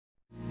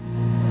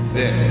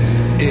This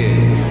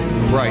is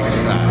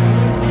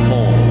Brightside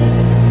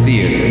Home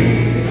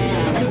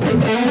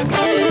Theater.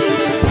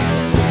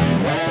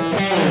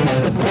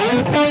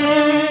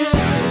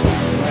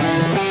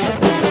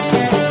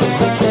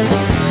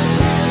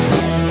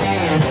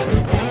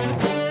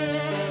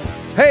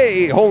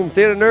 Hey, home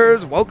theater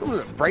nerds, welcome to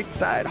the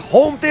Brightside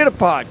Home Theater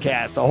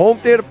Podcast. A home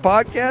theater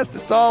podcast,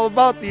 it's all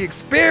about the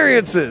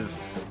experiences,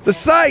 the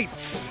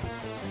sights,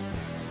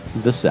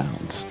 the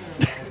sounds,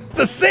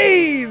 the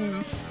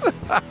scenes.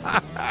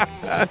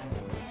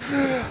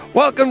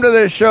 Welcome to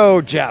the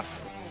show,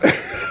 Jeff.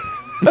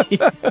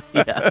 Yeah.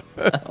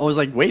 I was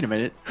like, wait a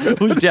minute.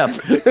 Who's Jeff?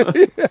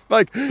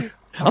 Like,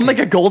 I'm like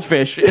a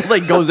goldfish. It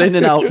like goes in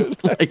and out.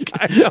 Like,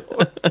 I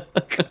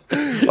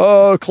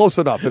know. Close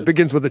enough. It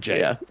begins with a J.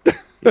 yeah,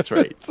 that's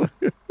right.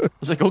 I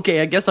was like,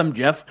 okay, I guess I'm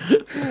Jeff.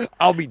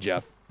 I'll be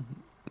Jeff.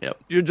 Yep.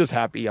 You're just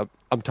happy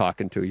I'm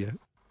talking to you.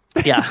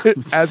 Yeah.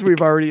 As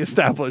we've already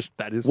established,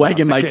 that is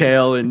Wagging not my the case.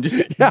 tail and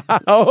just,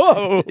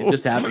 Oh,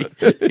 just happy.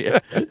 Yeah.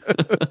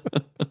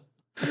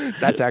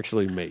 that's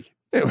actually me.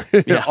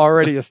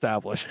 Already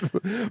established.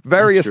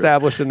 Very That's true.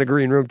 established in the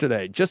green room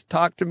today. Just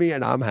talk to me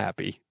and I'm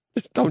happy.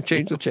 Just don't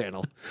change the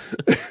channel.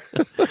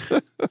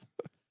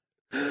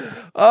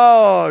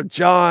 Oh,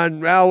 John.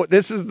 Now,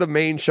 this is the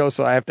main show,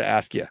 so I have to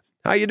ask you.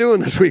 How you doing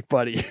this week,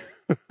 buddy?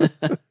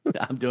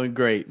 I'm doing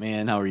great,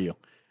 man. How are you?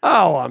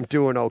 Oh, I'm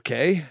doing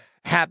okay.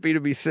 Happy to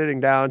be sitting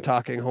down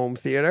talking home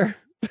theater.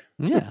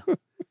 Yeah.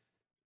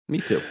 Me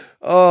too.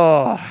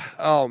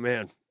 Oh,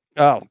 man.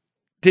 Oh,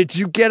 did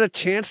you get a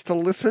chance to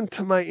listen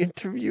to my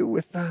interview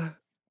with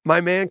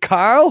my man,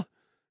 Carl?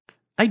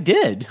 I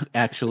did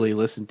actually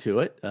listen to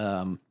it.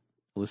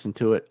 Listen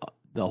to it,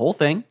 the whole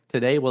thing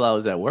today while I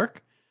was at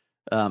work.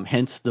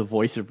 Hence the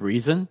voice of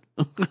reason.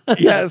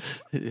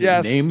 Yes.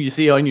 Yes. Name you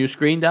see on your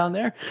screen down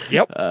there.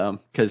 Yep.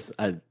 Because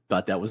I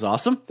thought that was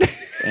awesome.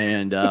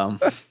 And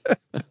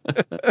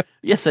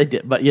yes, I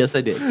did. But yes,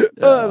 I did.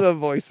 The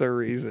voice of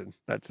reason.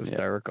 That's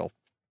hysterical.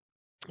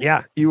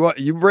 Yeah.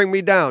 You bring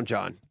me down,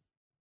 John.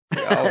 Oh,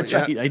 That's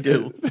right. I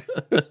do.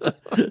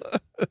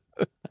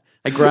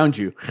 I ground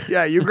you.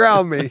 Yeah, you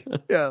ground me.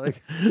 Yeah,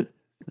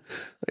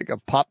 like a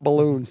pop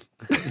balloon.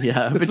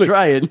 Yeah, I've been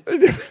trying.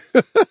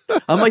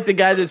 I'm like the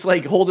guy that's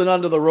like holding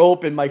onto the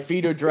rope and my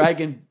feet are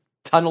dragging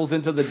tunnels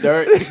into the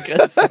dirt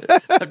because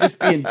I'm just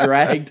being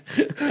dragged.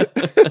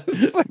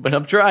 But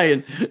I'm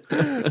trying.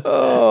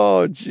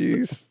 Oh,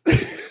 jeez.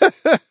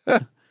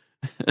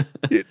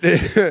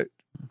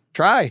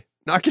 Try.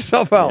 Knock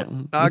yourself out.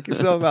 Yeah. Knock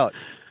yourself out.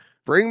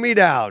 Bring me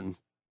down.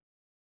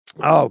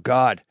 Oh,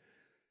 God.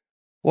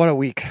 What a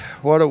week.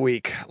 What a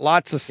week.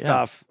 Lots of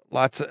stuff.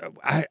 Lots of,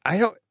 I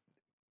don't,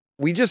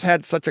 we just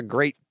had such a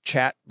great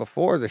chat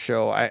before the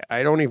show.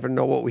 I don't even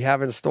know what we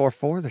have in store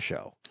for the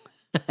show.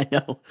 I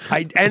know.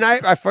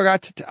 I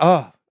forgot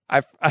to,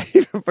 I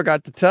even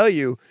forgot to tell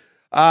you,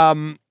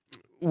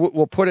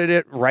 we'll put it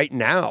in right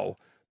now,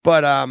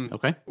 but,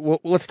 Okay.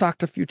 let's talk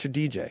to Future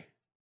DJ.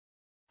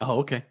 Oh,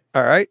 okay.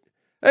 All right.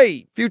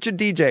 Hey, Future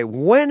DJ,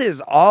 when are the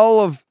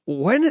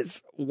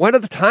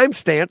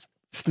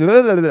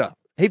timestamps?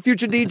 Hey,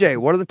 Future DJ,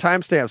 what are the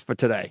timestamps for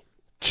today?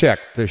 Check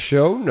the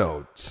show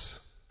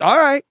notes. All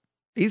right.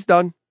 He's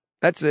done.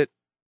 That's it.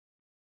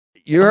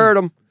 You heard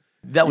him.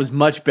 That was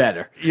much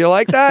better. You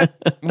like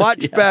that?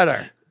 Much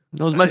better.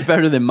 That was much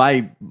better than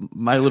my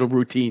little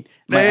routine,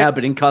 my There-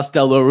 Abbott and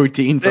Costello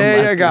routine from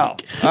There last you go.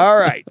 week. All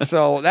right.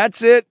 So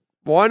that's it.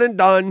 One and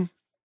done.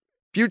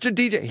 Future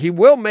DJ. He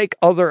will make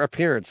other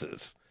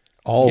appearances.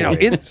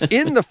 Always. You know,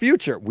 in the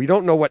future, we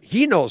don't know what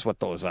he knows what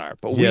those are,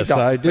 but we Yes, don't.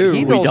 I But do.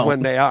 he We knows don't.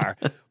 when they are.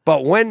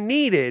 But when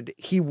needed,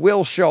 he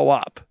will show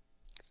up.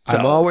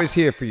 I'm always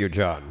here for you,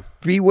 John.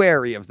 Be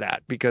wary of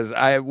that because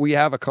we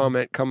have a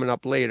comment coming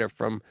up later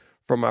from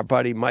our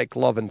buddy Mike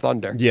Love and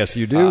Thunder. Yes,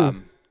 you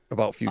do.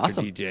 About Future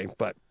Awesome. DJ.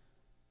 But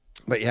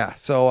yeah,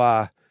 so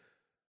all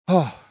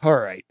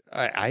right.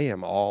 I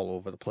am all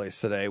over the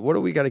place today. What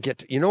do we got to get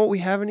to? You know what we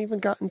haven't even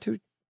gotten to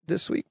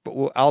this week,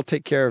 but I'll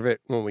take care of it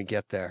when we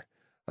get there.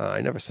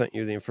 I never sent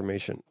you the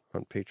information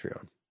on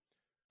Patreon.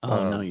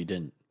 Oh, no, you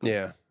didn't.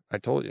 Yeah, I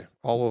told you.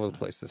 All over the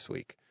place this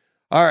week.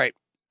 All right,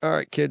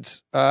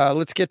 kids.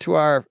 Let's get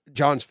to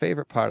John's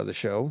favorite part of the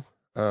show,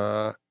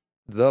 the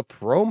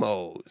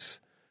promos.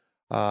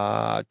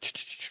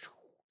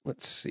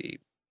 Let's see.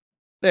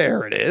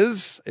 There it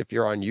is. If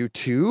you're on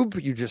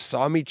YouTube, you just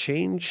saw me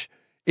change.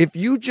 If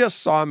you just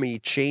saw me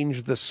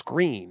change the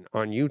screen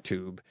on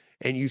YouTube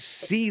and you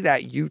see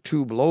that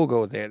YouTube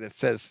logo there that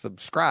says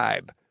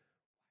subscribe,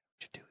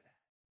 you do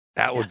that.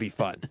 That would be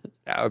fun.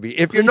 That would be,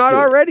 if you're not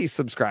already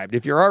subscribed.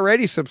 If you're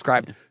already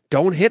subscribed,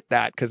 don't hit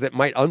that because it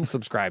might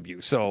unsubscribe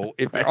you. So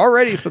if you're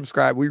already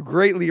subscribed, we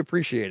greatly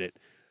appreciate it.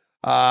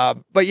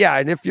 But yeah,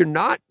 and if you're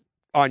not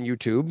on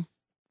YouTube,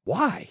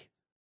 why?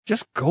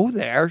 Just go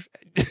there,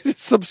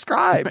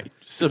 subscribe. Right.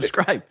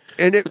 Subscribe.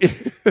 And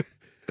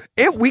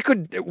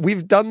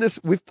we've done this,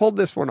 we've pulled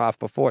this one off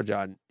before,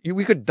 John.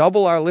 We could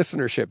double our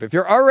listenership. If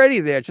you're already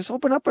there, just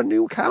open up a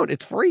new account.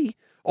 It's free.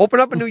 Open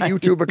up a new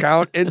YouTube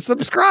account and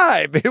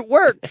subscribe. It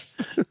works.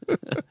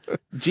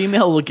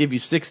 Gmail will give you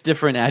 6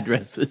 different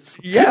addresses.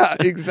 Yeah,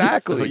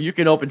 exactly. So you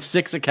can open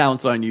 6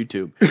 accounts on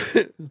YouTube.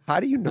 How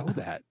do you know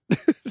that?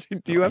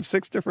 Do you have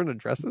 6 different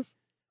addresses?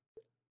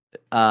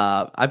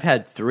 I've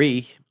had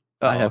 3.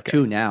 I have okay.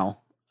 2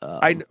 now.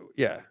 I know.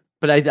 Yeah.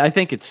 But I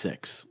think it's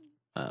 6.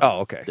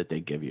 Okay. That they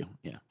give you.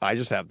 Yeah. I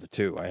just have the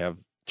 2. I have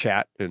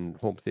chat and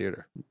home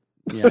theater.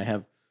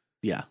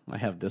 Yeah, I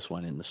have this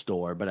one in the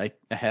store, but I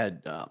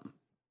had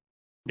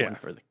one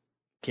for the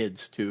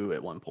kids too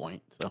at one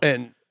point. So.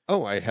 And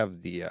I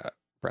have the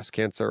breast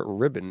cancer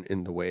ribbon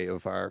in the way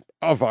of our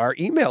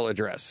email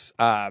address.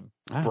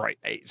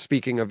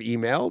 Speaking of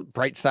email,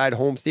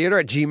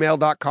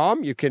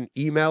 brightsidehome.theater@gmail.com. You can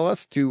email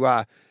us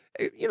to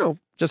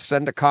just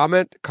send a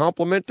comment,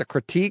 compliment, a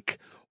critique,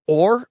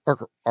 or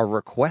a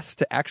request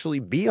to actually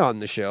be on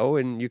the show,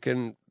 and you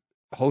can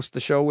host the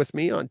show with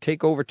me on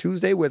Takeover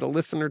Tuesday, where the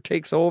listener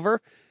takes over.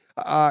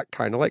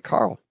 Kind of like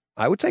Carl.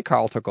 I would say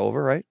Carl took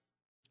over, right?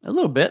 A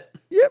little bit.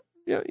 Yep.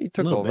 Yeah, he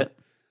took over. Bit.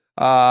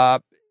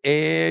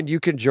 And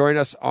you can join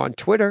us on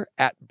Twitter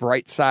at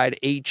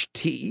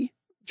BrightSideHT.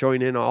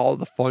 Join in all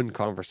the fun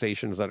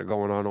conversations that are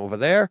going on over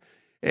there.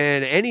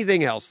 And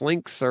anything else,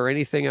 links or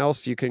anything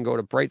else, you can go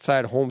to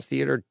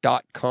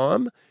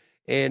BrightSideHometheater.com.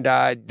 And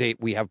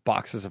we have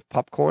boxes of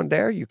popcorn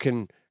there. You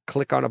can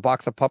click on a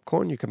box of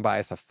popcorn. You can buy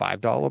us a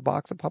 $5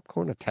 box of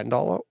popcorn, a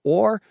 $10,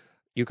 or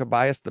you can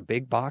buy us the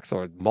big box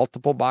or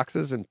multiple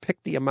boxes and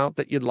pick the amount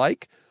that you'd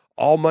like.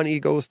 All money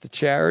goes to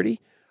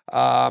charity.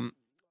 All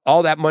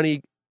that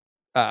money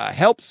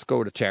helps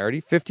go to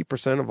charity.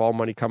 50% of all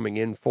money coming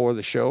in for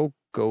the show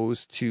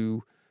goes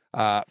to,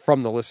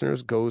 from the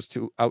listeners, goes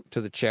out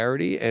to the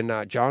charity.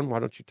 And John, why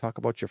don't you talk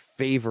about your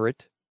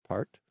favorite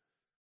part?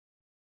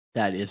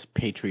 That is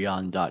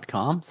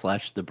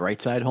patreon.com/The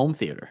Brightside Home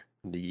Theater.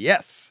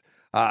 Yes.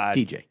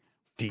 DJ.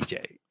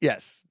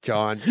 Yes.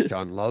 John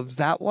loves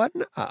that one.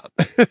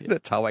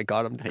 That's how I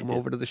got him to come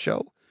over to the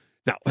show.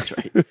 No, that's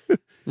right.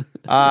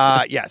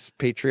 Yes.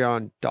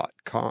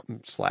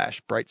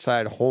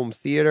 Patreon.com/Brightside Home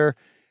Theater.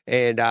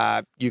 And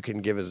you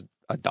can give us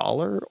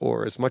 $1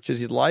 or as much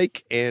as you'd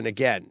like. And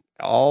again,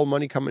 all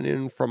money coming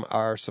in from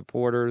our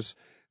supporters,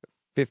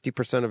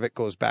 50% of it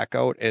goes back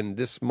out. And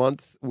this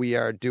month we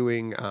are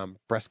doing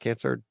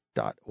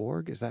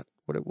breastcancer.org. Is that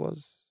what it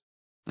was?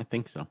 I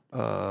think so.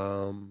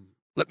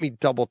 Let me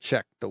double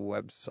check the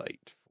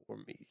website for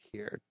me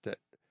here. That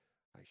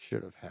I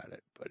should have had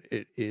it, but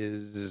it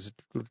is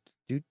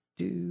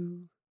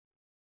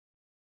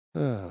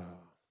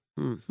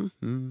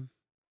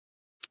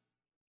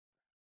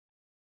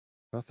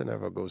Nothing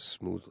ever goes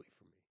smoothly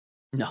for me.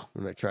 No.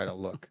 When I try to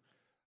look.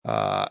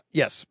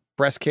 Yes,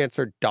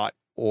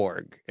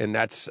 breastcancer.org. And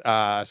that's,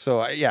 I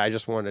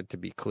just wanted to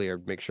be clear,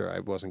 make sure I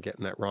wasn't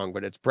getting that wrong,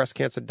 but it's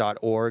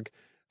breastcancer.org.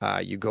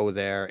 You go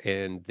there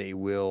and they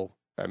will,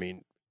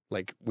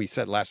 like we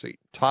said last week,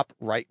 top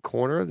right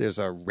corner, there's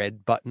a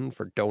red button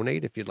for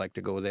donate. If you'd like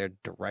to go there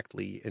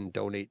directly and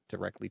donate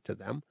directly to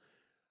them,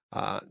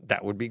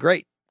 that would be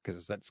great,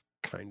 because that's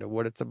kind of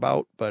what it's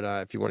about. But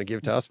if you want to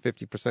give to us,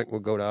 50% will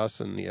go to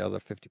us, and the other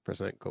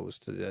 50% goes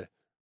to the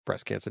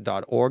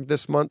breastcancer.org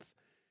this month.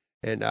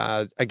 And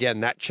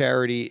again, that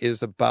charity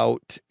is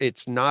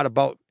it's not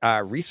about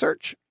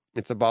research.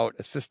 It's about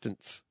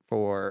assistance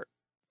for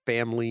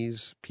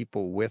families,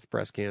 people with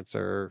breast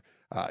cancer,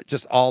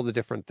 just all the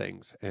different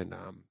things. And,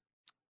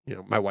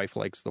 my wife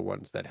likes the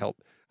ones that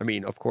help.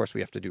 Of course,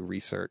 we have to do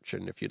research.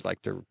 And if you'd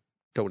like to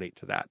donate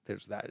to that,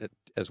 there's that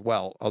as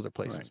well, other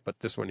places. Right. But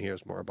this one here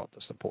is more about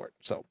the support.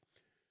 So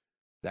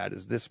that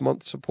is this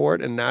month's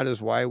support. And that is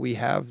why we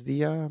have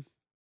the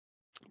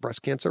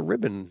breast cancer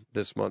ribbon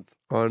this month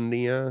on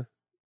the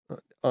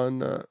web,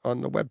 on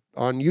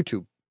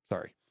YouTube.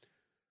 Sorry.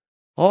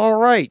 All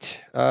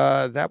right.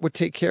 That would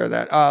take care of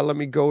that. Let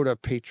me go to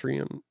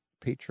Patreon.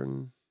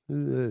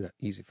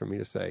 Easy for me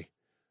to say.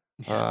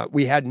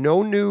 We had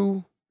no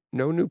new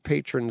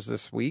patrons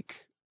this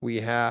week.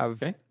 We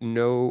have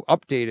no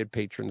updated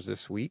patrons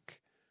this week.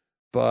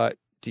 But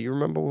do you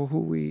remember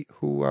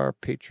who our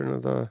patron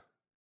of the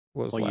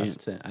was last? You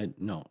didn't say,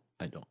 no,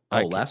 I don't.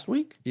 Last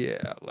week?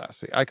 Yeah,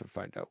 last week. I can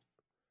find out.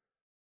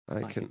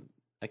 I can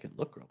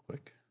look real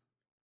quick.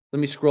 Let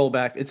me scroll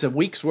back. It's a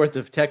week's worth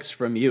of text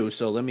from you,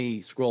 so let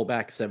me scroll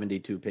back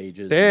 72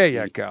 pages. There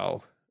you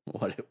go.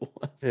 What it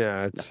was.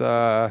 Yeah, it's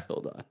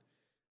hold on.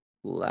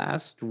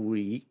 Last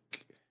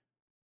week.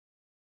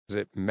 Was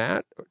it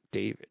Matt or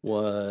David?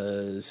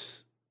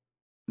 Was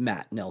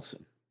Matt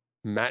Nelson.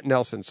 Matt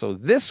Nelson. So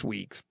this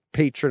week's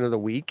patron of the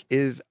week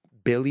is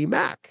Billy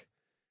Mack.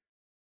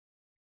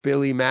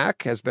 Billy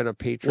Mack has been a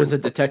patron. Was a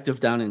detective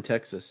down in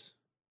Texas.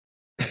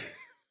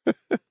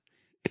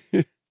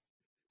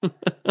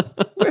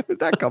 Where did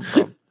that come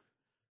from?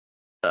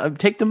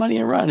 Take the money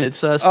and run. It's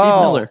Steve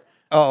Miller.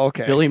 Oh,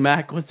 okay. Billy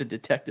Mack was the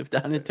detective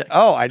down in Texas.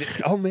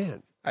 Oh,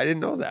 man. I didn't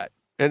know that.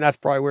 And that's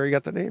probably where he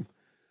got the name.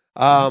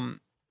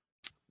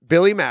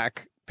 Billy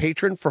Mack,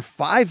 patron for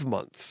 5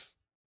 months.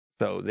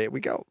 So there we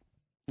go.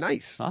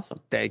 Nice.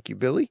 Awesome. Thank you,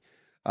 Billy.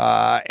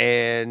 So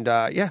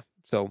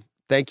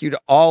thank you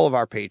to all of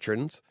our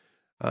patrons.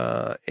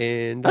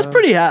 And That's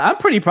pretty. I'm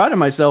pretty proud of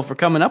myself for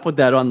coming up with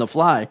that on the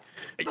fly.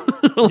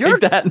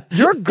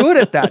 you're good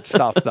at that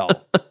stuff, though.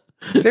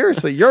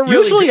 Seriously, you're really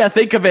Usually good. I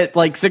think of it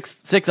like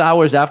six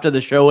hours after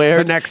the show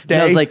aired. The next And day.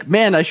 I was like,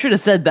 man, I should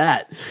have said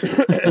that.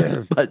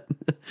 But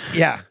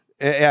Yeah,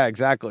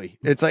 exactly.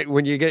 It's like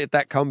when you get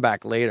that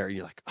comeback later,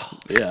 you're like, oh,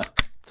 yeah,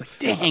 it's like,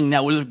 dang,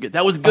 that was good.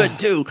 That was good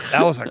too.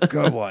 that was a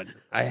good one.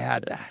 I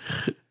had that.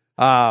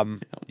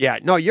 Yeah,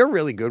 no, you're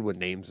really good with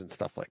names and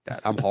stuff like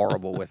that. I'm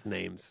horrible with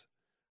names,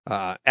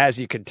 as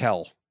you can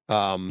tell.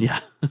 Yeah.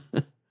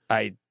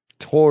 I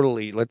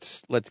totally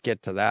let's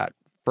get to that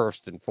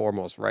first and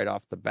foremost right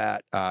off the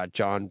bat.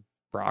 John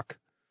Brock,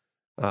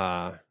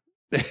 the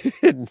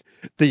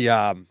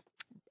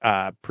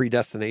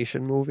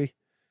Predestination movie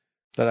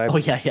that I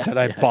that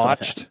I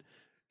botched,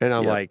 and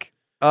I'm like,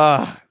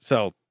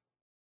 so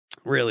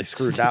really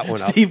screwed that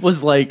one up. Steve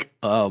was like,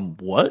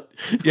 what?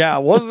 Yeah,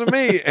 it wasn't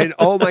me, and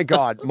oh my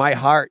god, my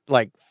heart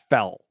like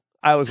fell.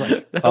 I was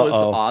like, That was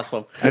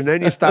awesome. And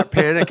then you start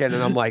panicking,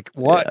 and I'm like,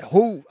 what? Yeah.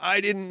 Who? I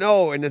didn't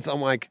know. And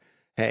I'm like,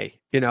 hey,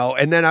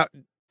 and then I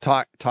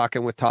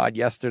talking with Todd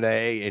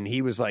yesterday, and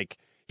he was like,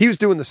 he was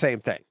doing the same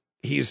thing.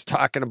 He's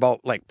talking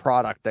about like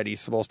product that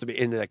he's supposed to be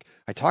in. Like,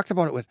 I talked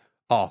about it with,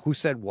 who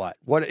said what?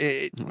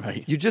 Right.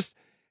 You just,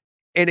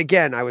 and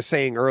again, I was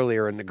saying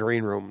earlier in the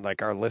green room,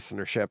 like our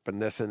listenership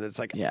and this, and it's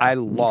like, I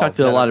love talk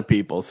to a lot of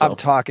people. So. I'm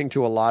talking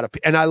to a lot of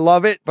people, and I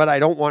love it, but I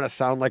don't want to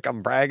sound like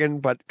I'm bragging,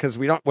 but because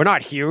we're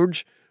not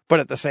huge, but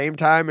at the same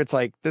time, it's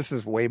like, this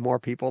is way more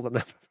people than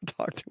I've ever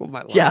talked to in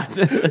my life.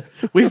 Yeah.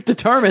 We've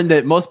determined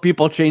that most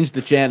people change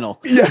the channel.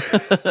 Yeah.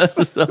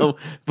 So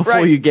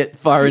before you get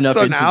far enough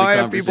into the conversation. So now I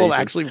have people that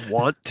actually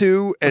want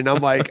to, and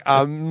I'm like,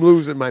 I'm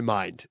losing my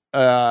mind.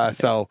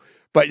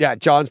 But yeah,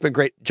 John's been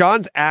great.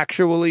 John's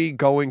actually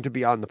going to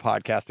be on the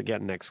podcast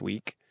again next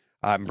week.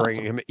 I'm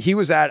bringing him. He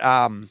was at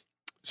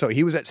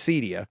he was at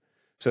Cedia,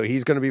 so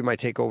he's going to be my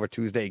Takeover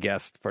Tuesday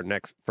guest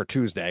for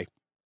Tuesday.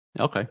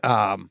 Okay.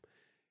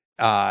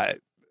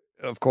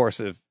 Of course,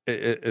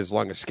 as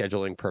long as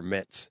scheduling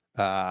permits,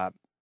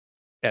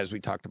 as we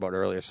talked about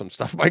earlier, some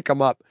stuff might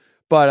come up.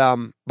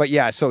 But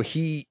yeah, so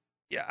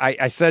I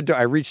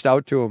reached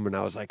out to him and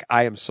I was like,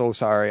 I am so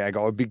sorry. I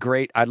go, it'd be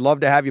great. I'd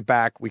love to have you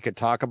back. We could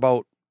talk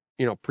about,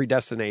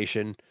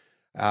 Predestination.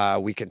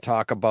 We can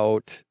talk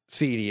about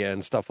Cedia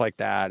and stuff like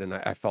that. And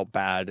I felt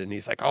bad. And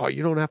he's like, oh,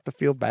 you don't have to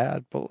feel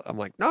bad. But I'm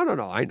like, no,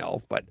 I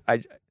know. But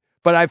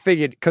I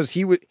figured because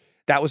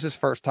that was his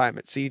first time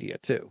at Cedia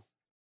too.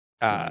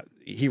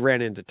 He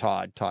ran into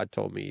Todd. Todd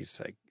told me, he's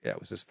like, it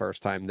was his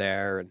first time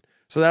there. And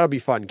so that'll be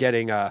fun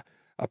getting a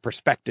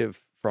perspective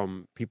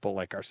from people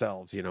like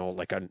ourselves,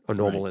 like a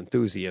normal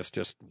enthusiast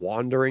just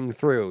wandering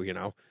through,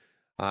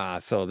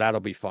 so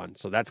that'll be fun.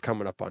 So that's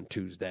coming up on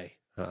Tuesday.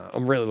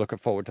 I'm really looking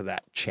forward to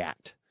that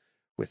chat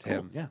with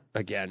him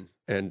again.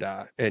 And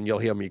you'll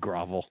hear me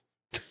grovel.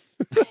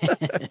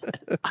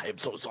 I am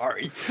so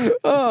sorry.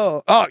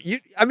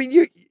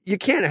 You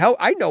can't help.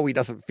 I know he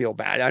doesn't feel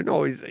bad. I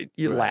know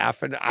you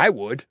laugh, and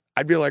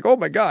I'd be like, oh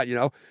my God,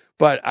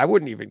 but I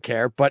wouldn't even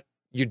care. But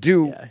you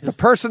do. Yeah, the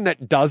person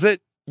that does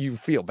it, you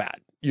feel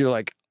bad. You're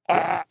like,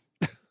 ah.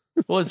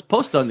 Well, his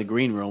post on the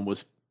green room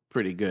was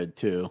pretty good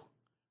too.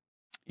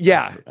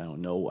 Yeah. I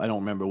don't know. I don't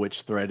remember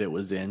which thread it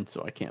was in,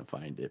 so I can't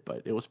find it,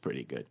 but it was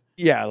pretty good.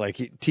 Yeah,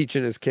 like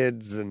teaching his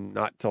kids and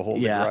not to hold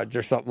a grudge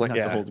or something like that.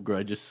 Not to hold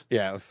grudges.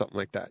 Yeah, it was something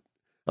like that.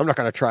 I'm not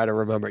going to try to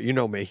remember. You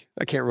know me.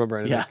 I can't remember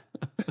anything.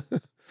 Yeah.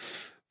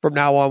 From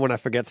now on, when I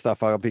forget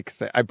stuff, I'll be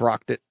say, I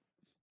brocked it.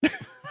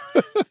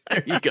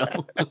 There you go.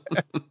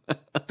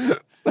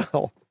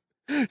 So,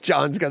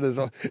 John's got his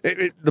own.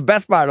 The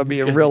best part will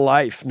be in real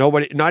life.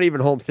 Nobody, not even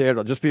home theater,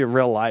 it'll just be in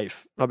real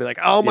life. I'll be like,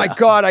 oh my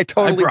God, I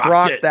totally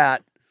brocked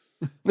that.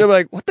 And they're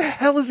like, what the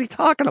hell is he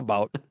talking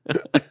about?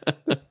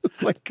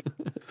 It's like,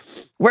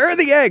 where are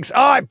the eggs?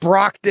 Oh, I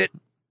brocked it.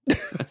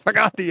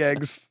 Forgot the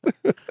eggs.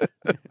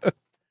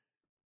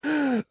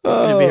 It's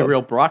going to be a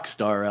real Brock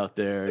star out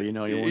there. You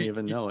won't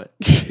even know it.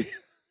 It's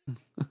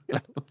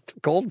a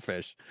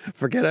goldfish.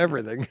 Forget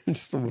everything.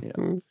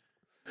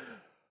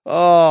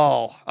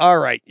 Oh, all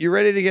right. You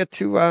ready to get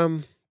to, I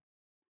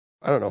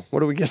don't know. What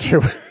do we get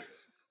to?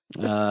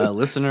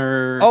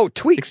 Listener. Oh,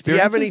 tweaks. Do you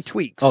have any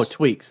tweaks? Oh,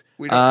 tweaks.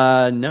 No,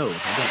 I don't.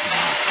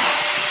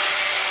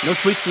 No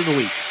tweaks of the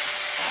week.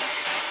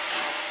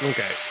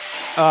 Okay.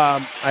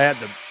 I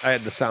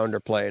had the sounder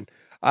playing.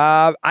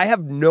 I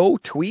have no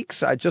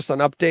tweaks. Just an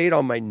update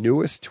on my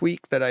newest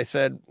tweak that I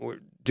said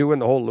we're doing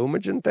the whole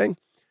Lumagen thing.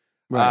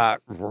 Right.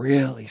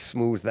 Really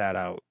smooth that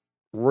out.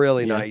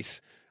 Really nice.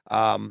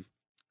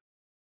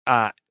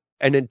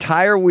 An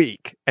entire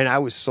week, and I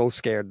was so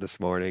scared this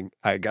morning.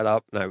 I got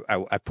up and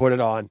I put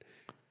it on.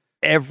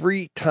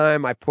 Every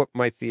time I put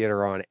my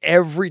theater on,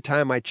 every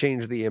time I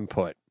changed the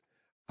input,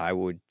 I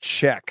would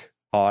check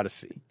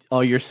Odyssey.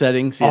 Oh, your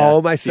settings? Yeah.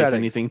 All my See settings. If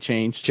anything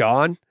changed?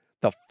 John,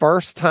 the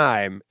first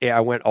time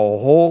I went a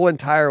whole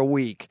entire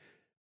week,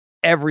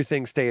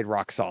 everything stayed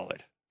rock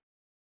solid.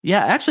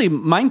 Yeah, actually,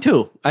 mine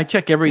too. I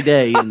check every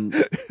day, and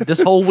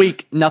this whole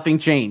week nothing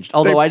changed.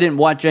 Although I didn't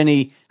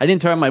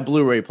turn my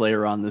Blu-ray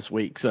player on this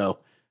week, so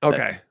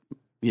Okay.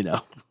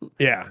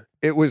 Yeah,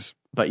 it was.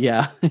 But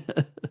yeah,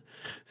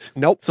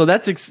 Nope. so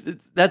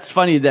that's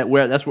funny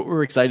that's what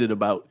we're excited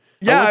about.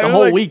 Yeah, I went the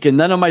whole week, and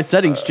none of my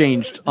settings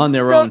changed on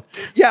their own.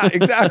 Yeah,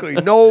 exactly.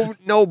 No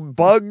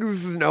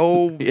bugs,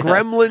 no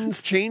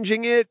gremlins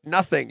changing it,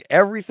 nothing.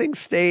 Everything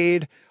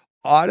stayed.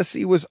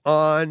 Odyssey was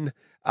on.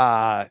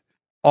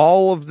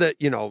 All of the,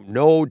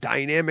 no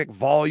dynamic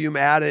volume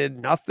added,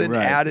 nothing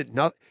added.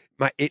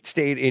 It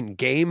stayed in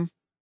game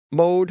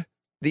mode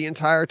the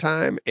entire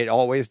time. It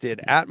always did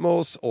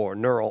Atmos or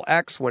Neural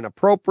X when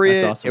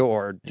appropriate, That's awesome.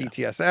 or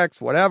DTSX,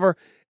 whatever.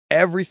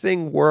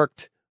 Everything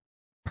worked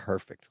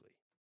perfectly.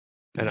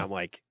 And I'm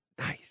like,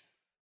 nice.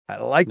 I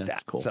like That's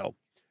that. cool. So,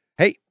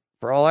 hey,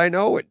 for all I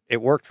know,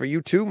 it worked for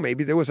you too.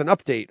 Maybe there was an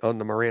update on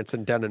the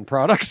Marantz Denon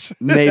products.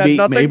 Maybe It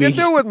had nothing to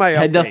do with my update.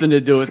 Had nothing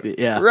to do with it.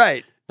 Yeah,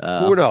 Right.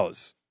 Who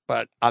knows?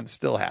 But I'm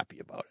still happy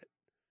about it.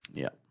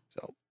 Yeah.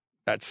 So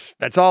that's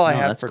all I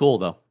have That's cool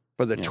though.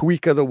 for the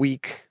tweak of the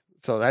week.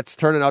 So that's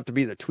turning out to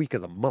be the tweak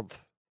of the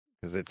month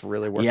because it's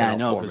really working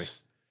out for me.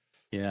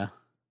 Yeah.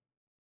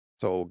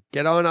 So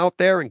get on out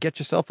there and get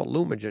yourself a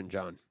Lumagen,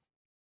 John.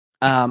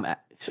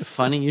 It's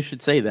funny you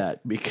should say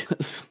that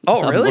because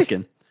Oh, I'm really?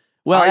 looking.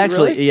 Well, Are you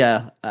actually, really?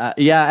 yeah.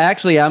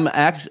 Actually,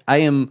 I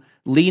am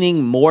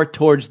leaning more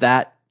towards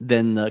that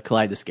than the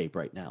Kaleidoscape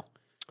right now.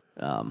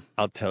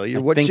 I'll tell you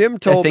I what think- Jim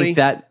told me.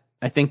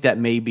 I think that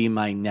may be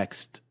my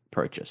next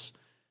purchase.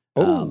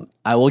 Oh.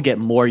 I will get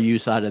more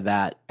use out of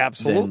that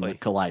Absolutely. than the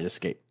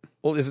Kaleidoscape.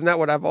 Well, isn't that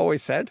what I've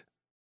always said?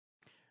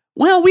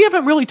 Well, we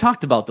haven't really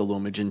talked about the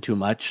Lumagen too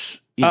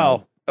much.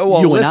 Well,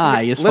 you and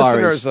I, as far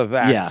listeners as have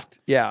asked.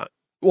 Yeah.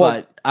 Well,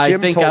 but I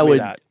Jim think told I me would.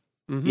 that.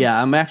 Mhm.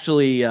 Yeah, I'm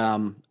actually.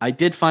 I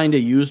did find a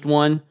used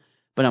one,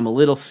 but I'm a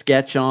little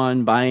sketch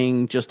on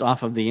buying just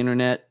off of the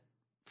internet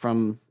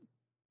from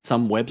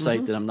some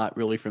website that I'm not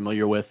really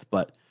familiar with.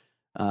 But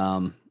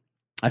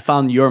I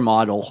found your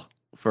model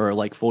for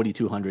like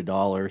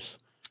 $4,200.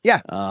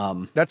 Yeah.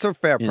 Um, That's a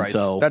fair and price.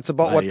 so That's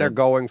about what I, they're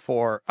going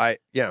for. I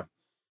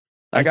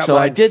and got so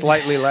mine I did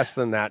slightly less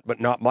than that,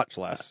 but not much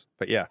less.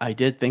 But yeah. I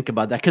did think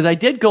about that because I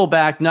did go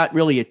back, not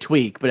really a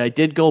tweak, but I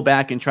did go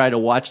back and try to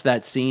watch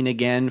that scene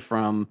again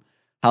from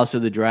House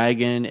of the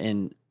Dragon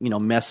and,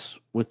 mess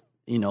with,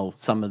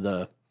 some of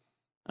the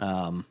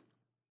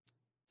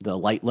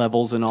light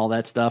levels and all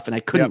that stuff. And I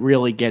couldn't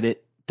really get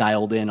it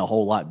dialed in a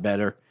whole lot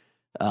better.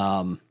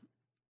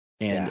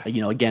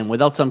 Again,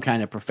 without some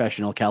kind of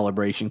professional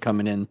calibration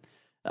coming in,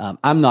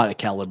 I'm not a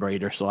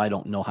calibrator, so I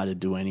don't know how to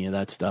do any of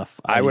that stuff.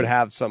 I would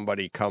have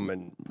somebody come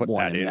and put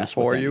that in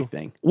for you.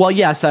 Anything. Well,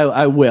 yes,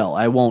 I will.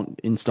 I won't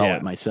install Yeah.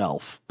 it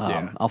myself.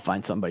 Yeah. I'll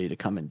find somebody to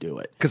come and do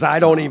it. Because I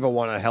don't even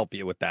want to help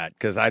you with that.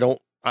 Because I don't.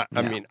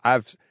 I mean,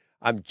 I've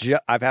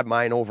had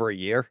mine over a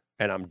year,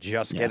 and I'm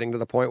just getting to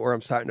the point where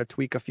I'm starting to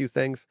tweak a few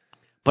things.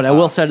 But I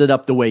will set it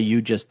up the way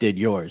you just did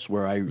yours,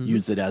 where I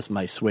use it as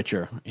my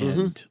switcher,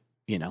 and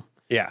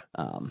Yeah.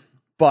 um,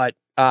 But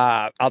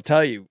I'll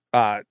tell you,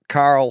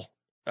 Carl,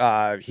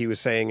 he was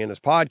saying in his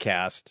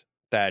podcast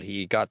that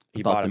he bought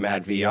a the Mad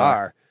Mad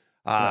VR.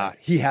 Right.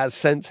 He has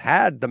since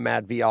had the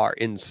Mad VR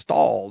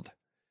installed,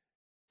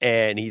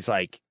 and he's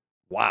like,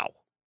 "Wow,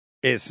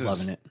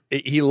 loving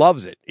it. He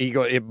loves it. He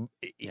go,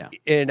 Yeah.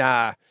 And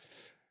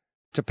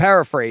to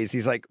paraphrase,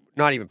 he's like,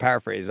 not even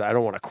paraphrase. I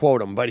don't want to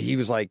quote him, but he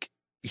was like,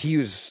 he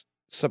was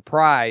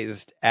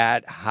surprised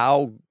at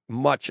how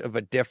much of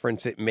a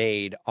difference it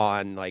made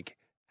on like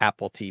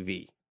Apple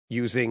TV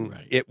using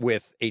it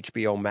with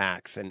HBO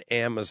Max and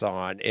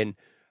Amazon, and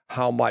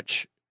how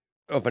much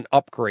of an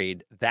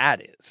upgrade that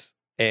is.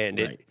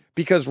 And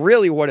because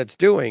really what it's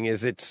doing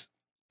is it's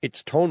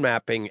tone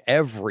mapping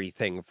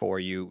everything for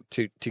you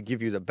to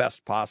give you the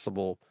best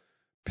possible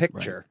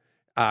picture,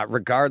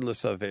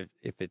 regardless of if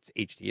it's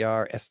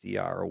HDR,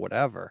 SDR, or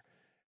whatever.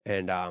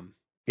 And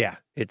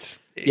it's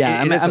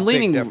a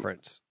leaning big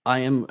difference. I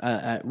am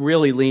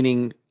really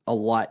leaning a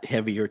lot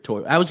heavier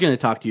toward. I was going to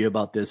talk to you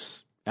about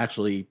this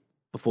actually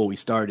before we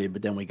started,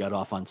 but then we got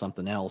off on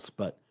something else.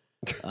 But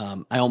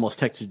I almost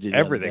texted you the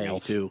Everything other day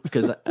else too,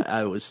 because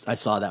I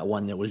saw that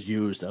one that was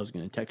used. I was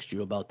going to text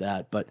you about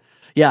that, but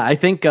yeah, I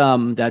think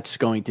that's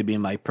going to be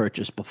my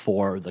purchase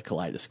before the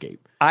Kaleidoscape.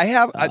 I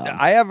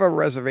have a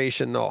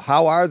reservation though.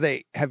 How are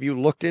they? Have you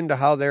looked into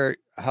how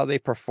they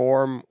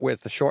perform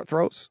with the short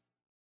throws?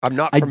 I'm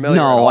not familiar.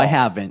 No, at all. I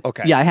haven't.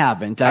 Okay, yeah, I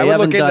haven't. I would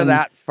look into done,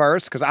 that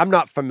first because I'm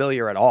not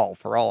familiar at all.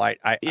 For all I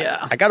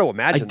got to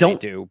imagine they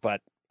do,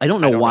 but I don't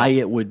know why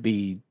it would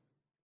be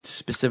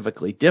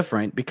specifically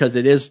different because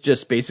it is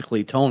just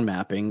basically tone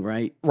mapping,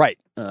 right? Right.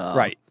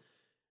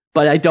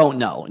 But I don't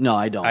know. No,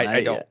 I don't.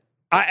 I don't.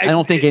 I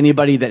don't think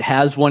anybody that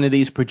has one of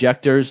these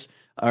projectors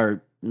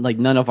are like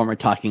none of them are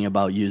talking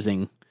about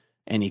using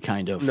any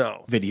kind of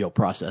video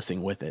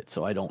processing with it.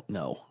 So I don't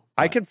know.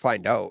 I can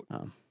find out.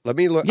 Let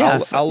me look.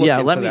 Yeah, I'll look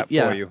into that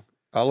for you.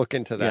 I'll look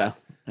into that. Yeah.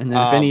 And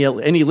then if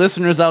any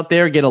listeners out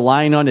there get a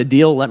line on a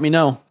deal, let me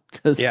know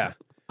because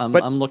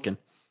I'm looking.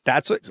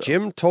 That's what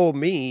Jim told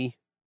me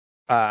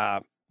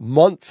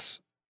months.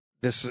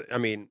 I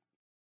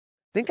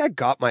think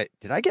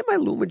did I get my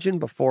Lumagen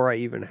before I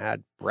even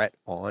had Brett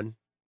on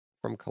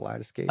from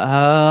Kaleidoscape?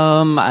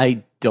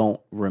 I don't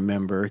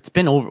remember. It's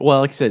been over. Well,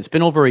 like I said, it's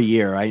been over a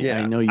year.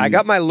 I know you. I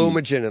got my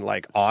Lumagen in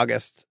like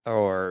August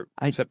or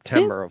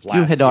September of last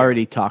year. You had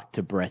already talked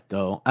to Brett,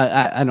 though.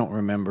 I don't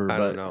remember. I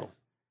don't know.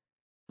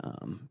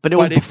 But it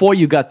was before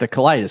you got the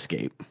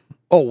Kaleidoscape.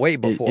 Oh, way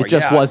before. It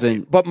just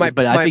wasn't. But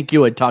I think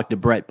you had talked to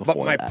Brett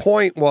before. But my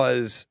point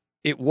was,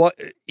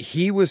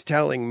 he was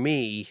telling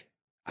me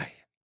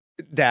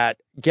that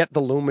get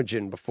the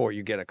Lumagen before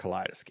you get a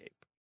Kaleidoscape.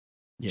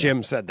 Yeah.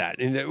 Jim said that,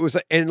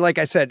 and like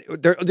I said,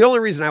 the only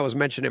reason I was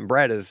mentioning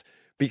Brett is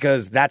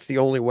because that's the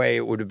only way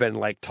it would have been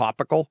like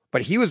topical.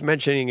 But he was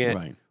mentioning it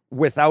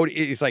without.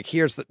 He's like,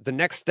 here's the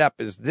next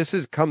step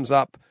comes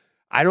up.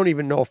 I don't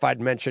even know if I'd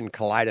mentioned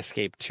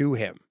Kaleidoscape to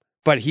him,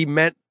 but he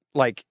meant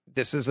like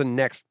this is a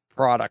next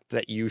product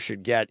that you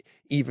should get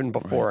even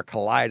before a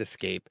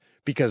Kaleidoscape,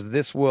 because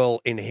this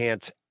will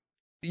enhance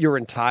your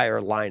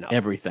entire lineup.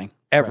 Everything.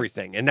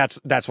 Right. And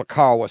that's what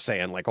Carl was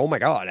saying. Like, oh my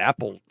God,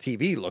 Apple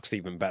TV looks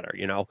even better,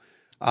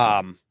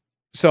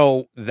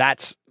 So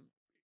that's,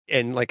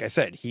 and like I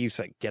said, he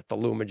said, get the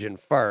Lumagen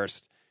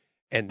first.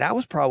 And that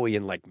was probably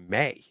in like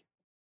May.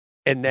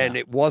 And then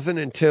it wasn't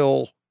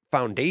until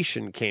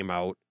Foundation came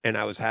out and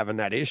I was having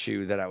that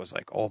issue that I was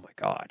like, oh my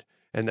God.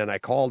 And then I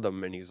called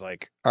him and he's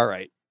like, all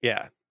right,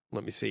 yeah,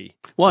 let me see.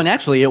 Well, and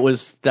actually it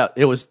was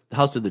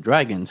House of the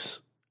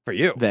Dragons for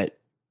you that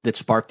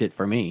sparked it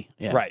for me.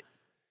 Yeah. Right.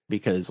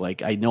 Because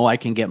like I know I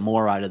can get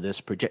more out of this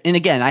project. And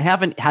again, I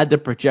haven't had the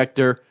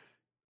projector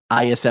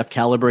ISF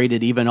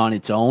calibrated even on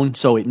its own,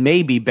 so it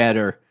may be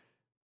better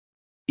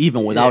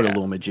even without a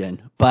Lumagen,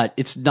 but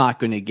it's not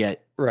going to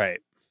get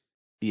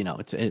it's not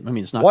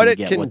going to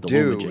get what the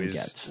Lumagen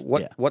gets.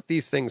 What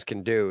these things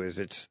can do is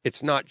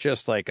it's not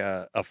just like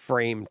a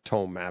frame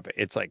tone map.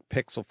 It's like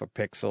pixel for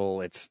pixel.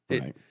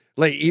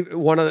 Like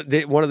one of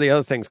the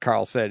other things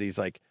Carl said, he's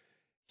like,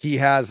 he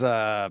has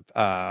a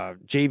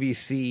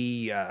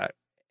JVC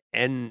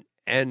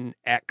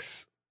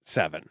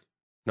NX7,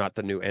 not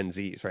the new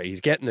NZs, right? He's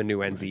getting the new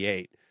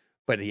NZ8,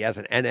 but he has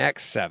an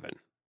NX7,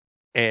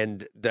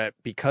 and that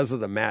because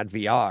of the Mad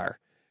VR,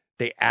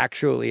 they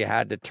actually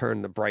had to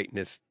turn the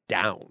brightness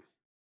down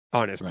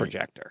on his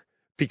projector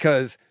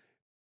because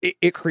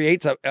it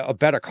creates a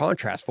better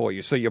contrast for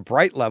you. So your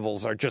bright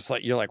levels are just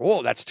like, you're like,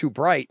 whoa, that's too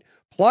bright.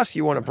 Plus,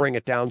 you want to bring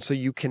it down so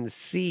you can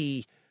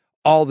see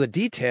all the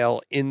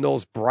detail in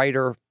those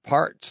brighter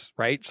parts,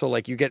 right? So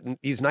like you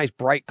get these nice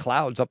bright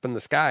clouds up in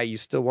the sky, you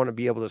still want to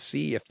be able to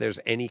see if there's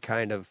any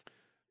kind of,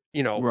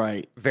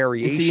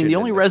 variation. And the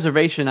only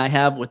reservation I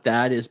have with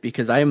that is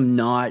because I am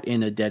not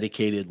in a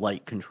dedicated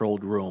light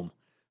controlled room.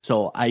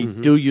 So I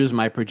do use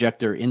my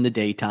projector in the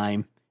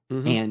daytime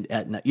and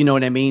at night. You know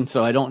what I mean?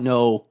 So I don't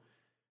know.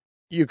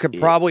 You could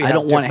probably I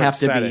don't want to have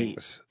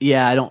settings. To be.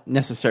 Yeah, I don't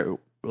necessarily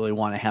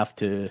want to have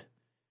to.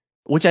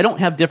 Which I don't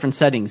have different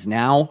settings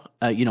now.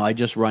 I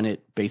just run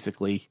it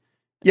basically.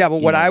 Yeah,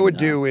 but what I would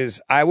do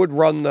is I would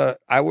run But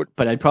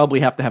I'd probably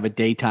have to have a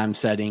daytime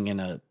setting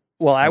and a.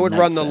 Well, I would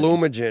run the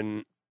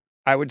Lumagen.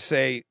 I would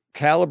say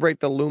calibrate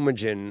the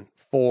Lumagen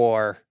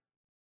for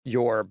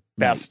your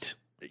best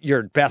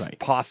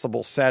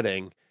possible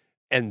setting,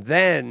 and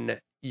then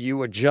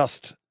you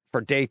adjust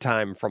for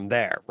daytime from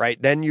there.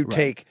 Right? Then you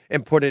take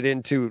and put it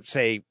into,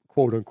 say,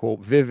 quote unquote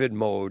vivid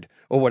mode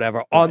or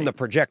whatever on the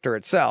projector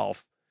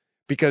itself.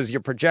 Because your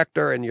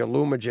projector and your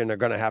Lumagen are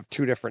going to have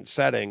two different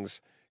settings.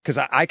 Because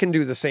I can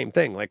do the same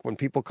thing. Like when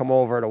people come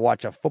over to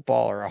watch a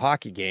football or a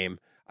hockey game,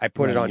 I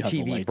put it on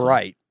TV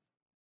bright,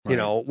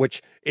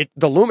 which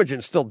the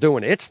Lumagen's still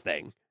doing its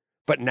thing.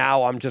 But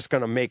now I'm just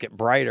going to make it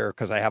brighter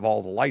because I have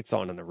all the lights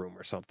on in the room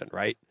or something,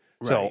 right?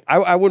 So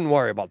I wouldn't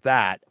worry about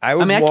that. I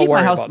would more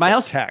worry about my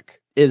house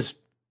tech. Is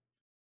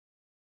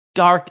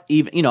dark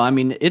even,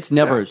 it's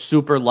never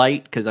super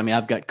light because,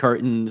 I've got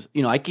curtains.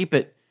 I keep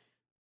it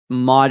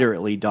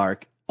moderately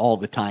dark all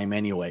the time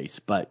anyways,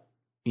 but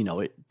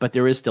but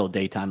there is still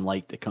daytime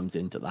light that comes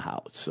into the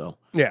house. So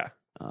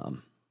but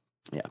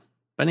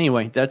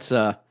anyway, that's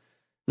not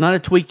a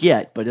tweak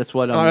yet, but that's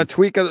what I'm not a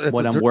tweak.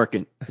 I'm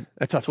working.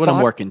 That's what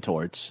I'm working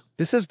towards.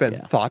 This has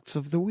been Thoughts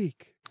of the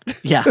Week.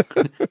 Yeah,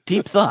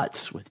 deep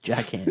thoughts with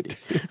Jack Handy.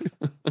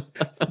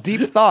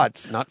 Deep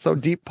thoughts, not so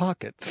deep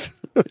pockets.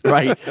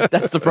 Right,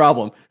 that's the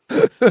problem.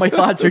 My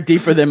thoughts are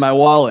deeper than my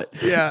wallet.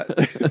 Yeah,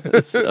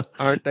 so.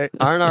 Aren't they?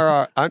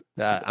 Aren't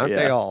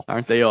they all?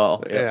 Aren't they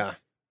all? Yeah.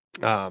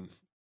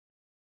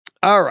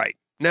 All right.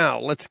 Now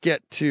let's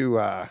get to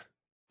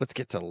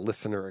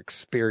listener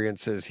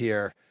experiences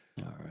here.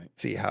 All right.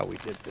 See how we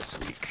did this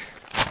week.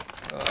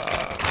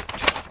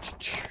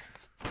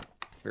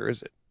 Where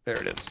is it?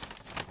 There it is.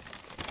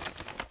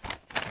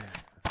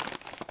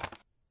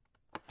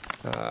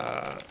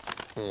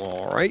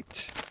 All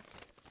right.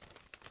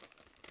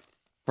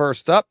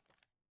 First up.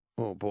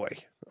 Oh boy.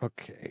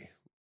 Okay.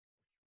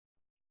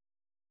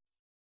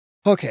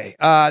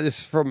 This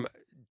is from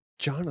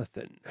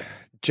Jonathan.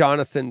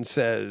 Jonathan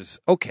says,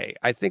 okay,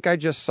 I think I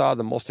just saw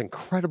the most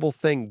incredible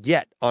thing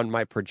yet on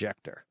my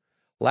projector.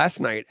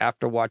 Last night,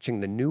 after watching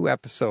the new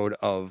episode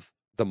of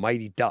The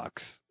Mighty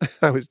Ducks,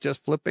 I was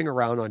just flipping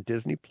around on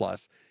Disney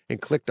Plus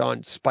and clicked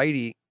on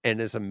Spidey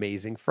and his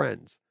amazing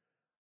friends.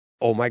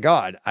 Oh my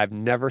God, I've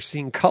never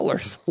seen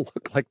colors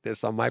look like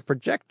this on my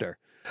projector.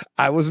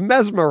 I was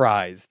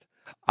mesmerized.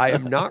 I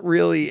am not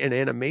really an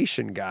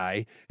animation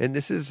guy, and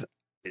this is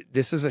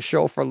a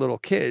show for little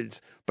kids,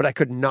 but I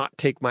could not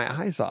take my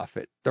eyes off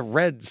it. The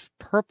reds,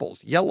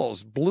 purples,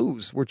 yellows,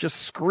 blues were just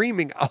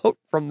screaming out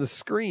from the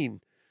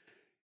screen.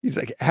 He's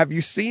like, have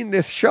you seen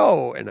this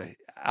show? And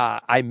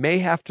I may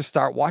have to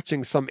start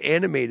watching some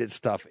animated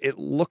stuff.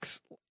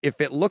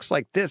 If it looks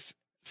like this,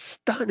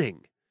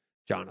 stunning,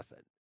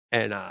 Jonathan.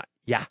 And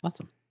yeah.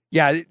 Awesome.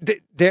 Yeah,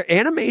 their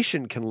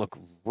animation can look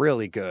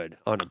really good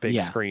on a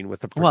big screen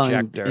with a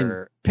projector.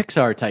 Well, and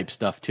Pixar type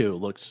stuff too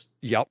looks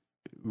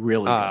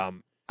really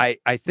good.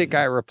 I think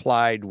I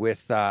replied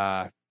with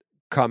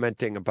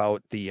commenting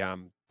about the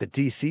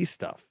DC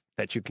stuff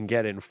that you can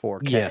get in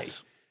 4K.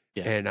 Yes.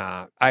 Yeah. And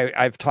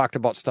I've talked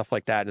about stuff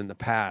like that in the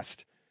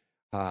past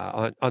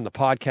on the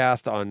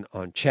podcast,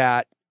 on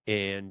chat,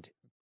 and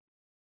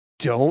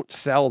don't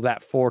sell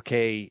that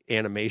 4K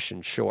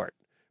animation short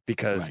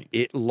because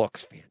it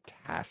looks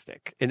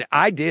fantastic. And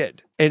I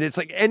did. And it's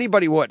like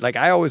anybody would. Like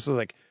I always was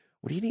like,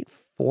 what do you need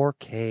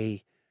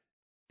 4K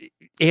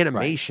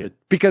animation? Right.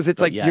 Because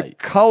it's like you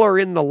color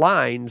in the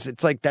lines.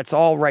 It's like that's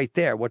all right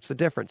there. What's the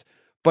difference?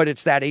 But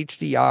it's that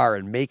HDR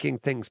and making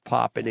things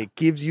pop, and it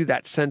gives you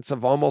that sense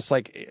of almost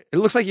like it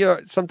looks like you're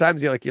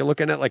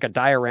looking at like a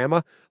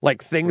diorama,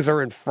 like things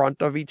are in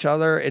front of each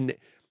other, and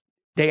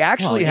they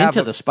actually have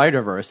Into the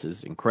Spider-Verse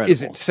is incredible.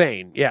 Is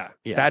insane, yeah,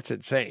 that's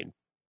insane.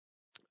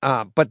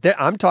 But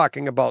I'm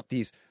talking about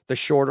the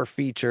shorter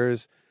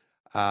features.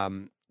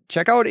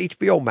 Check out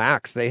HBO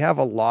Max; they have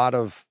a lot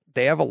of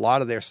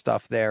their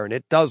stuff there, and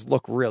it does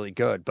look really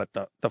good. But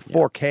the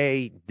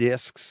 4K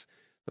discs.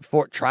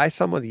 Try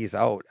some of these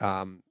out.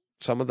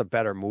 Some of the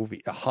better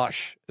movies.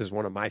 Hush is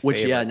one of my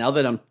favorites. Which, now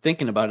that I'm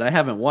thinking about it, I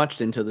haven't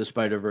watched Into the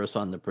Spider-Verse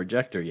on the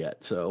projector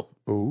yet, so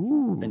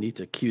I need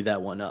to cue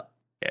that one up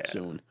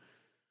soon.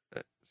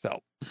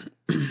 So,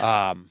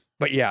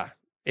 but yeah,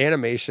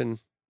 animation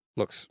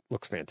looks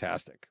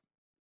fantastic.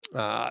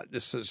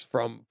 This is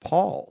from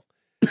Paul.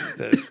 It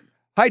says,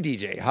 "Hi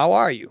DJ, how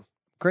are you?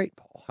 Great,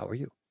 Paul. How are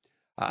you?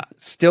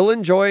 Still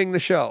enjoying the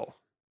show?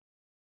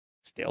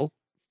 Still."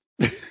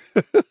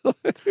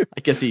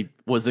 I guess he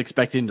was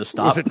expecting to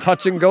stop. Was it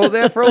touch and go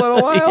there for a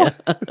little while?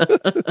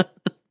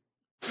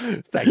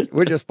 Thank you.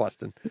 We're just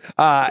busting.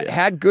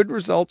 Had good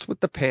results with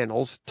the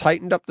panels,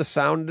 tightened up the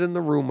sound in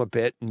the room a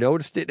bit,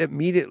 noticed it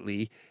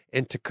immediately,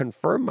 and to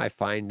confirm my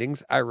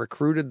findings, I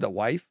recruited the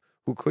wife,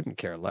 who couldn't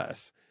care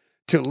less,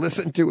 to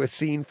listen to a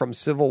scene from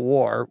Civil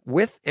War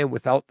with and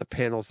without the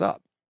panels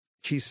up.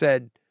 She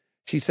said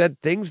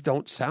things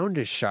don't sound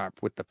as sharp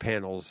with the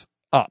panels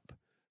up.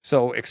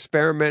 So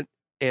experiment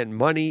and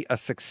money a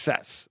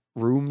success.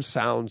 Room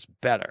sounds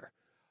better.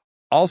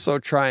 Also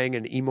trying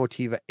an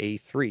Emotiva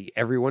A3.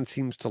 Everyone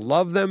seems to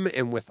love them,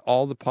 and with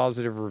all the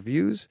positive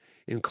reviews,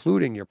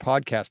 including your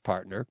podcast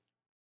partner,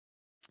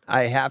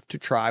 I have to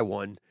try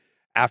one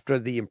after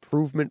the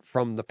improvement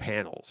from the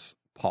panels,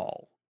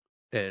 Paul.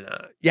 And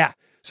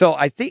so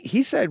I think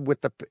he said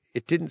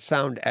it didn't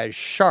sound as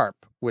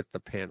sharp with the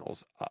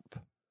panels up.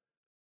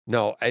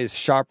 No, is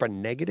sharp a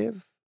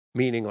negative?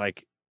 Meaning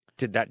like,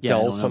 did that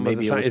dull some of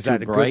the sound? Is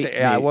that a good thing?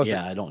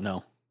 Yeah, I don't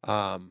know.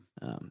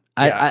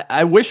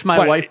 I wish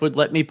my wife would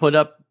let me put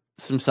up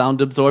some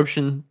sound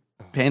absorption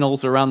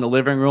panels around the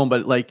living room,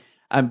 but like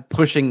I'm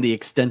pushing the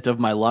extent of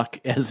my luck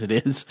as it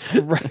is.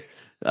 Right.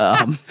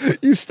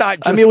 You start.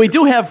 I mean, we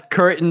do have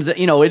curtains.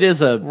 It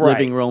is a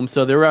living room,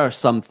 so there are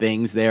some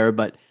things there.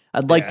 But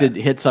I'd like to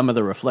hit some of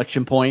the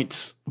reflection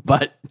points,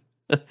 but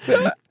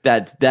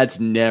that's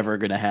never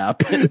gonna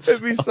happen.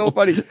 It'd be so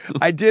funny.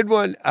 I did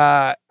one.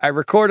 I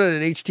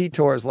recorded an HT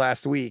Tours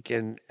last week,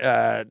 and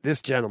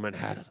this gentleman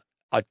had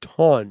a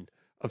ton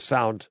of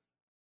sound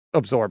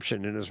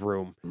absorption in his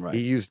room. Right.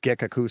 He used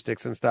GIC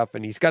acoustics and stuff,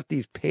 and he's got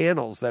these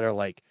panels that are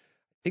like,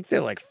 I think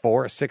they're like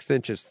 4 or 6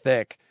 inches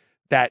thick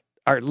that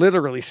are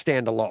literally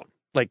standalone.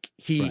 Like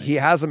he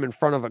has them in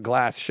front of a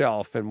glass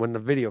shelf, and when the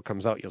video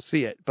comes out, you'll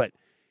see it. But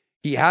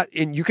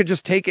and you could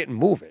just take it and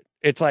move it.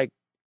 It's like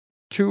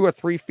 2 or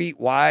 3 feet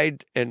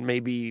wide and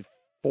maybe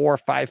 4 or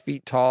 5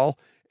 feet tall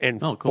and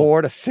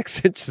 4 to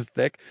 6 inches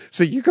thick.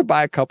 So you could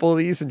buy a couple of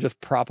these and just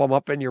prop them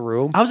up in your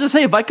room. I was just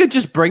saying, if I could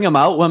just bring them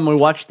out when we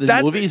watch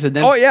the movies and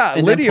then, Lydia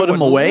then put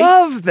them away.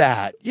 Love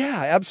that.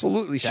 Yeah,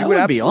 absolutely. That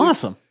would be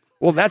awesome.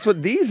 Well, that's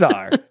what these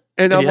are.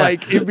 And I'm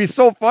like, it'd be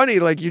so funny.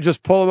 Like you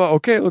just pull them out.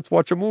 Okay, let's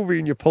watch a movie.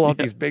 And you pull out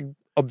these big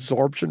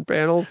absorption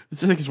panels.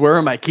 It's like, where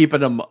am I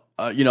keeping them,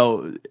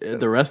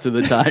 the rest of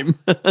the time?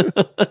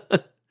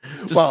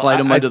 Just slide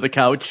them under the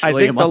couch. I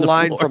think the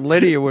line from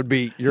Lydia would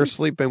be, "You're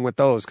sleeping with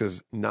those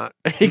because not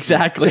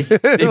exactly."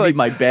 They'd be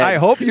my bed. I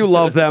hope you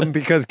love them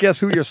because guess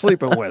who you're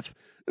sleeping with?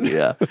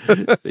 Yeah,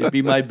 they'd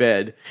be my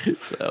bed.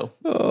 So,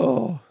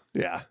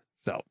 Yeah.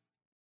 So,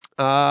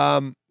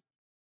 all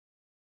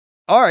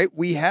right.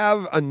 We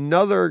have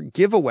another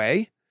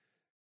giveaway.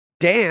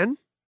 Dan,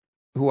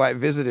 who I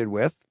visited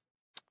with,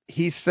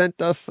 he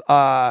sent us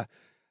a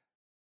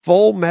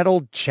Full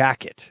Metal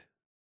jacket.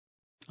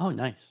 Oh,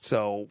 nice.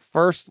 So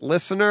first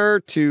listener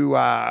to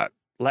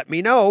let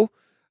me know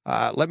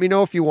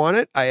if you want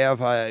it. I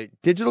have a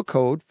digital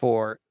code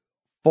for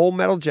Full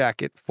Metal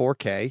Jacket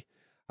 4K,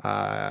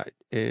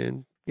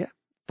 and yeah,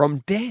 from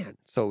Dan.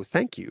 So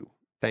thank you,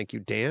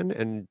 Dan.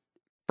 And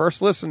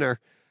first listener,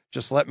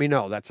 just let me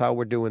know. That's how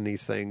we're doing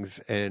these things,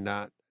 and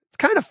it's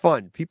kind of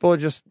fun. People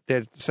are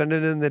they're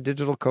sending in the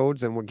digital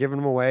codes, and we're giving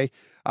them away.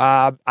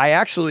 I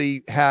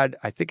actually had,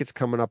 I think it's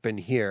coming up in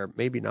here,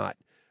 maybe not.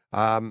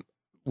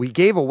 We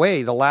gave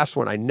away the last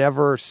one. I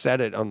never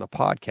said it on the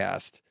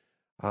podcast.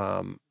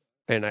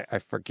 And I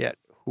forget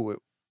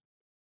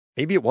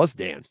maybe it was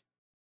Dan.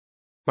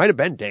 Might have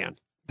been Dan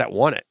that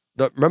won it.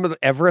 Remember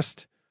the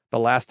Everest, the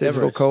last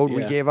digital code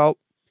we gave out?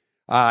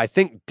 I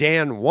think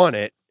Dan won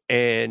it.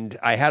 And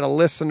I had a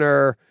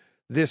listener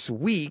this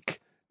week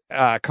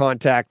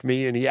contact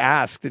me, and he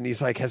asked, and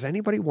he's like, has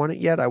anybody won it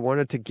yet? I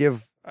wanted to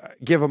give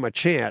him a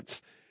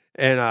chance.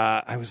 And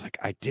I was like,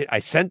 I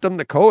sent them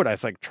the code. I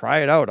was like, try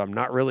it out. I'm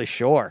not really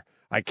sure.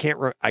 I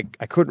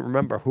couldn't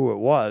remember who it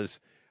was.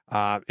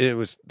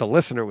 The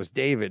listener was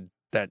David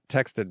that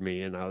texted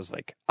me, and I was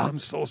like, I'm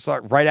so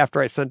sorry. Right after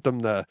I sent them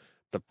the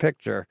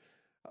picture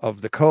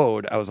of the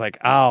code, I was like,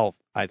 oh,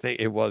 I think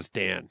it was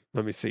Dan.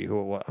 Let me see who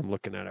it was. I'm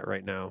looking at it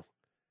right now.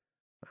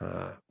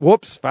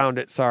 Whoops, found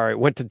it. Sorry,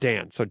 went to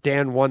Dan. So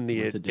Dan won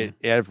the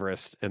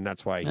Everest, and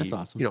that's why that's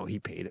awesome. He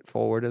paid it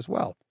forward as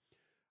well.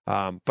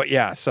 But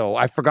yeah, so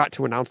I forgot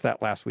to announce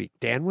that last week.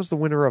 Dan was the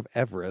winner of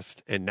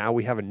Everest, and now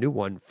we have a new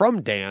one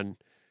from Dan,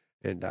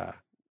 and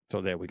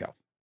so there we go.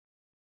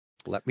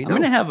 Let me know.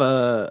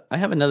 I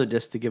have another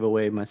disc to give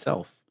away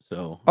myself.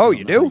 So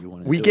you do?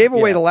 We gave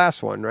away the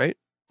last one, right?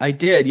 I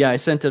did. Yeah, I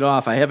sent it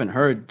off. I haven't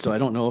heard, so I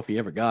don't know if he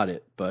ever got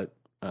it, but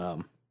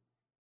to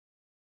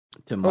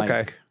Mike.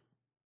 Okay.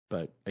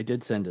 But I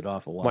did send it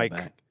off a while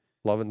back.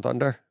 Love and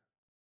Thunder?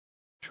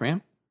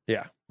 Tramp?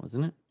 Yeah.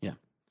 Wasn't it? Yeah.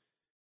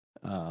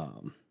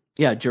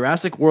 Yeah,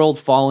 Jurassic World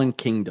Fallen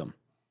Kingdom.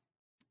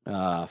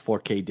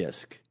 4K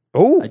disc.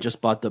 Oh. I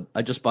just bought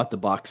the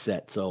box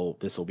set, so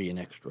this will be an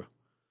extra.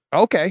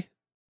 Okay.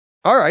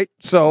 All right.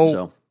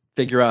 So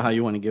figure out how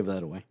you want to give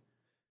that away.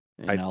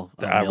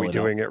 Are we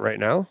doing it right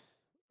now?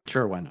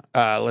 Sure, why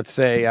not? Let's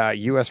say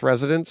U.S.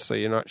 residents, so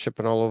you're not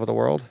shipping all over the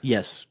world?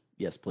 Yes,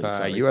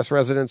 please. U.S.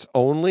 residents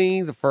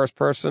only. The first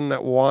person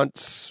that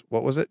wants,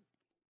 what was it?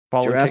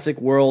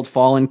 Jurassic World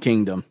Fallen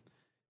Kingdom.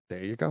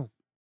 There you go.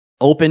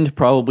 Opened,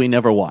 probably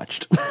never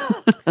watched.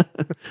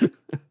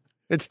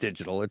 It's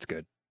digital. It's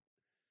good.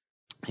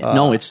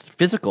 No, it's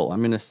physical. I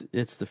mean,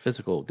 it's the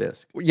physical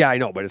disc. Yeah, I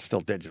know, but it's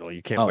still digital.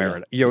 You can't wear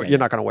it. You're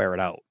not going to wear it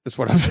out. That's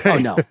what I'm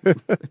saying.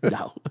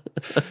 Oh,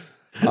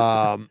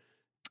 no.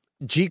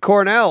 G.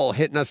 Cornell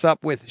hitting us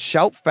up with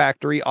Shout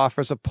Factory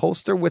offers a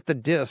poster with the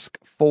disc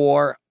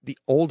for the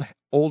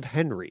old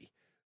Henry,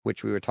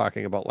 which we were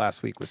talking about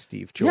last week with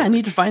Steve George. Yeah, I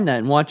need to find that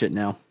and watch it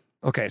now.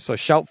 Okay, so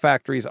Shout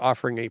Factory is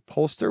offering a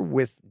poster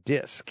with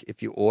disc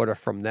if you order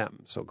from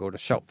them. So go to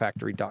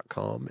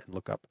shoutfactory.com and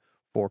look up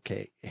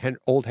 4K,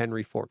 Old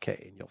Henry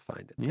 4K, and you'll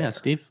find it. Yeah, there.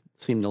 Steve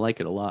seemed to like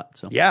it a lot.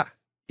 So yeah,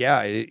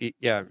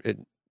 it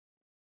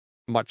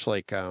much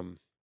like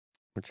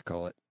what you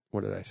call it?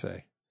 What did I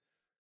say?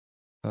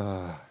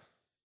 And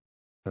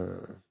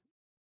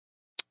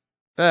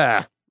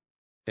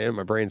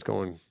my brain's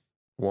going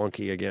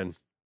wonky again.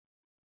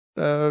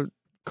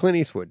 Clint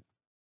Eastwood.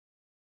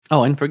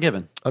 Oh,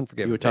 Unforgiven.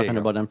 Unforgiven. You were talking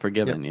about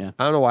Unforgiven, yeah.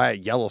 I don't know why I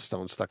had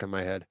Yellowstone stuck in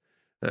my head.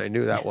 I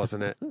knew that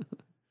wasn't it.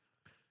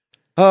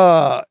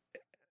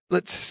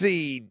 Let's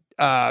see.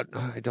 I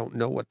don't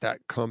know what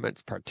that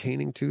comment's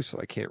pertaining to, so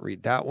I can't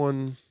read that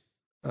one.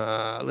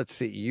 Let's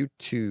see.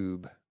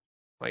 YouTube.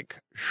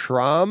 Mike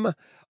Schramm.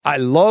 I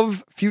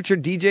love Future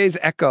DJ's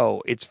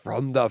Echo. It's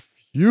from the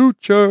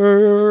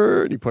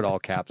future. And he put all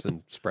caps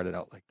and spread it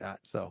out like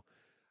that. So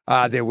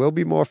there will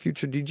be more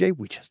Future DJ.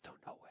 We just don't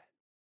know when.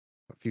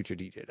 But Future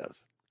DJ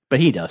does. But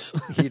he does.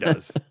 He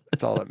does.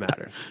 That's all that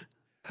matters.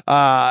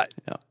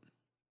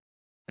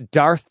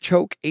 Darth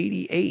Choke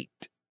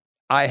 88.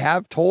 I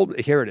have told,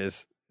 here it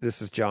is.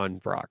 This is John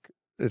Brock.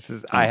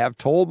 I have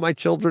told my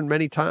children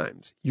many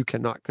times, you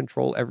cannot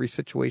control every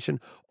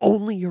situation,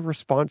 only your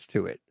response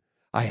to it.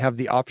 I have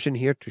the option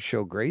here to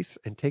show grace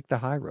and take the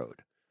high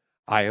road.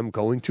 I am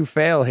going to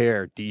fail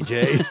here,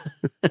 DJ.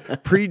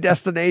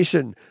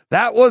 Predestination.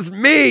 That was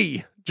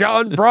me,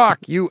 John Brock,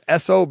 you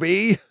SOB.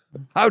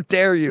 How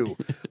dare you?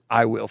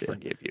 I will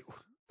forgive you.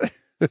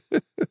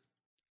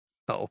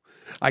 So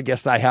I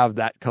guess I have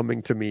that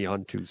coming to me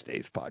on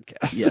Tuesday's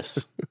podcast.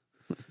 Yes.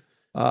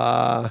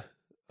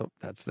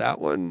 That's that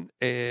one.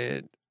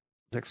 And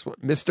next one,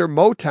 Mr.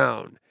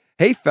 Motown.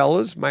 Hey,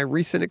 fellas, my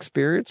recent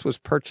experience was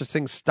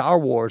purchasing Star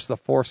Wars The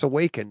Force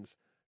Awakens.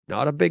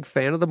 Not a big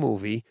fan of the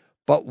movie,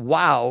 but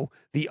wow,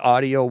 the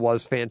audio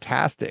was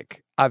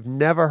fantastic. I've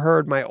never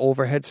heard my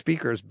overhead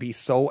speakers be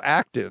so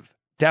active.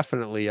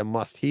 definitely a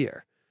must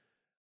hear.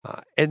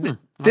 And I'll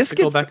this have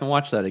to go gets back and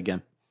watch that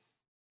again.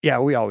 yeah,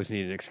 we always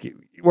need an excuse.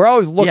 We're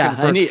always looking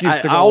for an excuse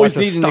to go I always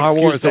watch a need an Star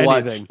excuse Wars to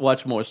anything.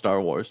 watch more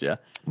Star Wars. Yeah,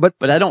 But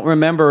I don't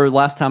remember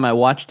last time I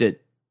watched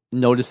it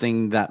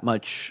noticing that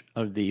much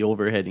of the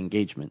overhead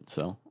engagement.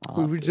 So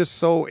we were just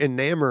so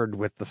enamored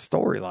with the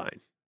storyline.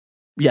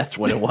 yes,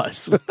 what it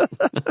was.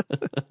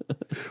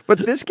 But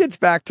this gets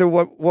back to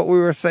what we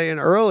were saying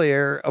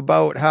earlier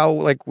about how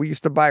like we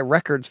used to buy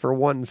records for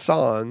one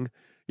song.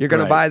 You're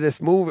going Right. to buy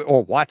this movie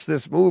or watch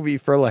this movie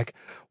for like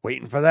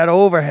waiting for that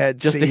overhead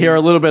Just scene. to hear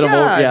a little bit of a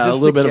just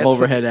little to bit of get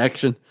overhead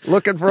action.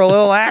 looking for a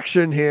little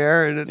action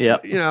here, and it's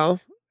Yep. you know,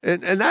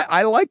 and that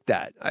I like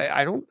that.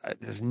 I don't.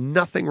 There's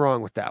nothing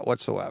wrong with that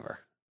whatsoever.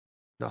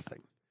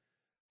 Nothing.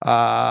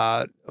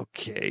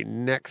 Okay.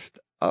 Next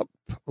up.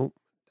 Oh,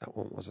 that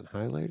one wasn't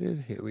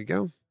highlighted. Here we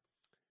go.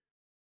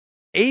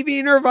 AV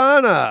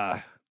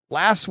Nirvana.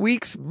 Last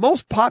week's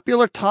most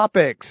popular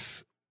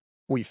topics.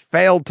 We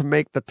failed to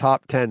make the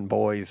top 10,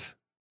 boys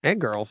and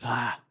girls.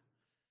 Ah,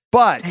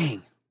 But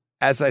dang.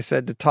 as I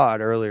said to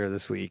Todd earlier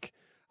this week,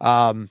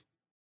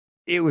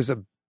 it was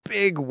a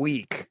big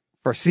week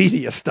for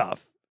Cedia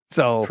stuff.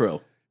 So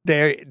True.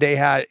 they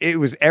had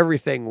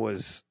everything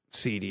was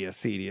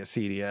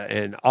Cedia,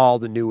 and all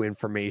the new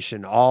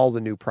information, all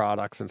the new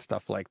products and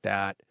stuff like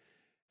that.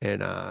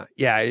 And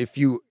yeah, if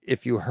you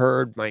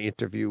heard my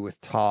interview with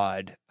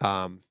Todd,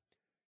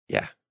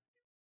 yeah,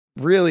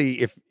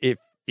 really,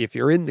 if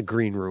you're in the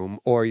green room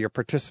or you're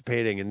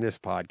participating in this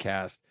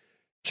podcast,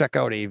 check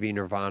out AV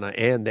Nirvana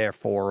and their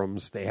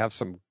forums. They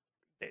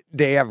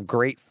have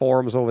great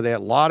forums over there, a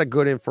lot of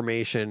good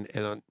information,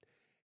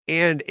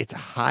 and it's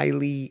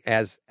highly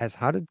as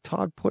how did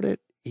Todd put it?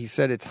 He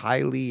said it's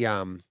highly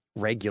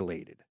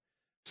regulated,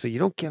 so you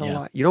don't get a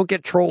lot. You don't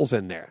get trolls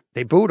in there.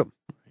 They boot them.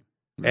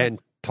 And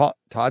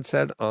Todd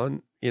said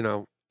on in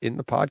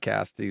the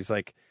podcast, he's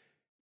like,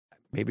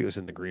 maybe it was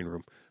in the green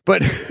room,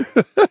 but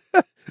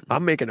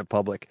I'm making it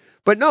public.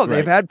 But no,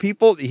 they've had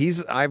people.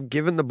 I've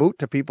given the boot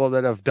to people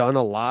that have done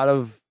a lot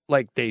of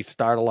like they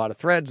start a lot of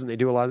threads and they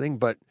do a lot of things,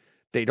 but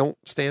they don't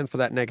stand for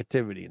that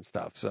negativity and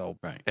stuff. So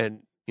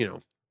and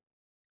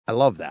I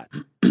love that,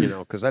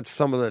 because that's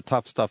some of the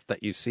tough stuff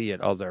that you see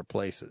at other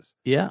places.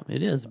 Yeah,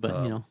 it is.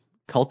 But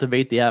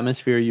cultivate the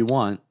atmosphere you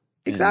want.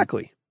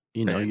 Exactly.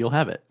 You'll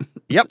have it.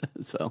 Yep.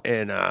 So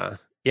and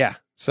yeah.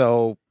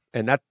 So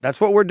and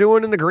that's what we're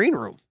doing in the green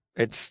room.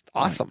 It's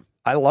awesome.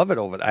 I love it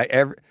over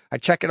there. I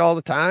check it all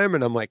the time,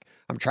 and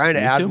I'm trying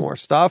to add more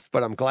stuff,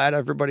 but I'm glad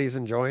everybody's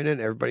enjoying it.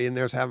 Everybody in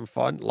there's having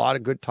fun. A lot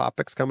of good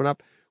topics coming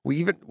up.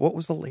 What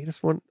was the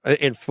latest one?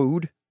 In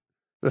food,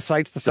 the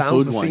sights, the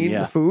sounds, the scene,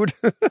 the food.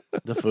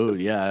 The food,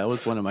 yeah, that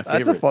was one of my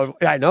favorites. That's a fun.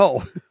 Yeah, I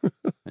know.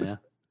 Yeah.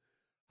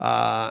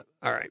 All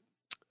right.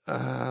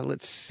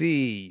 Let's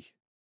see.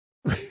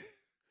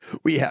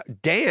 We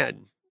have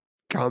Dan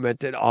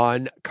commented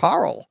on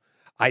Carl.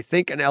 I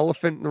think an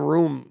elephant in the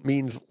room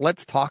means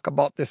let's talk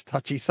about this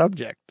touchy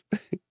subject.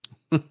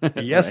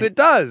 Yes, It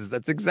does.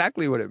 That's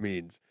exactly what it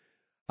means.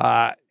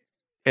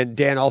 And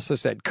Dan also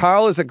said,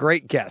 Carl is a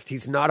great guest.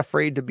 He's not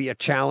afraid to be a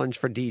challenge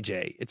for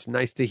DJ. It's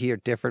nice to hear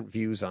different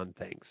views on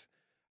things.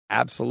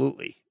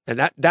 Absolutely.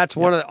 And that's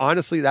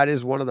honestly, that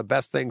is one of the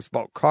best things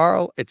about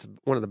Carl. It's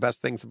one of the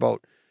best things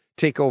about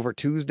Takeover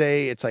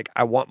Tuesday. It's like,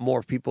 I want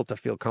more people to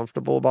feel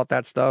comfortable about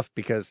that stuff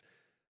because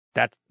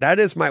that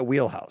is my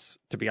wheelhouse,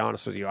 to be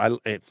honest with you.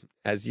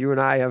 As you and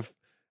I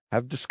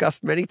have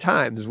discussed many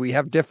times, we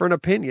have different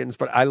opinions,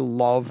 but I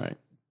love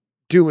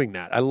doing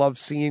that. I love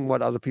seeing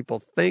what other people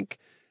think,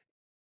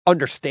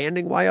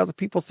 understanding why other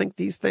people think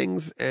these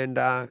things, and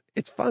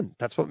it's fun.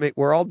 That's what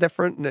we're all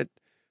different,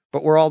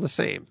 but we're all the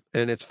same,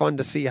 and it's fun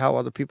to see how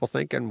other people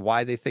think and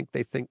why they think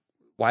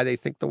why they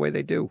think the way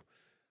they do.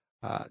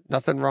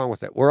 Nothing wrong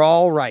with it. We're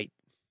all right.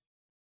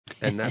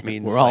 And that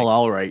means we're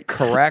all right.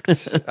 Correct.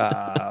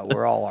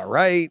 We're all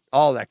right.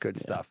 All that good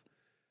stuff.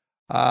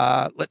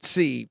 Let's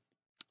see.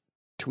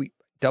 Tweet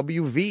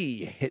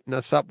WV hitting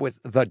us up with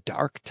The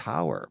Dark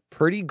Tower.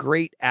 Pretty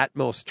great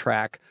Atmos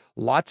track.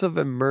 Lots of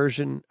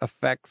immersion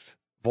effects,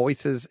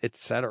 voices,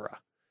 etc.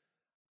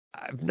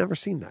 I've never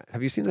seen that.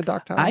 Have you seen The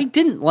Dark Tower? I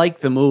didn't like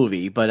the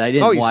movie, but I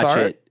didn't watch saw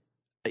it.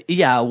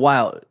 Yeah,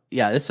 wow.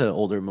 Yeah, it's an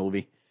older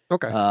movie.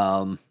 Okay.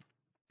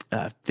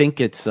 I think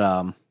it's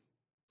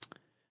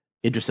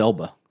Idris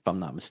Elba, if I'm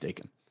not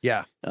mistaken.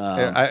 Yeah.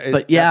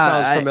 But yeah,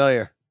 that sounds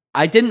familiar.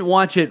 I didn't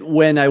watch it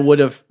when I would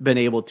have been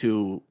able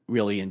to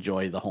really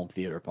enjoy the home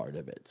theater part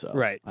of it. So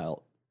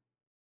I'll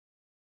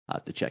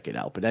have to check it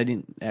out. But I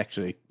didn't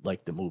actually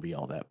like the movie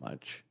all that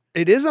much.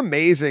 It is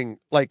amazing.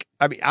 Like,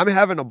 I mean, I'm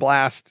having a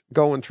blast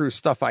going through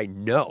stuff I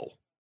know,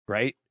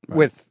 right?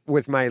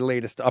 With my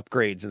latest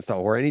upgrades and stuff,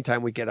 or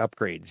anytime we get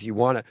upgrades,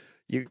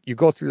 you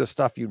go through the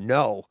stuff you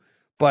know.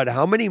 But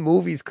how many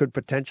movies could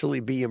potentially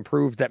be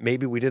improved that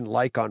maybe we didn't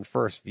like on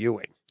first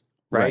viewing,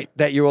 right?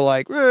 That you were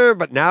like,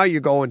 but now you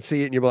go and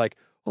see it and you're like,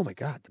 oh my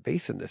God, the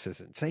bass in this is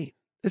insane.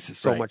 This is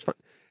so much fun.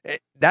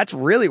 That's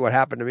really what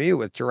happened to me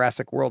with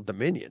Jurassic World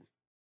Dominion.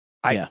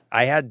 I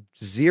had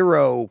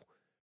zero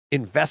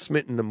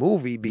investment in the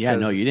movie because Yeah,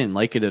 no, you didn't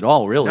like it at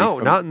all, really. no,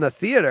 not in the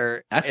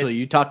theater. Actually,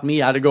 you talked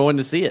me out of going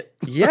to see it.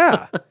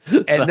 Yeah.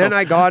 And then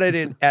I got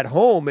it at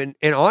home. And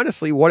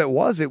honestly, what it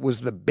was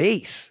the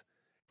bass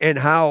and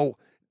how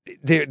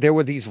there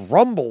were these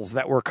rumbles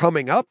that were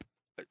coming up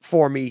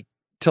for me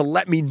to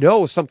let me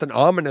know something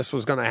ominous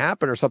was going to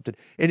happen or something.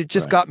 And it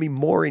just got me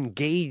more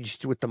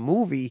engaged with the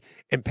movie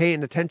and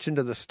paying attention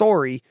to the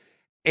story.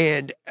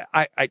 And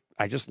I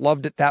just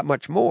loved it that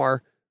much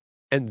more.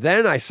 And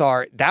then I saw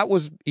it. That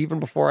was even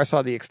before I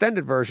saw the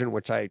extended version,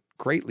 which I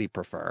greatly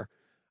prefer.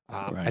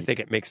 I think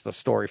it makes the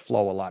story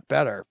flow a lot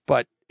better.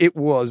 But it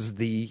was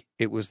the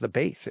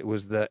bass. It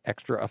was the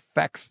extra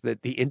effects,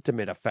 the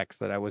intimate effects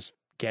that I was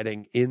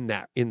getting in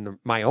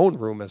my own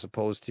room, as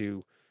opposed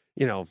to,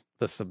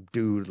 the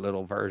subdued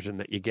little version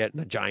that you get in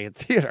a giant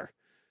theater.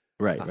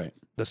 Right.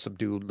 The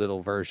subdued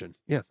little version.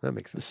 Yeah, that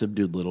makes sense. The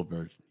subdued little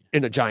version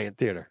in a giant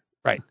theater.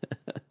 Right.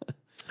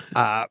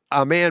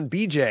 Our man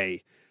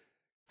BJ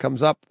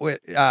comes up with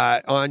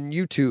on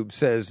YouTube,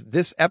 says,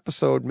 this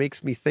episode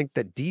makes me think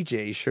that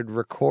DJ should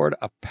record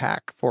a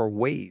pack for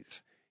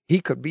Waze. He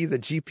could be the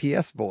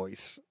GPS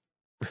voice.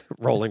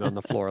 Rolling on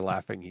the floor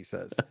laughing, he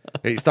says.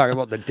 And he's talking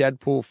about the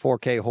Deadpool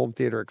 4K home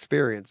theater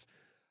experience.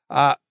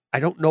 I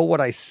don't know what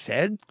I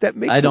said that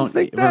makes him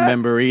think that.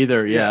 Remember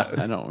either. Yeah,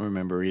 I don't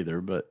remember either,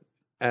 but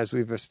as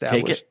we've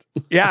established. Take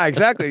it. Yeah,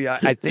 exactly.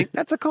 I think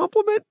that's a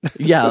compliment.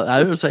 Yeah,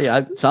 I would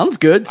say sounds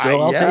good,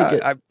 so I'll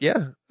take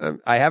it.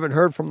 I haven't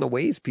heard from the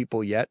Waze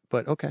people yet,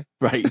 but okay.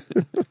 Right.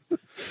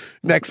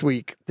 Next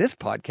week, this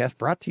podcast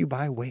brought to you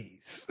by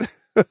Waze.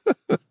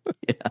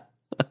 Yeah.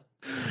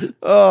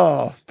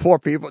 Oh, poor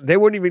people.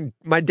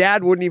 My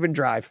dad wouldn't even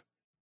drive.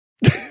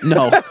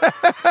 No.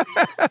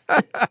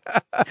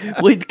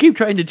 We'd keep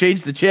trying to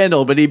change the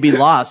channel, but he'd be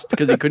lost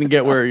because he couldn't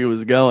get where he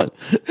was going.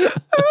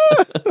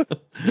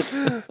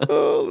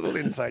 Oh, a little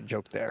inside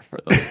joke there.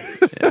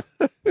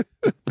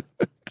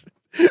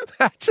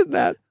 Imagine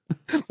that.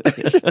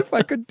 Imagine if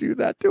I could do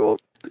that to him.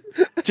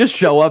 Just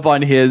show up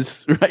on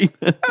his, right?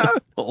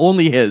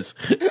 Only his.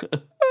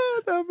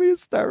 Oh, that would be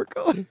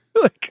hysterical.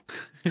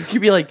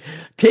 You'd be like,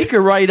 take a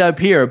right up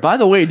here. By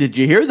the way, did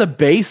you hear the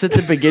bass at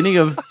the beginning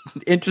of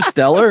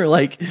Interstellar?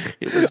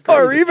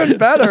 Or even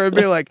better, it'd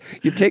be like,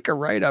 you take a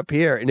right up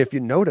here, and if you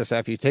notice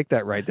after you take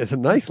that right, there's a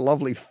nice,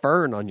 lovely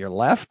fern on your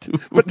left.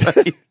 But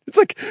it's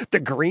like the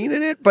green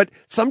in it, but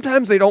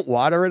sometimes they don't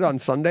water it on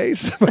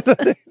Sundays.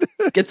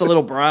 Gets a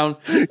little brown.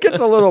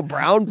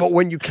 But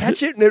when you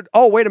catch it, and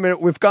wait a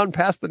minute, we've gone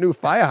past the new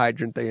fire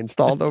hydrant they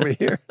installed over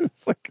here.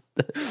 It's like,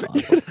 awesome.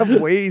 You have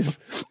Waze,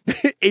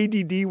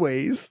 ADD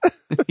Waze.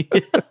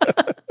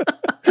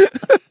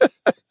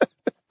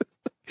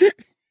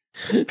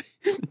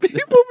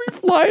 People be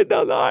flying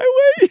down the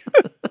highway.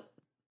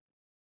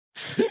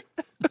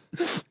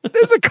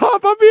 There's a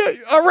cop up here.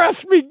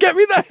 Arrest me. Get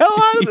me the hell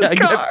out of this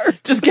car.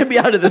 Just get me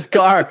out of this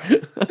car.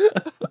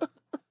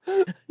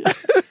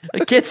 I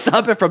can't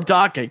stop it from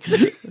talking.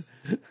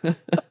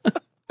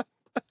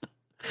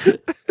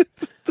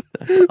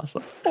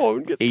 Awesome.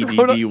 Phone gets ADD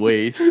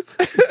Waze.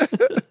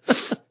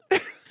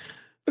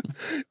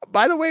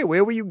 By the way,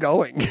 where were you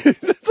going?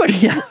 It's like,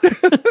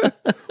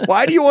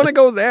 why do you want to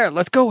go there?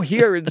 Let's go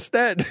here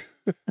instead.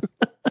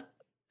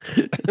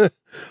 Look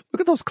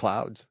at those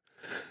clouds.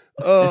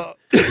 I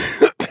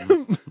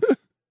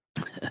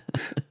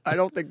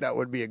don't think that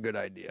would be a good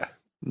idea.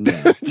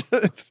 No.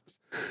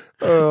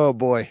 Oh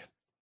boy.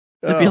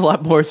 There'd be a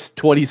lot more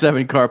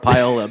 27 car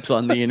pileups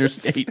on the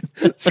interstate.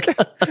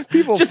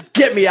 People just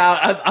get me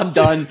out. I'm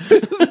done.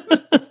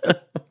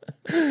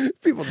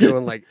 People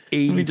doing like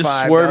 85. We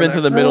just swerve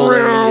into the middle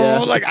lane. Yeah.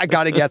 Like, I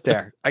got to get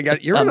there.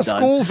 You're in a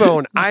school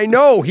zone. I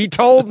know. He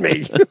told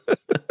me.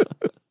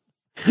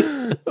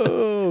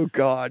 Oh,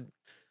 God.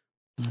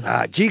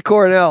 G.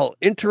 Cornell,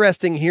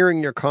 interesting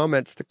hearing your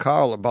comments to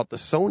Carl about the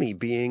Sony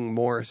being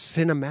more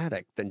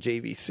cinematic than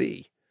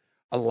JVC.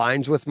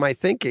 Aligns with my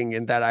thinking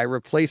in that I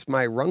replaced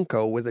my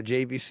Runco with a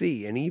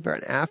JVC, and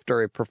even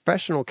after a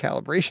professional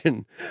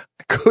calibration,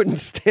 I couldn't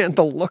stand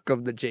the look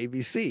of the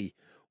JVC.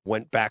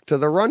 Went back to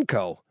the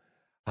Runco.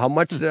 How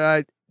much did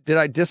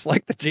I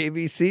dislike the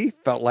JVC?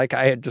 Felt like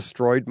I had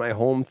destroyed my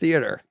home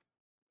theater.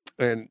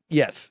 And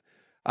yes,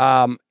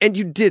 and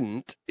you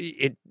didn't.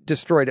 It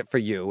destroyed it for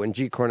you. And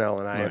G. Cornell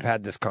and I have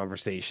had this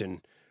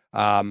conversation.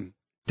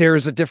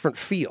 There's a different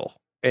feel.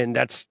 And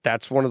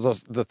that's one of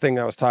the thing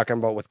I was talking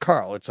about with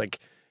Carl. It's like,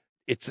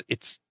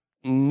 it's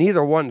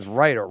neither one's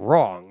right or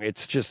wrong.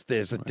 It's just,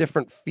 there's a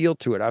different feel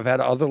to it. I've had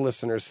other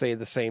listeners say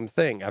the same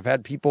thing. I've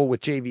had people with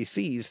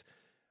JVCs,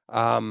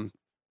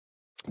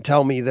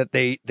 tell me that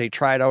they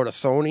tried out a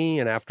Sony,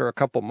 and after a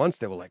couple months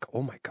they were like,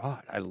 oh my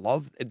God,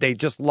 they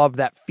just love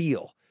that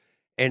feel.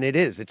 And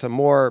it's a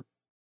more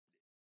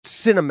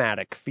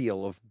cinematic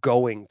feel of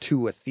going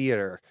to a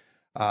theater.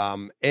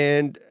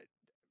 And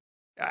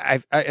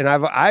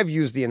I've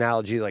used the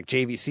analogy like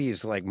JVC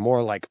is like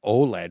more like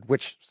OLED,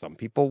 which some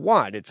people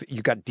want.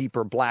 You got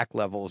deeper black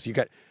levels. You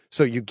get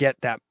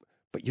that,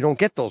 but you don't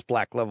get those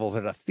black levels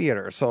at a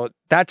theater. So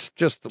that's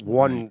just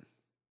one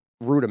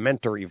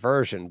rudimentary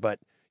version. But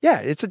yeah,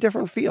 it's a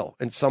different feel,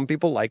 and some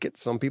people like it,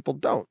 some people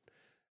don't.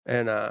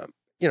 And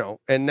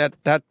and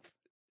that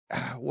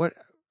what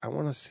I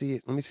want to see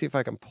it. Let me see if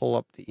I can pull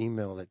up the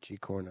email that G.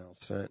 Cornell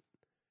sent.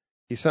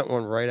 He sent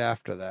one right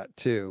after that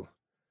too.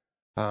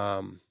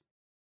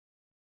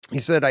 He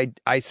said,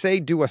 I say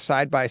do a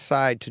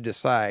side-by-side to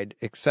decide,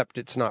 except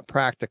it's not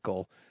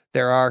practical.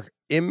 There are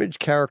image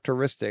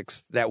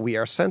characteristics that we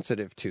are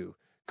sensitive to.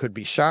 Could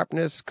be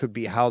sharpness, could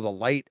be how the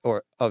light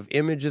of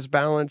image is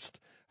balanced.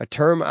 A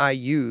term I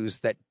use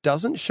that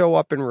doesn't show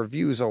up in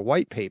reviews or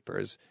white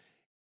papers,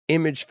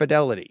 image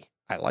fidelity.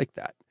 I like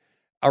that.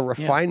 A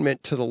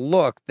refinement to the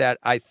look that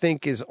I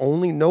think is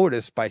only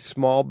noticed by a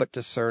small but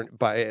discerning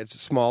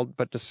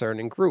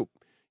group.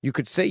 You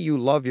could say you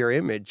love your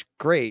image.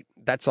 Great.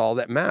 That's all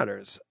that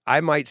matters. I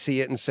might see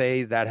it and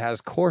say that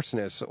has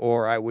coarseness,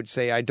 or I would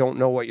say, I don't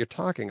know what you're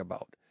talking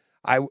about.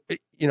 I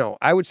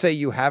would say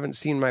you haven't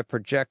seen my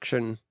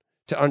projection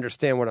to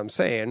understand what I'm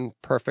saying.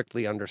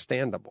 Perfectly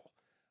understandable.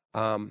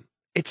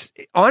 It's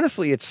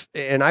honestly,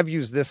 and I've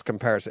used this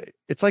comparison.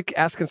 It's like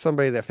asking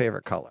somebody their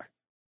favorite color.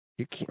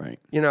 You can't, right.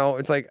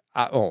 It's like,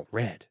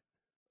 red.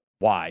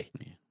 Why?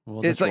 Yeah.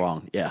 Well, that's like,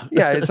 wrong. Yeah.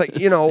 Yeah. It's like,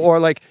 or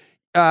like,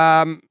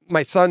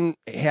 my son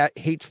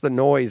hates the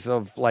noise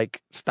of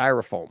like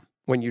styrofoam.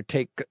 When you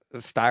take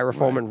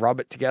styrofoam and rub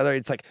it together,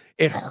 it's like,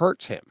 it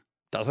hurts him.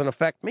 Doesn't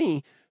affect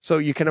me. So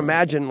you can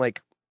imagine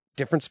like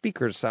different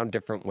speakers sound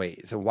different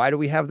ways. And why do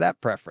we have that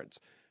preference?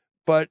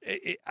 But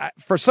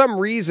for some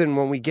reason,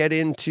 when we get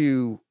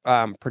into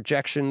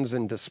projections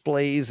and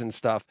displays and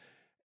stuff,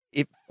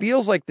 it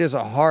feels like there's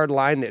a hard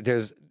line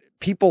that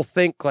people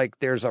think like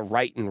there's a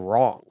right and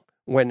wrong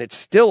when it's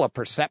still a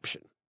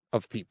perception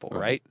of people,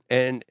 right?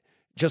 And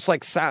just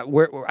like sound,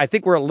 I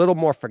think we're a little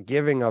more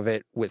forgiving of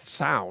it with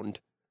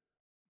sound,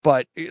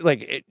 but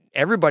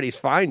everybody's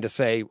fine to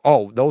say,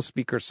 oh, those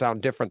speakers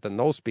sound different than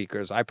those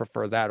speakers. I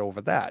prefer that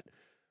over that.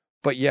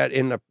 But yet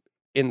in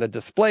the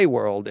display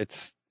world,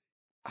 it's,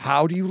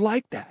 how do you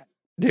like that?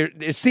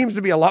 It seems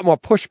to be a lot more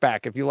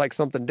pushback if you like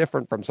something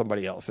different from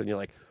somebody else. And you're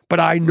like,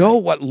 but I know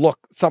what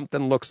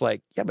something looks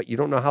like. Yeah, but you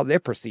don't know how they're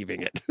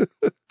perceiving it.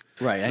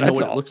 Right. I know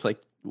what it looks like.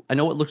 I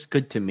know what looks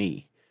good to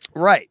me.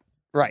 Right.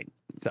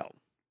 So,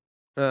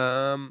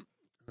 all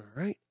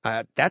right.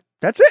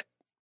 That's it.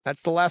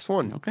 That's the last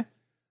one. Okay.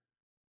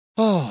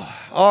 Oh,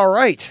 all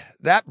right.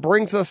 That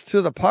brings us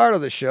to the part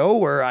of the show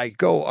where I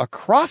go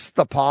across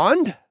the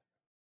pond.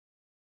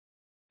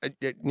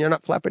 You're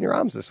not flapping your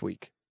arms this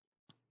week.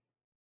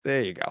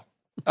 There you go.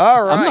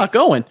 All right. I'm not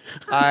going.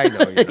 I know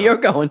you're not. You're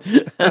going.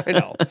 I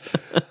know.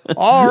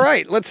 All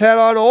right. Let's head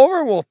on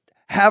over. We'll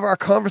have our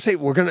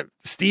conversation.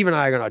 Steve and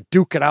I are going to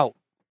duke it out.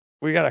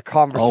 We got a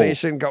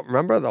conversation.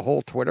 Remember the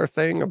whole Twitter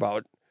thing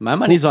about. My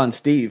money's on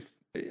Steve.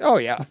 Oh,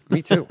 yeah.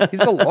 Me too.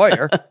 He's the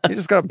lawyer. He's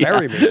just going to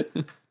bury me.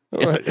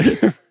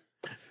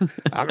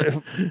 I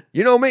mean,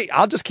 you know me.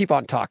 I'll just keep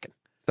on talking.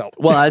 So.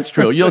 Well, that's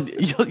true.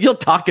 You'll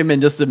talk him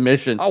into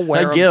submission. I'll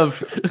wear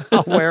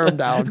him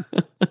down.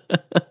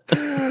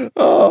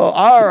 Oh,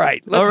 all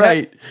right.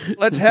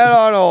 Let's head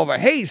on over.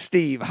 Hey,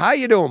 Steve, how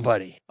you doing,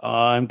 buddy?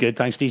 I'm good,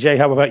 thanks, DJ.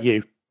 How about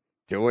you?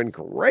 Doing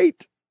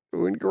great.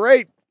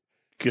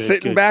 Good,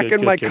 sitting back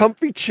in my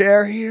comfy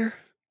chair here.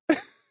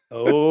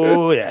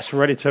 Oh yes,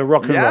 ready to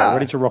rock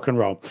and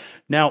roll.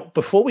 Now,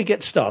 before we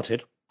get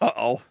started,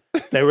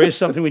 there is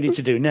something we need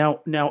to do.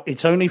 Now,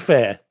 it's only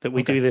fair that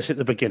we do this at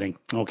the beginning.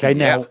 Okay.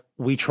 Now,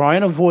 we try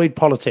and avoid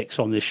politics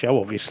on this show,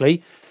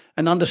 obviously,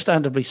 and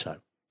understandably so.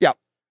 Yeah.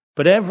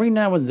 But every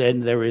now and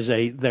then there is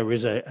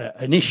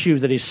an issue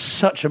that is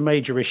such a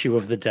major issue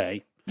of the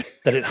day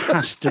that it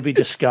has to be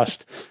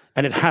discussed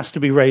and it has to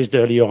be raised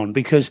early on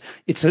because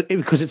it's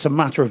a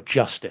matter of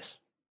justice.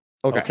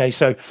 Okay.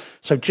 So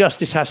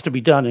justice has to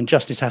be done and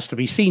justice has to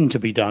be seen to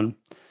be done.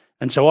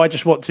 And so I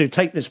just want to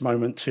take this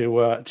moment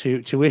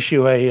to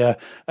issue a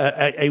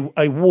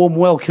warm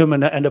welcome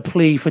and a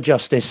plea for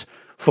justice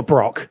for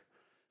Brock.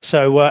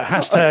 So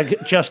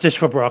hashtag justice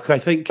for Brock. I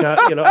think I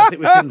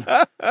think we can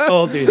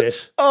all do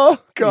this.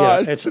 Oh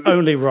God, it's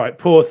only right.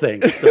 Poor thing.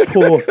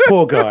 The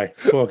poor guy.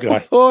 Poor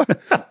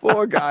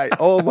guy.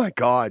 Oh my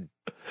God.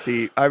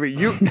 I mean,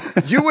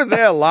 you were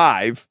there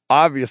live.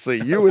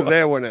 Obviously, you were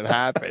there when it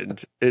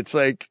happened. It's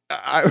like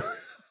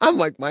I'm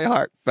like my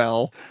heart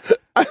fell.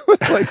 I was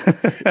like,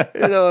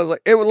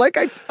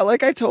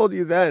 like I told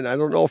you then. I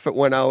don't know if it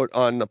went out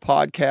on the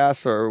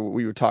podcast or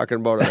we were talking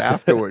about it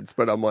afterwards.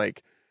 But I'm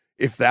like,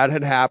 if that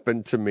had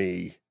happened to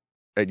me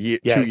 2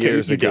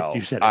 years ago,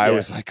 I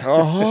was like,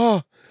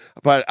 oh.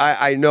 But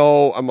I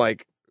know. I'm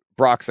like,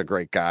 Brock's a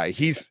great guy.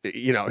 He's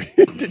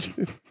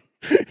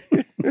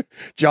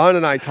John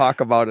and I talk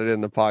about it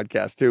in the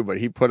podcast too, but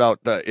he put out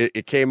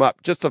it came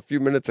up just a few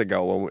minutes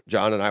ago when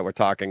John and I were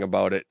talking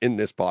about it in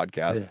this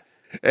podcast. Yeah.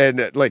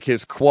 And like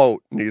his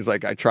quote, and he's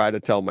like, I try to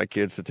tell my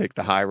kids to take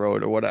the high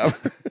road or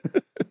whatever.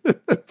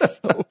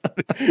 So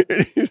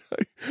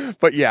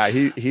but yeah,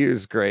 he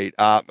is great.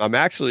 I'm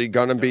actually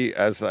going to be,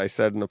 as I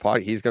said in the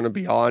pod, he's going to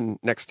be on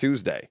next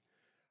Tuesday.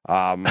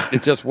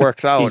 It just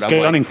works out. He's I'm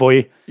gunning for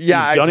you.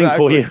 yeah, He's gunning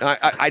for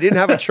exactly. you. I didn't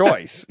have a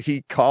choice.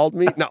 He called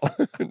me. No,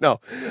 no.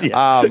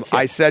 Yeah.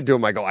 I said to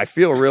him, I go, I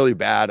feel really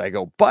bad. I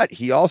go, but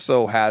he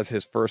also has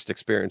his first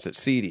experience at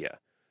Cedia.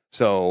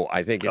 So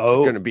I think it's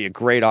going to be a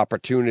great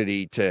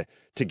opportunity to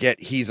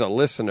get, he's a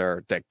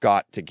listener that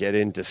got to get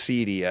into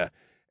Cedia,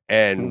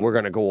 and we're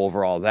going to go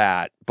over all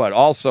that. But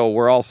also,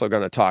 we're also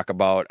going to talk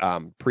about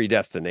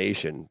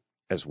Predestination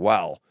as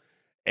well.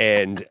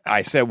 And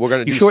I said, we're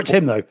going to You sure it's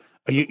him, though?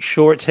 Are you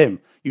sure it's him?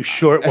 You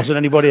sure it wasn't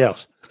anybody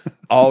else?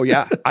 Oh,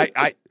 yeah.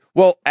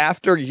 Well,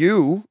 after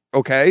you,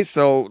 okay,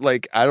 so,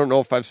 like, I don't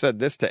know if I've said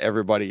this to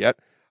everybody yet.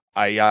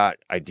 I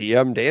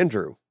DM'd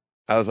Andrew.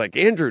 I was like,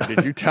 Andrew,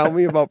 did you tell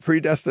me about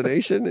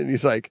Predestination? And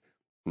he's like,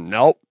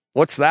 nope.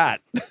 What's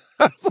that?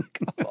 I was like,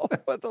 oh,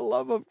 for the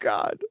love of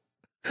God.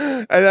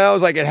 And then I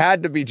was like, it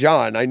had to be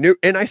John. I knew,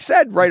 and I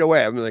said right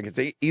away, I'm like,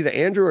 it's either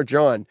Andrew or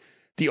John.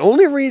 The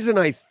only reason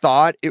I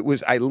thought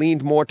I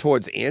leaned more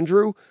towards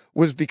Andrew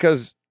was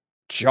because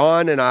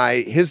John and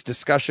his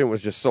discussion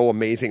was just so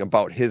amazing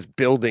about his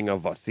building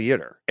of a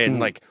theater and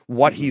like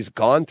what he's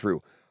gone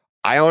through.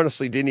 I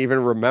honestly didn't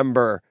even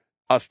remember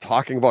us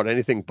talking about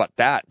anything but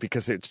that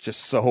because it's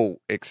just so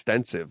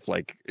extensive,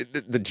 like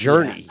the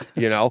journey,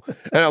 you know?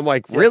 And I'm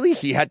like, really?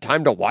 He had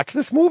time to watch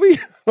this movie?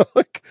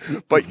 Like,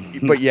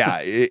 but yeah,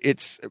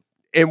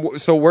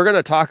 and so we're going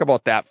to talk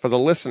about that for the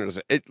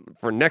listeners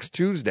for next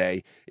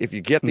Tuesday. If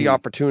you get the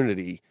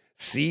opportunity,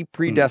 see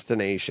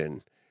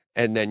Predestination,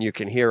 and then you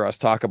can hear us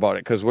talk about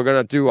it. Cause we're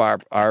going to do our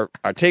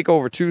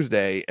takeover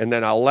Tuesday, and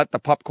then I'll let the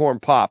popcorn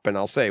pop and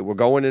I'll say, we're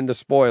going into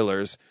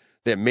spoilers.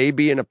 There may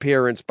be an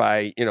appearance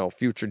by,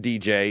 future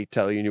DJ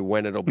telling you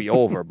when it'll be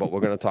over, but we're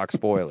going to talk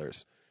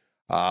spoilers.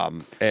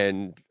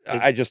 And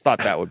I just thought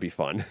that would be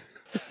fun.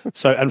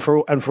 So, and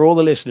for all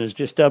the listeners,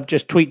 just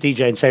tweet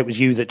DJ and say it was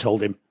you that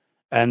told him,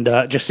 and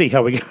just see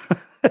how we go.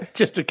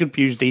 Just to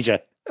confuse DJ.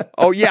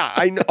 Oh yeah,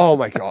 I know. Oh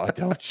my God!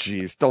 Oh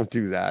jeez, don't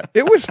do that.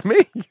 It was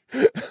me.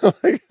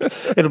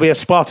 It'll be a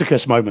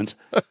Spartacus moment.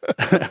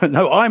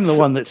 No, I'm the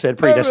one that said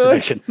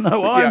Predestination.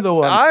 No, I'm the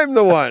one. I'm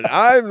the one.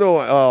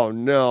 Oh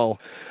no.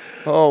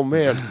 Oh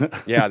man.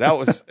 Yeah, that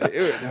was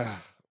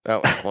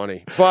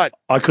funny. But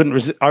I couldn't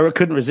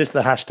resist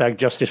the hashtag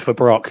Justice for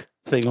Brock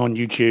thing on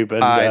YouTube,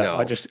 and I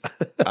know.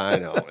 I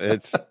know.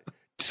 It's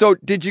so.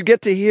 Did you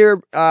get to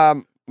hear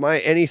my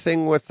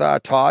anything with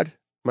Todd?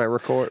 My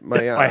record.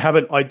 I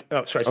haven't.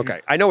 Sorry.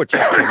 Okay, I know it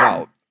just came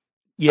out.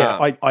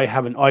 Yeah, I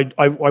haven't.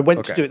 I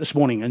went to do it this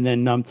morning, and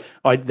then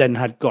I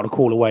had got a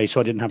call away,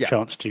 so I didn't have a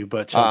chance to.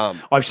 But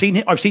I've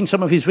seen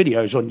some of his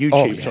videos on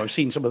YouTube, so I've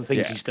seen some of the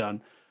things he's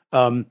done.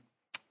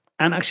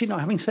 And actually, no,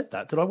 having said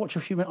that, did I watch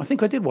a few minutes? I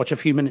think I did watch a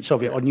few minutes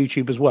of it on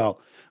YouTube as well,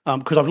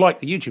 because I've liked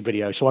the YouTube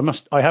video, so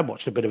I have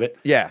watched a bit of it.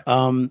 Yeah.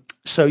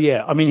 So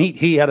yeah, I mean,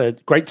 he had a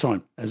great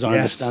time, as I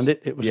understand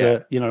it. It was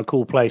a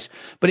cool place,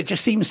 but it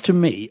just seems to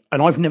me,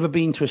 and I've never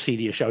been to a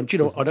Cedia show. Do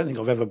you know? I don't think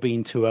I've ever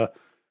been to a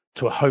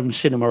home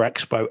cinema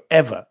expo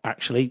ever.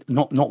 Actually,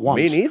 not once.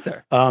 Me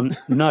neither.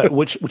 No,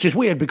 which is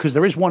weird because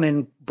there is one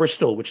in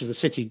Bristol, which is a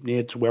city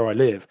near to where I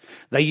live.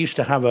 They used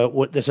to have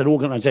there's an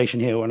organisation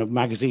here and a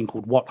magazine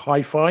called What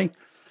Hi-Fi,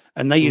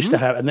 and they used to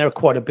have, and they're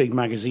quite a big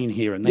magazine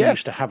here, and they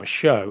used to have a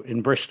show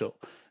in Bristol,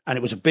 and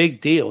it was a big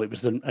deal. It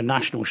was a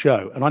national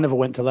show, and I never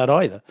went to that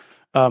either,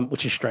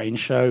 which is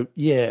strange. So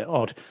yeah,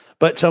 odd,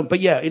 but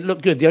yeah, it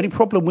looked good. The only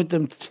problem with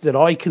them that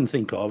I can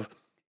think of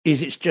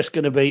is it's just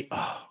going to be,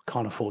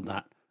 can't afford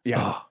that.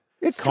 Yeah,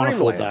 it's can't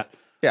afford that.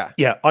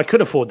 Yeah, I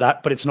could afford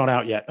that, but it's not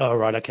out yet. Oh,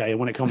 right, okay. And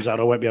when it comes out,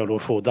 I won't be able to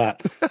afford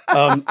that.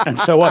 And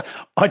so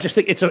I just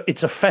think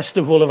it's a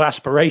festival of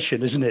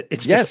aspiration, isn't it?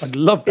 It's just, I'd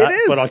love that,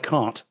 but I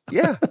can't.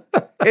 Yeah,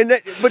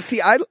 but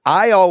see,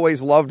 I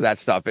always loved that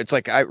stuff. It's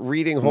like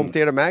reading Home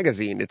Theater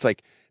Magazine. It's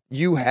like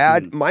you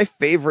had my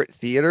favorite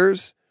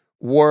theaters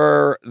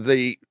were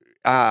the.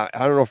 I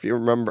don't know if you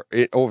remember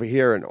it over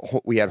here, and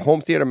we had Home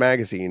Theater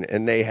Magazine,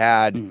 and they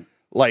had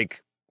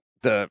like.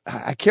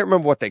 I can't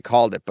remember what they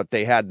called it, but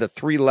they had the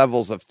 3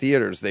 levels of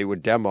theaters they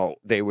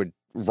would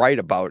write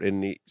about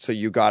so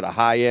you got a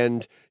high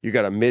end, you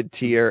got a mid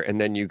tier, and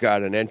then you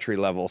got an entry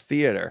level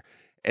theater,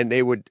 and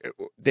they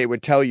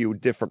would tell you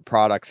different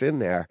products in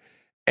there.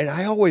 And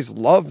I always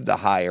loved the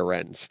higher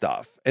end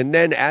stuff. And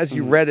then as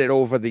you read it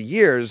over the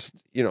years,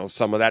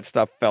 some of that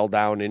stuff fell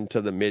down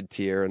into the mid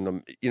tier and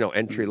the,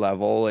 entry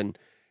level. And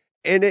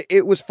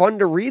it was fun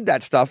to read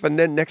that stuff. And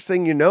then next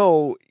thing you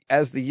know,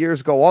 as the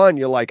years go on,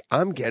 you're like,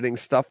 I'm getting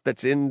stuff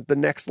that's in the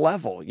next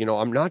level.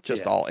 I'm not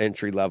just all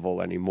entry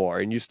level anymore.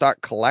 And you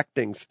start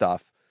collecting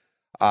stuff.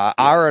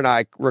 Ara and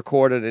I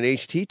recorded an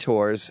HT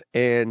Tours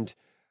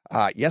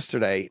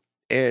yesterday,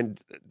 and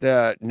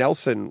the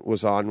Nelson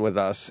was on with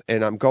us,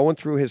 and I'm going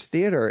through his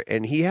theater,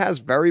 and he has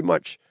very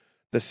much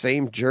the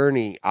same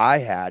journey I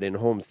had in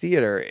home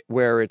theater,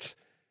 where it's,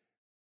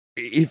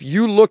 if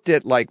you looked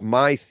at like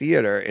my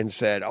theater and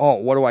said, oh,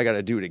 what do I got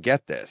to do to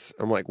get this?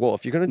 I'm like, well,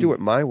 if you're going to do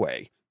it my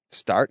way,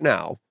 start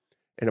now.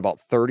 And about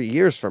 30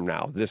 years from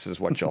now, this is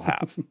what you'll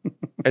have.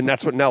 And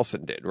that's what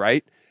Nelson did.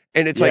 Right.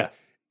 And it's like,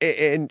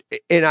 and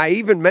I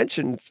even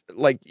mentioned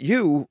like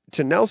you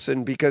to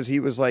Nelson because he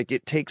was like,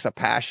 it takes a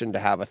passion to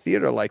have a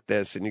theater like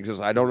this. And he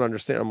goes, I don't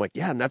understand. I'm like,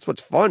 yeah, and that's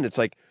what's fun. It's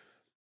like,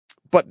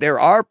 but there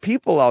are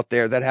people out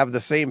there that have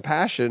the same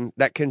passion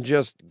that can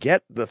just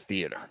get the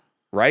theater,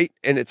 right?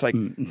 And it's like,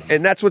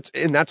 and that's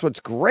what's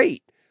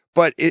great.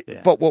 But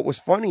but what was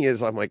funny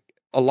is I'm like,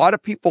 a lot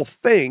of people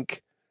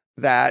think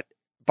that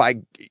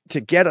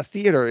to get a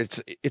theater,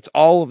 it's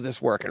all of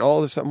this work and all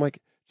of this. I'm like,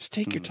 just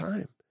take your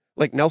time.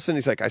 Like Nelson,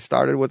 he's like, I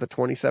started with a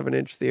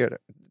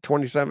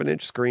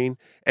 27-inch screen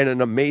and an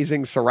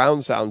amazing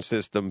surround sound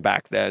system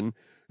back then.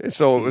 And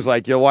so it was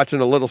like you're watching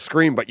a little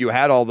screen, but you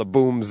had all the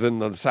booms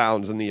and the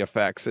sounds and the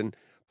effects.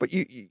 But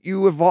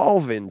you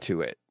evolve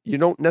into it. You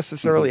don't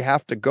necessarily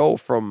have to go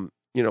from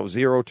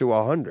 0 to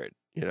 100.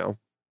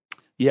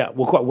 Yeah,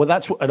 well,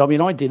 that's what. And I mean,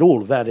 I did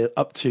all of that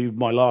up to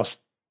my last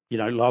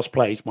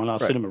place, my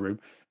last cinema room,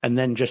 and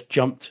then just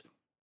jumped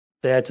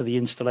there to the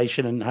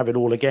installation and have it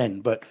all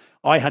again. But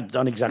I had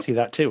done exactly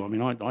that too. I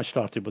mean, I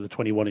started with a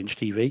 21-inch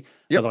TV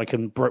that I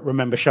can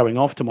remember showing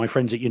off to my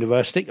friends at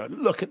university. Go,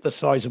 look at the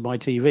size of my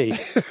TV.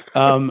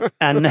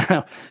 And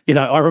now,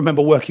 I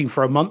remember working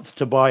for a month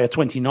to buy a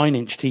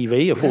 29-inch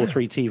TV, a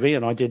 4:3 TV,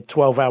 and I did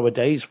 12-hour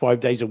days, 5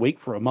 days a week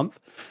for a month,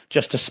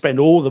 just to spend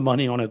all the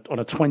money on a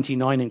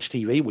 29-inch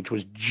TV, which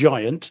was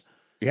giant.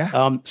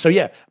 Yeah.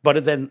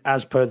 But then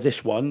as per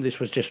this one, this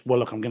was just, well,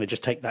 look, I'm going to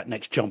just take that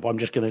next jump. I'm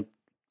just going to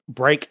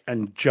break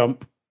and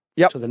jump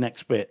to the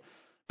next bit.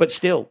 But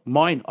still,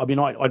 mine, I mean,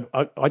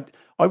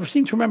 I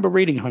seem to remember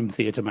reading Home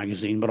Theatre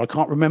magazine, but I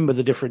can't remember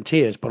the different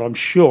tiers, but I'm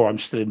sure I'm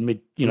still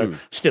in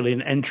still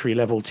in entry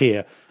level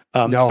tier.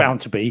 No.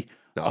 Bound to be.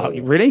 No.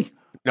 Really?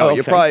 No, okay.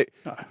 you're probably,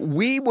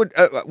 we would,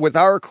 with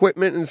our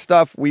equipment and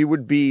stuff, we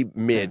would be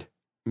mid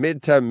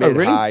to mid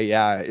high.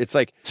 Yeah. It's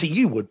like, see,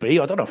 you would be.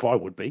 I don't know if I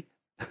would be.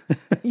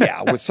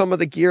 Yeah, with some of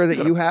the gear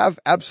that you have,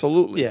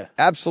 absolutely. Yeah.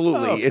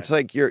 Absolutely. Oh, okay. It's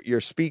like your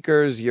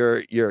speakers,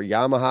 your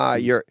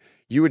Yamaha,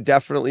 you would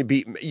definitely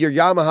be, your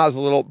Yamaha's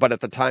a little, but at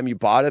the time you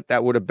bought it,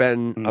 that would have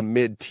been a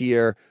mid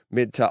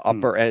to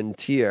upper end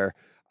tier.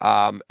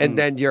 And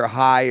then your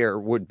higher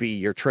would be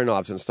your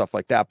Trinovs and stuff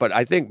like that. But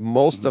I think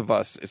most of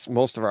us,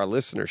 most of our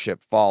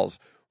listenership falls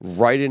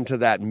right into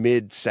that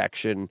mid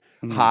section,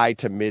 high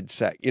to mid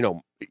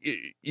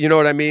you know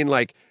what I mean?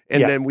 Like,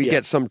 and then we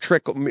get some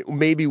trickle.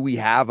 Maybe we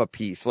have a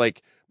piece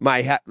like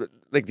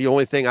like the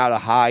only thing out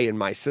of high in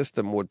my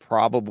system would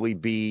probably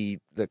be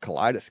the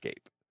Kaleidoscape.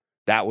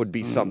 That would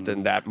be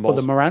something that most.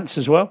 Well, the Marantz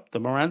as well. The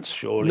Marantz,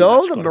 surely.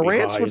 No, the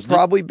Marantz would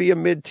probably be a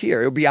mid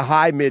tier. It would be a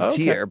high mid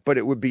tier, Okay. but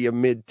it would be a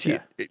mid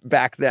tier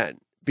back then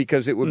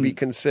because it would be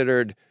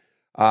considered.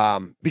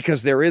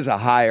 Because there is a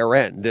higher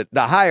end.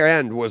 The higher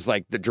end was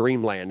like the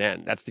Dreamland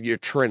end. That's your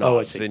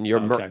Trinovs and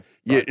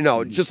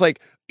your, just like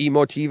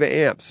Emotiva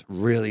amps.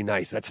 Really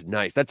nice. That's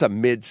nice. That's a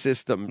mid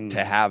system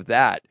to have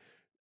that.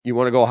 You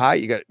want to go high,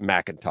 you got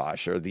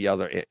Macintosh or the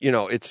other,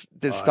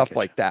 there's stuff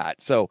like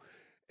that. So,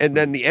 and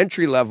then the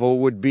entry level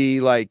would be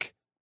like,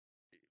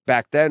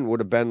 back then would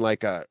have been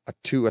like a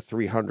 $200 or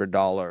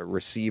 $300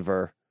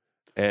 receiver.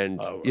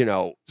 And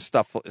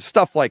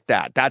stuff like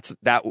that. That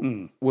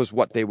was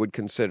what they would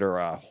consider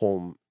a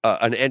home,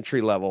 an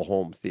entry level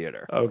home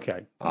theater.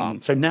 Okay.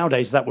 So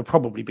nowadays that would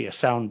probably be a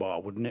sound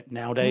bar, wouldn't it?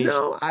 Nowadays,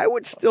 no, I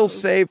would still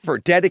say for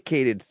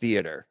dedicated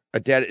theater.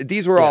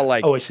 These were all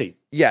like, I see.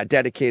 Yeah,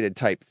 dedicated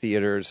type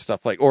theaters,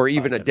 stuff like, or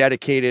even a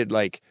dedicated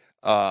like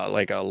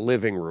a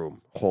living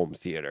room home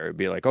theater. It'd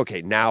be like,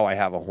 okay, now I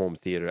have a home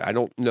theater. I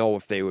don't know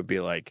if they would be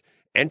like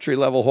entry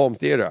level home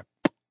theater.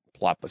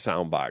 Plop a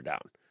sound bar down.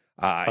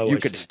 You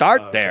could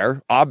start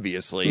there,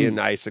 obviously, and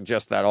I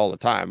suggest that all the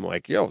time.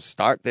 Like,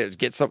 start there,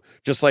 get some,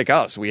 just like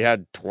us. We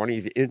had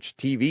 20-inch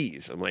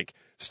TVs. I'm like,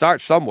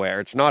 start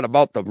somewhere. It's not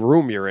about the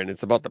room you're in.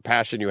 It's about the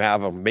passion you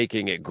have of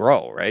making it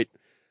grow, right?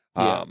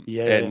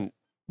 And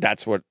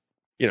that's what,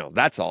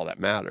 that's all that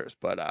matters.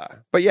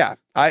 But yeah,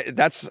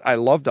 I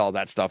loved all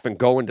that stuff and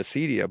going to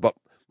Cedia. But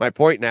my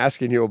point in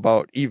asking you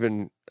about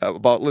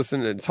about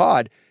listening to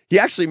Todd, he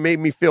actually made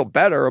me feel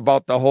better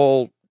about the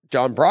whole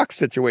John Brock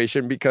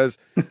situation because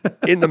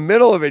in the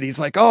middle of it, he's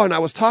like, and I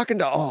was talking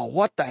to,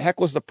 what the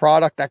heck was the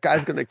product? That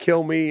guy's going to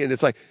kill me. And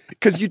it's like,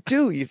 because you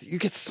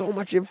get so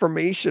much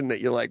information that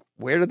you're like,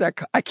 where did that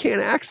I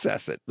can't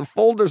access it. The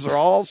folders are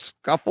all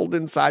scuffled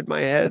inside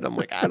my head. I'm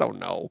like, I don't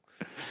know.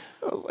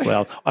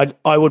 Well,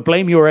 I would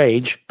blame your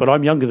age, but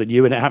I'm younger than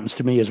you, and it happens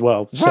to me as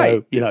well.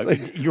 So,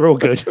 you're all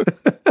good.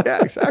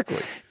 Yeah, exactly.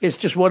 It's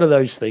just one of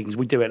those things.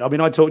 We do it. I mean,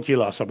 I talked to you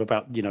last time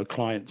about,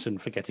 clients and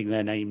forgetting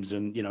their names,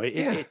 and,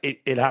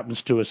 it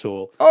happens to us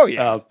all. Oh,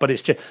 yeah. But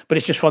it's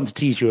just fun to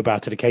tease you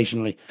about it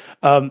occasionally.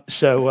 Oh,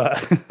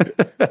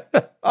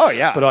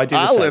 yeah. But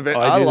I'll live it.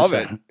 I love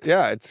it.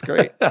 Yeah, it's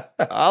great.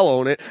 I'll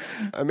own it.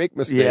 I make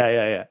mistakes.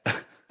 Yeah.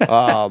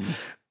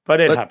 But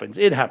it happens.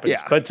 It happens.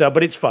 Yeah.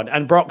 But it's fun.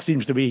 And Brock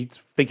seems to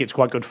think it's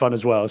quite good fun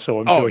as well.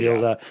 So I'm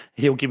sure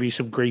he'll give you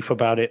some grief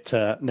about it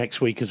next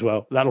week as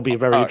well. That'll be a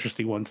very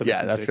interesting one to listen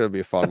to. Yeah, that's going to be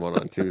a fun one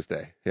on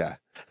Tuesday. Yeah.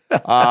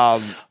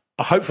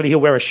 Hopefully he'll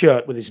wear a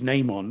shirt with his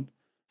name on,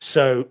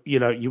 so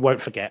you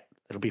won't forget.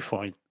 It'll be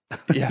fine.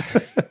 Yeah.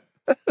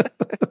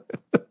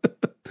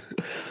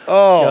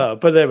 Oh,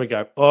 But there we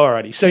go.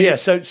 Alrighty. So yeah,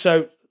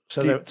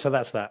 so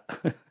that's that.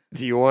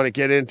 do you want to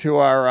get into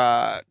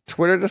our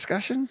Twitter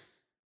discussion?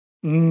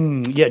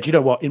 Yeah, do you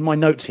know what? In my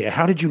notes here,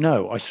 how did you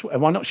know?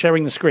 Am I not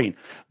sharing the screen?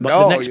 But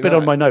No, the next you're bit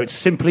not. on my notes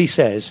simply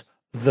says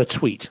the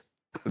tweet.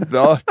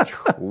 The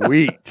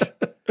tweet.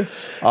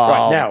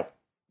 Right now,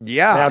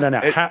 Yeah.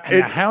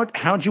 no.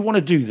 How do you want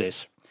to do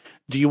this?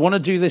 Do you want to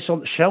do this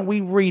on? Shall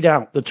we read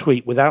out the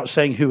tweet without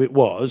saying who it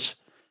was?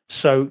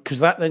 So,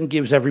 because that then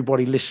gives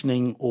everybody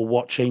listening or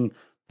watching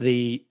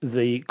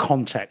the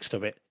context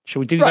of it. Shall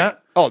we do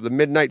that? Oh, the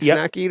midnight Yep.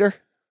 snack eater?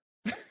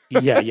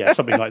 Yeah,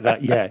 something like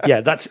that. Yeah.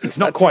 It's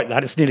not quite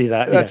that. It's nearly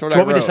that. That's yeah. what Do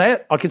you I want me to wrote. say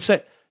it? I can say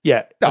it.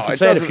 Yeah, No, I can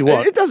say it if you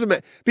want. It doesn't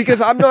matter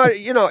because I'm not.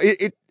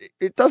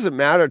 It doesn't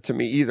matter to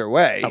me either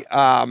way.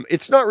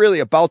 It's not really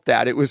about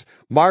that. It was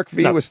Mark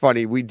V was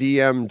funny. We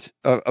DM'd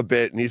a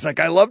bit, and he's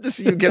like, "I love to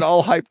see you get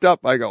all hyped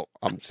up." I go,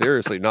 "I'm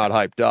seriously not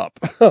hyped up."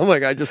 I'm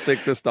like, "I just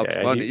think this stuff's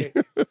funny."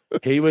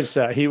 He was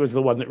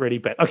the one that really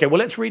bet. Okay, well,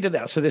 let's read it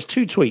out. So there's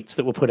two tweets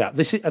that were put out.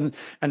 This is and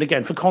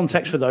again for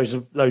context for those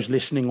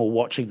listening or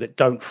watching that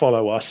don't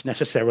follow us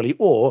necessarily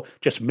or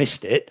just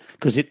missed it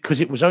because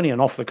it was only an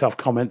off the cuff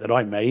comment that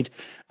I made.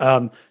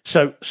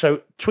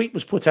 So tweet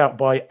was put out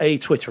by a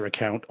Twitter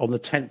account on the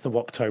 10th of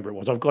October. It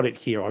was. I've got it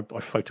here. I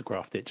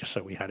photographed it just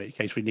so we had it in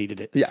case we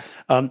needed it. Yeah.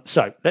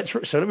 So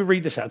let me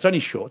read this out. It's only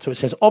short. So it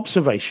says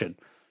observation.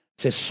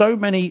 It says, so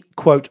many,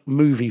 quote,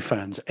 movie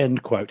fans,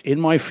 end quote, in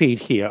my feed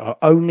here are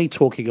only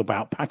talking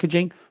about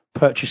packaging,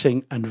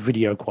 purchasing, and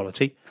video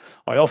quality.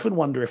 I often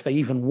wonder if they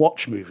even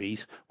watch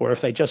movies or if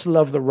they just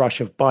love the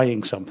rush of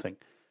buying something.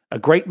 A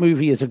great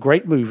movie is a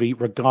great movie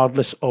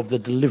regardless of the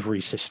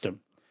delivery system.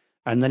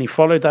 And then he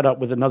followed that up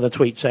with another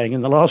tweet saying,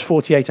 in the last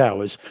 48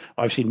 hours,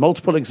 I've seen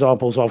multiple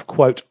examples of,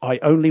 quote, I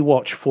only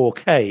watch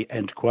 4K,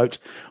 end quote,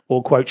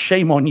 or, quote,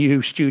 shame on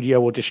you,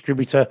 studio or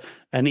distributor,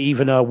 and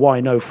even a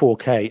why no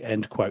 4K,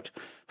 end quote.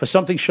 For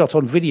something shot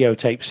on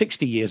videotape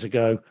 60 years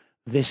ago,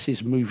 this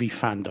is movie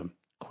fandom,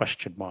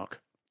 question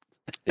mark.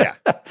 Yeah.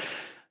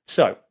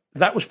 So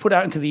that was put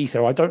out into the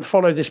ether. I don't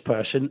follow this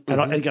person,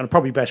 and again,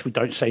 probably best we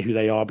don't say who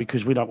they are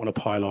because we don't want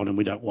to pile on and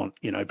we don't want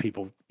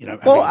people.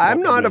 Well,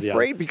 I'm not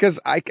afraid because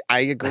I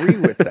agree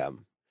with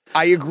them.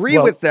 I agree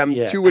with them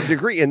to a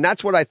degree, and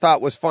that's what I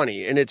thought was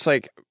funny. And it's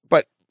like,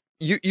 but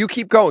you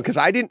keep going because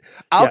I didn't.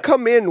 I'll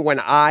come in when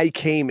I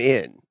came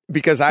in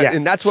because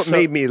and that's what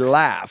made me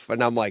laugh.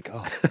 And I'm like,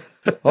 oh,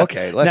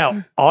 okay.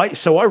 Now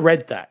I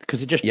read that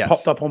because it just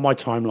popped up on my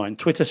timeline.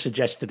 Twitter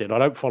suggested it. I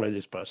don't follow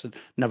this person.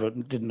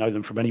 Didn't know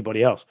them from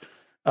anybody else.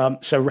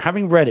 So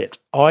having read it,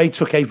 I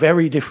took a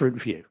very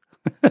different view.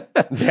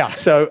 Yeah.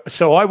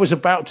 So I was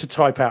about to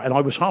type out, and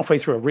I was halfway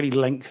through a really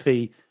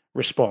lengthy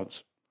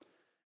response.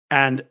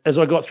 And as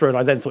I got through it,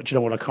 I then thought, you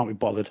know what, I can't be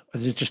bothered.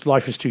 It's just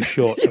life is too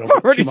short. You've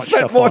already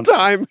spent more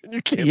time, and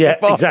you can't. Yeah, be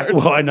bothered. exactly.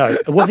 Well, I know.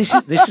 Well, this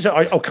is.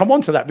 I'll come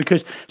on to that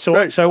because so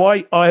I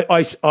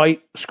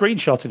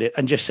screenshotted it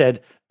and just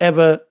said,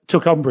 ever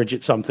took umbrage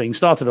at something,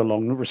 started a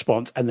long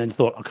response, and then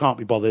thought I can't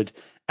be bothered,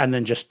 and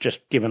then just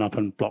given up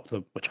and blocked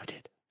them, which I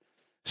did.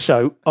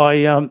 So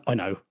I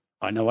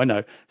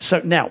know.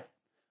 So now,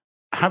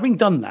 having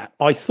done that,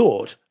 I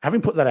thought,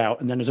 having put that out,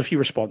 and then there's a few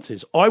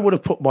responses, I would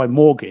have put my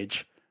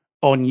mortgage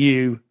on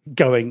you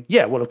going,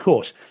 yeah, well, of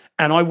course.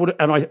 And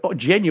I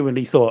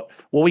genuinely thought,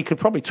 well, we could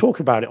probably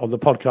talk about it on the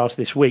podcast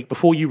this week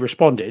before you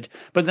responded.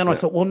 But then I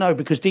thought, well, no,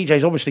 because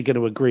DJ's obviously going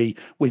to agree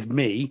with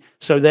me.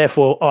 So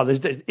therefore,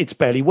 it's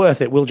barely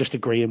worth it. We'll just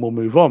agree and we'll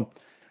move on.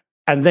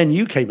 And then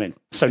you came in.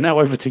 So now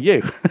over to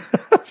you.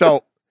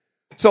 So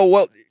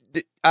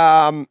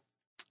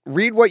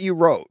read what you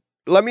wrote.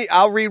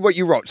 I'll read what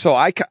you wrote. So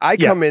I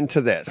come into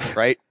this,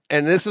 right?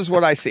 And this is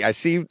what I see. I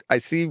see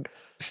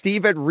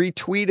Steve had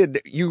retweeted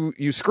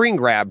you screen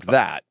grabbed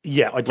that.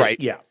 Yeah, I did. Right?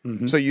 Yeah.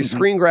 Mm-hmm. So you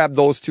screen grabbed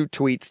those two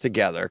tweets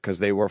together because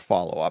they were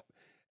follow up.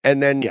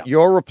 And then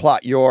your reply,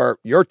 your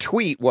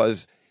tweet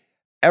was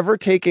ever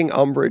taking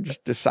umbrage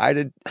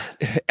decided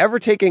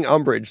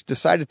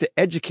to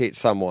educate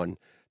someone,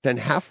 then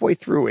halfway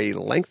through a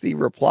lengthy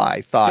reply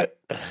thought,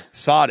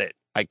 sod it,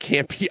 I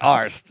can't be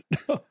arsed.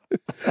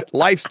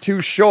 Life's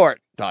too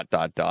short, ...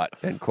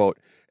 end quote.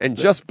 And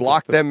just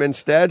block them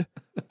instead.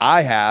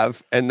 I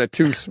have, and the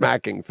two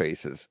smacking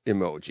faces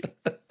emoji.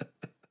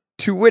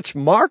 To which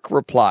Mark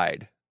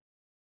replied,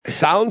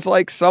 sounds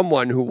like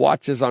someone who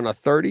watches on a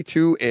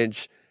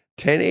 32-inch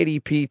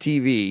 1080p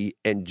TV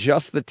and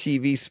just the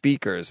TV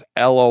speakers,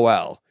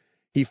 LOL.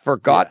 He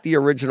forgot the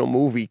original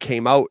movie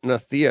came out in a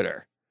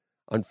theater.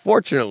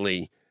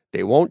 Unfortunately,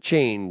 they won't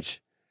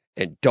change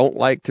and don't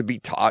like to be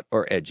taught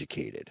or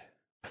educated.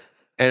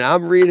 And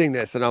I'm reading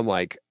this and I'm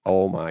like,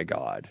 oh my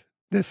God,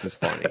 this is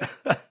funny.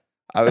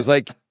 I was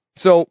like,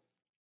 so,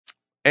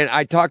 and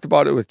I talked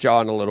about it with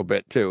John a little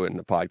bit too in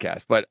the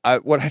podcast, but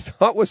what I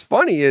thought was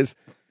funny is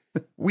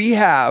we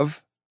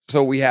have,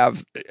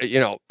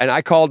 and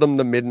I called him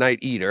the Midnight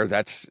Eater.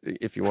 That's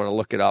if you want to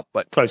look it up,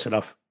 but close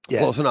enough. Yeah.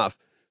 Close enough.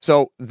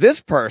 So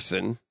this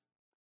person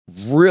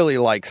really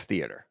likes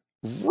theater,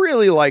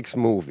 really likes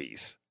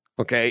movies.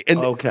 Okay. And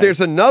Okay.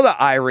 there's another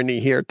irony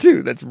here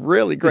too that's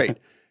really great.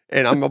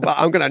 And I'm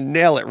going to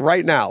nail it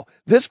right now.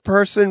 This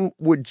person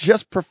would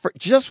just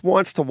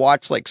wants to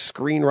watch like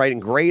screenwriting,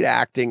 great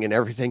acting and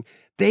everything.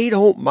 They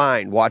don't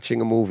mind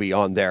watching a movie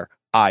on their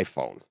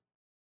iPhone.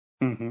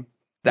 Mm-hmm.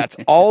 That's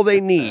all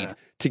they need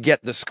to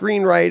get the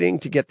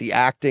screenwriting, to get the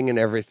acting and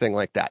everything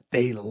like that.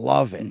 They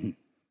love it. Mm-hmm.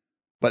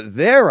 But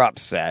they're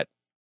upset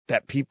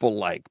that people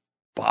like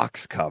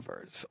box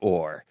covers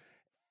or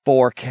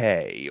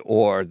 4K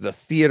or the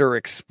theater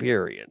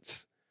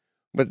experience.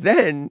 But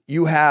then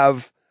you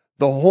have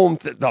the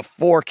the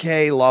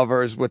 4K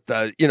lovers with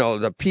the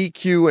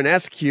PQ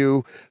and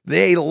SQ.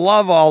 They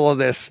love all of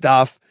this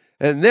stuff.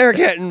 And they're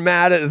getting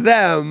mad at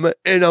them.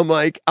 And I'm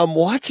like, I'm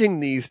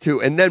watching these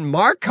two. And then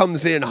Mark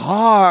comes in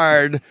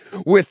hard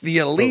with the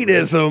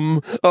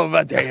elitism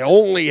of they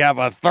only have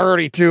a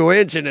 32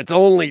 inch and it's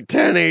only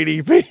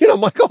 1080p. And I'm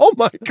like, oh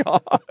my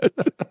God.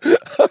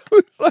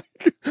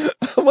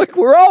 I'm like,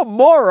 we're all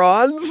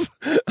morons.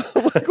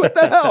 I'm like, what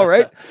the hell,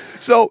 right?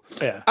 So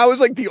Yeah. I was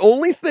like, the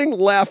only thing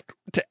left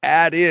to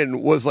add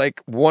in was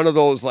like one of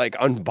those like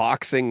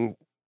unboxing,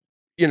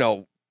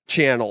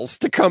 channels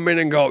to come in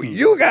and go,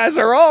 you guys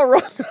are all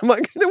wrong. I'm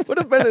like, it would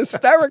have been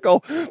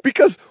hysterical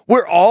because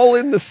we're all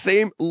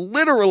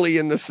literally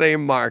in the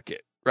same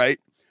market, right?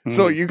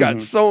 So you got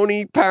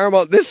Sony,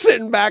 Paramount, they're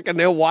sitting back and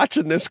they're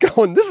watching this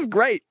going, this is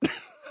great.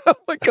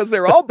 Because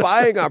they're all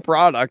buying our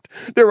product.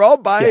 They're all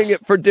buying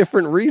it for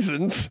different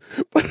reasons,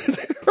 but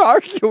they're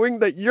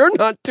arguing that you're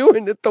not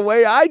doing it the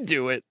way I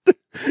do it.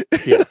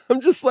 Yeah. I'm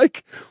just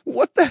like,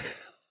 what the hell?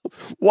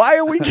 Why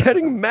are we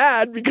getting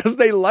mad because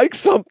they like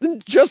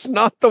something just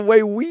not the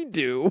way we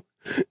do?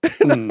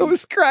 And I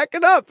was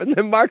cracking up. And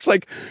then Mark's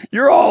like,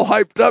 you're all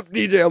hyped up,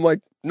 DJ. I'm like,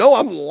 no,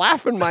 I'm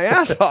laughing my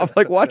ass off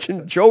like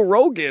watching Joe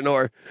Rogan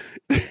or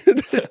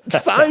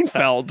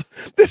Seinfeld.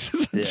 This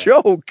is a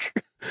joke.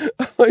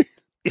 I'm like,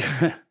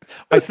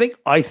 I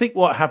think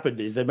what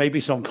happened is there may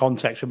be some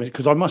context from it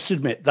because I must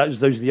admit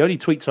those are the only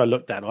tweets I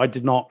looked at. I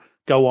did not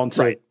go on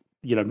to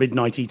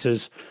Midnight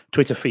Eater's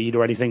Twitter feed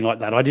or anything like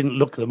that. I didn't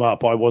look them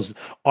up. I was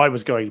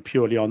going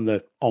purely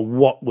on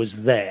what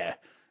was there,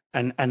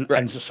 and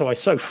so I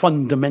so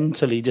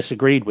fundamentally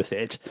disagreed with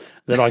it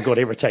that I got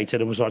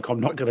irritated and was like, I'm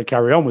not going to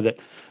carry on with it.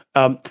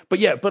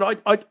 But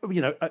I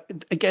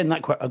again,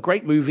 a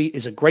great movie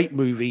is a great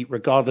movie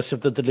regardless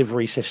of the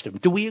delivery system.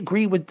 Do we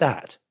agree with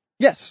that?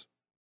 yes.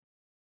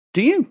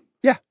 Do you?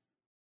 Yeah.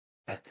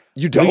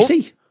 You don't?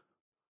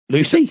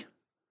 Lucy?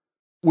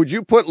 Would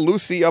you put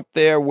Lucy up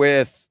there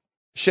with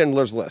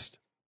Schindler's List?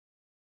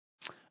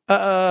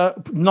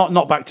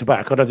 Not back to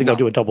back. I don't think I'll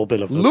do a double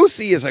bill of them.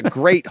 Lucy is a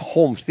great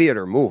home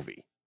theater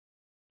movie.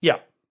 Yeah.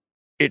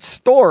 Its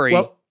story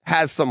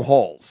has some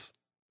holes.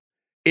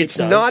 It's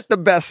does. not the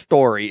best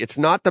story. It's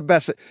not the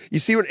best. You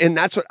see and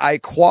that's what I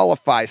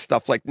qualify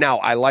stuff like. Now,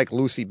 I like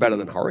Lucy better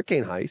than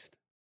Hurricane Heist.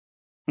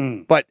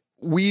 But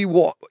we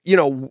will,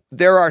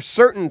 there are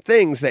certain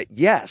things that,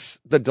 yes,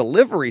 the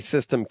delivery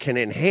system can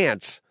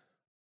enhance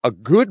a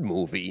good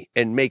movie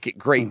and make it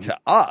great to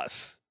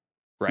us,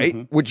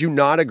 right? Would you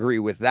not agree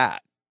with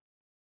that?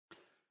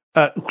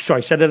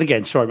 Sorry, say that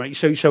again. Sorry, mate.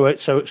 So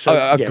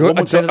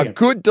A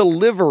good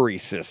delivery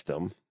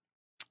system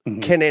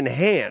can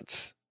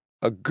enhance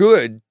a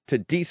good to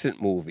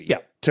decent movie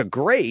to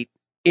great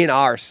in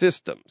our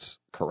systems,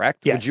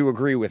 correct? Yeah. Would you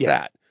agree with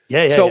that?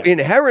 Yeah.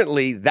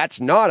 Inherently,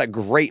 that's not a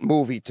great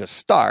movie to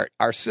start.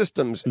 Our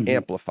systems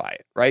amplify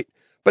it, right?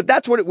 But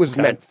that's what it was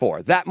meant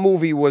for. That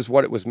movie was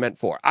what it was meant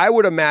for. I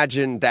would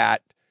imagine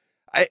that,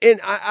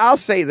 and I'll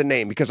say the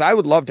name because I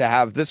would love to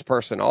have this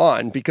person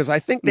on because I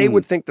think they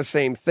would think the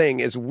same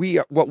thing as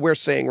what we're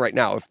saying right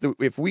now.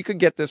 If we could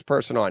get this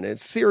person on,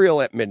 it's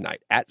Serial at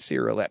Midnight, at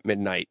Serial at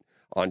Midnight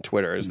on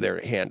Twitter is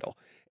their handle.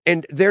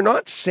 And they're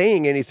not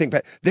saying anything,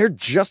 but they're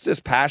just as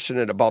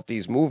passionate about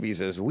these movies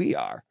as we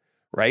are.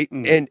 Right.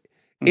 And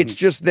it's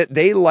just that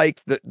they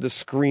like the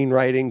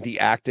screenwriting, the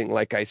acting,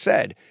 like I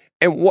said,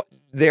 and what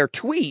their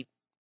tweet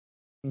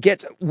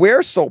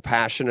we're so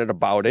passionate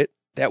about it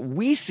that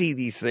we see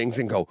these things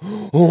and go,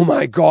 oh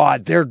my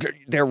God, they're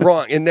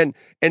wrong. And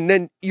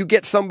then you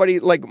get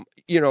somebody like,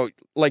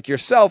 like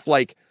yourself,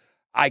 like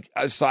I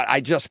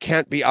just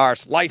can't be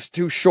ours. Life's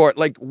too short.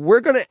 Like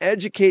we're going to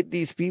educate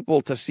these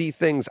people to see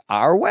things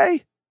our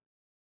way.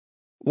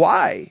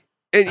 Why?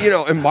 And,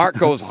 and Mark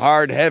goes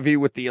hard, heavy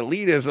with the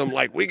elitism.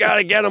 Like, we got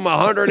to get them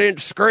 100-inch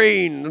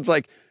screen. It's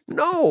like,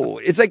 no,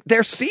 it's like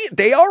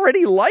they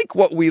already like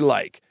what we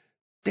like.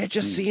 They're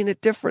just seeing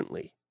it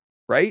differently.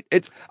 Right.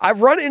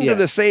 I've run into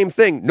the same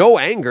thing. No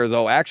anger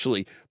though,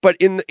 actually, but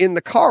in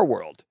the car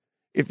world,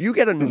 if you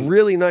get a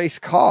really nice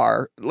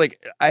car,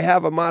 like I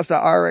have a Mazda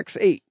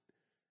RX-8,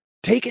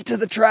 take it to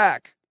the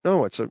track.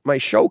 No, it's my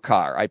show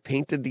car. I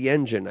painted the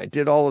engine. I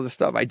did all of the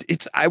stuff.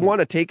 I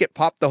want to take it,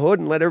 pop the hood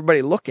and let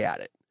everybody look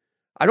at it.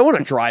 I don't want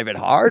to drive it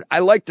hard. I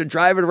like to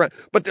drive it around,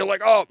 but they're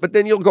like, oh, but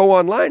then you'll go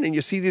online and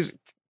you see these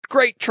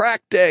great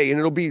track day and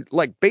it'll be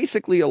like,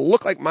 basically it'll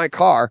look like my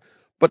car,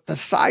 but the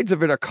sides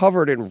of it are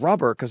covered in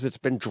rubber because it's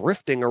been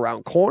drifting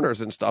around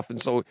corners and stuff.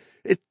 And so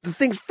the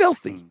thing's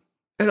filthy.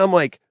 And I'm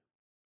like,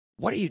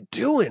 what are you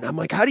doing? I'm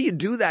like, how do you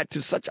do that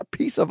to such a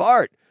piece of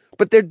art?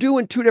 But they're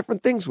doing two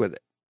different things with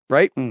it,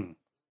 right?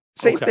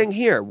 Same thing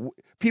here.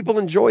 People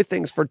enjoy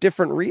things for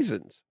different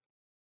reasons.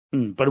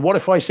 But what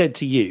if I said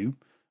to you,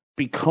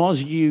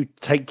 because you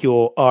take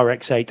your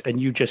RX-8 and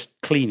you just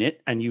clean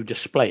it and you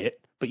display it,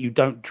 but you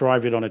don't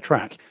drive it on a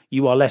track,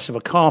 you are less of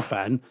a car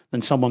fan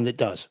than someone that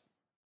does?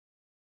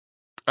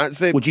 I'd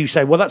say, would you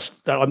say, well,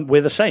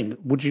 we're the same?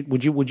 Would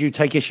you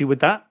take issue with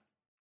that?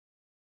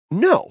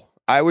 No,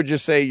 I would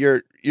just say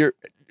you're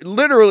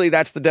literally,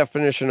 that's the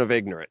definition of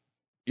ignorant.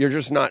 You're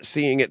just not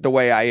seeing it the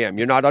way I am.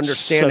 You're not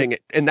understanding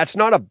it. And that's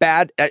not a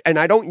bad, and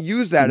I don't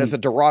use that as a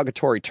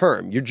derogatory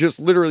term. You just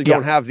literally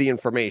don't have the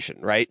information,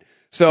 right?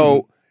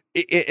 So,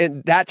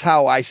 and that's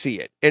how I see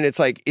it. And it's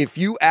like, if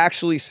you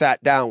actually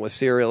sat down with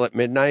Serial at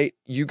Midnight,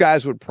 you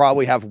guys would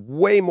probably have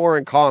way more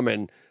in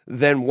common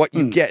than what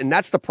you get. And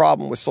that's the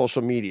problem with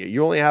social media.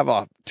 You only have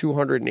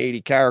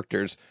 280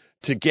 characters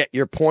to get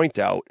your point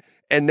out.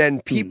 And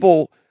then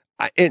people,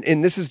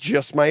 and this is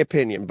just my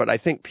opinion, but I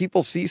think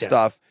people see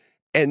stuff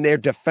and their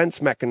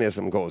defense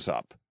mechanism goes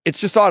up. It's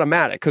just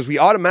automatic because we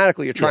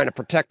automatically are trying to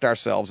protect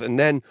ourselves. And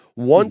then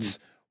once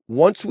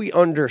we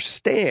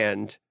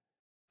understand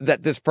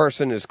that this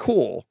person is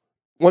cool,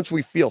 once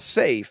we feel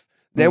safe,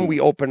 then we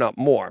open up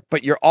more.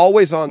 But you're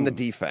always on the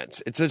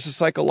defense. It's just a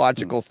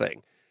psychological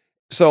thing.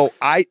 So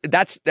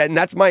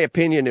that's my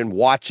opinion in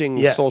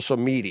watching social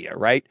media,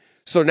 right?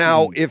 So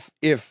now if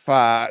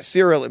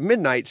Serial at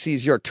Midnight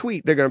sees your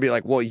tweet, they're going to be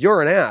like, well,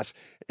 you're an ass.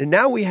 And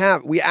now we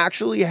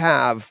actually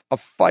have a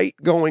fight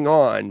going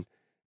on,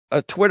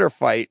 a Twitter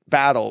fight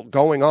battle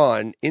going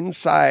on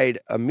inside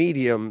a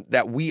medium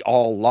that we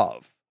all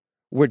love.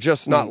 We're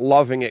just not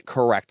loving it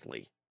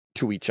correctly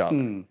to each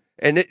other.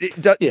 And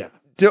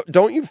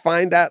don't you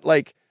find that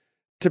like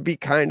to be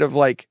kind of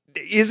like,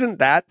 isn't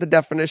that the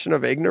definition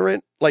of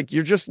ignorant? Like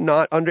you're just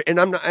not under, and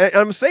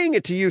I'm saying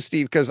it to you,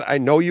 Steve, because I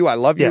know you, I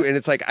love you. And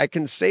it's like, I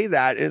can say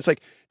that. And it's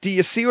like, do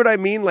you see what I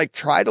mean? Like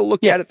try to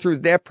look at it through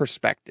their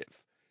perspective.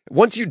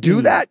 Once you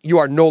do that, you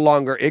are no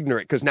longer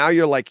ignorant because now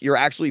you're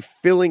actually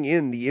filling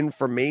in the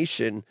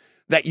information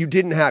that you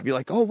didn't have. You're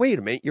like, oh, wait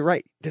a minute. You're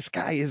right. This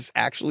guy is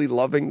actually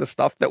loving the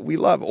stuff that we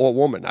love, or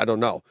woman. I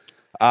don't know.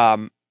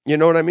 You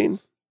know what I mean?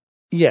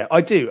 Yeah, I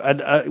do.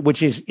 And,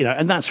 which is,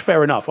 and that's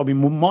fair enough. I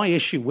mean, my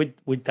issue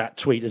with that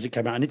tweet as it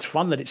came out, and it's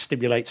fun that it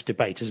stimulates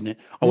debate, isn't it?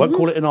 I won't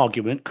call it an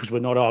argument because we're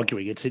not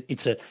arguing. It's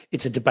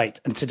a debate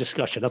and it's a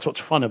discussion. That's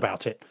what's fun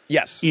about it.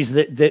 Yes. Is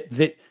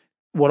that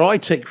what I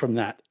take from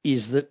that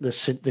is that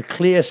the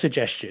clear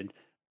suggestion,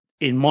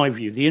 in my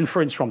view, the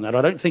inference from that,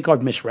 I don't think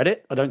I've misread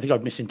it. I don't think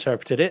I've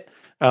misinterpreted it.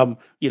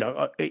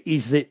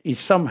 Is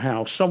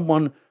somehow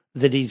someone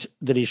that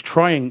is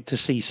trying to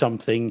see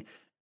something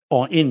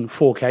in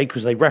 4K,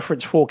 because they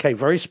reference 4K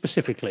very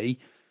specifically,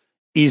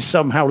 is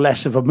somehow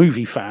less of a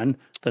movie fan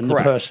than the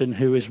person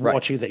who is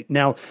watching the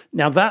now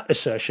that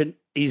assertion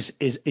is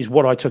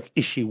what I took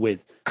issue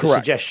with. The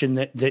suggestion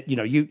that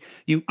you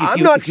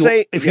I'm not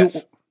saying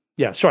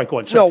yeah, sorry, go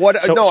on.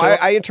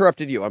 I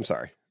interrupted you. I'm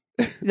sorry.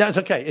 That's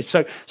okay.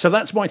 So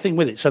that's my thing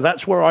with it. So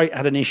that's where I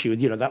had an issue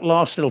with, that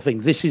last little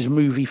thing. This is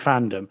movie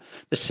fandom.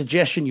 The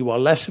suggestion you are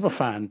less of a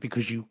fan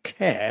because you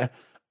care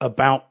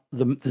about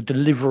the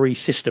delivery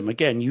system.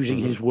 Again, using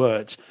his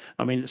words.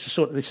 I mean, this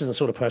is the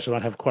sort of person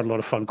I'd have quite a lot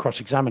of fun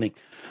cross-examining.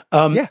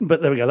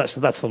 But there we go.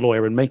 That's the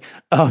lawyer in me.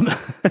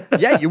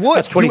 Yeah, you would.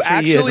 That's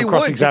 23 years of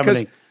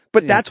cross-examining.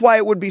 But that's why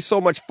it would be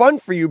so much fun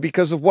for you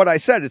because of what I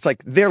said. It's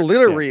like they're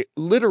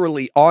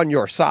literally on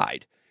your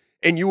side,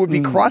 and you would be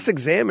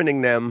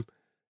cross-examining them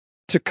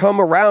to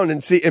come around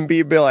and see and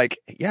be like,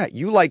 yeah,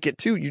 you like it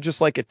too. You just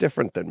like it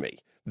different than me.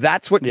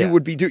 That's what you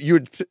would be doing. You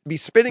would be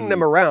spinning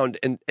them around,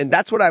 and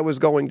that's what I was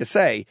going to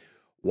say.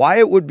 Why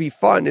it would be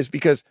fun is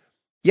because,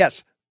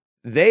 yes,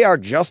 they are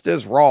just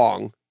as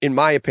wrong, in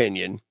my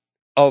opinion,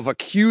 of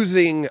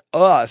accusing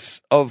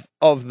us of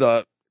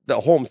the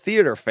home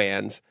theater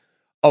fans.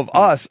 Of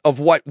us, of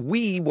what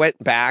we went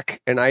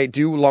back, and I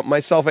do lump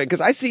myself in,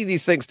 because I see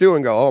these things too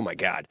and go, oh my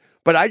God.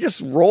 But I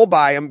just roll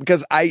by them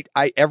because I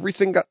every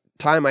single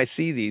time I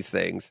see these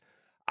things,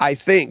 I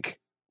think,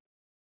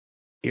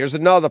 here's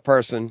another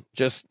person,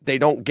 just they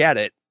don't get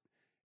it.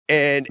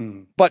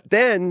 And but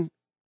then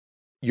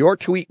your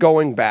tweet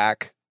going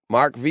back,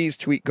 Mark V's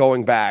tweet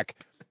going back,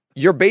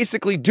 you're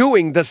basically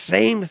doing the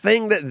same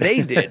thing that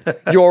they did.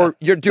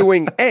 You're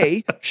doing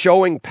A,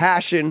 showing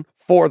passion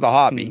for the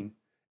hobby,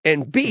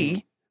 and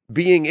B,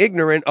 being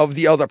ignorant of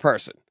the other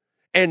person.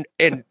 And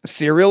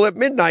Serial at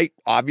Midnight,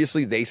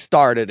 obviously they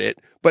started it,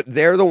 but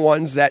they're the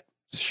ones that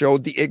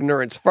showed the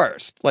ignorance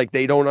first. Like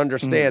they don't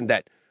understand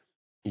that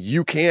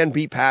you can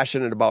be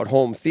passionate about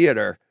home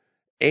theater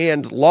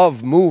and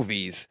love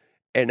movies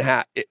and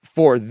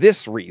for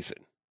this reason,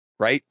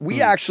 right? We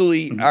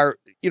actually are,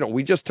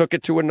 we just took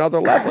it to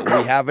another level.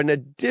 We have an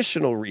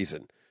additional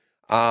reason.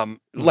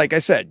 Like I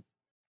said,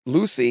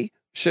 Lucy,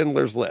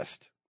 Schindler's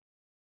List.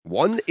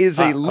 One is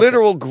a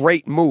literal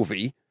great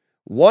movie.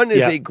 One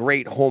is a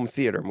great home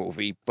theater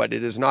movie, but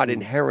it is not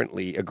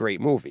inherently a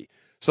great movie.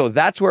 So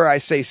that's where I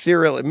say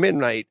Serial at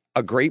Midnight,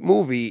 a great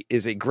movie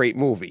is a great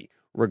movie,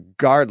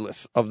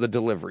 regardless of the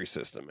delivery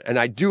system. And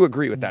I do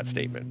agree with that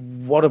statement.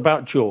 What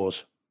about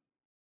Jaws?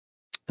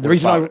 The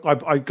reason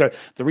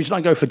the reason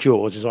I go for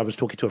Jaws is I was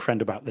talking to a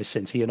friend about this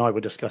since he and I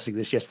were discussing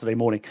this yesterday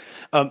morning.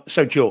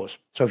 So Jaws.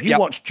 So if you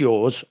watch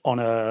Jaws on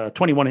a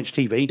 21-inch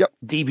TV,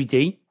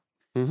 DVD,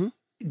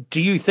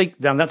 do you think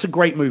now that's a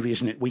great movie,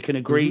 isn't it? We can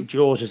agree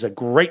Jaws is a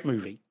great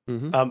movie.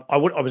 I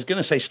was going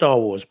to say Star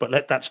Wars,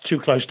 but that's too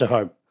close to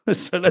home.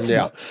 So let's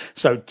not.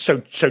 So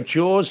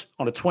Jaws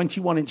on a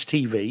 21-inch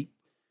TV,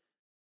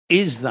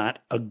 is that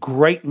a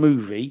great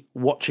movie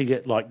watching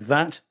it like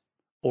that?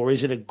 Or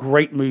is it a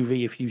great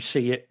movie if you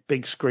see it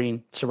big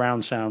screen,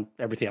 surround sound,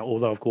 everything else?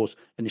 Although, of course,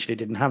 initially it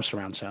didn't have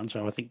surround sound,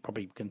 so I think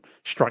probably we can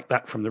strike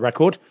that from the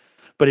record.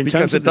 But in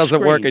terms of it doesn't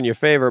work in your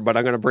favor, but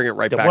I'm going to bring it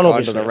right back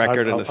onto the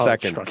record in a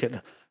second. Strike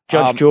it.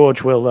 Judge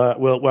George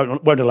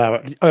won't allow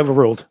it.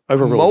 Overruled.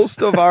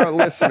 Most of our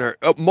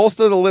most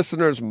of the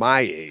listeners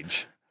my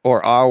age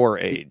or our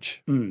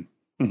age.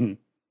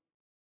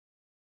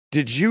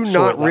 Did you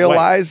not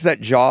realize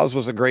that Jaws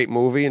was a great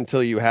movie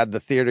until you had the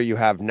theater you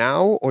have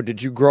now? Or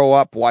did you grow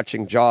up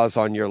watching Jaws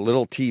on your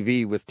little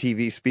TV with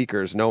TV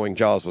speakers knowing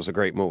Jaws was a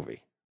great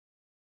movie?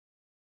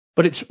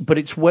 But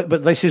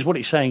this is what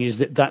it's saying is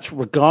that's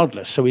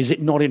regardless. So is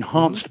it not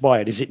enhanced by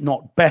it? Is it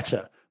not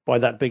better by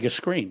that bigger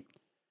screen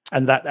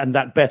and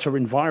that better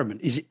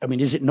environment? Is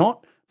it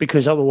not?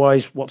 Because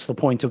otherwise, what's the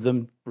point of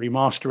them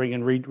remastering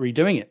and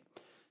redoing it?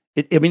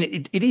 It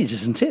is,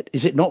 isn't it?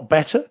 Is it not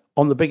better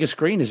on the bigger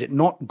screen? Is it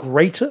not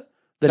greater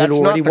than it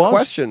already was? That's not the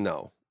question,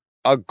 though.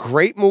 A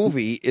great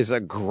movie is a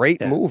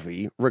great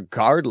movie,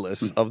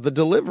 regardless of the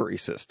delivery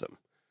system.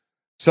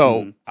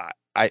 So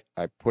I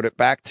put it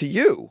back to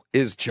you.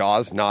 Is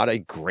Jaws not a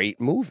great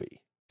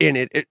movie? In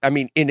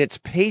its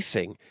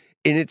pacing,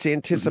 in its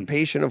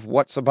anticipation of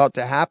what's about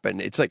to happen.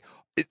 It's like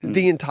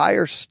the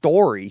entire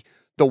story.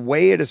 The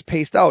way it is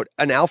paced out,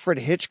 an Alfred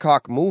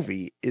Hitchcock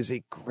movie is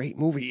a great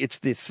movie. It's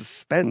the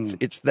suspense.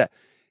 It's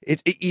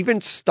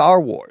even Star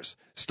Wars.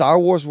 Star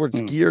Wars was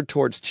geared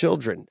towards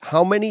children.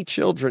 How many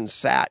children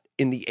sat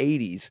in the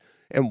 80s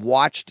and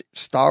watched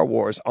Star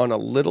Wars on a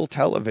little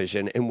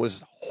television and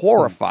was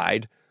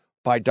horrified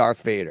by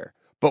Darth Vader,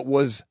 but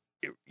was,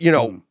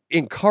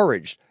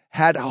 encouraged,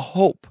 had a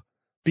hope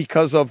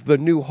because of the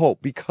New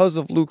Hope, because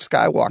of Luke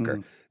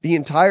Skywalker. The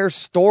entire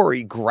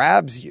story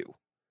grabs you.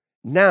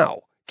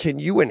 Now, can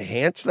you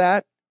enhance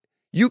that?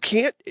 You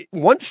can't.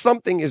 Once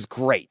something is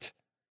great,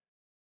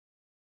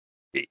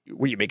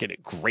 were you making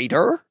it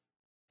greater?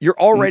 You're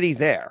already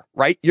there,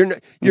 right? You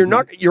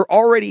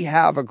already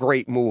have a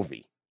great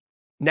movie.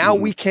 Now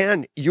we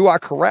can, you are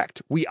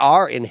correct. We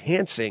are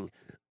enhancing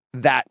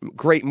that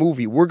great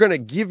movie. We're going to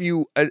give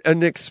you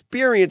an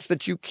experience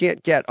that you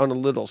can't get on a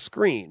little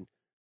screen.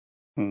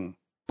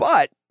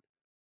 But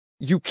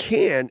you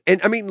can.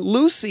 And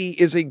Lucy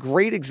is a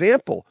great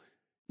example.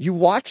 You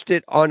watched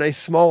it on a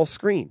small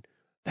screen.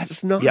 That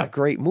is not a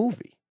great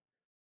movie.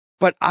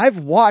 But I've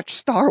watched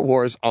Star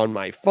Wars on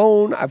my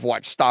phone. I've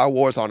watched Star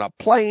Wars on a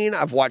plane.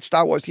 I've watched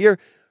Star Wars here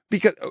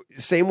because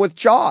same with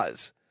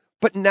Jaws.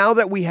 But now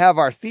that we have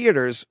our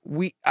theaters,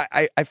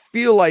 I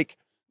feel like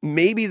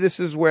maybe this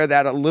is where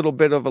that a little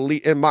bit of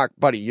elite, and Mark,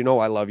 buddy,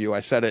 I love you.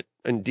 I said it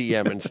in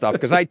DM and stuff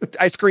because I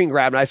screen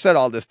grabbed and I said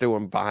all this to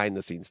him behind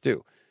the scenes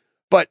too.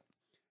 But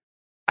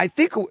I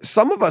think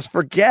some of us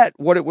forget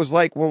what it was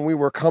like when we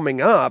were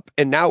coming up,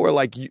 and now we're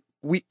like, you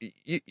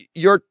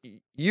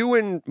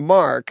and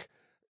Mark,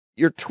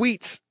 your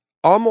tweets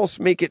almost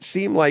make it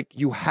seem like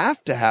you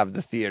have to have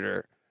the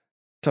theater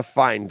to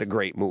find the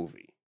great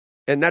movie,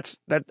 and that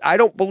I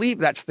don't believe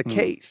that's the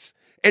case,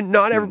 and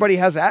not everybody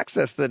has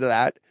access to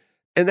that,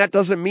 and that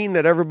doesn't mean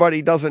that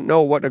everybody doesn't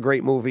know what a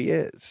great movie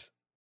is.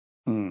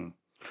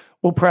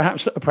 Well,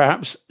 perhaps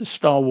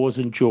Star Wars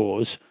and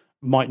Jaws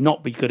might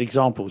not be good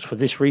examples for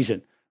this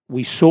reason.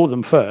 We saw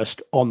them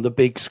first on the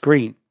big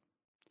screen.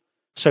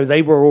 So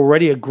they were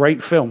already a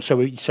great film.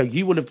 So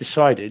you would have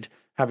decided,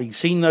 having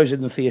seen those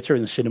in the theater,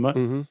 in the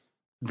cinema,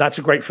 that's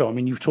a great film.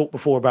 You've talked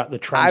before about the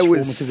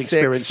transformative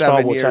experience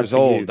Star Wars had for you. I was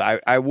 7 years old.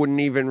 I wouldn't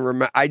even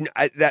remember.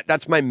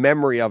 That's my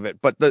memory of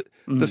it. But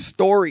the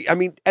story,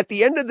 at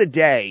the end of the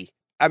day,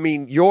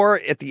 you're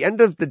at the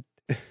end of the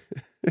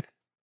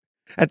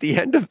at the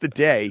end of the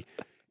day,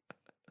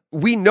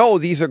 we know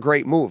these are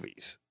great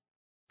movies.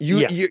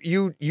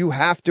 You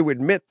have to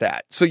admit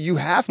that. So you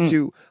have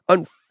to,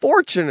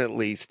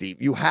 unfortunately,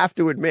 Steve, you have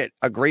to admit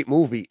a great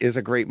movie is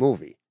a great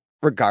movie,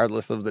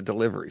 regardless of the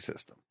delivery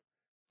system.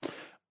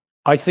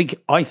 I think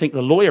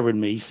the lawyer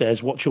in me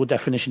says, "What's your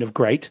definition of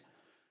great?"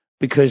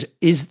 Because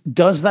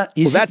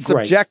that's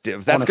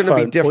subjective. That's going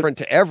to be different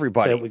to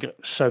everybody. There we go.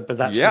 So, but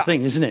that's the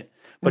thing, isn't it?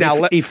 But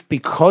now, if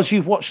because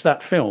you've watched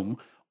that film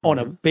on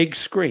a big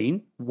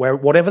screen,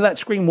 whatever that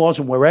screen was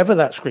and wherever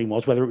that screen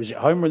was, whether it was at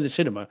home or in the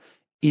cinema.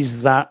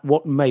 Is that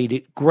what made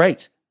it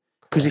great?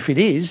 Because if it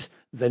is,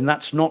 then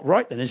that's not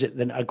right, then, is it?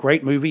 Then a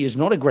great movie is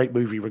not a great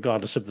movie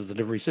regardless of the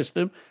delivery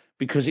system,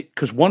 because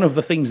one of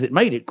the things that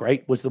made it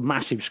great was the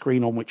massive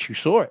screen on which you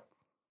saw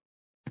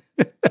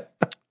it.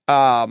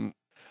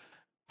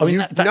 I mean,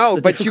 that's no,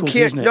 the but you difficulty,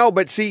 can't. isn't it? No,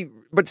 but Steve,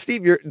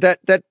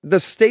 that the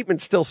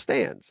statement still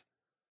stands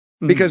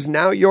because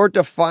now you're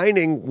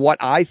defining what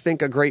I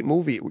think a great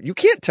movie. You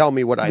can't tell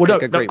me what I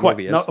think a great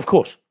movie is. No, of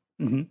course.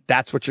 Mm-hmm.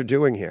 That's what you're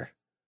doing here.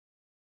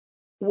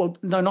 Well,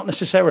 no, not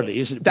necessarily,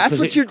 is it? That's Because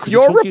what it- your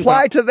you're talking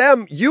reply about- to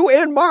them. You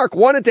and Mark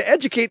wanted to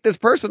educate this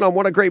person on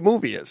what a great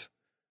movie is.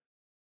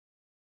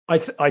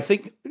 I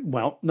think.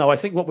 Well, no, I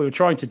think what we were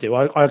trying to do.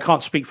 I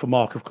can't speak for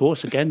Mark, of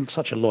course. Again,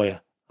 such a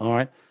lawyer. All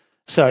right.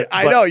 So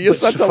I know you're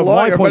such a from my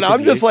lawyer, point but of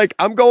I'm just view- like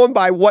I'm going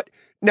by what.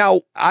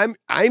 Now I'm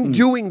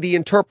doing the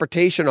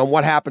interpretation on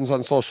what happens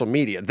on social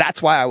media.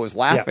 That's why I was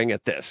laughing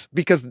at this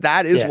because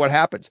that is what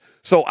happens.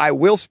 So I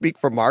will speak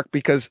for Mark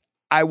because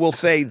I will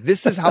say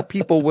this is how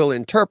people will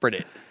interpret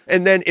it.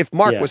 And then if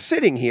Mark was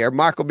sitting here,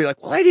 Mark will be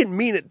like, "Well, I didn't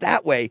mean it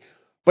that way."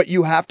 But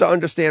you have to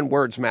understand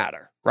words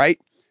matter, right?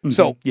 Mhm.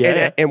 So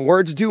Yeah. and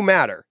words do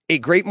matter. A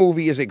great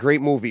movie is a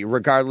great movie,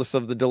 regardless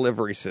of the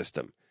delivery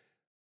system.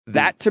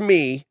 That to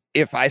me,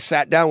 if I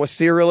sat down with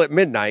cereal at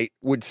midnight,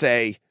 would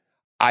say,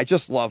 I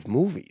just love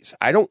movies.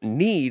 I don't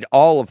need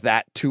all of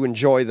that to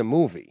enjoy the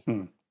movie.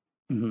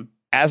 Mhm.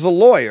 As a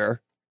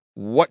lawyer,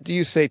 what do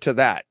you say to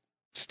that,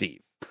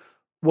 Steve?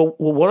 Well,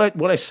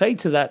 what I say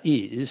to that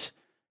is,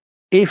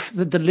 if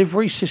the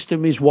delivery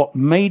system is what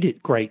made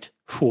it great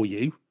for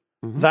you,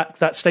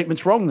 that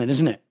statement's wrong, then,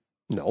 isn't it?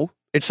 No,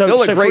 it's So-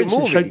 still a so for great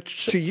instance, movie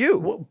so- to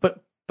you.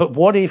 But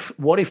what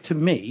if to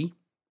me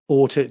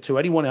or to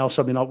anyone else?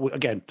 I mean,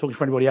 again, talking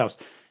for anybody else,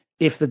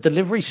 if the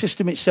delivery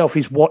system itself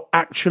is what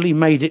actually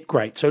made it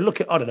great. So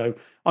look at, I don't know,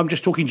 I'm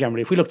just talking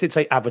generally. If we looked at,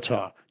 say,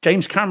 Avatar,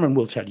 James Cameron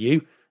will tell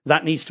you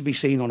that needs to be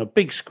seen on a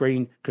big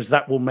screen because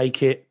that will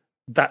make it.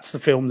 That's the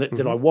film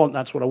that I want.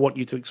 That's what I want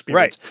you to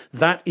experience.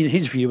 That, in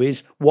his view,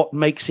 is what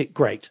makes it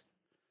great.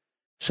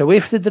 So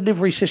if the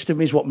delivery system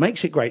is what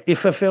makes it great,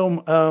 if a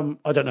film,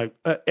 I don't know,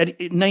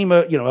 name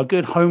a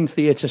good home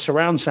theater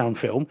surround sound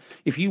film,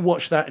 if you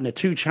watch that in a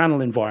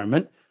 2-channel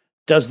environment,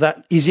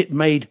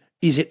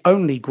 is it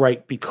only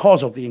great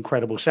because of the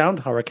incredible sound?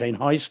 Hurricane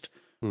Heist,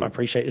 I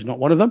appreciate, is not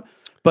one of them.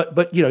 But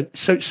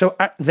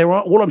there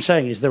are. All I'm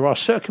saying is there are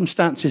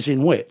circumstances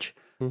in which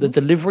the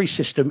delivery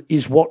system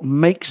is what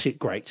makes it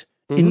great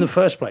in the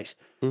first place.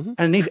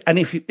 And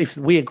if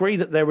we agree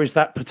that there is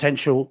that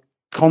potential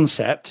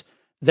concept,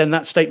 then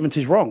that statement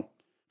is wrong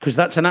because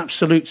that's an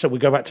absolute. So we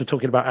go back to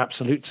talking about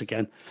absolutes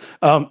again.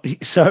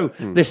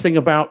 This thing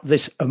about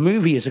this, a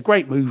movie is a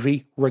great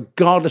movie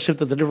regardless of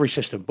the delivery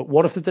system. But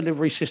what if the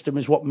delivery system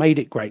is what made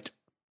it great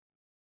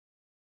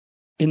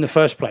in the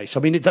first place? I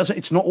mean,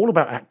 it's not all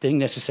about acting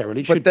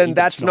necessarily. But then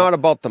that's not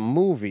about the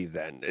movie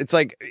then. It's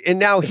like, and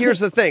now here's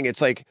the thing.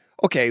 It's like,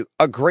 okay,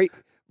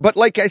 but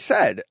like I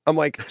said, I'm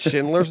like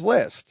Schindler's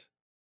List,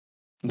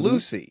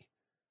 Lucy.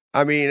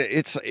 I mean,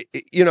 it's,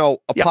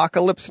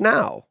 Apocalypse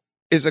Now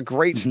is a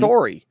great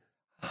story,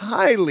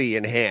 highly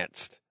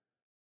enhanced,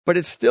 but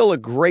it's still a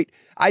great,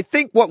 I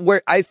think what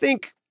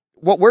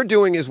we're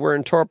doing is we're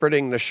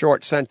interpreting the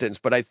short sentence,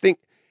 but I think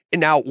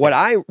now when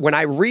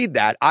I read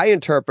that, I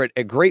interpret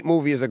a great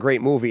movie as a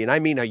great movie. And I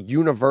mean, a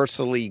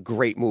universally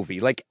great movie.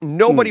 Like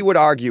nobody would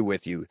argue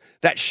with you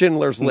that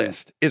Schindler's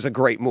List is a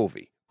great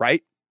movie,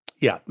 right?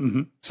 Yeah.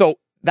 Mm-hmm. So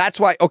that's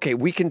why, okay,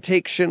 we can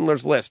take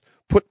Schindler's List,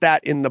 put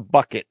that in the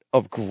bucket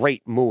of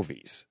great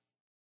movies.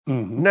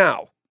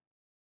 Now,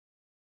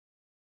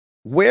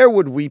 where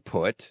would we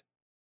put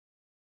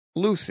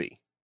Lucy?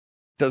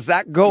 Does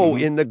that go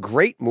in the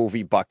great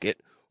movie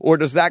bucket, or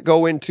does that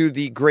go into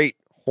the great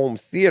home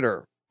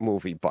theater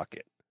movie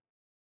bucket?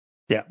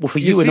 Yeah. Well, for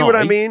You you see and what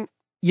I mean?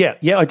 Yeah,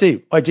 I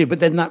do. But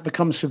then that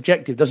becomes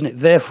subjective, doesn't it?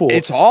 Therefore,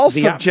 It's all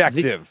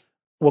subjective.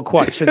 Well,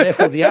 quite. So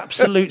therefore, the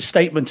absolute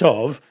statement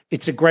of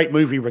it's a great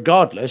movie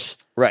regardless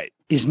Right.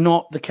 is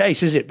not the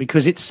case, is it?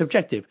 Because it's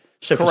subjective.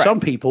 So for Correct. some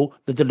people,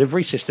 the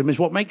delivery system is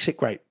what makes it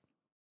great.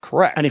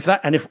 Correct. And if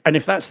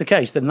that's the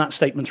case, then that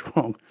statement's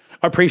wrong.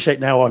 I appreciate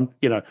now I'm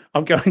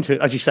going to,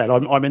 as you said,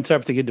 I'm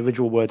interpreting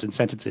individual words and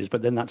sentences,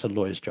 but then that's a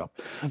lawyer's job.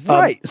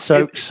 Right.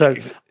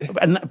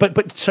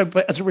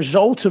 But as a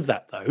result of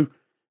that though,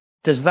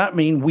 does that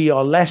mean we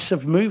are less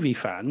of movie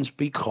fans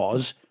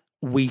because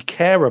we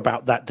care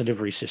about that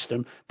delivery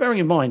system? Bearing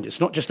in mind, it's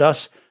not just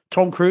us.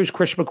 Tom Cruise,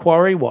 Chris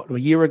McQuarrie, a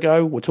year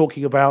ago, were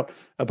talking about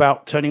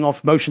turning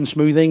off motion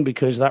smoothing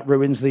because that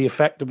ruins the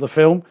effect of the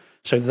film.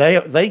 So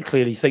they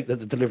clearly think that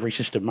the delivery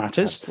system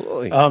matters.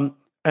 Absolutely.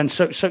 And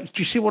so do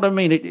you see what I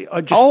mean?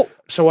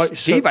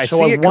 Steve, I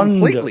see it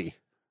completely.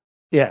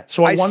 Yeah.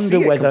 So I wonder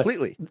see it whether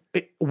completely.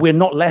 we're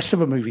not less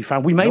of a movie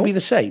fan. We may be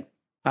the same.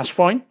 That's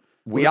fine.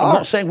 We I'm are.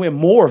 not saying we're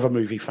more of a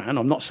movie fan.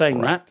 I'm not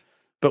saying that.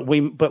 But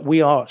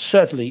we are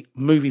certainly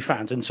movie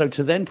fans. And so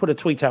to then put a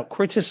tweet out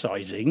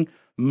criticizing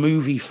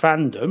movie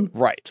fandom,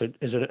 Right. So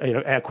is it,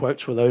 air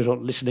quotes for those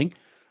listening,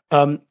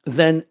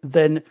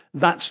 then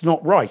that's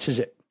not right, is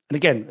it? And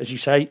again, as you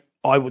say,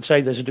 I would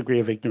say there's a degree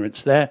of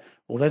ignorance there,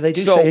 although they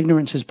do say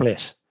ignorance is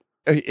bliss.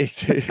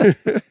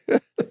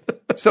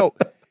 So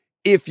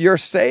if you're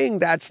saying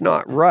that's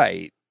not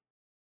right,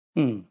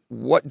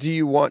 what do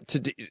you want to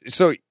do?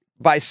 So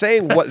by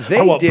saying what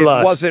they want did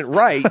blood. wasn't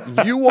right,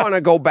 you want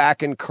to go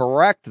back and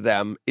correct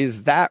them.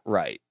 Is that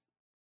right?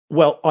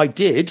 Well, I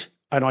did,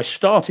 and I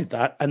started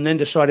that, and then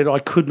decided I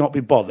could not be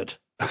bothered.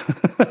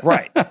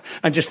 Right.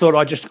 And just thought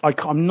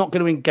I'm not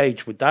going to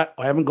engage with that.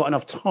 I haven't got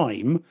enough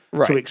time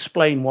Right. to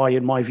explain why,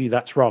 in my view,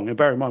 that's wrong. And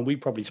bear in mind, we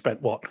probably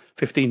spent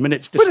 15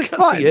 minutes But discussing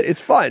it's fun. it.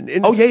 It's fun.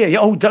 And Oh yeah.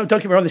 Oh, don't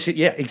get me wrong.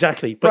 Yeah,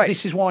 exactly. But Right.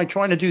 this is why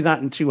trying to do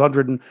that in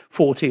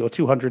 240 or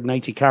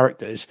 280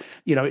 characters,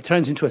 it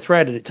turns into a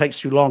thread and it takes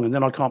too long, and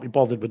then I can't be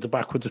bothered with the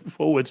backwards and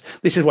forwards.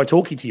 This is why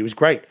talking to you is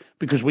great,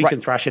 because we can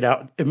thrash it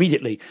out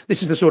immediately.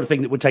 This is the sort of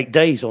thing that would take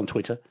days on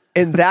Twitter.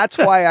 And that's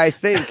why I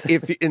think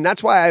and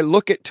that's why I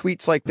look at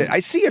tweets like that.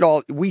 I see it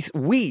all.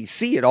 We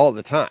see it all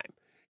the time.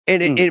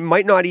 And it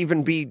might not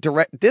even be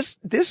direct.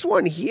 This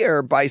one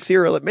here by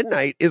Serial at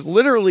Midnight is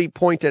literally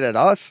pointed at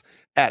us,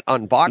 at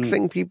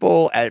unboxing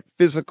people, at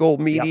physical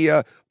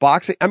media,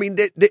 boxing. I mean,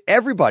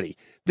 everybody.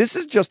 This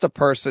is just a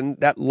person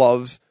that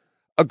loves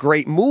a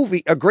great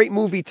movie. A great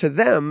movie to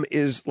them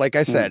is, like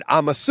I said,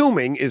 I'm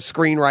assuming is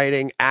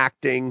screenwriting,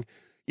 acting,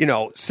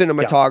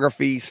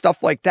 cinematography,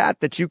 stuff like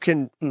that you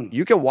can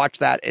watch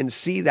that and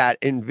see that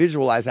and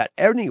visualize that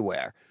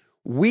anywhere.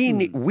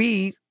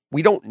 We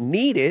don't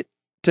need it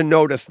to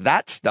notice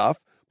that stuff,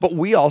 but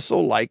we also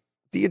like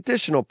the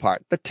additional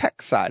part, the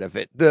tech side of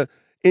it, the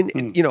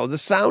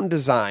sound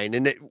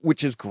design,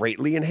 which is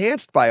greatly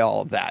enhanced by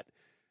all of that.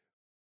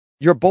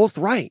 You're both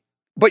right,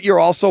 but you're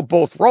also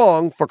both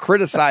wrong for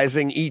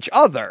criticizing each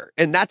other.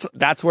 And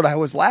that's what I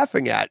was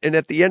laughing at. And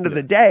at the end of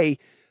the day,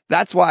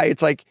 that's why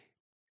it's like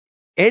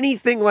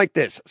anything like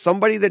this,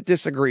 somebody that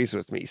disagrees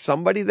with me,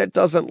 somebody that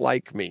doesn't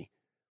like me,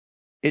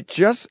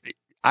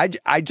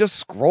 I just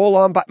scroll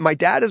on by. My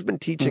dad has been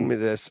teaching me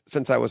this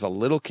since I was a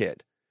little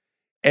kid.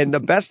 And the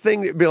best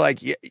thing to be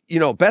like,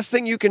 best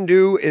thing you can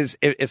do is,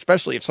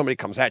 especially if somebody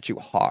comes at you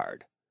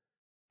hard,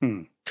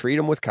 treat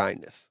them with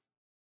kindness.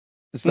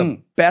 It's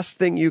the best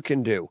thing you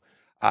can do.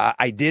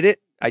 I did it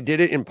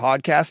in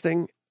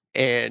podcasting,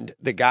 and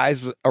the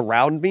guys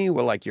around me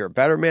were like, you're a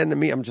better man than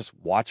me. I'm just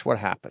watch what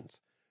happens.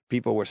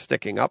 People were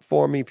sticking up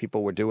for me.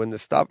 People were doing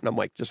this stuff. And I'm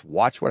like, just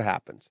watch what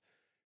happens.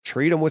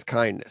 Treat them with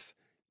kindness.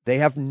 They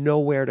have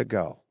nowhere to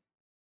go.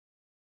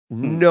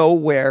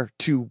 Nowhere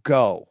to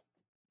go.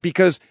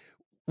 Because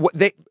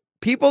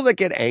people that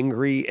get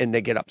angry and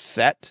they get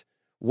upset,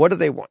 what do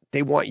they want?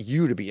 They want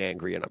you to be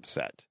angry and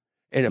upset.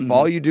 And if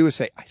all you do is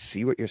say, I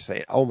see what you're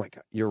saying. Oh my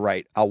God, you're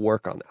right. I'll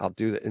work on it. I'll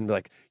do that. And be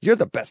like, you're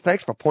the best.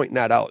 Thanks for pointing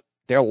that out.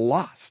 They're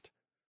lost.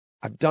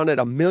 I've done it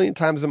a million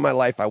times in my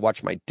life. I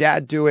watched my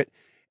dad do it.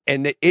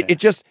 And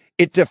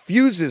it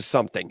diffuses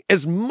something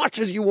as much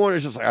as you want.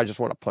 It's just like, I just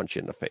want to punch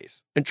you in the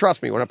face. And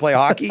trust me, when I play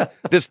hockey,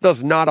 this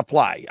does not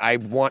apply. I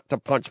want to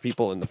punch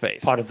people in the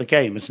face. Part of the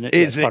game, isn't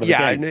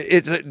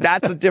it?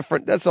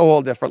 That's a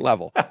whole different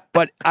level.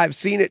 But I've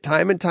seen it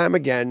time and time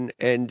again.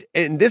 And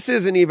this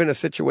isn't even a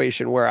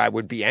situation where I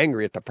would be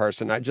angry at the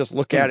person. I just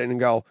look at it and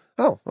go,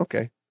 oh,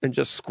 okay. And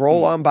just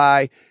scroll on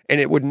by, and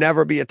it would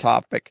never be a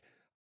topic.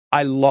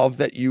 I love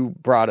that you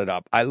brought it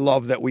up. I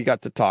love that we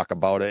got to talk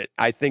about it.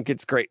 I think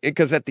it's great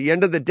because at the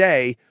end of the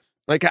day,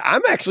 like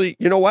I'm actually,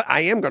 you know what? I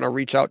am going to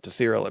reach out to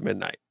Serial at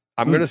Midnight.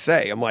 I'm going to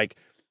say, I'm like,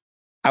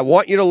 I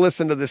want you to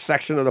listen to this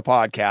section of the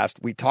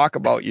podcast. We talk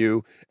about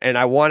you, and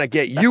I want to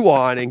get you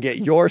on and get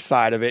your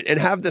side of it and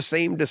have the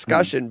same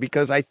discussion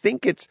because I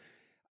think it's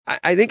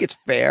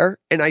fair.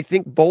 And I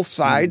think both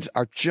sides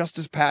are just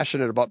as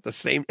passionate about the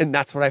same. And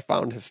that's what I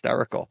found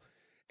hysterical.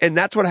 And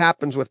that's what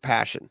happens with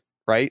passion,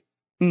 right?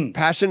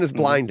 Passion is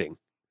blinding,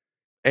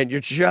 and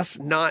you're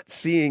just not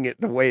seeing it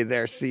the way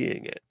they're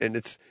seeing it. And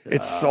it's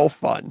so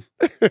fun.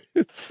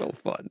 It's so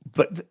fun.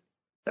 But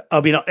I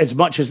mean, as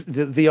much as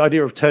the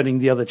idea of turning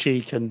the other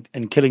cheek and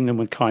killing them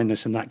with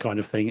kindness and that kind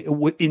of thing,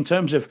 in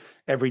terms of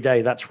every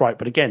day, that's right.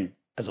 But again,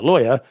 as a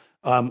lawyer,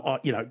 I'm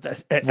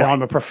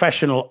a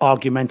professional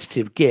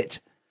argumentative git.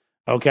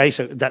 Okay,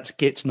 so that's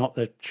git, not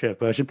the chirp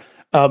version.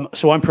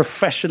 So I'm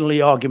professionally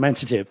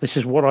argumentative. This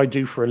is what I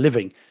do for a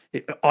living.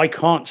 I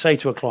can't say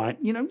to a client,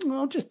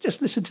 well, just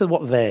listen to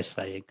what they're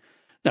saying.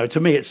 No, to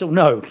me, it's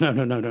no. We're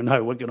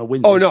going to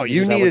win. Oh no,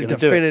 you need a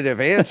definitive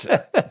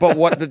answer.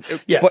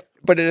 But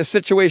but in a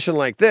situation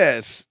like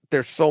this,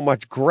 there's so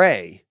much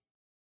gray,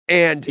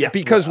 and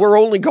because we're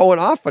only going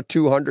off of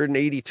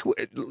 280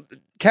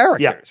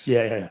 characters,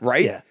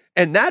 right? Yeah.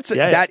 And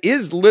that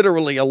is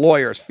literally a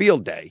lawyer's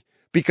field day.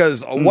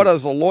 Because what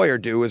does a lawyer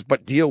do is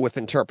but deal with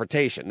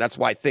interpretation. That's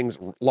why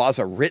laws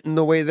are written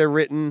the way they're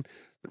written,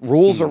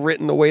 rules are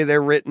written the way they're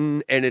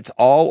written, and it's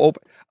all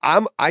open.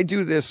 I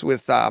do this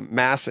with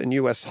Mass and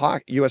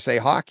USA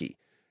Hockey,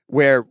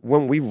 where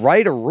when we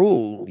write a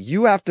rule,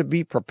 you have to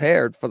be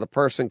prepared for the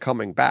person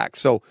coming back.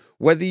 So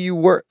whether you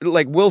were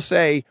like, we'll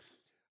say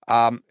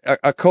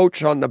a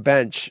coach on the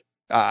bench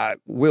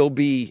will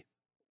be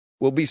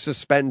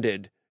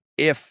suspended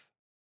if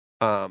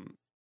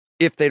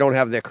they don't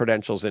have their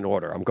credentials in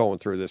order. I'm going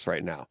through this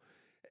right now.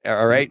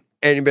 All right.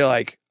 And you'd be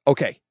like,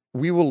 okay,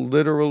 we will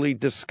literally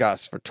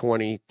discuss for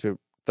 20 to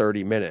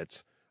 30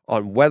 minutes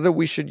on whether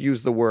we should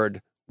use the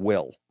word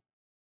will.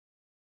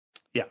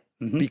 Yeah.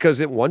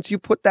 because once you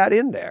put that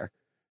in there,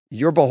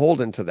 you're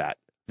beholden to that.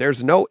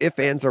 There's no ifs,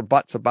 ands, or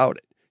buts about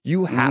it.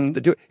 You have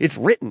to do it. It's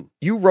written.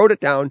 You wrote it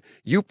down.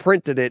 You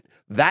printed it.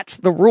 That's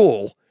the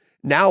rule.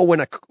 Now,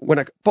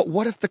 but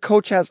what if the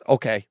coach has,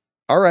 okay,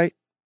 all right,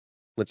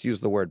 let's use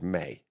the word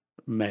may.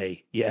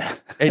 May, yeah.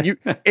 and you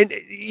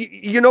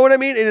know what I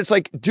mean? And it's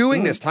like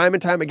doing this time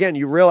and time again,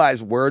 you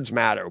realize words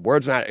matter.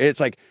 Words matter. And it's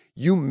like,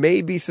 you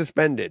may be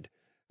suspended.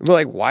 And we're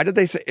like, why did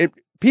they say it?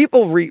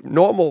 People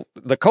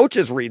the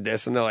coaches read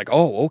this and they're like,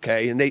 oh,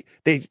 okay. And they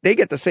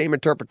get the same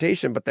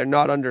interpretation, but they're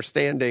not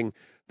understanding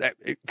that,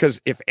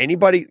 because if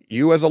anybody,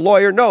 you as a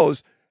lawyer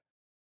knows,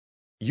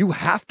 you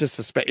have to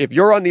suspend. If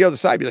you're on the other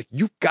side, be like,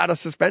 you've got to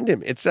suspend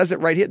him. It says it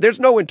right here.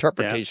 There's no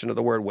interpretation of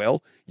the word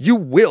will. You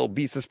will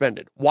be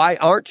suspended. Why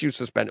aren't you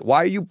suspended? Why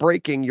are you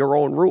breaking your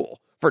own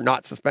rule for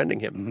not suspending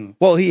him?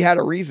 Well, he had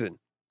a reason.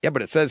 Yeah,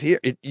 but it says here,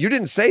 you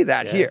didn't say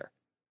that here,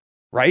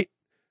 right?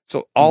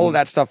 So all of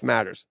that stuff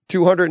matters.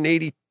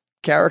 280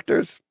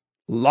 characters,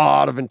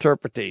 lot of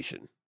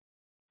interpretation.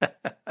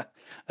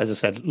 As I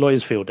said,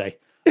 lawyers' field day.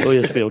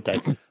 Lawyers' field day.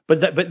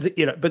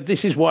 But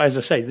this is why, as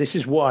I say, this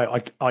is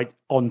why I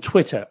on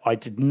Twitter I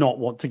did not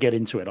want to get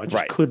into it. I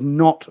just could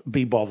not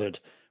be bothered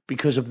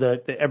because of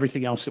the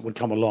everything else that would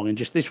come along, and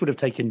just this would have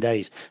taken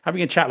days.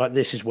 Having a chat like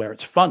this is where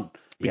it's fun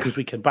because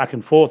we can back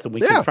and forth and we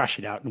can thrash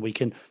it out and we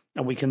can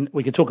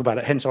talk about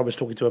it. Hence, I was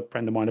talking to a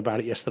friend of mine about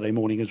it yesterday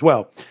morning as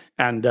well,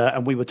 and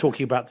we were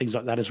talking about things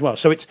like that as well.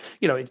 So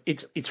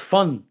it's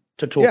fun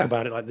to talk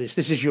about it like this.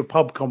 This is your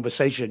pub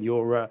conversation,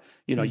 your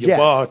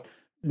bar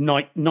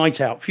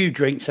night out, few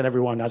drinks, and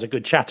everyone has a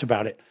good chat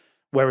about it.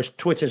 Whereas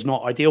Twitter's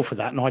not ideal for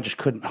that, and I just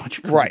couldn't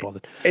be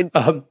bothered. And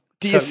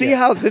do you see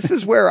how this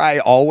is where I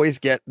always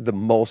get the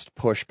most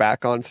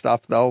pushback on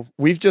stuff, though?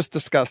 We've just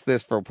discussed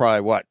this for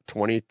probably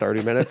 20,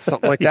 30 minutes,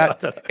 something like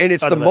that. And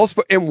it's the most.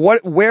 And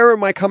where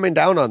am I coming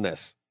down on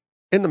this?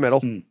 In the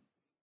middle.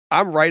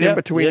 I'm right in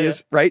between you,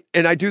 right?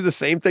 And I do the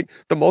same thing.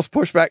 The most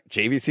pushback,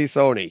 JVC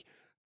Sony.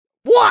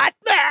 What?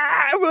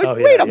 I'm like,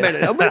 wait a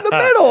minute. I'm in the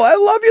middle. I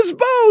love you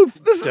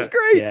both. This is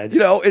great.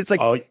 Yeah. It's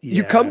like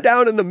you come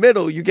down in the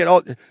middle, you get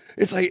all,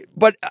 it's like,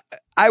 but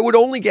I would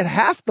only get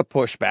half the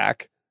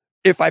pushback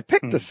if I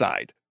picked a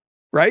side,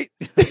 right?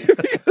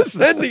 Because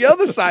then the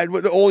other side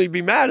would only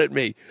be mad at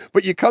me.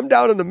 But you come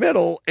down in the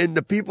middle and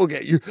the people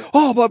get you,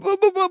 blah, blah, blah,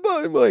 blah,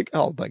 blah. I'm like,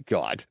 oh my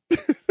God.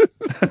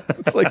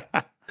 It's like,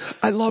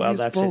 I love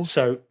you both. It.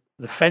 So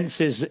the fence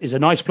is a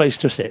nice place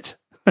to sit.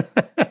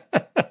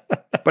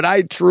 But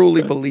I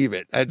truly believe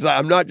it.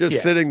 I'm not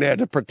just sitting there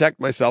to protect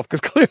myself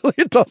because clearly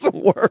it doesn't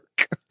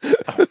work.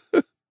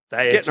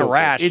 Getting a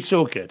rash. It's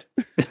all good.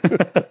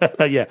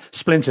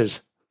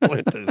 Splinters.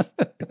 Splinters.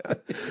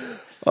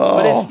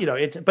 But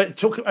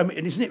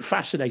isn't it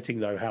fascinating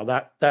though how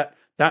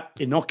that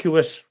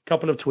innocuous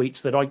couple of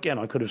tweets that I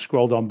could have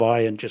scrolled on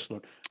by and just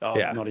thought,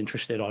 not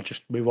interested. I'll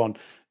just move on.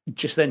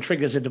 Just then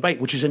triggers a debate,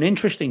 which is an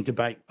interesting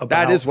debate.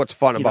 That is what's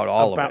fun about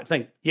all of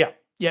it. Yeah.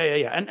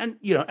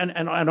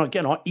 And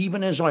again,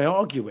 even as I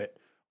argue it,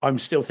 I'm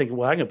still thinking,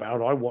 well, hang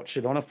about, I watched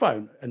it on a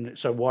phone. And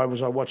so why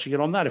was I watching it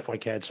on that if I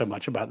cared so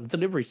much about the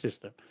delivery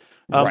system?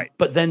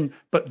 But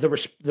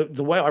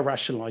the way I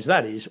rationalize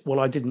that is, well,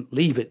 I didn't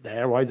leave it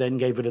there. I then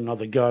gave it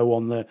another go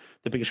on the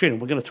bigger screen.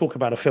 And we're going to talk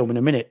about a film in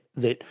a minute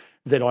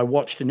that I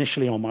watched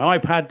initially on my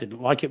iPad,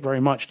 didn't like it very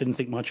much, didn't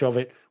think much of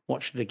it,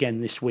 watched it again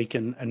this week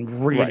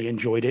and really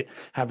enjoyed it,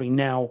 having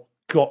now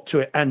got to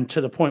it and to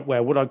the point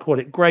where would I call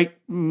it great?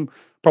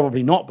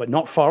 Probably not, but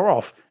not far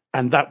off.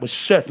 And that was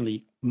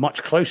certainly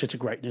much closer to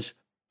greatness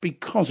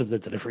because of the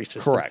delivery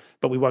system. Correct.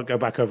 But we won't go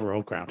back over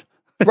old ground.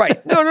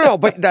 Right. No.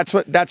 But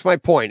that's my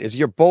point is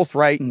you're both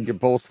right. You're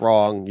both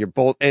wrong. You're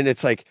both, and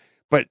it's like,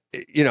 but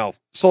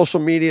social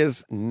media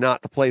is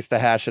not the place to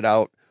hash it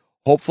out.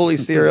 Hopefully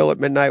Serial at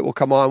Midnight will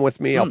come on with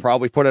me. I'll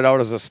probably put it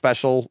out as a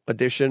special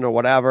edition or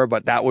whatever,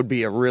 but that would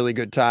be a really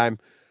good time.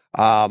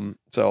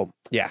 So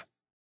yeah.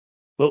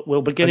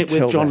 We'll begin it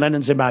with John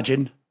Lennon's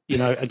Imagine.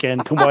 Again,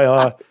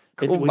 Kumbaya.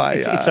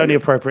 It's only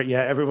appropriate.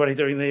 Yeah, everybody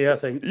doing the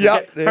thing.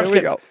 Yeah, there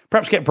we go.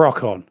 Perhaps get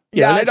Brock on.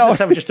 Yeah, let's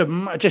have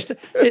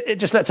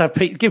just let's have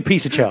give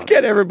Peace a chance.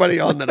 Get everybody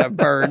on that I've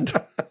burned.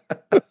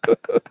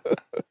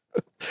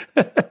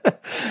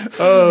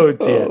 Oh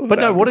dear! But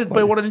no, what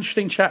an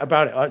interesting chat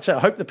about it. So I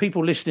hope the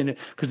people listening,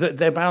 because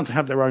they're bound to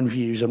have their own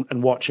views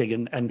and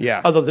watching, and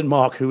other than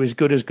Mark, who is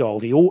good as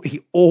gold,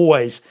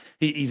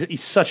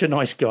 he's such a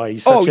nice guy.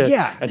 He's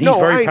and he's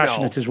very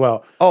passionate as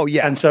well. Oh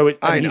yeah, and so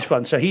he's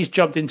fun. So he's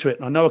jumped into it,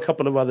 and I know a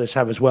couple of others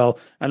have as well.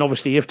 And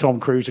obviously, if Tom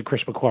Cruise and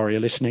Chris McQuarrie are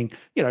listening,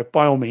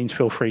 by all means,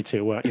 feel free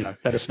to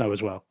let us know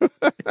as well.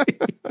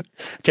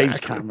 James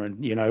Cameron,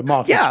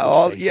 Mark.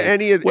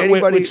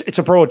 Anybody. It's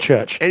a broad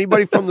church.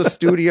 Anybody from the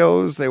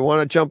studios, they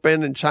want to jump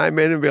in and chime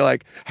in and be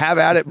like, "Have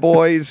at it,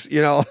 boys!"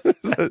 The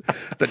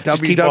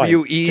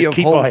WWE of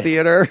home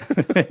theater.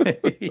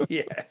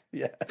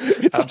 Yeah,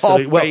 it's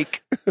absolutely. All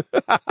fake.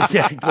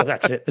 Well,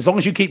 that's it. As long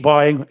as you keep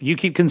buying, you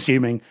keep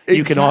consuming,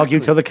 you can argue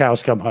till the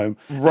cows come home.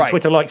 Right. And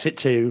Twitter likes it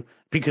too.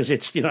 because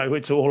it's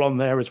it's all on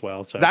there as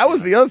well. So That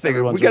was the other thing. If we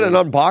everyone's get an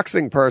all-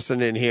 unboxing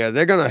person in here,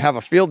 they're going to have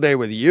a field day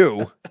with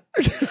you.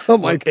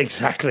 I'm like,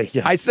 exactly.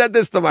 Yeah. I said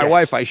this to my Yes.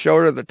 wife. I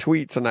showed her the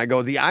tweets and I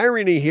go, the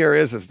irony here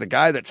is the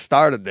guy that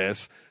started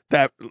this,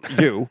 that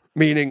you,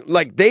 meaning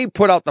like they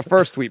put out the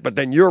first tweet, but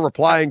then you're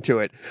replying to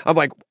it. I'm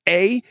like,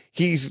 A,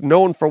 he's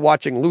known for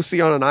watching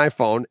Lucy on an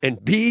iPhone,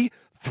 and B,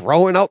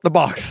 throwing out the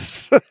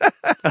boxes.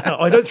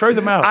 I don't throw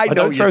them out. I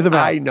don't throw them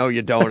out. I know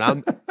you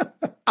don't.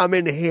 I'm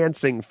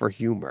enhancing for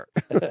humor.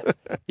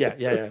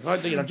 Yeah.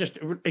 Right, just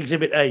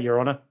Exhibit A, Your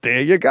Honor.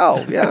 There you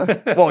go.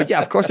 Yeah. Well,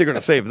 yeah, of course you're going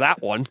to save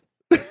that one.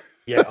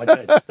 Yeah,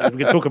 we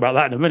can talk about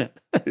that in a minute.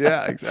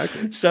 Yeah,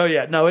 exactly. So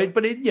yeah, no,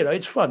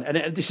 it's fun,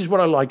 and this is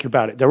what I like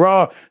about it. There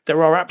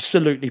are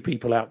absolutely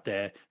people out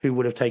there who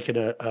would have taken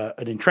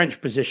an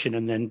entrenched position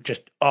and then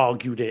just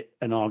argued it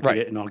and argued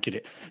it and argued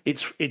it.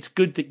 It's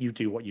good that you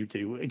do what you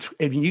do.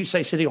 If you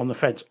say sitting on the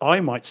fence,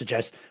 I might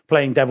suggest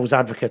playing devil's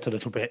advocate a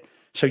little bit.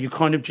 So you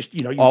kind of just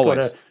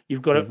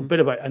you've got a bit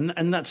of it,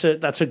 and that's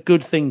a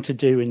good thing to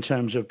do in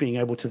terms of being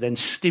able to then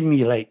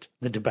stimulate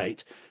the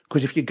debate.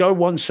 Because if you go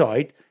one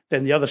side,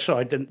 then the other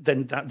side,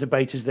 then that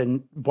debate is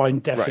then by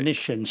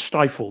definition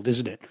stifled,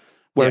 isn't it?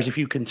 Whereas if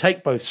you can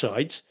take both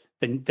sides,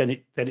 then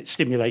it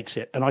stimulates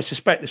it. And I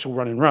suspect this will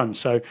run and run.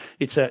 So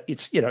it's a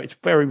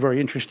very,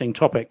 very interesting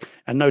topic,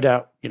 and no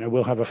doubt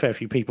we'll have a fair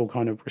few people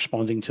kind of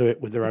responding to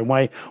it with their own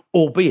way.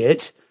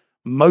 Albeit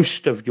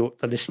most of the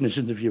listeners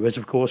and the viewers,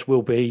 of course,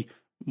 will be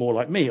more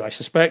like me, I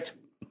suspect,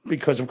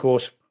 because of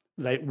course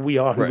we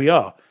are who we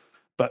are.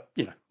 But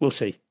we'll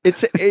see.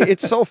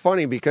 It's so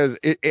funny because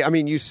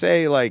you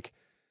say like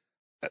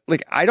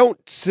I don't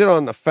sit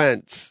on the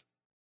fence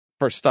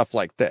for stuff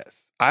like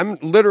this. I'm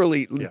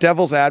literally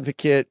devil's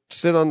advocate,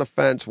 sit on the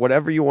fence,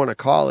 whatever you want to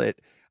call it.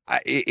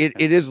 It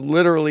is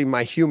literally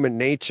my human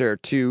nature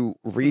to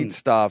read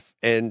stuff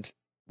and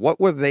what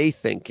were they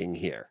thinking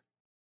here?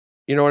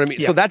 You know what I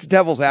mean? Yeah. So that's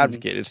devil's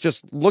advocate. It's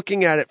just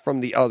looking at it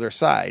from the other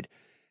side.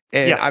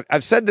 And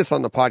I've said this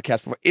on the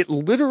podcast before. It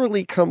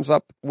literally comes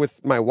up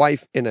with my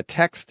wife in a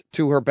text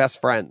to her best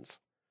friends.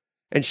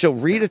 And she'll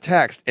read a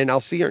text and I'll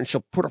see her and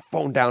she'll put her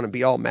phone down and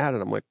be all mad.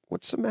 And I'm like,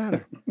 what's the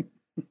matter?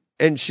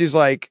 And she's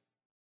like,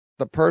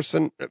 the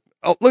person,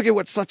 oh, look at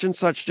what such and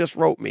such just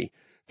wrote me.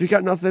 If you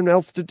got nothing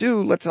else to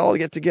do, let's all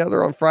get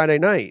together on Friday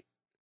night.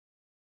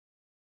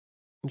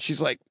 And she's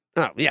like,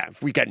 oh yeah,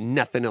 if we got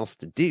nothing else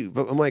to do.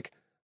 But I'm like,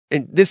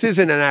 and this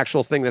isn't an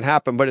actual thing that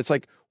happened, but it's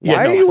like,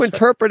 why are you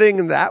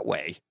interpreting that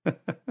way?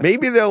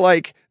 Maybe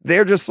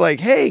they're just like,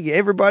 hey,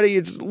 everybody,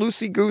 it's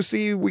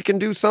loosey-goosey. We can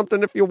do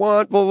something if you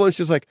want. Blah, blah, blah. And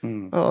she's like,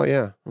 oh,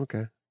 yeah,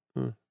 okay.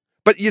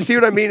 But you see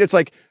what I mean? It's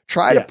like,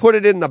 try to put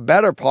it in the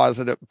better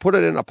positive, put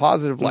it in a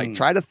positive light.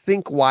 Try to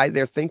think why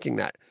they're thinking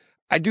that.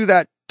 I do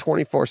that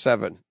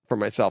 24/7 for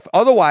myself.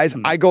 Otherwise,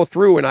 I go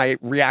through and I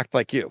react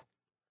like you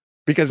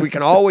because we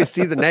can always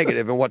see the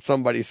negative in what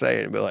somebody's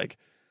saying and be like,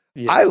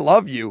 I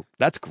love you.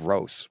 That's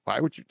gross. Why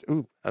would you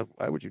do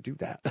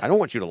that? I don't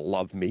want you to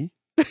love me.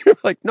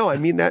 Like, no, I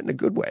mean that in a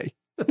good way.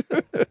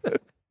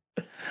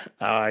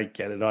 I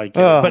get it.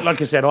 But like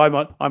I said, I'm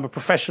a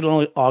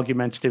professional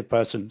argumentative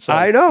person. So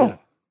I know.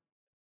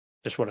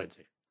 Just what I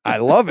do. I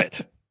love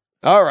it.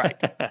 All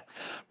right.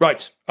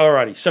 Right. All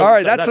righty. So, all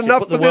right. That's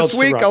enough for this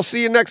week. I'll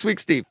see you next week,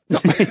 Steve.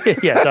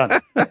 Yeah,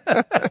 done.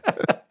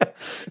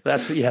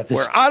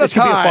 We're out of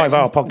time. Be a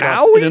 5-hour podcast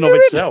now in and of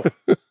itself.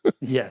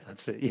 Yeah,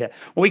 that's it. Yeah.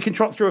 Well, we can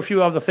trot through a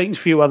few other things, a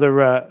few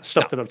other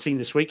stuff that I've seen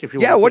this week. If you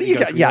want. What do you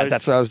got? Yeah,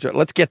 that's what I was doing.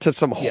 Let's get to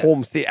some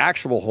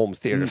actual home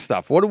theater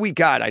stuff. What do we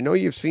got? I know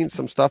you've seen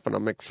some stuff, and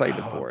I'm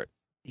excited for it.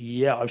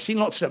 Yeah, I've seen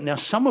lots of stuff. Now,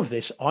 some of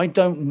this I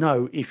don't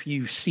know if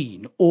you've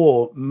seen,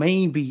 or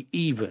maybe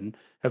even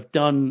have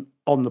done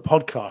on the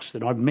podcast,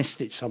 and I've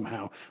missed it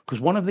somehow. Because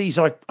one of these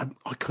I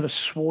could have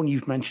sworn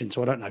you've mentioned,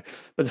 so I don't know.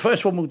 But the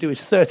first one we'll do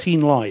is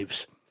 13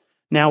 Lives.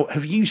 Now,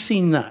 have you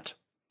seen that?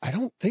 I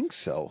don't think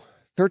so.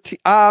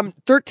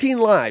 13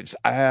 Lives.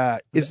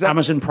 Is that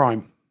Amazon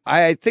Prime?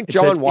 I think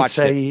John watched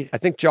it. I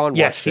think John watched it.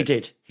 Yes, he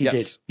did. He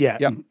did. Yeah.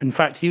 Yep. In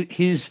fact,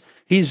 his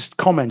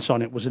comments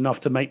on it was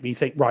enough to make me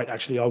think, right,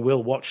 actually, I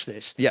will watch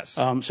this. Yes.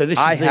 So this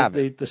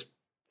is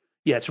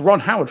it's a Ron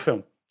Howard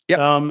film.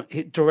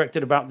 Yep.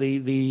 Directed about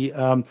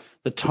the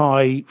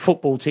Thai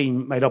football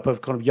team made up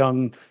of kind of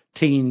young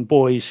teen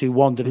boys who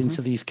wandered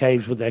into these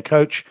caves with their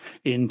coach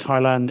in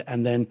Thailand,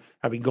 and then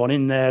having gone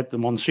in there, the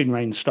monsoon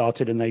rain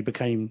started and they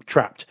became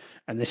trapped.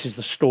 And this is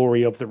the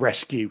story of the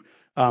rescue.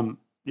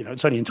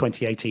 It's only in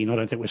 2018. I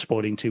don't think we're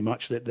spoiling too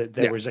much that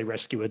there was a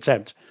rescue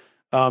attempt.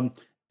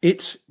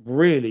 It's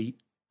really,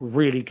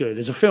 really good.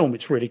 As a film,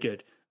 it's really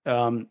good.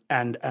 And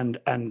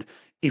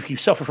if you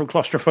suffer from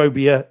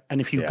claustrophobia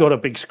and if you've got a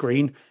big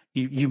screen,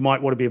 you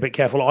might want to be a bit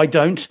careful. I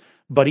don't,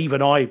 but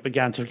even I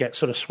began to get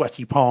sort of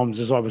sweaty palms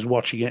as I was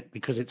watching it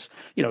because it's,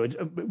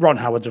 Ron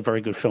Howard's a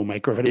very good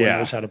filmmaker. If anyone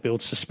knows how to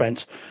build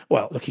suspense,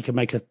 well, look, he can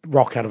make a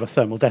rock out of a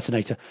thermal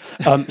detonator.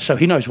 So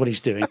he knows what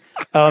he's doing.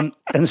 And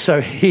so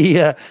he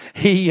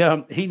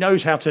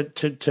knows how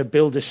to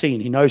build a scene.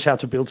 He knows how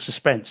to build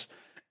suspense.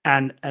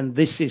 And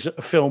this is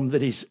a film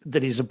that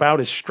is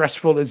about as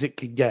stressful as it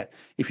could get.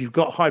 If you've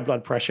got high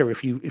blood pressure,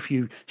 if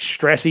you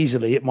stress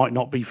easily, it might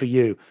not be for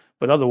you.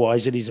 But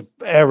otherwise, it is a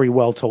very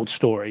well told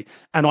story.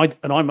 And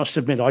I must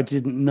admit, I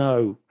didn't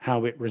know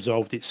how it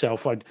resolved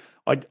itself.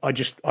 I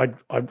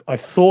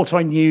thought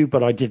I knew,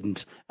 but I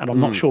didn't, and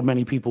I'm not sure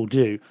many people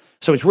do.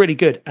 So it's really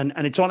good, and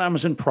it's on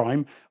Amazon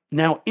Prime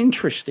now.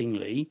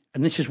 Interestingly,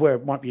 and this is where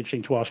it might be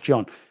interesting to ask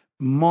John.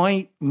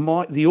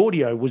 The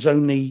audio was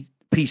only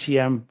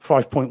PCM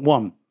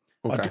 5.1.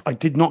 Okay. I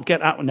did not get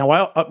that. Now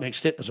I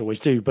upmixed it as I always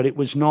do, but it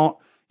was not.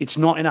 It's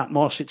not in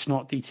Atmos. It's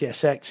not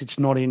DTSX. It's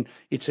not in.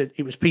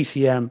 It was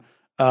PCM.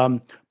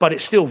 But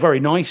it's still very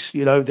nice.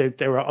 You know,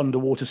 there are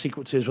underwater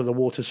sequences with the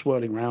water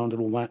swirling around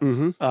and all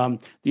that.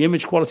 The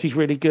image quality is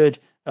really good.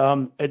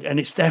 And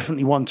it's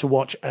definitely one to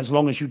watch as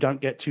long as you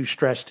don't get too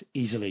stressed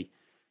easily.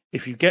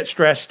 If you get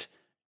stressed,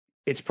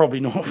 it's probably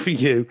not for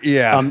you.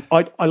 Yeah.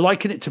 I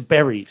liken it to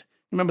Buried.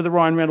 Remember the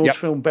Ryan Reynolds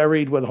film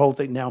Buried, where the whole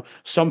thing, now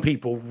some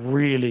people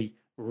really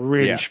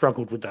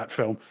struggled with that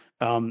film.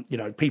 You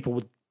know, people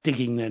would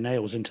digging their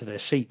nails into their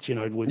seats, you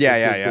know, with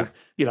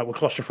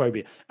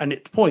claustrophobia. And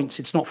at points,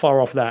 it's not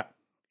far off that.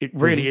 It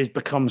really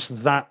becomes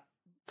that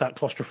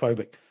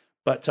claustrophobic.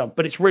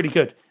 But it's really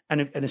good.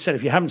 And instead,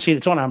 if you haven't seen it,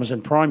 it's on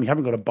Amazon Prime. You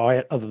haven't got to buy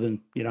it other than,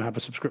 you know, have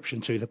a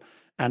subscription to them.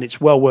 And it's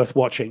well worth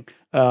watching.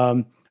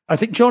 I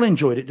think John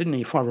enjoyed it, didn't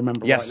he, if I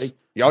remember rightly?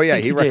 Oh, yeah,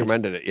 he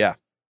recommended it. Yeah.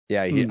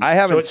 Yeah, I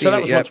haven't seen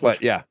it yet,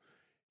 but yeah,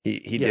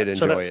 he did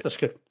enjoy it. That's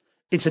good.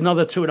 It's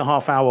another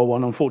 2.5 hour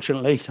one,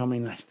 unfortunately. I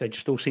mean, they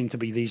just all seem to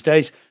be these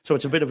days. So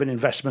it's a bit of an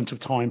investment of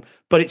time,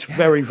 but it's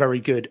very, very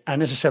good.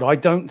 And as I said, I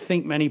don't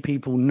think many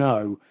people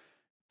know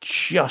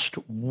just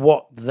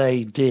what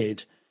they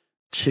did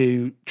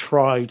to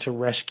try to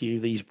rescue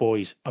these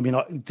boys. I mean,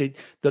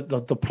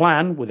 the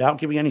plan, without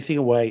giving anything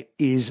away,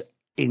 is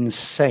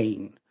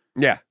insane.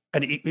 Yeah.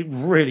 And it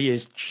really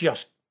is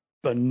just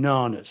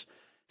bananas.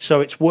 So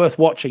it's worth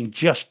watching.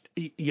 Just,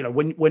 you know,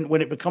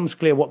 when it becomes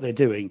clear what they're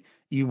doing,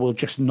 you will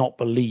just not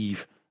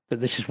believe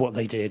that this is what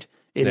they did.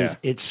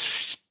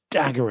 It's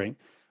staggering.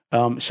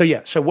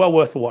 So well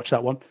worth a watch,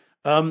 that one.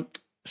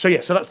 So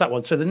that's that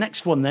one. So the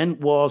next one then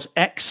was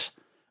X.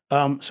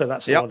 So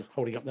that's the one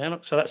holding up there.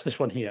 So that's this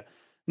one here.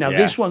 Now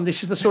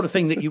this is the sort of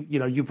thing that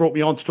you brought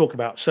me on to talk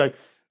about. So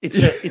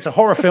it's a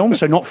horror film,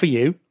 so not for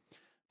you.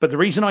 But the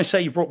reason I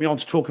say you brought me on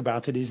to talk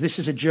about it is this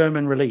is a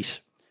German release.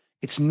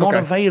 It's not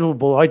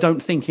available, I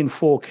don't think, in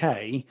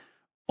 4K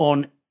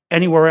on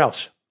anywhere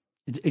else.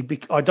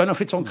 I don't know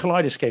if it's on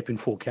Kaleidoscape in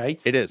 4K.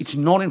 It is. It's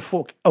not in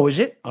 4K. Oh, is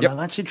it? Oh, no,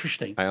 that's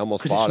interesting. I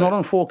almost bought it. Because it's not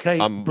on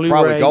 4K. I'm Blu-ray.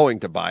 probably going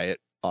to buy it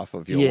off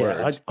of your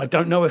words. I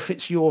don't know if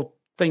it's your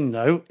thing,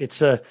 though.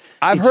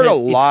 I've heard a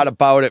lot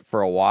about it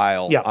for a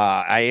while. Yeah.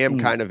 I am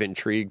kind of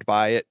intrigued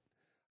by it.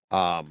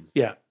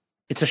 Yeah.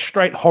 It's a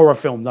straight horror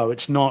film, though.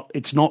 It's not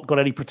got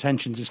any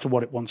pretensions as to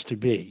what it wants to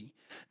be.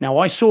 Now,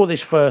 I saw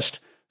this first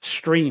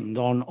streamed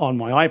on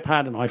my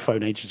iPad and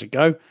iPhone ages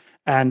ago,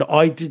 and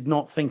I did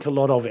not think a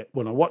lot of it.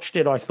 When I watched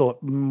it, I thought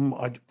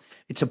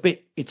it's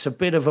a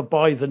bit of a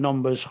by the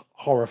numbers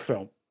horror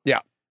film.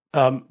 Yeah.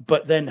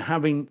 But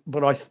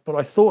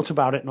I thought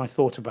about it and I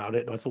thought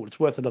it's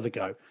worth another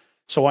go.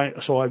 So I'd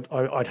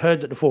heard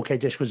that the 4K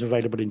disc was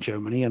available in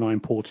Germany, and I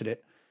imported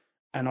it,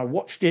 and I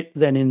watched it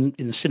then in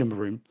the cinema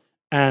room,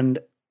 and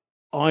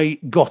I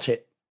got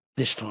it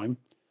this time.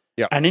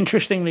 Yeah. And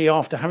interestingly,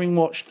 after having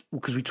watched,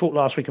 because we talked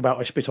last week about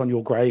I Spit on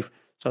Your Grave,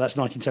 so that's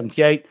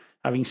 1978,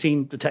 having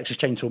seen the Texas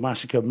Chainsaw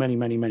Massacre many,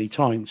 many, many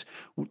times.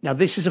 Now,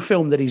 this is a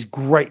film that is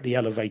greatly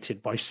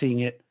elevated by seeing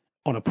it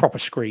on a proper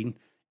screen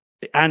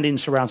and in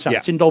surround sound.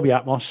 It's in Dolby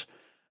Atmos,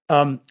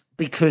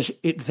 because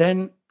it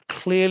then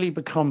clearly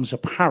becomes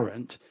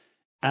apparent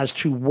as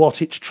to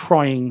what it's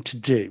trying to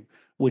do,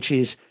 which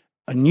is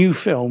a new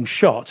film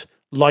shot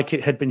like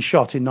it had been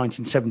shot in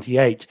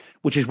 1978,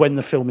 which is when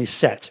the film is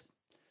set.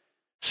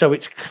 So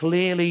it's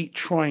clearly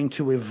trying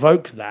to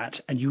evoke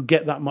that, and you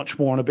get that much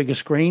more on a bigger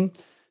screen.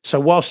 So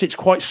whilst it's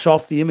quite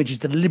soft, the image has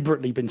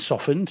deliberately been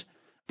softened.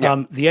 The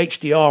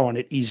HDR on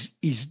it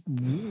is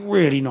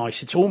really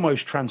nice. It's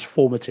almost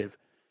transformative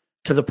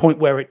to the point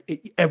where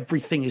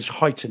everything is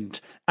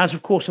heightened. As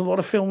of course a lot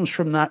of films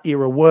from that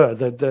era were.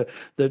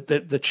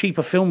 The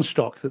cheaper film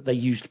stock that they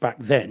used back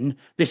then.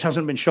 This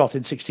hasn't been shot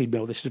in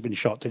 16mm. This has been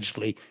shot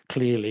digitally,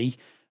 clearly.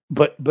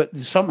 But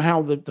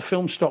somehow the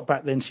film stock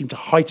back then seemed to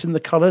heighten the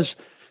colours.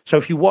 So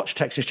if you watch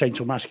Texas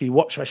Chainsaw Massacre, you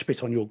watch I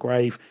Spit on Your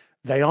Grave,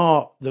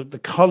 the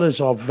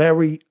colours are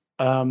very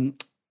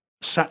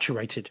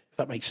saturated, if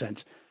that makes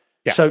sense.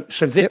 Yeah.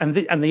 And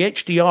the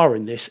HDR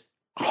in this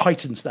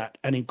heightens that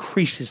and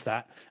increases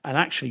that, and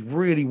actually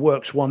really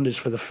works wonders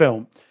for the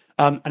film.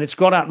 And it's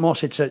got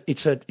Atmos.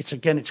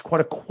 It's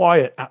quite a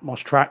quiet Atmos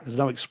track. There's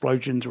no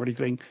explosions or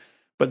anything,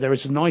 but there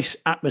is a nice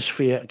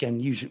atmosphere.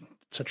 Again,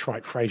 it's a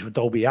trite phrase with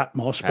Dolby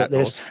Atmos, but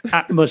there's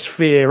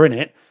atmosphere in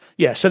it.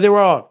 Yeah, so there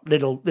are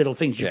little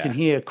things. You can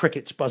hear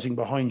crickets buzzing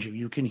behind you.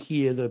 You can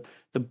hear the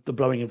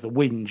blowing of the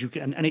wind.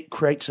 And it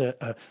creates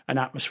an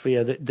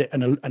atmosphere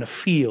and a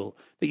feel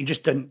that you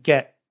just don't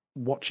get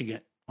watching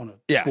it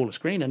a smaller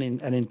screen and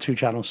in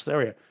 2-channel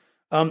stereo.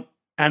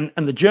 And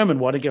the German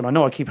one, again, I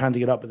know I keep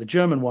handing it up, but the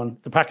German one,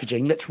 the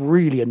packaging, let's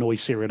really annoy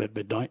Cyril at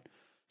midnight.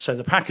 So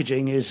the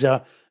packaging is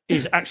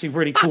actually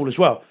really cool as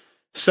well.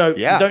 So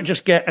you don't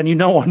just get, and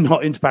I'm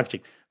not into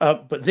packaging,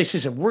 but this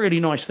is a really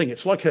nice thing.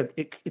 It's like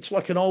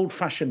an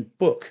old-fashioned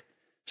book.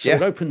 So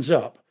it opens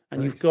up,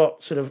 and you've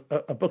got sort of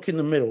a book in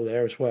the middle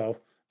there as well,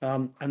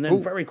 and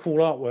then very cool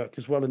artwork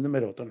as well in the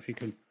middle. I don't know if you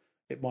can.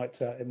 It might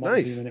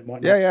nice. Zoom in, it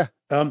might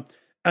not.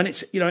 And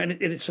it's and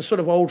it's a sort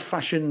of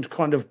old-fashioned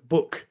kind of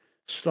book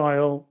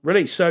style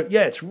release. So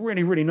it's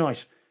really, really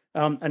nice.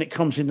 And it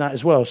comes in that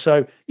as well.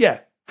 So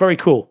very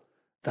cool.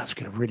 That's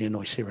going to really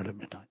annoy Cyril at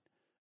midnight.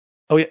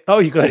 Oh yeah. Oh,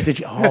 you got it. Did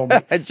you? Oh,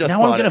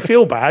 now I'm going to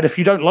feel bad if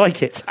you don't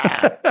like it.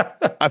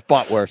 I've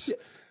bought worse.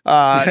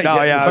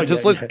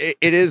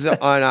 It is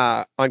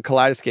on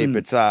Kaleidoscape.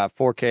 It's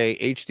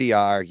 4K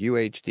HDR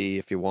UHD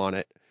if you want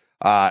it,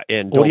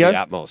 in Dolby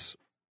Atmos.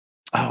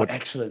 Oh,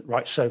 excellent!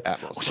 Right, so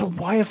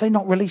why have they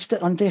not released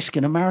it on disc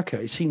in America?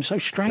 It seems so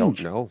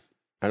strange. I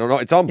don't know.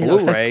 It's on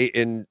Blu-ray,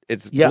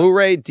 it's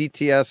Blu-ray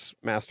DTS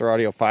Master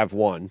Audio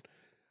 5.1.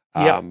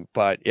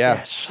 But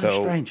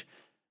so strange.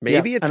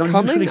 Maybe it's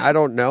coming. I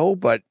don't know,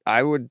 but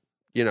I would,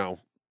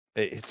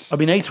 it's. I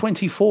mean,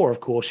 A24, of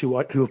course, who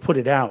have put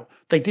it out.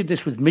 They did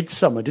this with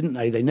Midsummer, didn't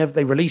they?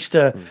 They released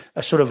a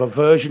sort of a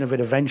version of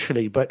it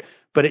eventually, but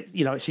it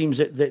it seems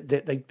that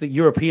the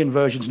European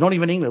version's not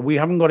even England. We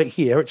haven't got it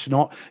here. It's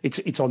not.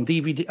 It's on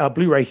DVD,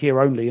 Blu-ray here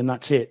only, and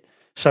that's it.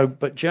 So,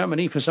 but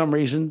Germany, for some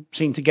reason,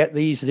 seem to get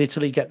these, and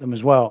Italy get them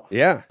as well.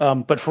 Yeah.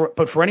 But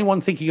for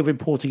anyone thinking of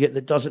importing it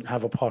that doesn't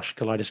have a posh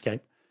Kaleidoscape,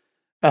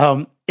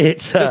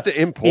 it's just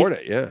to import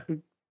it. Yeah.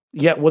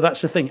 Yeah. Well,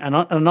 that's the thing, and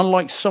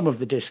unlike some of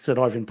the discs that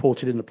I've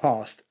imported in the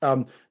past,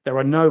 there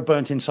are no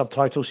burnt-in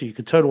subtitles, so you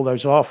can turn all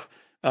those off.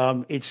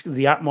 It's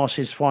the Atmos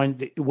is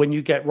fine. When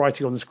you get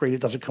writing on the screen,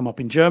 it doesn't come up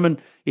in German.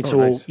 It's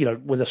all nice.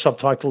 With a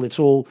subtitle.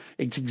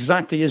 It's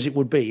exactly as it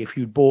would be if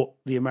you'd bought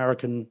the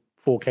American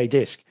 4K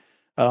disc.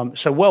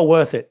 So well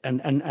worth it,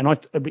 and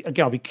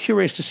I'll be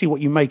curious to see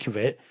what you make of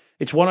it.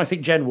 It's one I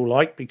think Jen will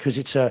like because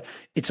it's a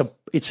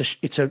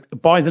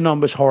by the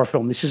numbers horror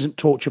film. This isn't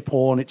torture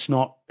porn. It's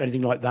not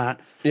anything like that.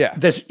 Yeah.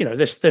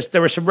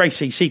 There are some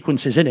racy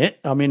sequences in it.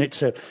 I mean,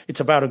 it's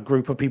about a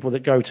group of people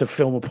that go to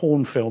film a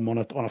porn film on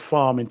a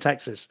farm in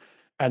Texas,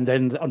 and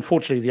then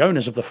unfortunately the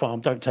owners of the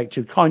farm don't take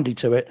too kindly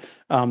to it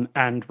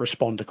and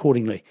respond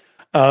accordingly.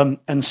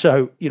 And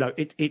so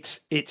so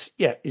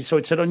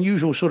it's an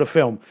unusual sort of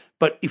film.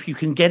 But if you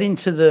can get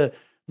into the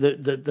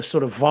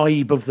sort of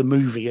vibe of the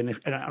movie, and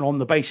on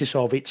the basis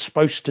of it's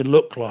supposed to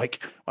look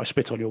like I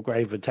Spit on Your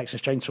Grave and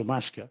Texas Chainsaw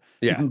Massacre,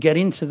 you can get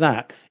into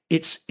that.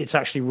 It's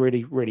actually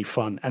really, really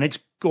fun, and it's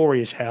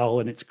gory as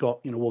hell, and it's got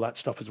all that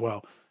stuff as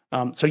well.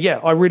 So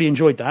I really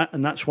enjoyed that,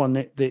 and that's one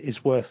that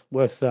is worth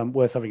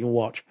having a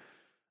watch.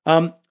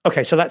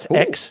 Okay, so that's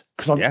X,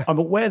 because I'm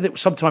aware that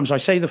sometimes I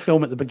say the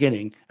film at the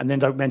beginning and then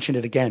don't mention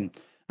it again,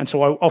 and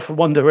so I often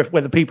wonder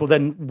whether people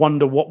then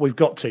wonder what we've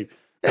got to.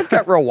 They've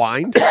got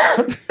rewind.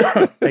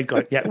 They've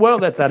got well,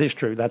 that is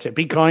true. That's it.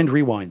 Be kind,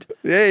 rewind.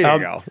 There you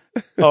go.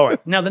 All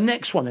right. Now the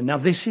next one. Now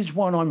this is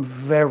one I'm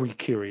very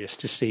curious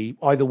to see,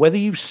 either whether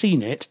you've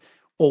seen it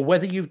or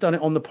whether you've done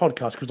it on the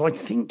podcast, because I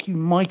think you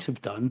might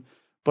have done,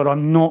 but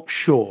I'm not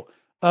sure.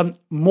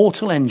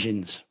 Mortal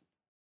Engines.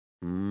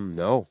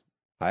 No,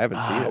 I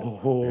haven't seen it.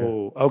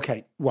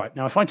 Okay. Right.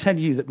 Now, if I tell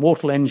you that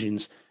Mortal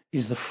Engines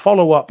is the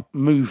follow-up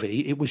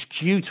movie, it was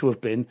due to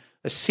have been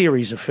a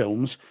series of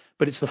films,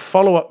 but it's the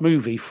follow-up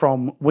movie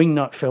from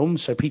Wingnut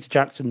Films, so Peter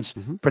Jackson's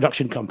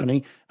production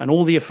company, and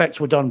all the effects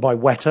were done by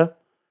Weta,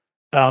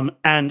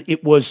 and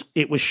it was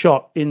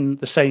shot in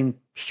the same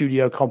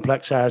studio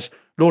complex as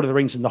Lord of the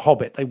Rings and The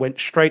Hobbit. They went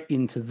straight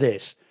into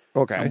this.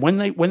 Okay. And when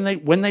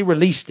they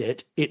released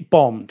it, it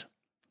bombed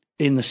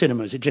in the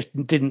cinemas. It just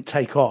didn't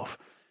take off,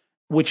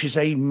 which is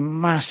a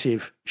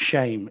massive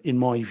shame in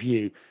my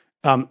view.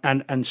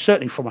 And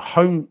certainly from a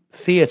home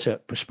theatre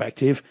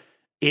perspective,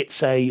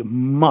 it's a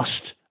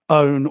must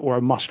own or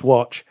a must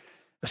watch.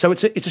 So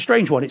it's a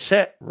strange one. It's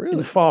set in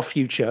the far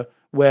future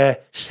where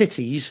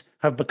cities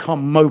have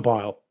become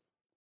mobile.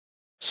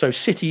 So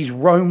cities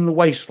roam the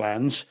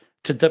wastelands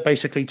to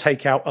basically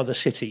take out other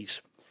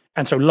cities.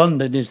 And so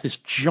London is this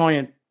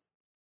giant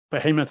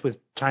behemoth with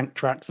tank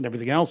tracks and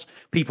everything else.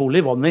 People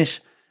live on this,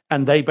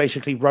 and they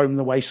basically roam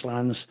the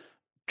wastelands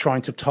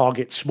trying to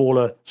target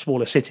smaller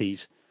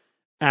cities.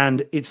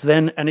 And it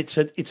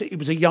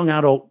was a young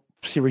adult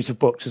series of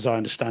books, as I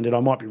understand it.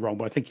 I might be wrong,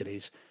 but I think it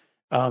is.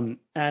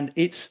 And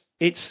it's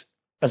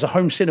as a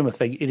home cinema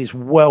thing, it is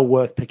well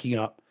worth picking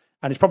up,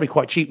 and it's probably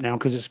quite cheap now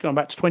because it's gone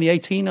back to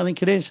 2018, I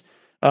think it is.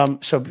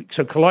 So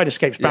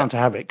Kaleidoscape's bound to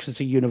have it because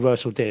it's a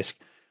universal disc.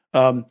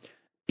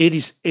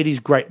 It is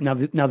great. Now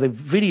the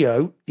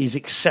video is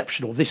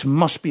exceptional. This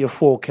must be a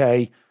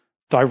 4K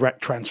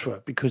direct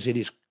transfer because it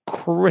is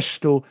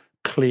crystal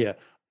clear.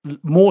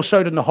 More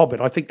so than The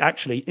Hobbit. I think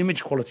actually,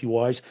 image quality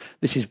wise,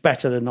 this is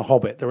better than The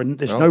Hobbit.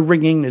 There's no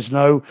ringing, there's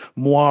no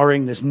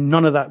moiring, there's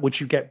none of that, which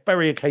you get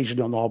very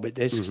occasionally on The Hobbit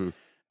discs.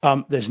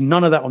 There's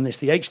none of that on this.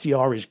 The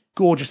HDR is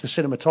gorgeous. The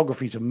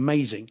cinematography is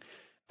amazing.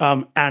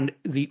 And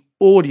the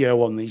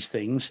audio on these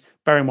things,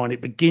 bear in mind,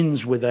 it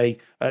begins with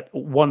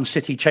one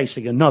city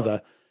chasing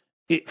another.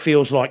 It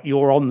feels like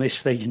you're on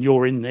this thing and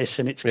you're in this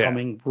and it's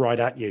coming right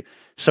at you.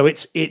 So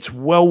it's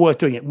well worth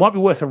doing. It might be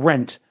worth a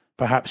rent,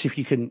 perhaps, if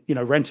you can,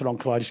 rent it on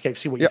Kaleidoscape,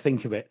 see what you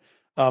think of it.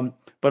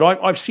 But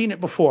I've seen it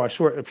before. I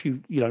saw it a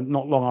few,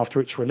 not long after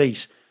its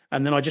release.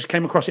 And then I just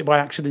came across it by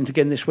accident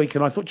again this week.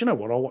 And I thought, you know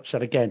what, I'll watch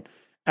that again.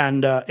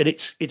 And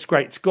it's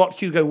great. It's got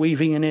Hugo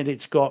Weaving in it.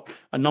 It's got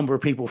a number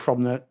of people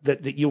from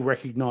that you'll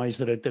recognise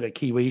that are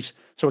Kiwis.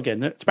 So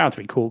again, it's bound to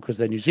be cool because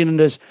they're New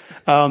Zealanders.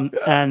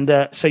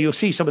 So you'll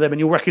see some of them, and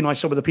you'll recognise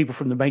some of the people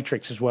from The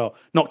Matrix as well.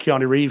 Not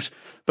Keanu Reeves,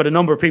 but a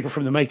number of people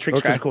from The Matrix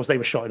because, of course, they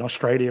were shot in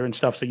Australia and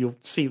stuff. So you'll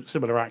see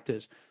similar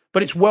actors.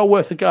 But it's well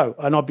worth a go,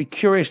 and I'd be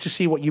curious to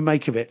see what you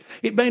make of it.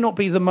 It may not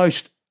be the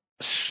most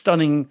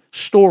stunning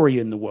story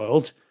in the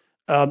world.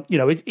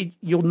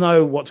 You'll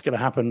know what's going to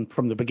happen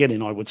from the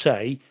beginning, I would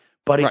say,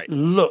 but it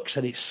looks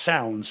and it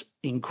sounds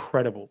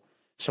incredible.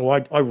 So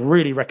I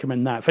really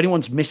recommend that. If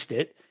anyone's missed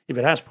it, if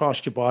it has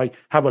passed you by,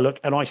 have a look.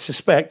 And I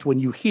suspect when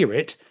you hear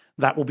it,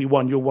 that will be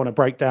one you'll want to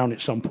break down at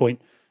some point,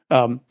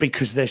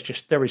 because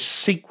there is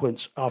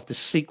sequence after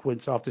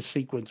sequence after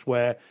sequence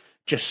where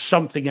just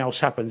something else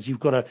happens.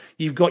 You've got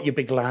your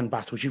big land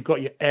battles, you've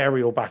got your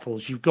aerial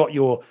battles, you've got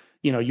your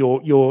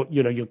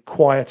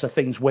quieter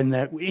things when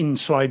they're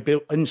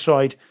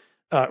inside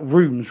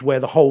rooms where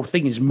the whole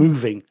thing is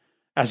moving,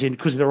 as in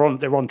because they're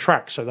on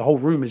track, so the whole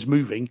room is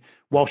moving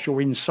whilst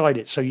you're inside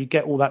it. So you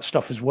get all that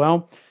stuff as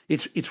well.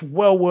 It's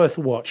well worth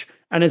a watch,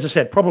 and as I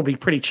said, probably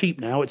pretty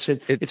cheap now. It's a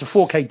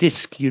 4K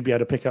disc you'd be able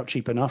to pick up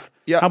cheap enough.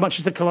 Yeah. How much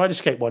is the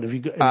Kaleidoscape one? Have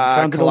you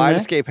found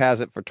Kaleidoscape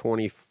has it for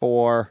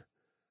 24.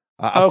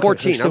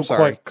 14, so I'm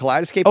sorry.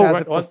 Kaleidoscape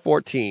has it for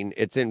 14.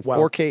 It's in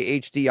 4K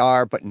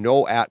HDR, but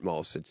no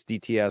Atmos. It's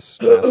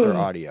DTS Master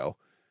Audio.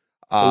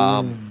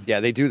 Yeah,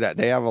 they do that.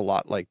 They have a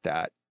lot like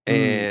that.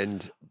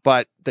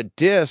 But the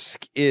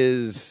disc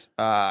is,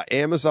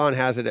 Amazon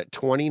has it at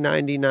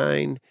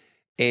 $20.99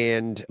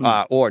 and,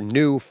 or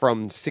new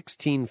from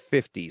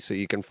 $16.50. So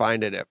you can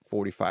find it at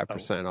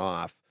 45%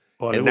 off.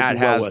 Well, and that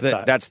has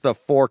that's the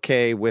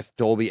 4K with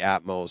Dolby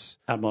Atmos.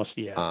 Atmos,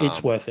 yeah.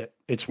 It's worth it.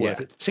 It's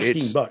worth it.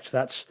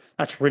 $16.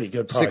 That's really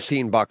good price.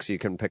 $16 you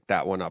can pick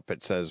that one up.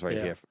 It says right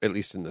here, at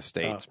least in the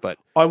States. But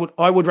I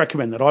would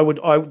recommend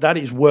that. That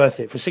is worth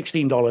it for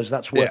 $16.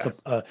 That's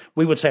worth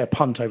we would say a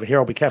punt over here.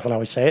 I'll be careful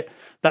how I say it.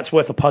 That's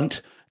worth a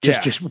punt.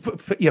 Just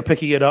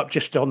picking it up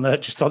just on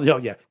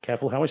the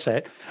careful how I say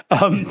it.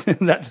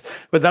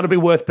 But that'll be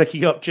worth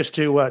picking up just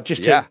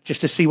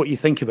to see what you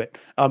think of it.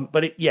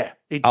 But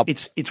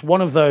it's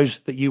one of those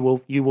that you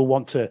will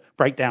want to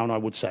break down, I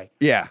would say.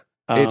 Yeah.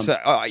 It's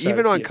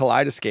even on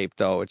Kaleidoscape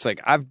though. It's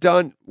like I've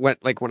done when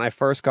I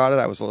first got it,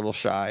 I was a little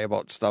shy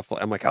about stuff.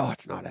 I'm like, oh,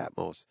 it's not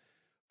Atmos.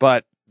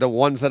 But the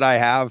ones that I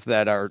have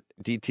that are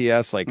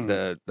DTS, like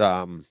the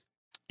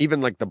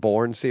even like the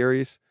Bourne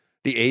series,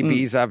 the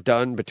ABs I've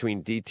done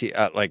between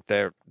like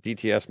their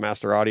DTS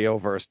Master Audio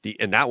versus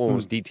and that one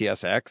was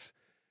DTS-X.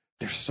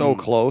 They're so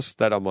close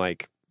that I'm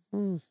like,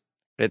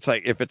 it's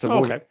like if it's a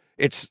movie,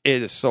 it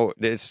is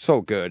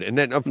so good. And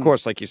then of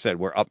course, like you said,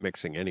 we're up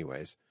mixing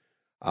anyways.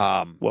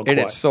 And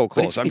it's so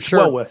close. I'm sure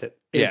well worth it.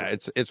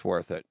 It's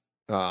worth it.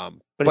 But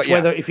it's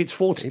whether if it's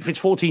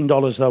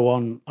 $14 though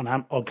on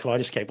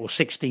Kaleidoscape or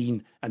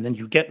 $16, and then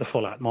you get the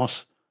full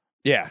Atmos.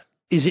 Yeah.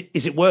 Is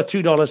it worth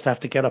 $2 to have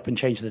to get up and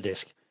change the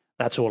disc?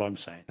 That's all I'm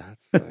saying.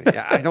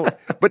 I don't.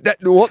 But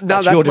that's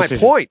my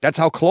point. That's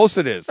how close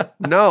it is.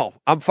 No,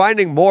 I'm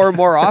finding more and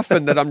more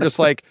often that I'm just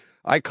like,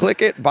 I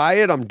click it, buy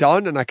it, I'm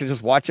done, and I can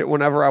just watch it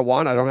whenever I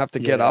want. I don't have to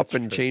get up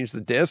and change the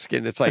disc.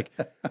 And it's like,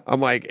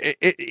 I'm like,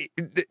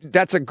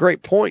 that's a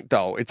great point,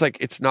 though. It's like,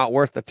 it's not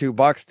worth the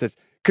 $2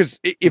 because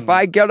if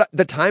I get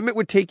the time it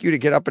would take you to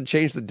get up and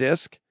change the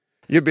disc,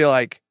 you'd be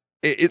like,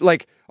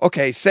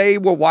 okay, say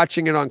we're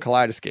watching it on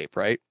Kaleidoscape,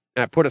 right?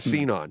 And I put a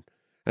scene on,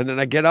 and then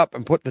I get up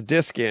and put the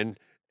disc in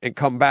and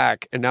come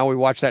back, and now we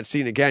watch that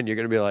scene again. You're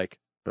going to be like,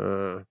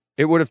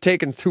 it would have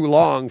taken too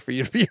long for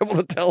you to be able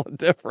to tell the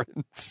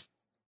difference.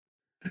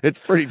 It's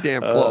pretty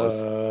damn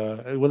close.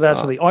 Well,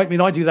 that's the thing. I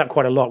mean, I do that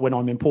quite a lot when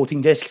I'm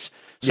importing discs.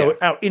 So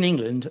out in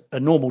England, a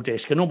normal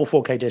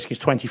 4K disc is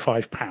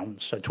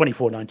 £25, so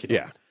 $24.99.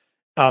 Yeah.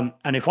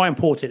 And if I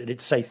import it and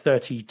it's say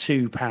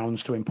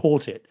 £32 to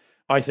import it,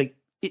 I think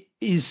it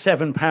is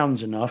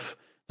 £7 enough,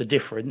 the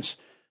difference,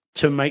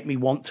 to make me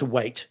want to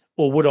wait.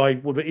 Or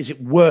is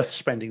it worth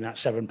spending that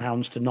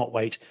 £7 to not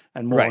wait?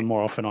 And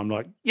more often I'm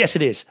like, yes,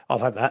 it is. I'll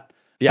have that.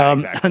 Yeah,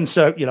 exactly. And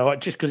so,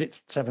 just because it's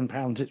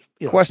 £7,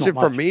 question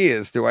for me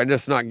is, do I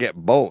just not get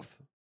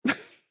both?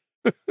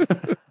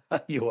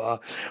 You are.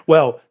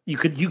 Well, you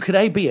could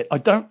A/B it.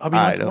 What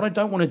I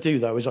don't want to do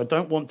though is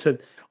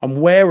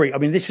I'm wary. I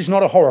mean, this is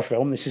not a horror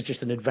film. This is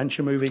just an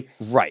adventure movie.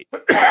 Right.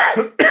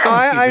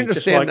 I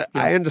understand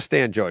I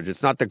understand, George.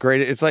 It's not the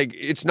greatest.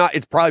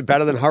 It's probably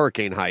better than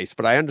Hurricane Heist,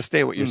 but I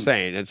understand what you're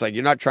saying. It's like,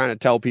 you're not trying to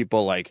tell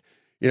people like,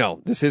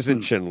 this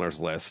isn't Schindler's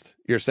List.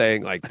 You're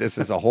saying like this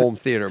is a home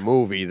theater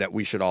movie that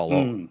we should all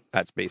own.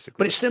 That's basically.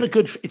 But it's still a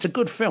good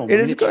film.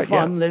 It's good,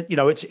 fun. Yeah.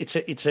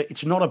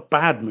 It's not a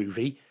bad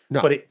movie.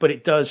 No.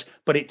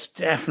 But it's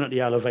definitely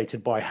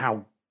elevated by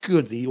how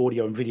good the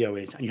audio and video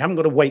is, and you haven't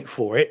got to wait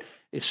for it.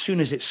 As soon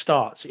as it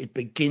starts, it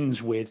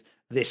begins with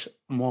this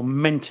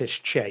momentous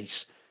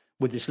chase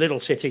with this little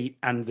city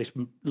and this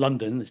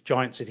London, this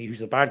giant city, who's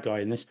the bad guy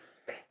in this,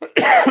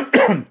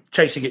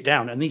 chasing it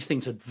down. And these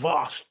things are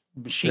vast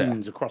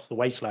machines across the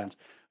wastelands.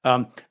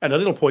 And a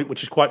little point,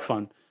 which is quite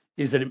fun,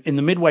 is that in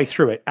the midway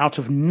through it, out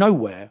of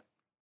nowhere,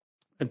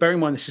 and bear in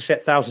mind this is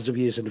set thousands of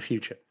years in the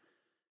future,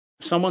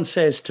 someone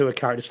says to a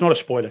character, it's not a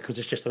spoiler because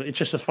it's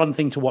just a fun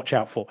thing to watch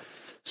out for.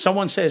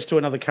 Someone says to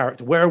another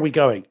character, "Where are we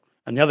going?"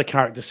 And the other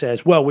character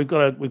says, "Well, we've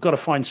got to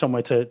find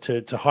somewhere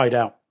to hide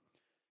out."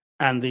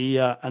 And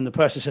the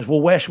person says,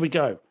 "Well, where should we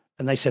go?"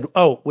 And they said,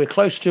 "Oh, we're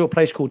close to a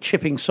place called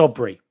Chipping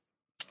Sodbury."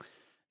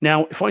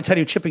 Now, if I tell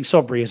you Chipping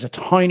Sodbury is a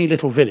tiny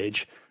little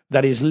village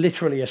that is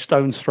literally a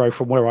stone's throw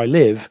from where I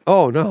live.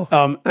 Oh no!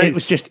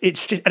 It's just,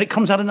 and it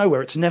comes out of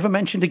nowhere. It's never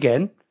mentioned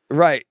again.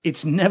 Right.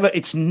 It's never.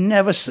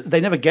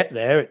 They never get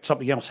there.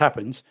 Something else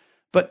happens.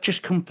 But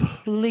just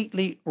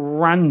completely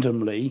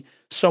randomly,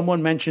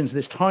 someone mentions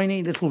this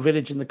tiny little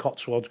village in the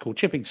Cotswolds called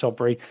Chipping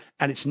Sodbury,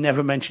 and it's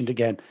never mentioned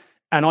again.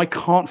 And I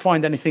can't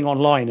find anything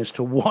online as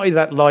to why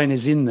that line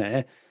is in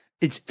there.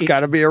 It's got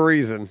to be a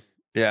reason.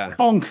 Yeah.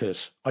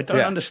 Bonkers. I don't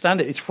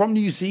understand it. It's from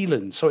New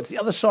Zealand, so it's the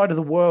other side of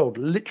the world,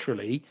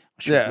 literally.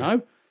 I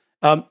should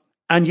know.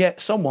 And yet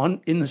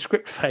someone in the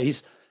script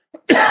phase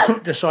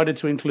decided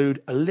to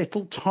include a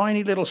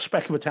tiny little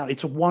speck of a town.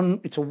 It's a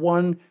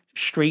one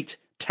street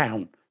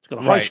town. It's got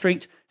a high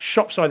street,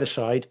 shops either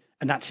side,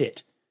 and that's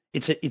it.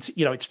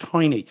 It's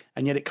tiny,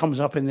 and yet it comes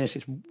up in this.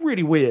 It's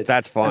really weird.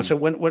 That's fun.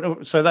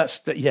 And so that's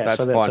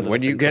fun.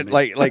 When you get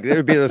like it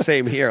would be the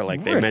same here.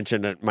 Like they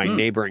mentioned at my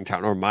neighboring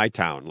town or my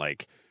town,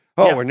 like,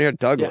 we're near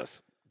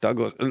Douglas.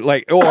 Douglas,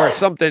 like, or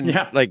something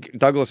like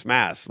Douglas,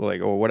 Mass,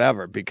 like, or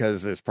whatever,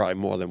 because there's probably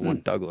more than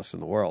one Douglas in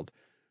the world.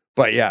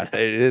 But it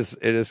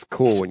is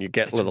cool when you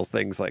get little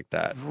things like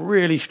that.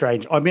 Really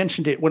strange. I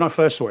mentioned it when I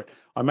first saw it.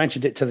 I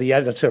mentioned it to the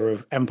editor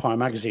of Empire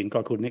magazine, a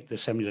guy called Nick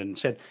DeSemulin, and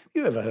said, "Have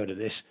you ever heard of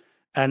this?"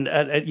 And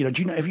do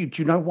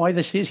you know why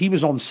this is? He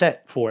was on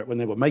set for it when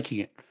they were making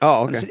it.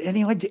 Oh, okay. I said,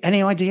 any idea?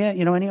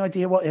 Any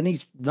idea what? And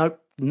he's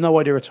no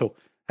idea at all.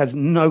 Has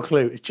no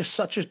clue. It's just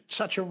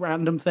such a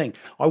random thing.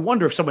 I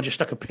wonder if someone just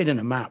stuck a pin in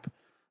a map.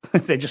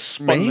 They just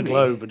spun the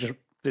globe and just.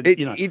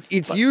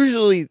 It's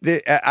usually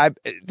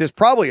there's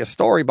probably a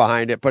story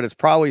behind it, but it's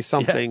probably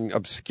something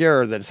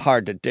obscure that's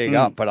hard to dig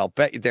up. But I'll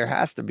bet there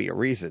has to be a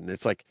reason.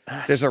 It's like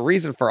there's a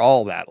reason for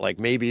all that. Like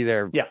maybe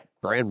their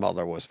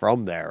grandmother was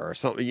from there or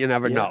something. You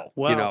never know.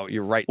 Well,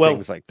 you write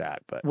things like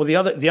that. But the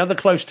other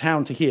close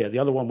town to here, the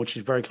other one which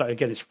is very close,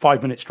 again, it's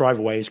 5 minutes drive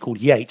away, is called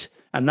Yate,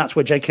 and that's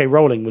where J.K.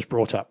 Rowling was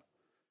brought up.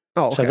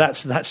 Oh, okay.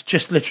 So that's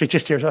just literally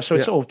just here. So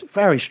it's all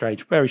very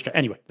strange, very strange.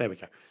 Anyway, there we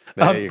go.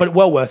 But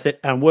well worth it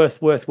and worth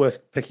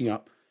picking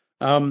up.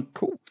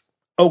 Cool.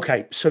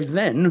 Okay, so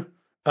then,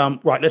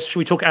 right, should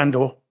we talk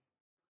Andor?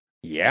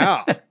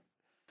 Yeah.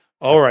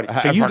 All right.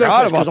 So you go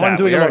first because I'm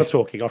doing a lot of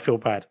talking. I feel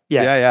bad.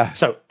 Yeah.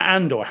 So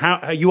Andor, how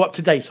are you up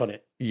to date on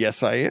it?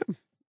 Yes, I am.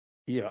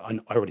 Yeah, I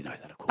already know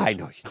that, of course. I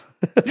know you.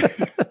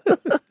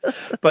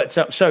 But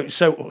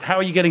so how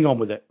are you getting on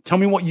with it? Tell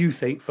me what you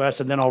think first,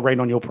 and then I'll rain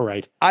on your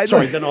parade.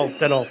 Then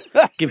I'll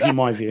give you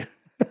my view.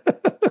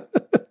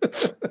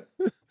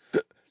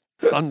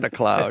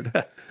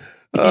 Thundercloud.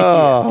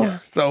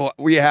 So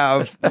we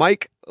have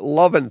Mike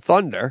Love and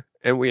Thunder,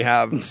 and we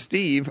have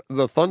Steve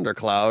the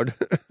Thundercloud.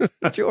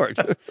 George,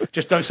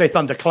 just don't say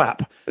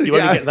thunderclap. You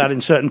only get that in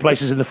certain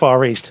places in the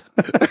Far East.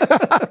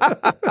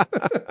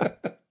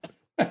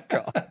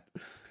 God.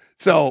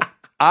 So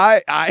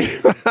I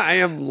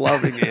am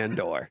loving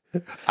Andor.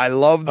 I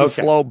love the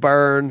slow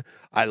burn.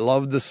 I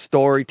love the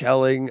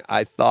storytelling.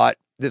 I thought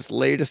this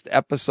latest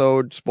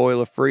episode,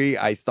 spoiler free,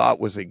 I thought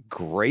was a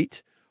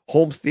great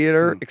home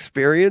theater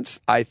experience.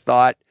 I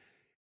thought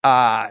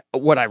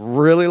what I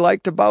really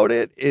liked about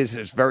it is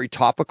it's very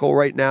topical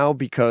right now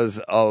because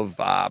of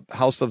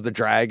House of the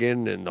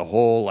Dragon and the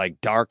whole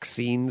like dark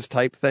scenes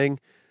type thing.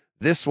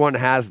 This one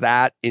has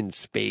that in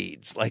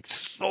spades, like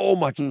so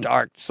much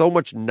dark, so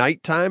much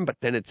nighttime, but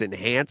then it's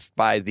enhanced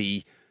by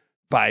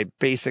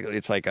basically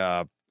it's like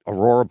a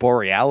Aurora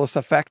Borealis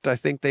effect. I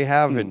think they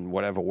have in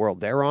whatever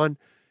world they're on.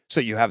 So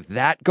you have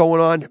that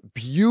going on,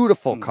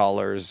 beautiful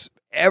colors,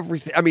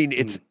 everything. I mean,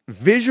 it's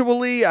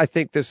visually, I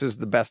think this is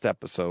the best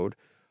episode.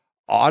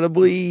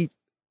 Audibly,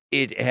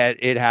 it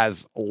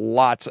has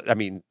lots. I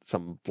mean,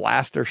 some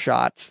blaster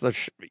shots,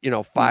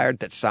 fired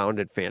that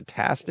sounded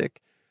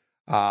fantastic.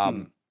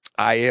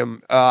 I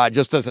am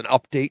just as an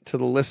update to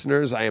the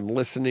listeners, I am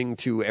listening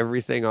to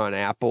everything on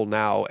Apple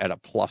now at a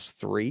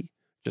 +3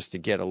 just to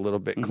get a little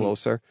bit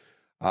closer.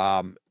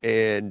 So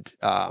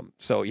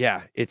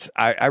yeah,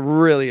 I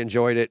really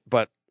enjoyed it,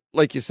 but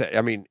like you said,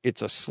 I mean,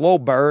 it's a slow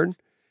burn.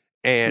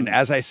 And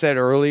as I said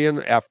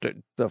earlier, after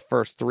the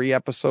first 3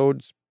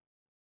 episodes,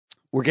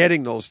 we're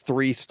getting those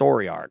 3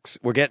 story arcs.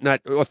 We're getting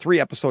that, or 3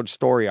 episode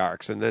story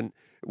arcs, and then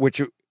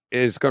which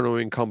is going to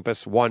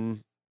encompass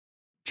one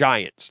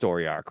giant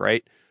story arc,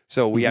 right?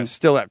 So we have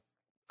still at,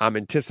 I'm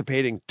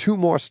anticipating 2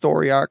 more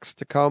story arcs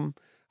to come.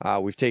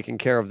 We've taken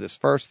care of this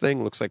first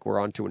thing. Looks like we're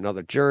on to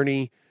another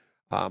journey.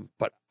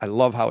 But I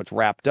love how it's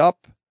wrapped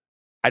up.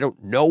 I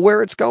don't know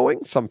where it's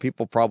going. Some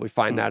people probably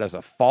find that as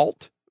a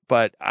fault,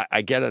 but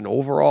I get an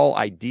overall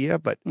idea,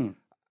 but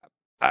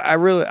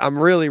I'm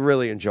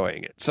really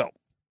enjoying it. So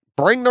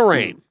bring the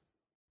rain.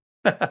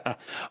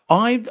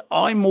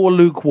 I'm more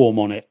lukewarm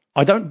on it.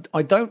 I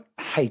don't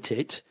hate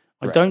it.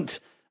 I Right. don't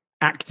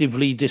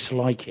actively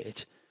dislike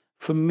it.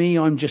 For me,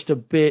 I'm just a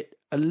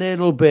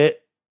little bit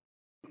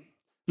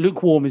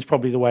lukewarm is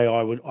probably the way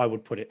I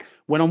would put it.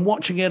 When I'm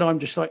watching it, I'm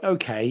just like,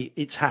 okay,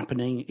 it's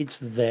happening, it's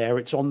there,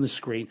 it's on the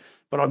screen.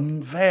 But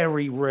I'm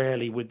very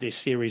rarely with this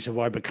series have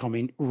I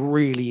becoming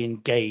really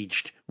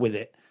engaged with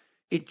it.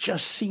 It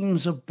just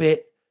seems a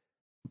bit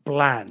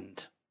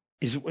bland.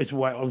 Is the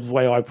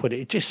way I put it.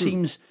 It just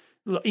seems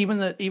even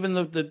the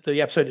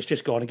episode that's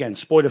just gone, again,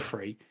 spoiler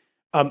free.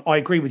 I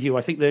agree with you.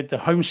 I think the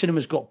home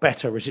cinema's got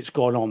better as it's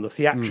gone on. The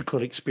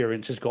theatrical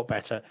experience has got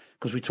better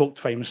because we talked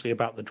famously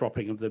about the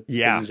dropping of the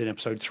things in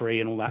episode 3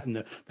 and all that,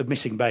 and the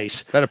missing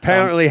bass That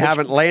apparently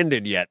haven't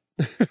landed yet.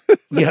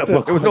 Yeah,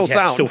 well, With no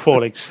sound. still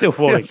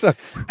falling. Yes.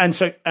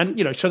 And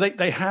you know, so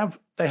they have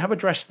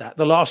addressed that.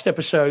 The last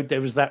episode, there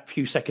was that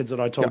few seconds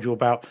that I told you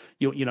about.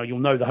 You'll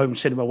know the home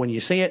cinema when you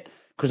see it,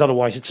 because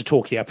otherwise it's a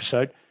talky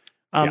episode.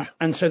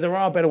 And so there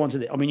are better ones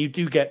in it. I mean, you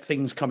do get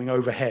things coming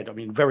overhead. I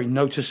mean, very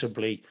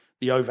noticeably,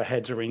 the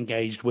overheads are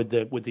engaged with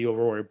the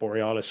Aurora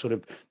Borealis sort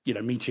of,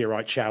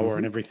 meteorite shower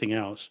and everything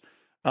else.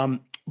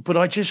 But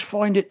I just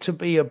find it to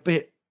be a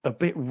bit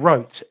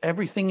rote.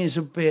 Everything is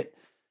a bit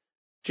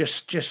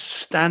just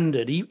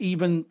standard.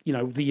 Even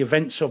the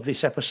events of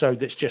this episode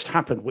that's just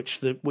happened,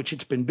 which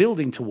it's been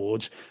building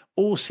towards,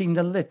 all seemed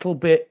a little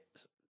bit.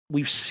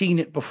 We've seen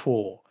it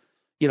before,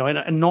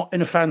 and not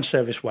in a fan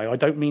service way. I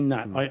don't mean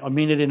that. I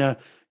mean it in a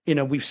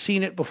we've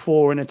seen it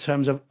before in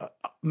terms of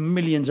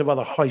millions of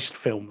other heist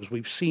films.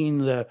 We've seen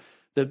the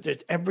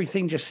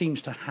everything just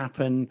seems to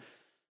happen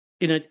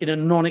in a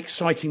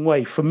non-exciting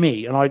way for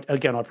me. And I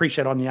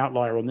appreciate I'm the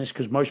outlier on this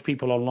because most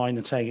people online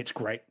are saying it's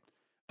great.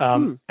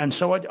 And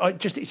so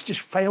it's just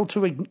failed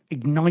to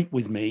ignite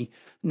with me.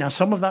 Now,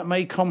 some of that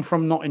may come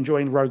from not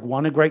enjoying Rogue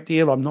One a great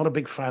deal. I'm not a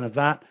big fan of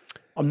that.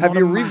 I'm not Have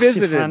you a massive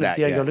revisited fan that of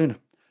Diego yet? Luna.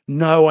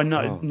 No, I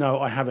know. No,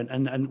 I haven't.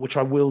 And which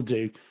I will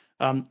do.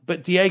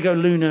 But Diego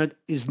Luna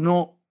it's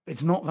not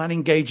that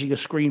engaging a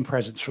screen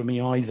presence for me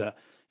either.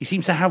 He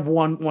seems to have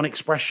one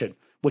expression,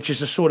 which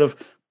is a sort of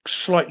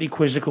slightly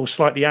quizzical,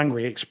 slightly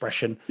angry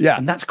expression. Yeah.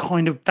 And that's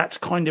kind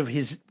of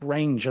his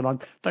range. And I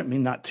don't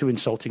mean that too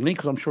insultingly,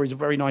 because I'm sure he's a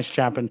very nice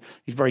chap and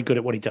he's very good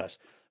at what he does.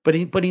 But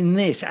in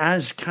this,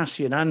 as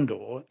Cassian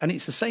Andor, and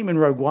it's the same in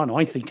Rogue One,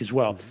 I think, as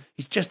well,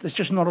 there's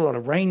just not a lot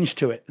of range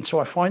to it. And so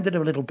I find it a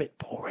little bit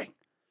boring.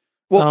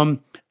 Well,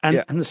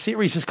 and the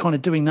series is kind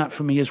of doing that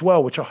for me as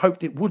well, which I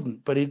hoped it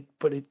wouldn't, but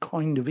it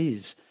kind of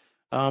is.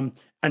 And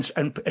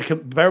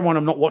bear in mind,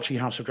 I'm not watching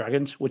House of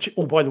Dragons, which,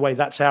 by the way,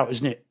 that's out,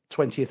 isn't it?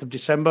 20th of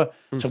December.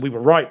 So we were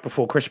right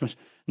before Christmas.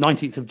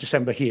 19th of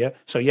December here.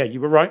 So yeah, you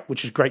were right,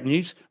 which is great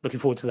news. Looking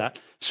forward to that.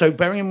 So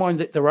bearing in mind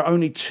that there are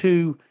only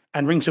 2,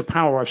 and Rings of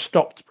Power I've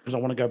stopped because I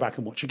want to go back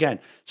and watch again.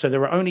 So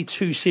there are only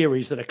 2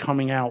 series that are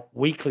coming out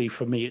weekly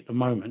for me at the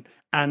moment,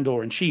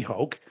 Andor and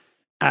She-Hulk.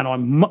 And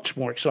I'm much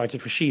more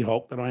excited for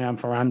She-Hulk than I am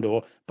for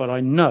Andor, but I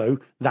know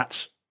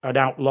that's an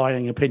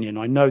outlying opinion.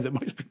 I know that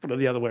most people are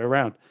the other way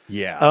around.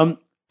 yeah.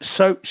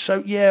 So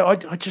yeah,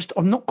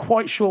 I'm not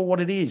quite sure what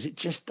it is. It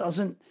just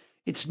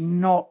it's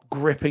not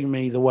gripping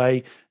me the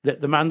way that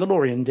The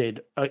Mandalorian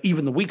did,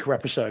 even the weaker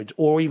episodes,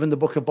 or even the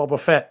Book of Boba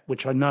Fett,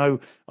 which I know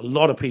a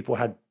lot of people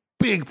had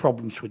big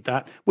problems with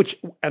that,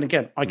 and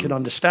again, I can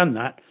understand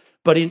that.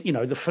 But in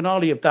the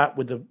finale of that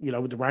with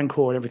the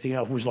Rancor and everything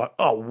else was like,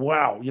 oh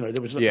wow,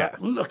 there was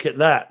look at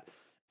that,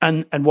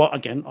 and what,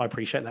 again, I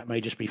appreciate that may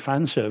just be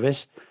fan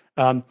service,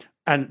 but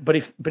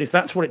if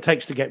that's what it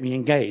takes to get me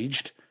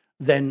engaged,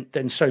 then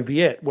so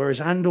be it.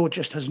 Whereas Andor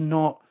just has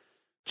not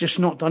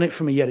done it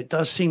for me yet. It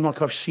does seem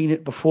like I've seen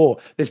it before.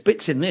 There's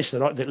bits in this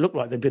that look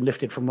like they've been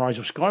lifted from Rise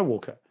of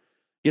Skywalker.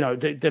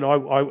 That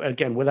I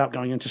again, without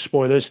going into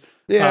spoilers,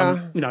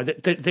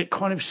 that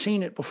kind of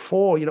seen it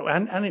before,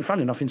 and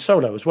funny enough in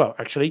Solo as well.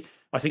 Actually,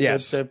 I think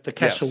the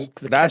Kessel. Yes.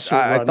 The That's Kessel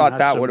I run thought has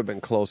that some- would have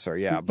been closer.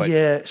 Yeah, but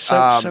yeah.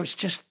 So it's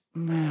just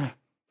meh.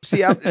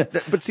 see,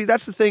 but see,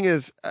 that's the thing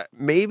is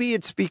maybe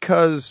it's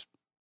because,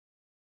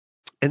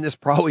 and this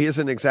probably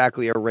isn't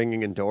exactly a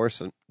ringing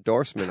endorsement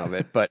of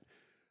it, but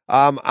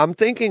I'm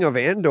thinking of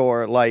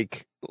Andor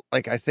like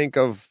I think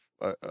of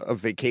a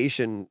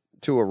vacation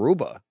to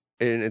Aruba.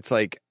 And it's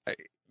like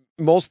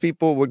most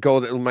people would go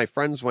there. My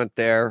friends went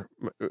there.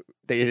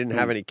 They didn't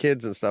have any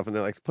kids and stuff. And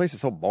they're like, the place is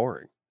so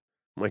boring.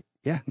 I'm like,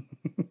 yeah,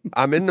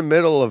 I'm in the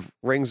middle of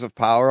Rings of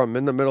Power. I'm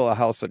in the middle of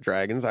House of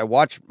Dragons. I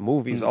watch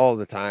movies all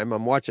the time.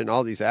 I'm watching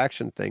all these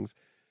action things.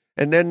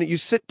 And then you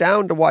sit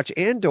down to watch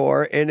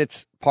Andor, and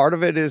it's part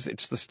of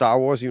it's the Star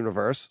Wars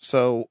universe.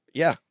 So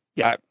Yeah.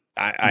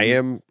 I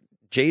am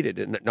jaded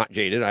and not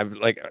jaded. I've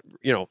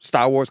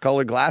Star Wars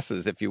colored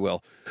glasses, if you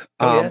will.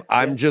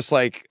 I'm just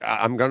like,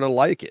 I'm going to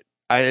like it.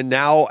 And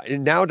now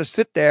to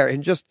sit there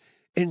and just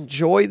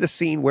enjoy the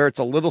scene where it's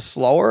a little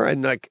slower.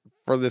 And like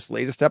for this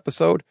latest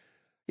episode,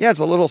 it's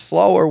a little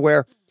slower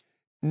where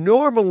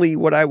normally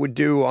what I would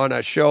do on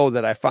a show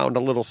that I found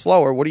a little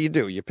slower, what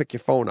do? You pick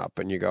your phone up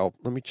and you go,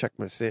 let me check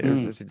my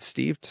Did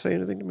Steve say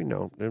anything to me?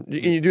 No. And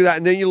you do that.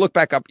 And then you look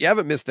back up. You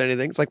haven't missed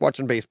anything. It's like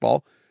watching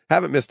baseball.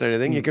 Haven't missed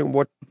anything. You can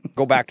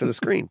go back to the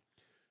screen.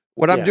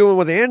 What I'm doing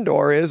with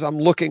Andor is I'm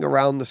looking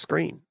around the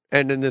screen.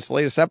 And in this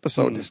latest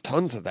episode, there's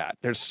tons of that.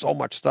 There's so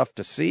much stuff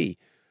to see.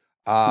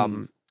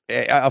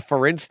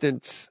 For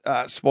instance,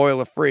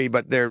 spoiler free,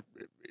 but they're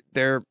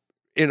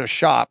in a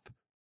shop,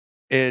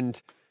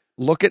 and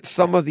look at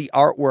some of the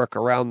artwork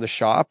around the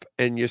shop,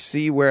 and you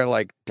see where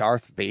like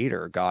Darth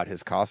Vader got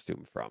his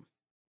costume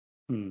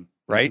from.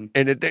 Right.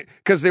 And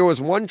because there was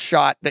one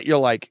shot that you're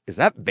like, is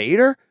that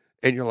Vader?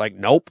 And you're like,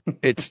 nope.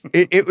 It's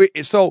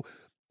so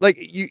like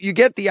you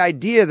get the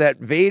idea that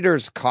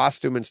Vader's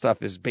costume and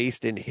stuff is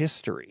based in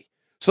history.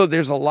 So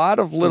there's a lot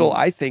of little,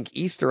 I think,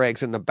 Easter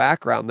eggs in the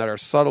background that are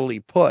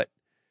subtly put.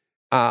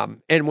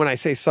 And when I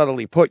say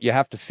subtly put, you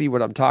have to see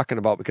what I'm talking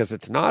about, because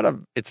it's not a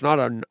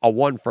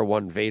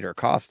 1-for-1 Vader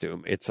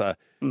costume. It's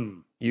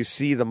you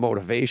see the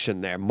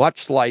motivation there,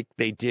 much like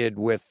they did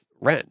with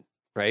Ren,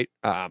 right?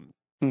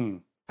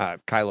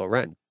 Kylo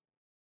Ren.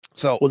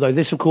 So, although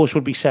this, of course,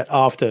 would be set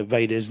after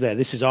Vader's there.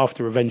 This is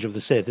after Revenge of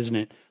the Sith, isn't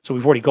it? So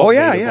we've already got.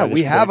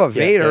 We have a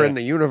Vader in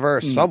the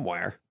universe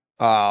somewhere.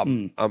 But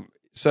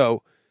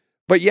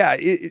yeah,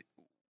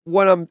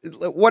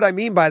 what I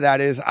mean by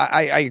that is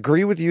I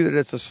agree with you that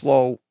it's a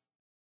slow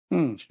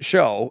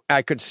show.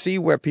 I could see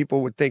where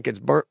people would think it's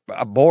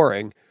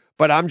boring,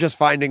 but I'm just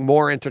finding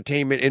more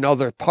entertainment in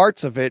other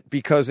parts of it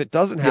because it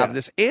doesn't have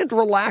this, and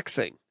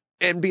relaxing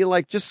and be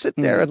like, just sit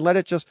there and let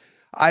it just.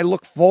 I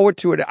look forward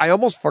to it. I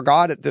almost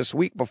forgot it this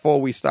week before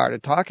we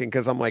started talking,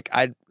 because I'm like,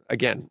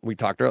 we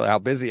talked earlier how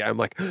busy I'm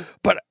like,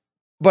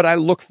 but I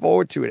look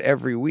forward to it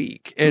every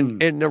week.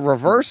 And in the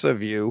reverse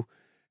of you,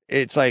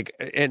 it's like,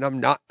 and I'm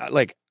not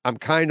like, I'm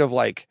kind of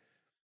like,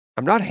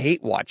 I'm not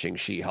hate watching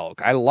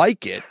She-Hulk. I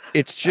like it.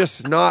 It's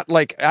just not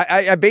like,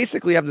 I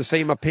basically have the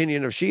same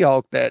opinion of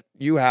She-Hulk that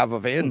you have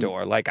of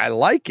Andor. Like, I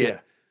like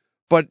it,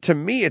 but to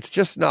me, it's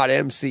just not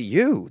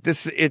MCU.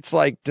 It's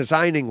like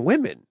designing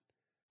women,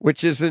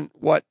 which isn't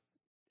what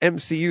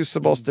MCU is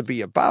supposed to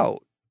be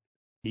about.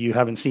 You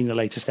haven't seen the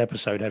latest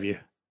episode, have you?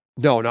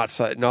 No, not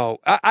so. No,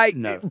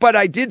 No. But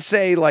I did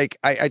say, like,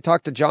 I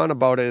talked to John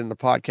about it in the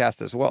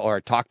podcast as well, or I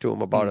talked to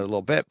him about it a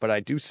little bit. But I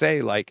do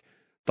say, like,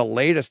 the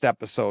latest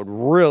episode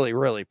really,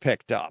 really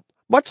picked up,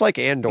 much like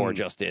Andor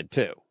just did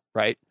too,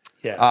 right?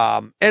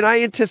 Yeah. And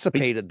I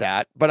anticipated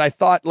that, but I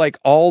thought, like,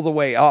 all the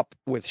way up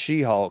with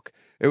She-Hulk,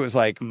 it was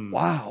like,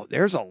 wow,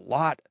 there's a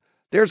lot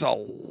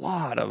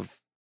of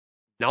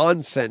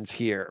nonsense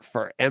here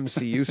for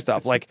MCU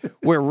stuff. Like,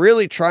 we're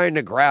really trying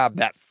to grab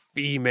that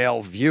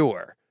female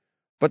viewer,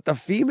 but the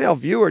female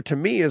viewer to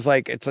me is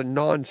like, it's a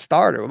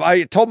non-starter.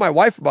 I told my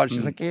wife about it.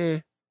 She's like,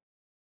 she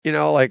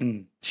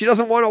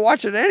doesn't want to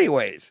watch it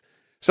anyways.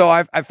 So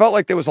I felt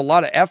like there was a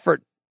lot of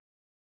effort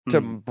to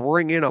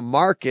bring in a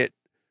market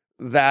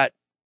that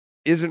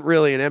isn't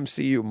really an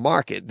MCU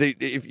market.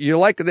 If you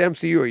like the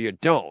MCU or you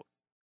don't.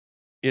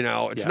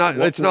 It's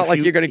not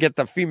like you're going to get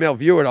the female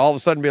viewer and all of a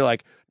sudden be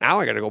like, now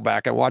I got to go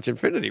back and watch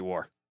Infinity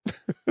War.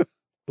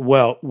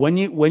 Well, when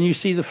you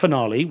see the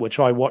finale, which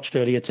I watched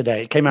earlier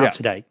today, it came out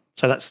today.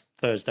 So that's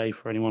Thursday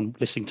for anyone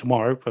listening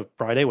tomorrow, for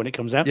Friday when it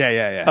comes out.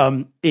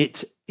 Yeah.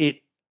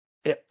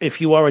 If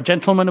you are a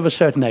gentleman of a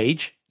certain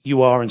age,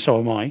 you are, and so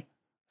am I.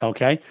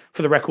 Okay.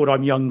 For the record,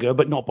 I'm younger,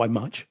 but not by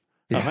much.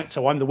 Yeah. All right.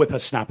 So I'm the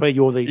whippersnapper.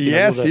 You're the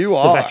you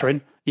are the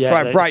veteran. Yeah, so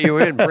I brought you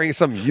in, bring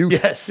some youth.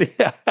 Yes,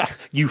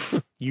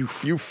 youth,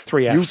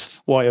 3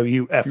 Fs,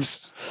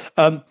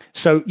 YOUFs.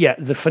 So yeah,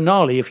 the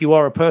finale. If you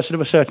are a person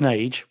of a certain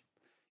age,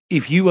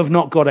 if you have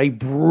not got a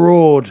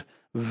broad,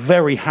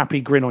 very happy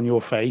grin on your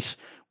face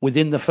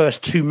within the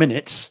first 2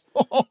 minutes,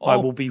 I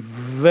will be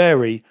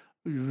very,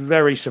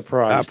 very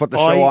surprised. Put the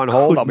show on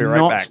hold. I'll be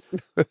right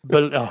back.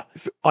 But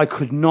I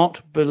could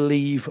not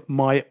believe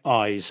my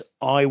eyes.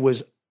 I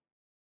was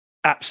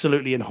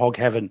absolutely in hog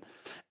heaven.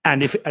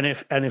 And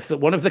if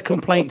one of the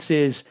complaints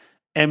is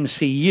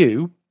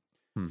MCU,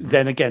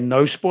 then again,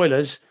 no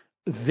spoilers.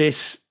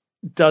 This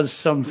does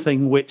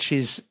something which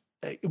is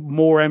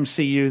more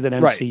MCU than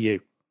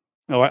MCU.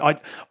 Right. All right.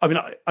 I mean,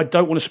 I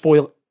don't want to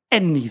spoil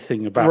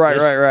anything about this.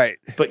 Right.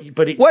 But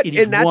it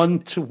is one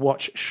to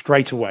watch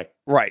straight away.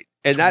 Right.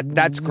 And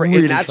that's great.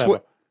 Really and that's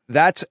clever.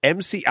 that's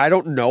MC. I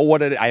don't know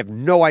what it. I have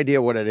no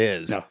idea what it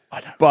is. No,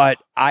 I don't. But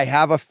I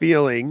have a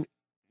feeling.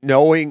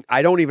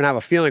 I don't even have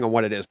a feeling on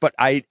what it is, but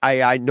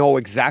I know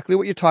exactly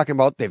what you're talking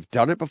about. They've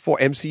done it before.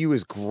 MCU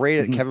is great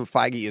at Kevin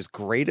Feige is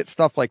great at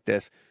stuff like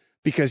this,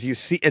 because you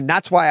see, and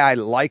that's why I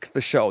like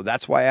the show.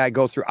 That's why I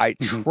go through. I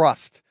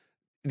trust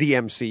the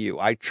MCU.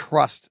 I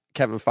trust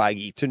Kevin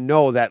Feige to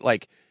know that,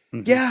 like,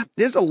 yeah,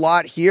 there's a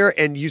lot here,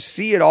 and you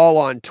see it all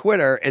on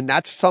Twitter, and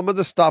that's some of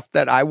the stuff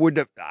that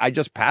I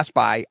just pass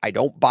by. I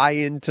don't buy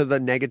into the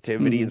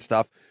negativity and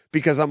stuff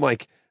because I'm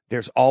like,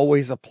 there's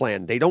always a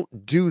plan. They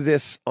don't do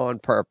this on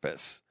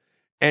purpose.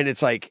 And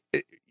it's like,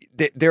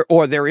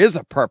 there is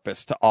a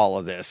purpose to all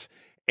of this.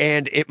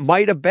 And it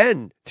might have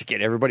been to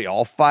get everybody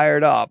all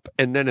fired up.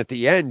 And then at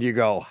the end you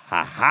go,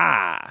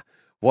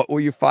 what were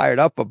you fired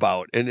up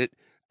about? And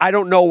I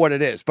don't know what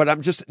it is, but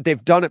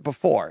they've done it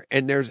before.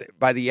 And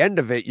by the end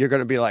of it, you're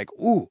going to be like,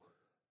 ooh,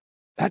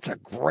 that's a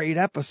great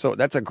episode.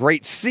 That's a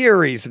great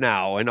series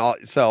now. And all.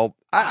 So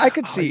I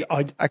could see,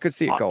 I could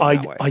see it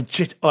going that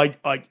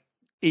way.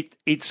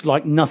 It's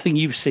like nothing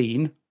you've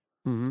seen.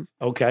 Mm-hmm.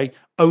 Okay.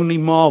 Only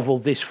Marvel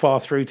this far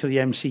through to the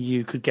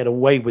MCU could get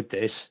away with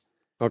this.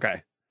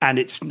 Okay. And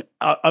it's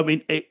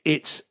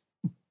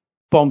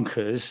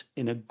bonkers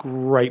in a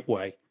great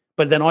way.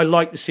 But then I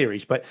like the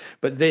series, but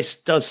this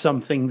does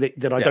something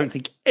that I don't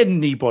think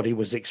anybody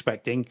was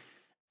expecting,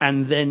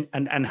 and then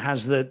and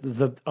has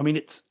the I mean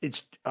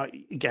it's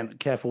again,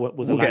 careful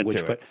with the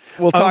language, but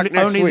we'll talk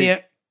next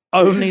week.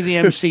 Only the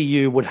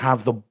MCU would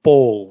have the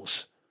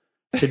balls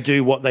to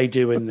do what they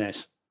do in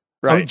this.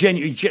 Right.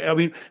 I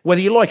mean,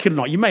 whether you like it or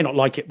not, you may not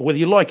like it, but whether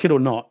you like it or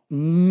not,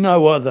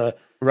 no other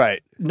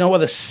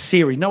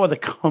series, no other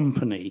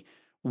company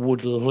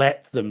would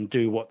let them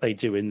do what they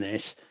do in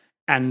this,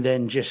 and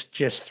then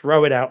just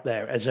throw it out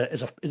there as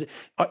a.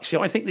 See,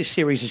 I think this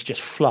series is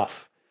just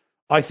fluff.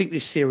 I think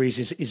this series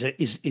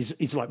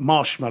is like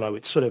marshmallow.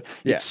 It's sort of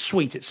it's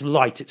sweet, it's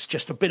light, it's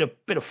just a bit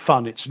of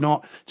fun. It's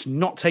not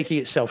taking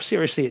itself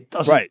seriously. It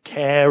doesn't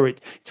care.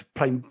 It's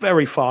playing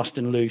very fast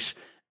and loose.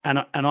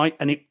 And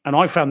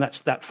I found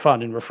that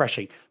fun and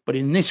refreshing. But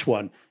in this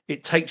one,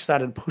 it takes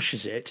that and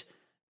pushes it,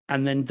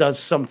 and then does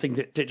something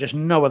that just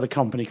no other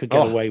company could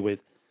get away with.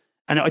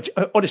 And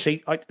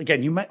honestly, I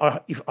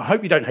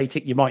hope you don't hate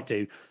it. You might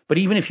do, but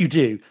even if you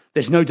do,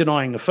 there's no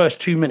denying the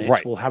first 2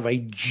 minutes will have a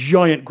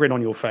giant grin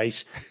on your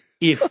face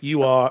if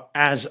you are,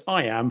 as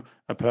I am,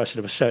 a person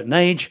of a certain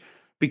age,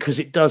 because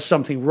it does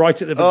something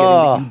right at the beginning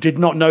that you did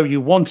not know you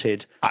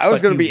wanted. I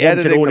was going to be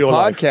editing the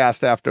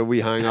podcast after we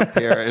hung up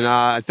here, and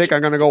I think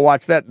I'm going to go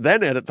watch that,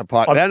 then edit the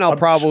pod. Then I'll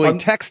probably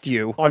text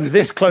you. I'm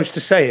this close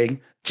to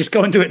saying, just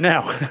go and do it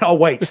now. I'll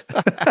wait.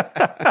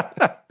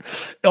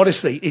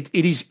 Honestly, it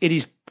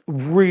is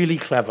really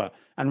clever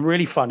and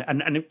really fun,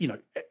 and you know,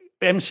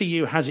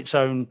 MCU has its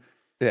own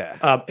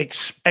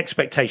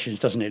expectations,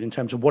 doesn't it, in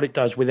terms of what it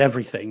does with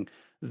everything.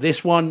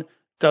 This one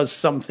does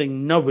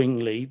something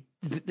knowingly.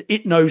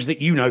 It knows that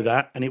you know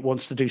that, and it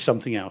wants to do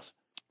something else.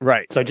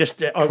 Right. So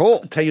just I'll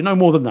tell you no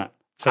more than that.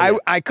 So,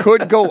 I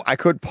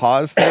could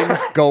pause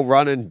things, go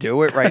run and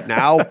do it right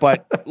now,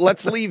 but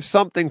let's leave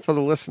something for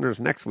the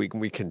listeners next week,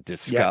 and we can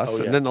discuss,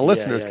 and then the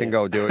listeners can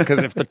go do it. Because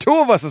if the two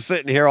of us are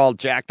sitting here all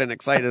jacked and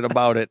excited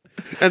about it,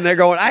 and they're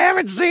going, "I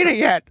haven't seen it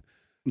yet,"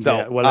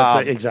 so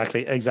that's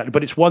exactly.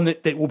 But it's one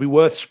that will be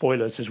worth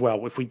spoilers as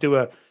well. If we do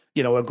a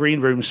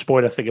green room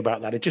spoiler thing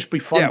about that, it'd just be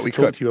fun to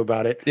talk to you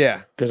about it.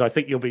 Yeah, because I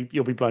think you'll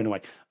be blown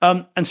away.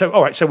 And so,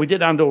 all right, so we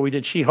did Andor, we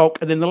did She-Hulk,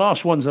 and then the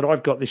last ones that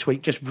I've got this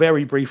week, just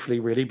very briefly,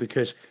 really,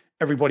 because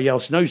everybody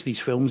else knows these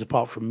films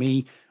apart from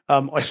me.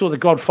 I saw The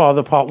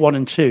Godfather Part 1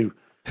 and 2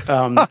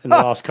 in the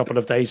last couple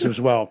of days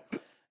as well.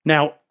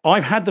 Now,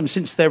 I've had them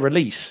since their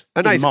release.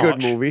 A nice,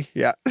 good movie,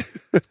 yeah.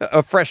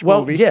 A fresh movie.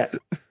 Well, yeah.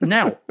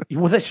 Now,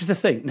 this is the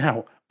thing.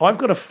 Now, I've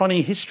got a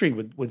funny history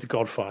with The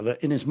Godfather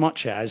in as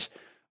much as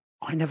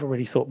I never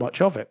really thought much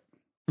of it.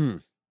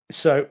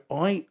 So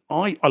I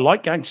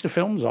like gangster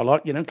films. I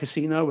like,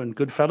 Casino and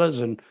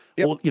Goodfellas and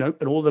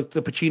all the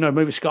Pacino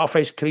movies,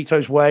 Scarface,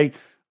 Carlito's Way.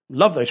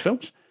 Love those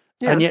films.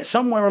 Yeah. And yet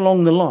somewhere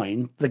along the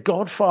line, The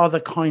Godfather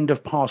kind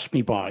of passed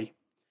me by.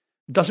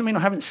 Doesn't mean I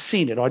haven't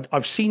seen it.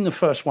 I've seen the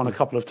first one a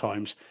couple of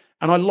times,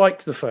 and I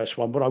liked the first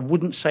one, but I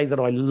wouldn't say that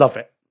I love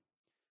it.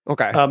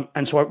 Okay.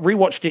 And so I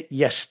rewatched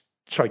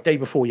it day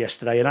before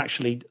yesterday, and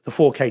actually the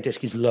 4K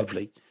disc is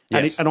lovely.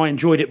 Yes. And I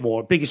enjoyed it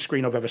more. Biggest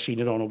screen I've ever seen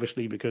it on,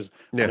 obviously, because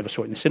I never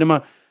saw it in the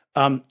cinema.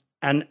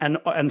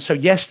 And so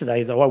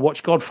yesterday, though, I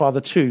watched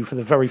Godfather 2 for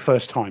the very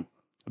first time.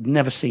 I've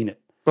never seen it.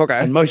 Okay.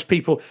 And most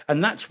people,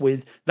 and that's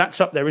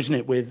up there, isn't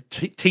it, with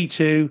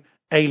T2,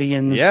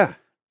 Aliens,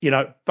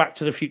 Back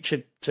to the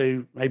Future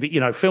 2, maybe,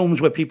 films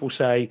where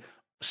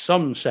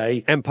some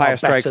say Empire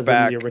Strikes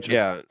Back. The original.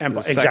 Yeah.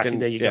 Exactly.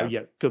 There you go.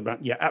 Yeah. Good man.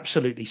 Yeah,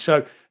 absolutely.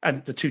 So,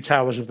 and the Two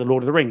Towers of the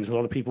Lord of the Rings, a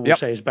lot of people will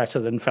say is better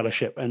than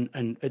Fellowship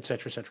and et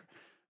cetera, et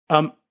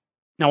cetera.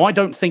 Now, I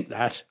don't think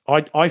that.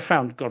 I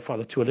found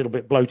Godfather 2 a little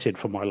bit bloated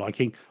for my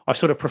liking. I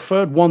sort of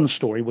preferred one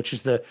story, which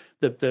is the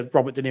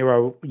Robert De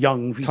Niro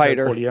young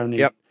Vito Corleone.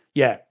 Yep.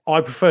 Yeah, I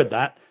preferred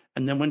that.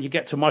 And then when you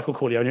get to Michael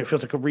Corleone, it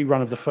feels like a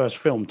rerun of the first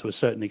film to a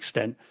certain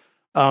extent.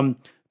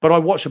 But I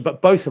watched them,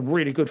 but both are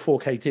really good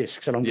 4K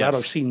discs, and I'm glad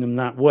I've seen them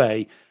that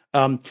way.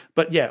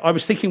 But yeah, I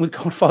was thinking with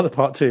Godfather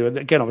Part 2, and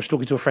again, I was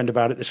talking to a friend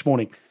about it this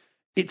morning.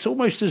 It's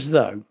almost as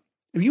though,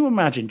 if you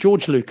imagine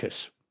George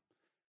Lucas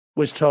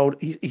was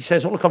told, he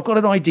says, look, I've got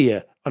an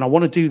idea, and I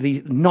want to do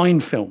these 9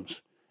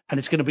 films, and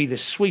it's going to be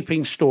this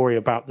sweeping story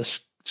about the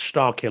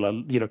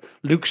Starkiller,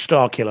 Luke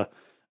Starkiller.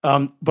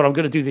 But I'm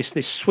going to do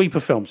this sweep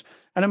of films.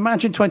 And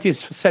imagine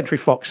 20th Century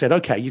Fox said,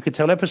 okay, you can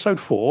tell episode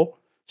 4,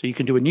 so you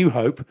can do A New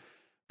Hope,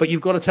 but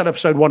you've got to tell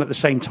episode 1 at the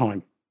same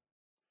time.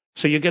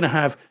 So you're going to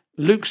have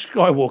Luke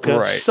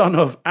Skywalker, son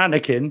of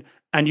Anakin,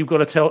 and you've got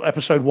to tell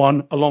episode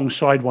 1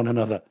 alongside one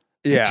another.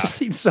 Yeah. It just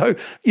seems so,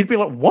 you'd be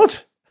like,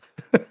 what?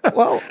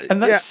 Well,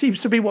 and that seems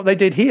to be what they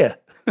did here.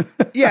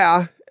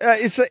 Yeah.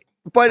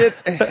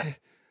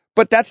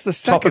 But that's the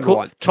second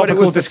one.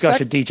 Topical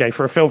discussion, DJ,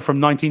 for a film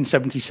from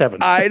 1977.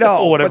 I know.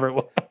 Or whatever it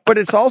was. But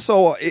it's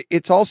also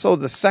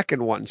the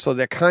second one. So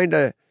they're kind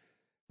of,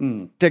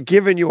 they're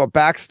giving you a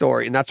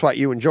backstory, and that's why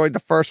you enjoyed the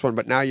first one,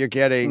 but now you're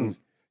getting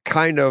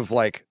kind of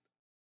like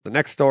the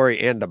next story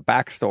and the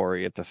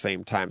backstory at the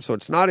same time. So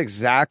it's not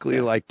exactly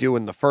like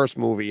doing the first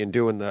movie and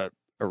doing the,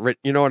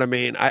 you know what I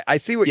mean? I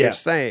see what you're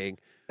saying,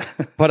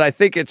 but I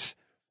think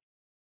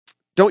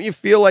don't you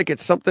feel like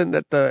it's something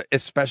that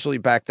especially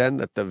back then,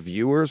 that the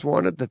viewers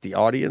wanted, that the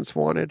audience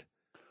wanted?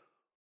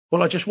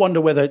 Well, I just wonder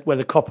whether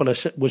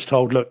Coppola was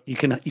told, look, you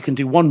can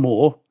do one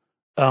more.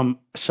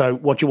 So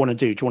what do you want to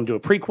do? Do you want to do a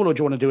prequel or do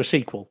you want to do a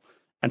sequel?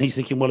 And he's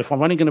thinking, well, if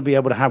I'm only going to be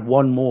able to have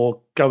one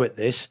more go at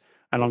this,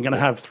 and I'm going to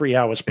have 3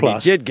 hours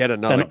plus. He did get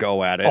another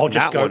go at it.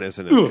 That one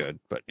isn't as good,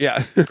 but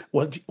yeah.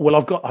 well,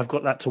 I've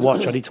got that to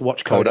watch. I need to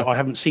watch Coda. I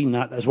haven't seen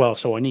that as well,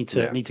 so I need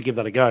to give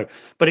that a go.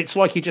 But it's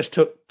like he just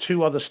took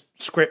 2 other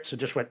scripts and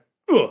just went,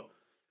 ugh,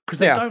 because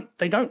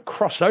they don't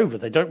cross over.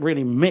 They don't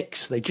really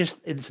mix.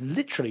 It's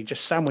literally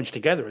just sandwiched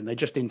together, and they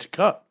just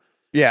intercut.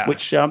 Yeah.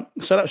 Which so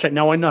that's right.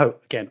 Now I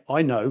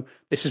know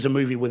this is a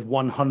movie with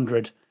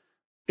 100%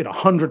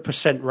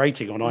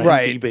 rating on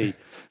IMDb. Right.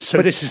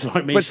 So this is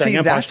like me saying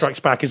Empire Strikes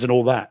Back isn't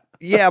all that.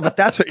 Yeah, but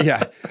that's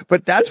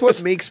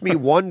what makes me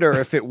wonder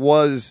if it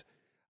was.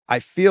 I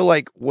feel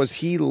like, was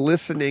he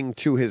listening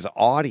to his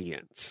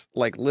audience?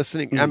 Like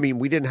listening. I mean,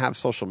 we didn't have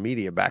social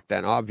media back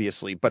then,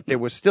 obviously, but there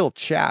was still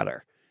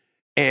chatter.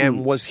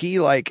 And was he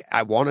like,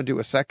 I want to do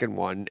a second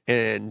one,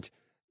 and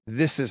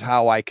this is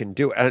how I can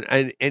do it?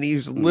 And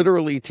he's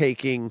literally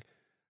taking,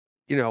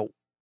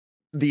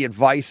 the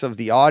advice of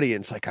the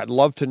audience. Like, I'd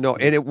love to know.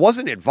 And it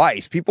wasn't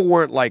advice. People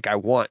weren't like, I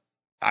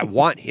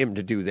want him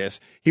to do this.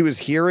 He was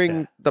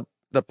hearing the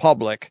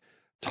public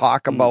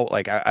talk about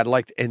like, I'd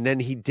like, and then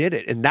he did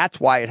it. And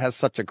that's why it has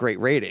such a great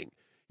rating.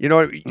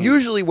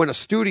 Usually when a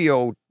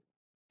studio,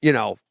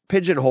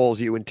 pigeonholes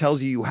you and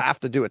tells you have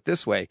to do it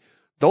this way,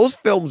 those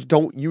films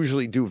don't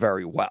usually do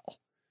very well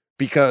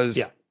because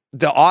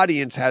the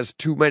audience has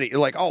too many.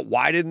 Like, oh,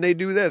 why didn't they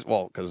do this?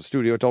 Well, because the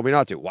studio told me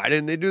not to. Why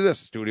didn't they do this?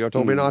 The studio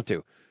told me not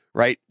to.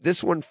 Right.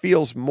 This one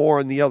feels more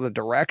in the other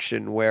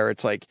direction, where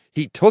it's like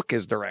he took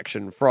his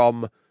direction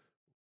from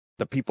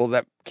the people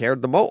that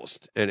cared the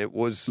most. And it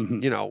was,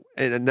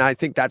 and I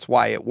think that's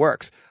why it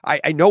works.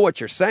 I know what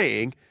you're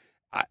saying.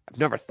 I've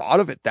never thought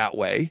of it that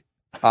way.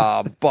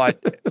 But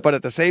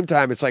at the same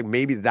time, it's like,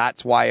 maybe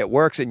that's why it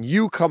works. And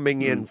you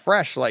coming in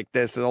fresh like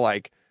this, they're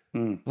like,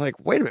 wait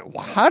a minute,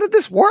 how did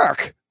this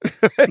work?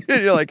 And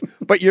you're like,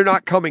 but you're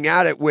not coming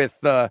at it with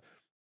the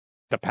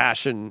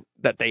passion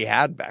that they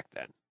had back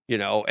then.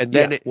 And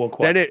then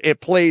it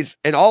plays,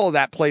 and all of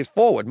that plays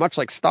forward, much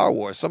like Star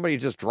Wars. Somebody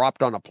just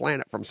dropped on a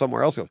planet from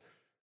somewhere else. Goes,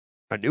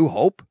 A New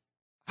Hope?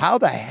 How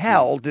the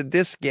hell did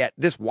this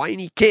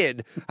whiny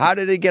kid? How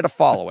did it get a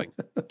following?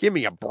 Give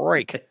me a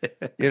break,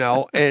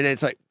 And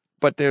it's like,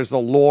 but there's the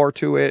lore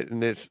to it,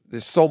 and there's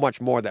so much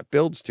more that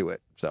builds to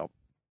it. So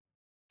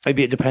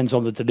maybe it depends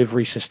on the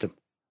delivery system.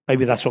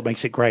 Maybe that's what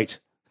makes it great.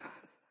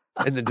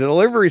 And the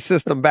delivery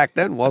system back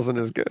then wasn't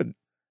as good.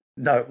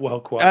 No, well,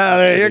 quite.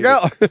 There you go.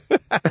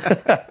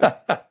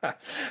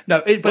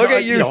 Look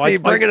at you,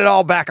 Steve, bringing it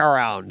all back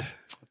around.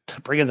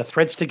 Bringing the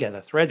threads together.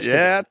 Threads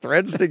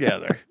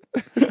together.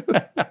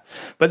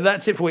 But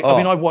that's it for me. I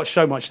mean, I've watched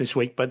so much this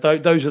week, but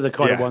those are the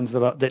kind of ones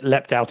that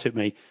leapt out at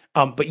me.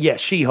 But yeah,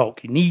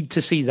 She-Hulk, you need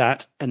to see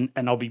that, and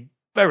I'll be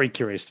very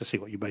curious to see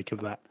what you make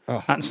of that.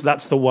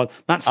 That's the one.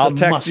 I'll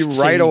text you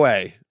right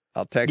away.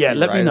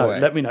 Let me know.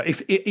 Let me know.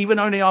 If even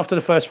only after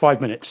the first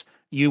 5 minutes,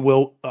 you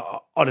will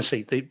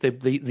honestly the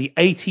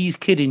 80s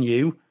kid in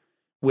you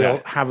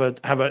will have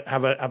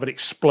an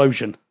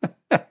explosion.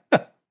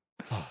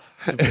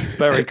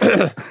 Very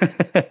cool.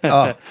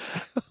 Well,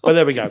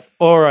 there we go.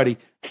 Alrighty.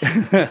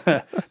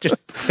 Just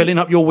filling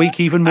up your week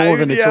even more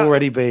than it's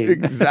already been.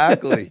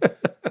 Exactly.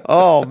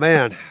 Oh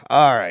man.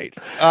 All right.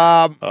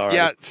 All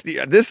right.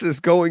 Yeah, this is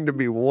going to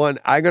be one.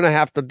 I'm going to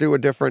have to do a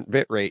different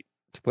bit rate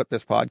to put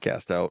this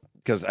podcast out,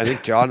 because I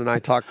think John and I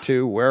talked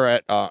too. We're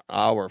at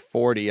hour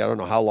 40. I don't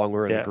know how long we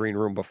were in the green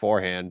room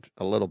beforehand,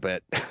 a little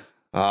bit.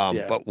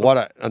 But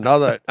what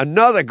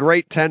another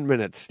great 10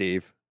 minutes,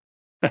 Steve.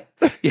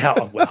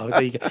 Well,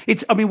 there you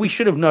go. We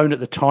should have known at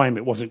the time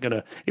it was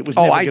never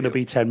going to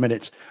be 10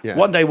 minutes. Yeah.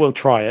 One day we'll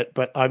try it,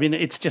 but I mean,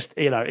 it's just,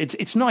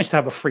 it's nice to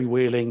have a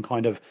freewheeling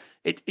kind of,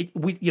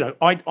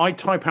 I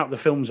type out the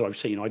films I've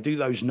seen. I do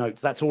those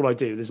notes. That's all I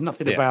do. There's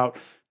nothing about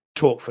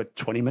talk for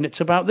 20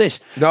 minutes about this.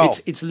 No,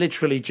 it's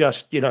literally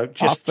just,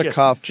 off the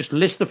cuff. Just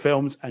list the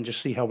films and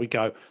just see how we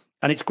go.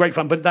 And it's great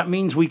fun, but that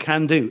means we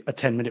can do a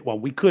 10-minute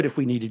one. We could if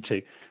we needed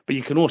to, but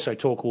you can also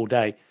talk all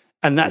day.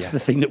 And that's the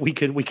thing that we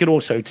could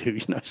also do,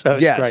 So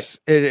it's yes,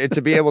 great.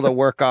 To be able to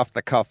work off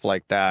the cuff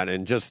like that,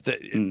 and just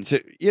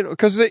to,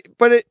 because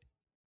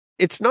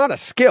it's not a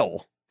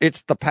skill;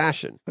 it's the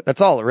passion.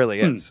 That's all it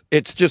really is.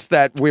 It's just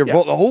that we're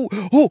both.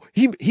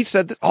 He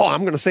said that. Oh,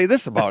 I'm going to say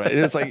this about it,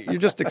 and it's like you're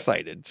just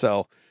excited.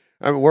 So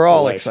we're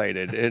all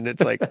excited, and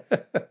it's like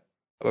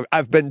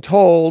I've been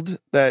told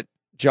that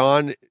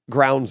John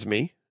grounds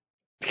me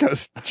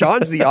because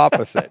John's the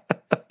opposite.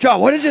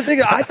 John, what did you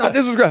think? I thought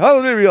this was good. I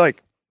was going to be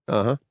like,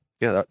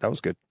 yeah, that was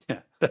good.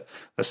 Yeah.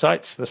 The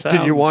sights, the sounds.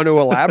 Did you want to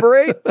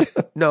elaborate?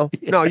 No,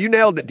 you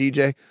nailed it,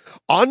 DJ.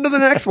 On to the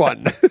next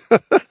one.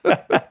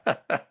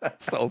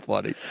 So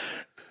funny.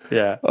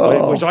 Yeah.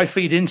 Which I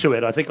feed into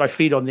it. I think I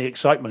feed on the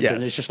excitement,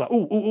 and it's just like,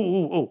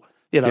 ooh.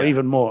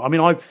 Even more. I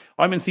mean,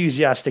 I'm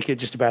enthusiastic at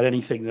just about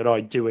anything that I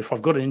do. If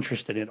I've got an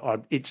interest in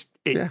it,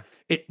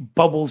 it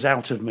bubbles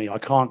out of me. I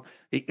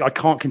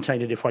can't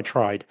contain it if I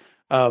tried.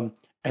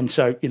 And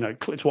so,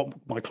 it's what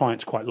my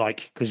clients quite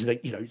like because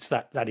it's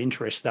that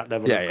interest, that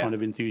level of kind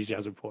of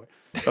enthusiasm for it.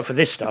 But for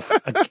this stuff,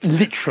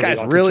 literally,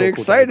 guy's really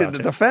excited to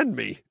defend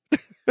me.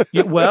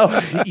 Well,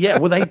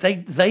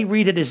 they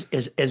read it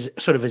as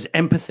sort of as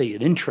empathy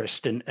and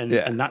interest and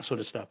that sort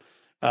of stuff.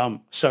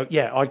 So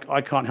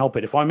I can't help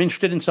it. If I'm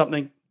interested in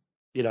something,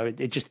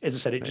 it just, as I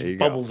said, it just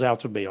bubbles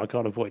out of me. I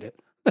can't avoid it.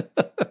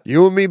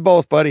 You and me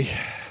both, buddy.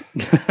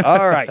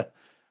 All right,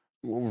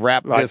 we'll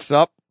wrap this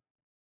up.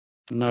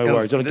 No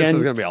worries. Again, this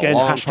is going to be a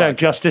long hashtag podcast.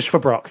 Justice for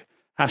Brock.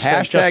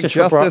 Hashtag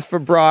justice for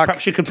Brock.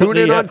 Perhaps you could Tune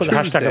in on put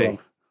the Tuesday. hashtag along.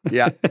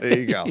 Yeah, there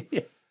you go.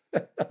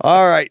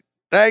 All right.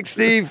 Thanks,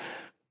 Steve.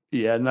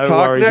 Yeah, no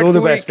Talk worries. next All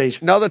the week. best, Steve.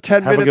 Another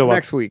 10 Have a minutes good one.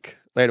 next week.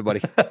 Later,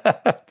 buddy.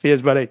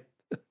 Cheers, buddy.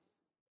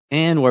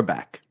 And we're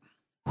back.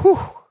 Whew.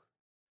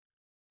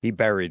 He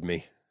buried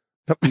me.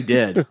 He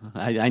did.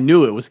 I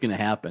knew it was going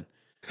to happen.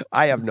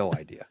 I have no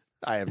idea.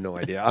 I'm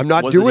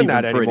not Wasn't doing even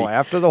that anymore. pretty.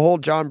 After the whole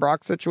John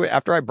Brock situation,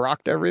 after I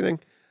brocked everything,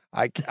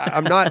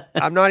 I'm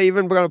not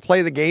even going to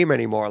play the game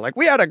anymore. Like,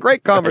 we had a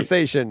great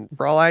conversation.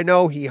 For all I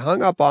know, he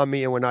hung up on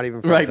me and we're not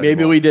even friends Maybe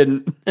anymore. we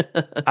didn't.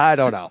 I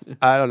don't know.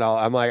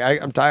 I'm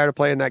like, I'm tired of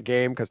playing that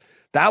game because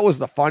that was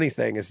the funny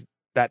thing is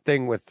that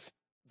thing with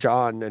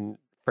John and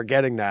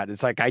forgetting that.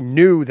 It's like I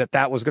knew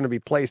that was going to be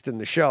placed in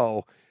the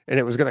show and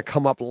it was going to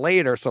come up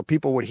later so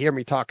people would hear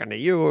me talking to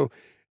you.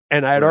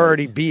 And I had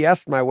already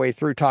BS'd my way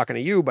through talking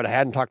to you, but I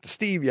hadn't talked to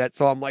Steve yet.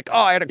 So I'm like,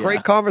 I had a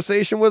great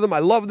conversation with him. I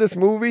love this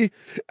movie.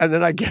 And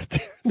then I get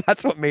there.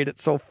 That's what made it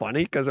so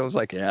funny because it was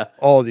like,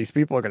 these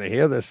people are going to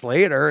hear this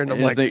later. And I'm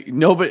like,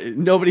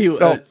 nobody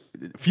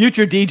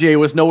future DJ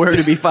was nowhere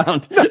to be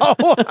found. No.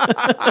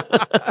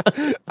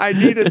 I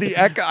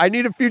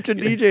needed future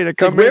DJ to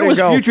come in Where and was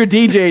go, future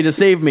DJ to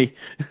save me?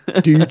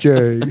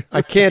 DJ,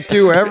 I can't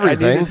do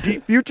everything. I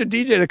needed future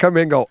DJ to come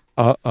in and go,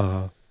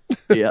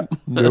 Yeah.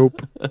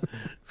 nope.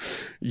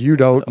 You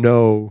don't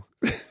know.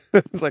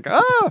 It's like,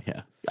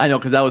 Yeah. I know,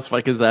 because that was fun,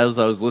 because as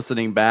I was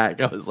listening back,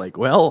 I was like,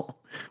 well,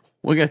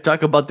 we're going to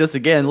talk about this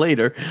again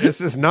later.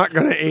 This is not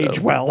going to age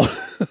well.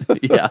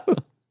 Yeah.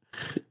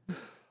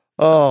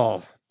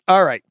 Oh,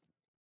 all right.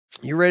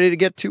 You ready to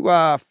get to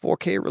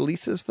 4K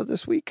releases for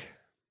this week?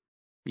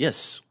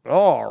 Yes.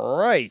 All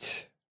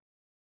right.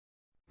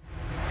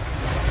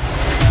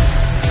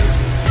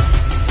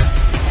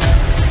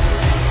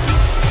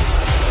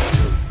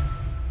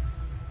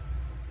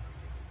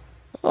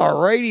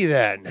 All righty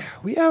then.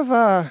 We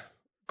have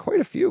quite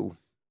a few.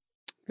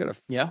 We got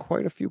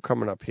quite a few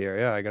coming up here.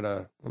 Yeah,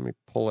 let me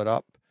pull it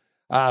up.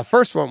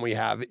 First one we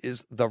have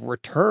is The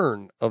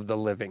Return of the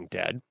Living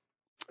Dead.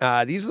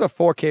 These are the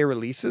 4K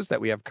releases that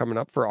we have coming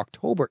up for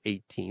October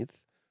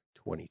 18th,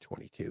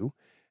 2022.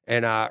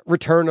 And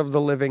Return of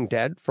the Living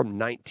Dead from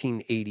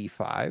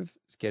 1985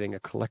 is getting a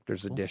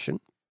collector's edition.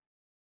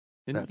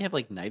 Didn't we have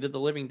like Night of the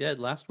Living Dead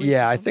last week?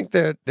 Yeah, I think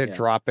they're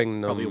dropping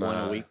them. Probably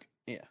one a week.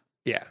 Yeah.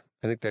 Yeah,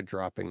 I think they're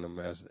dropping them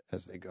as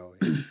they go.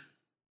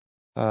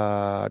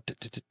 Where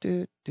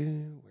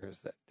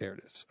is that? There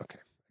it is. Okay.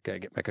 Gotta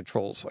get my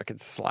controls so I can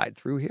slide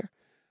through here.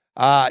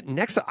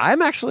 Next,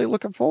 I'm actually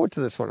looking forward to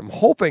this one. I'm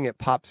hoping it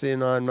pops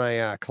in on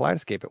my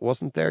Kaleidoscape. It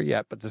wasn't there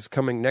yet, but this is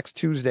coming next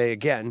Tuesday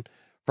again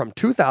from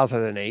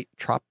 2008,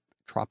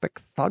 Tropic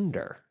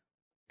Thunder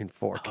in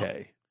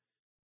 4K.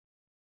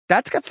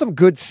 That's got some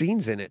good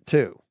scenes in it,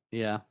 too.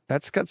 Yeah.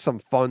 That's got some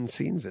fun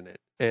scenes in it.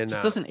 And it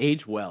just doesn't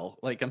age well.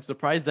 Like, I'm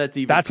surprised that's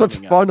even That's what's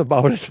fun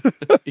about it.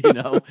 You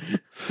know?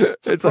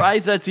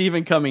 Surprised that's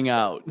even coming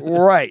out.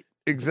 Right.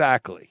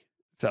 Exactly.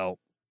 So,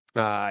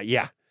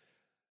 yeah.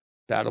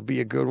 That'll be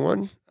a good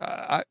one.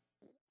 I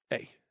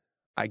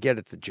get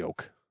it's a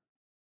joke.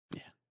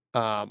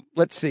 Yeah.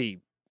 Let's see.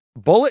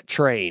 Bullet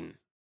Train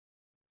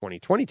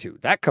 2022.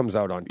 That comes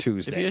out on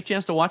Tuesday. Have you had a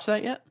chance to watch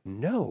that yet?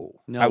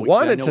 No. I know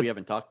we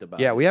haven't talked about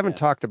it. Yeah, we haven't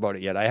talked about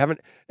it yet.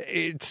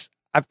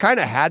 I've kind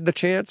of had the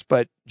chance,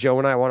 but Joe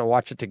and I want to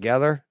watch it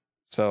together.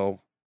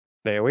 So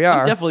there we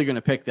are. I'm definitely going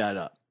to pick that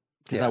up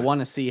because Yeah. I want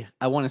to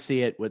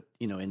see it with,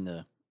 in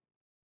the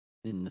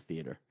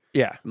theater.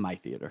 Yeah, my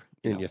theater.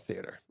 in your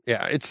theater.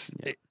 Yeah,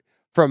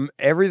 from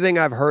everything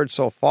I've heard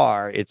so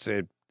far, it's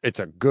a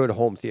good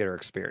home theater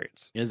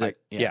experience. Is it?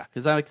 Yeah.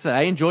 Because like I said,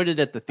 I enjoyed it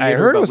at the theater. I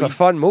heard it but was a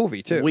fun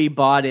movie too. We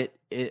bought it.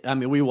 I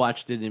mean, we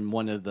watched it in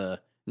one of the,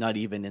 not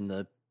even in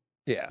the,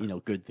 yeah,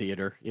 good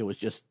theater. It was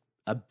just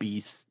a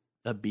B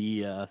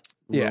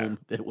room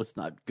that was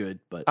not good.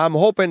 But I'm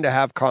hoping to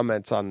have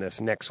comments on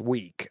this next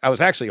week. I was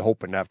actually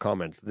hoping to have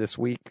comments this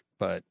week,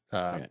 but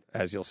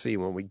as you'll see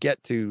when we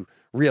get to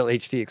real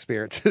HD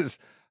experiences,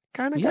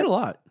 kind of got a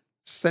lot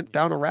sent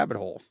down a rabbit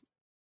hole.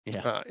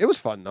 Yeah, it was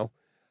fun though.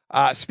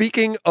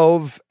 Speaking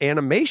of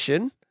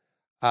animation,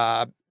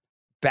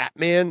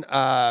 Batman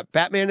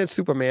and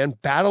Superman: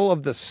 Battle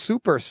of the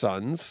Super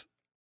Sons,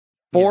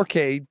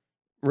 4K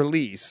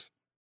release.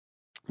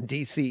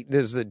 DC.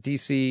 There's a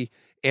DC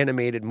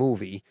animated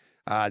movie.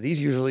 These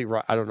usually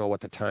run, I don't know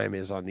what the time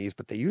is on these,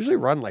 but they usually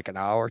run like an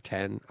hour,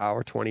 10,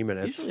 hour, 20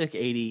 minutes. usually like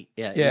 80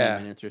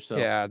 minutes or so.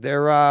 Yeah,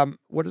 they're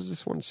what is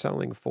this one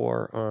selling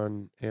for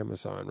on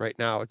Amazon right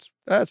now? It's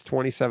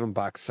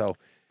 $27. So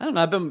I don't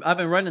know. I've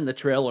been running the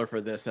trailer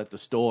for this at the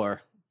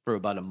store for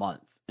about a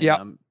month. Yeah,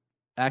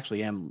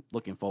 I'm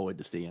looking forward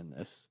to seeing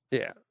this.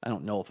 Yeah, I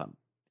don't know if I'm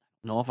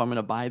going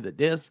to buy the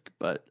disc,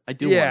 but I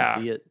do want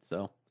to see it.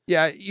 So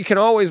yeah, you can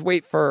always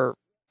wait for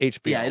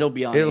HBO. Yeah, it'll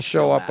be on. It'll HBO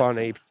show up Max on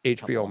in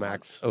HBO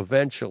Max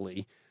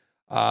eventually.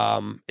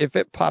 If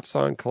it pops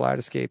on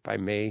Kaleidoscape, I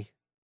may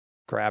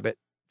grab it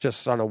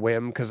just on a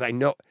whim because I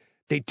know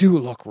they do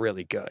look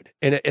really good,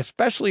 and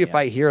especially if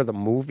I hear the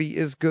movie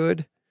is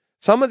good.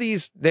 Some of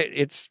these,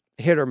 it's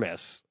hit or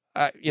miss.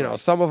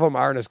 Some of them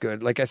aren't as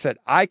good. Like I said,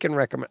 I can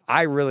recommend.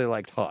 I really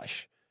liked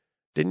Hush.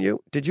 Didn't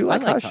you? Did you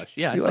like Hush?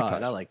 Yeah, I saw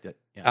it. I liked it.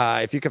 Yeah.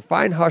 If you can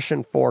find Hush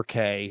in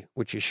 4K,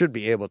 which you should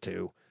be able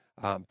to,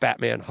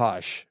 Batman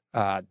Hush.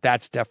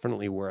 That's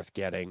definitely worth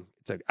getting.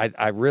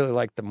 I really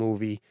like the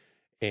movie,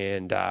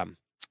 and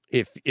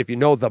if you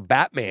know the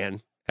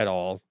Batman at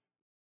all,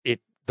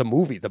 the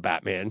movie The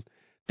Batman,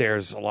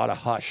 there's a lot of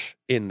Hush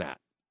in that.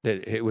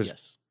 It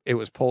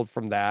was pulled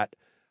from that.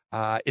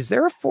 Is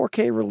there a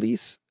 4K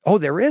release? Oh,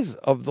 there is,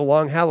 of The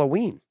Long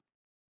Halloween.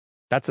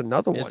 That's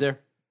another one. Is there?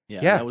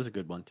 Yeah, that was a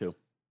good one too.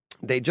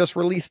 They just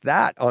released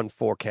that on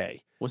 4K.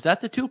 Was that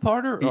the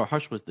two-parter, or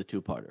Hush was the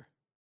two-parter?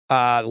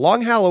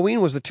 Long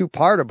Halloween was the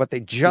two-parter, but they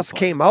just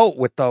came out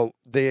with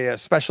the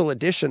special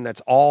edition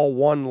that's all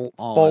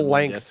full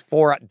length.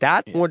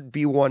 That would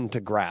be one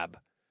to grab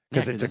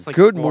because it's a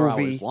good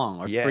movie. Long,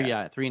 or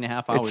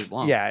 3.5 hours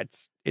long. Yeah,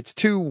 it's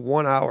 2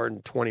 1 hour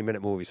and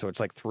 20-minute movies, so it's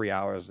like 3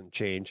 hours and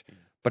change.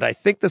 But I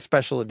think the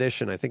special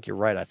edition, I think you're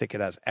right. I think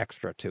it has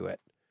extra to it.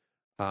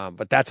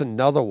 But that's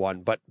another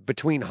one. But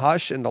between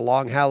Hush and The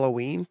Long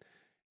Halloween,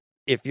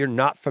 if you're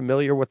not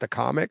familiar with the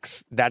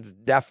comics, that's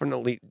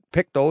definitely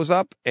pick those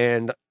up,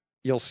 and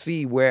you'll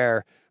see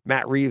where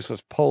Matt Reeves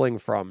was pulling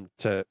from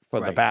for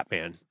the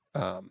Batman.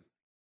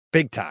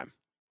 Big time.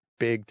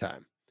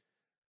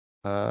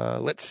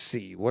 Let's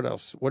see what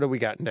else. What do we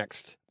got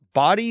next?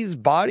 Bodies.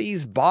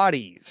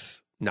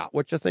 Not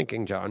what you're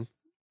thinking, John.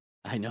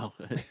 I know.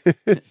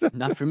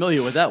 Not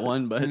familiar with that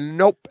one, but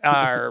nope.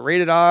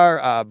 Rated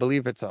R. I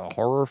believe it's a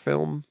horror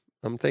film.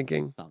 I'm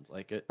thinking. Sounds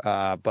like it.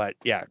 But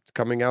yeah, it's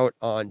coming out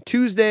on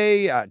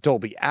Tuesday.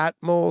 Dolby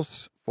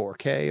Atmos,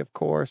 4K, of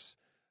course.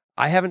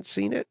 I haven't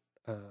seen it.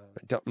 I'm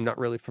not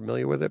really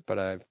familiar with it, but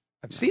I've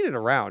seen it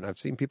around. I've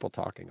seen people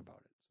talking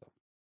about it.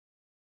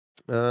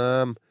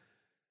 So,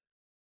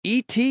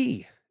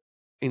 E.T.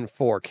 in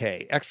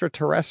 4K,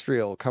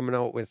 extraterrestrial, coming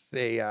out with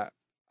a.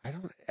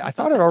 I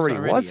thought it already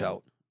was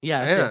out.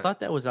 Yeah, I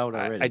thought that was out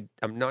already.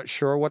 I'm not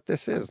sure what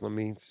this is. Let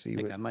me see.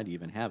 I might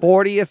even have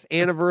 40th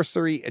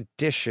Anniversary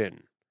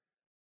Edition.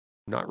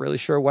 Not really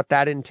sure what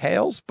that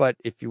entails, but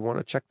if you want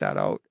to check that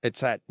out,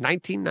 it's at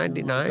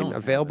 $19.99,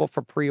 available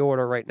for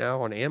pre-order right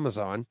now on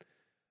Amazon.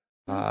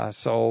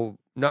 So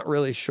not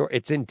really sure.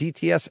 It's in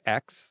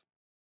DTSX,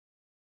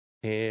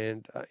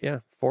 and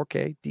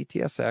 4K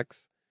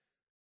DTSX.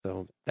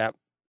 So that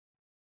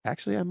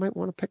actually, I might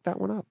want to pick that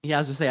one up. Yeah, I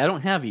was gonna say I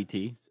don't have ET.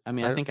 I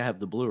mean, I think I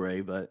have the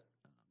Blu-ray, but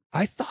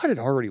I thought it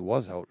already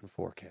was out in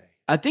 4K.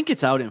 I think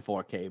it's out in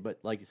 4K, but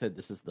like you said,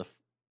 this is the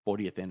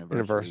 40th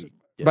anniversary.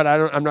 But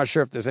I'm not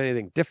sure if there's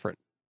anything different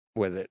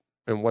with it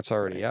and what's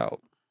already out.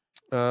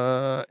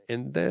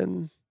 And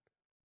then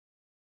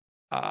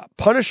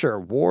Punisher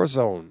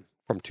Warzone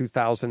from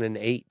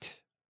 2008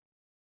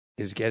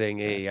 is getting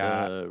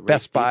a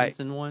Best Buy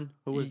Stevenson one.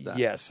 Who was that?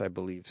 Yes, I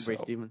believe so. Ray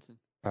Stevenson.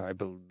 I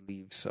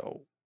believe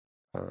so.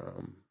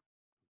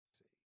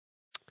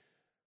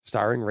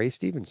 Starring Ray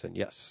Stevenson,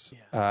 yes.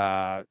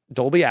 Yeah.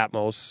 Dolby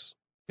Atmos.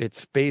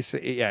 It's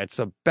it's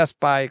a Best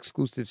Buy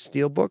exclusive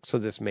steelbook, so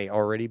this may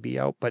already be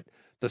out, but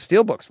the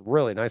steelbook's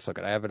really nice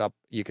looking. I have it up.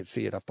 You can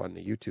see it up on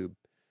the YouTube.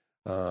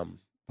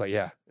 But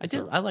yeah.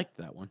 I liked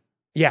that one.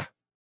 Yeah.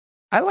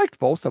 I liked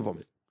both of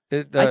them.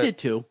 I did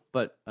too,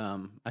 but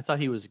I thought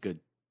he was a good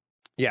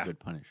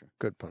Punisher.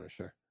 Good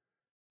Punisher.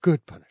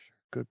 Good Punisher.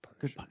 Good Punisher.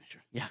 Good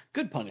Punisher. Yeah,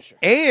 good Punisher.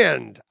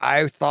 And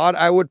I thought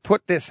I would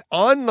put this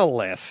on the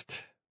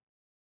list.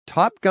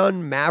 Top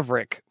Gun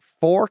Maverick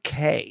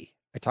 4K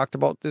I talked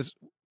about this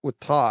with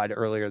Todd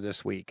earlier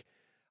this week.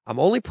 I'm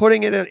only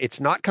putting it in, it's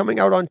not coming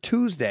out on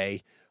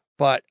Tuesday,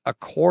 but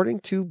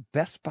according to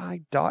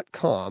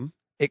BestBuy.com,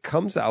 it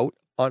comes out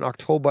on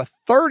October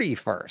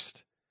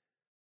 31st.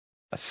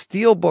 A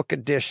Steelbook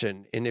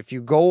edition. And if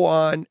you go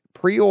on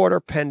pre-order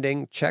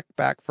pending, check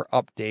back for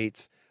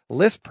updates.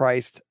 List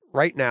priced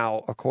right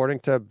now,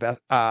 according to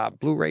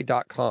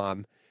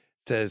Blu-ray.com,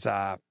 says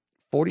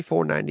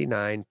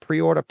 $44.99.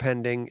 Pre-order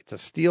pending. It's a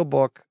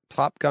Steelbook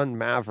Top Gun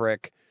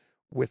Maverick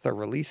with a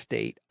release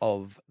date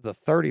of the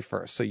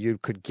 31st. So you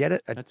could get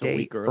it a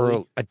day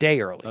early. A day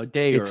early.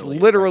 It's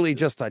literally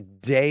just a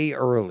day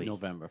early.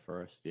 November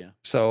 1st, yeah.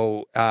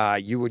 So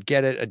you would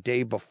get it a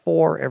day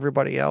before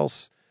everybody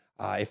else,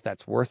 if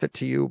that's worth it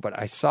to you. But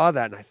I saw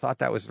that and I thought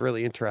that was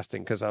really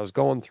interesting because I was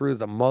going through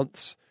the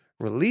month's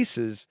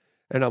releases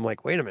and I'm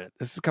like, wait a minute,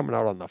 this is coming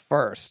out on the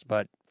 1st.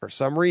 But for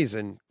some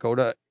reason, go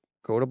to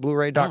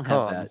Blu-ray.com. I don't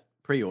have that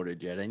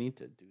pre-ordered yet. I need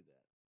to do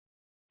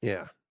that.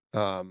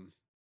 Yeah.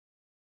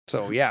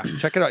 So yeah,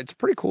 check it out. It's a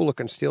pretty cool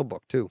looking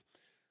Steelbook too.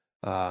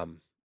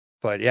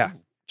 But yeah,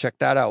 check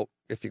that out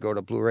if you go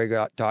to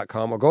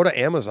Blu-ray.com or go to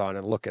Amazon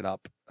and look it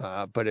up.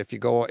 But if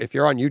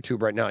you're on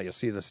YouTube right now, you'll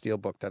see the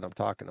Steelbook that I'm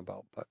talking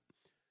about.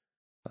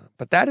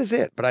 But that is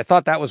it. But I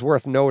thought that was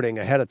worth noting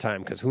ahead of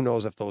time because who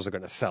knows if those are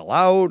going to sell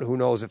out? Who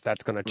knows if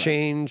that's going to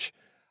change?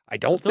 I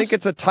don't think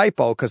it's a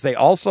typo because they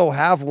also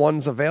have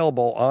ones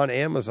available on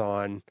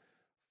Amazon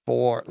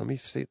for, let me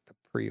see the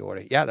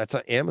pre-order. Yeah, that's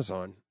on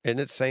Amazon. And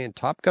it's saying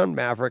Top Gun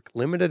Maverick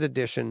limited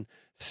edition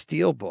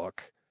Steelbook,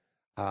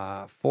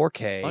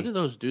 4K. A lot of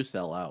those do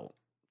sell out.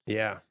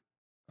 Yeah.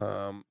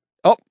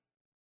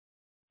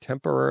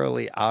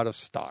 Temporarily out of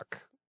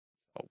stock.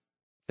 Oh,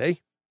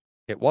 see?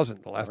 It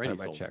wasn't the last Already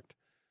time I sold. checked.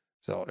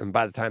 So, and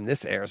by the time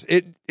this airs,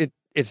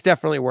 it's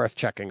definitely worth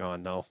checking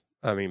on though.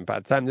 I mean, by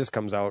the time this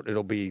comes out,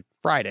 it'll be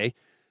Friday,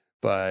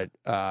 but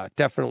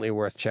definitely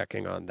worth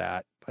checking on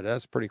that. But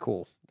that's pretty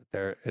cool.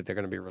 They're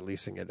going to be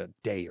releasing it a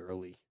day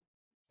early.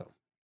 So,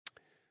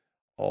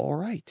 all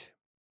right.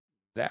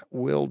 That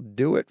will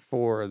do it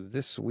for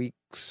this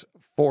week's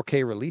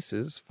 4K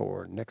releases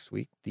for next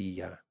week,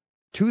 the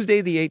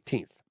Tuesday the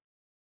 18th.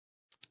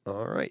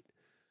 All right.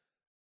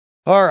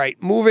 All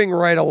right, moving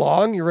right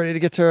along. You ready to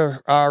get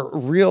to our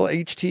real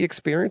HT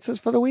experiences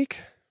for the week?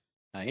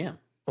 I am.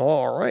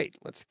 All right,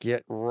 let's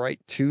get right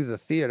to the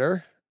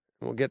theater.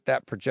 We'll get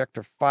that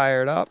projector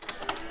fired up.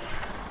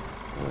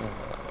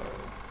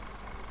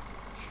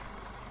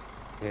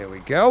 There we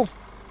go.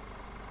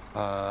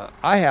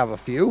 I have a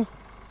few.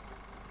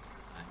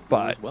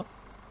 But Well,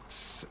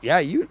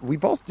 yeah, we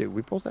both do.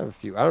 We both have a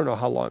few. I don't know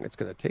how long it's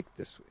going to take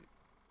this week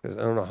because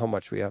I don't know how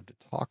much we have to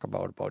talk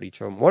about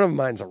each of them. One of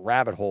mine's a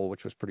rabbit hole,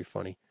 which was pretty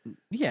funny.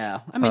 yeah.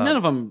 I mean, none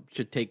of them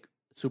should take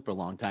a super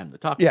long time to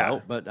talk Yeah.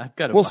 about, but I've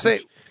got a We'll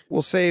bunch.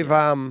 save.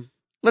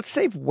 Let's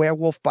save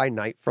Werewolf by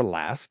Night for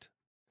last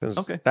because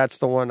Okay. that's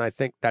the one. I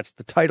think that's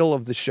the title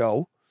of the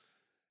show,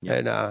 Yeah.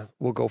 and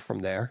we'll go from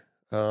there.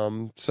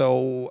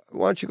 So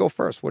why don't you go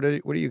first? What do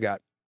you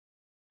got?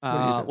 do you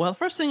do? Well, the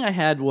first thing I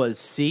had was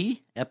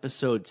C,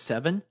 episode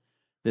 7.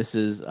 This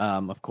is,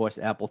 of course,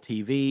 Apple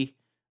TV,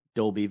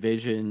 Dolby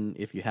Vision,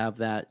 if you have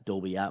that,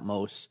 Dolby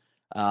Atmos.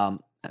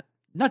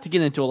 Not to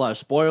get into a lot of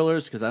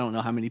spoilers, because I don't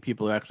know how many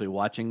people are actually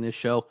watching this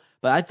show,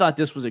 but I thought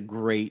this was a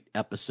great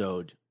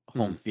episode,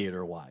 home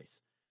theater-wise.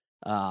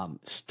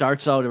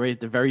 Starts out right at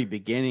the very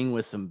beginning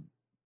with some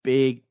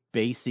big,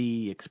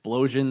 bassy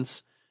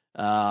explosions.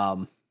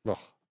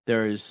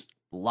 There's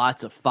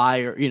lots of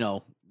fire,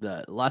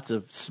 lots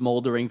of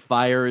smoldering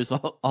fires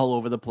all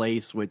over the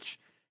place, which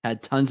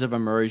had tons of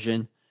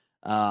immersion.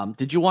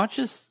 Did you watch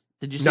this?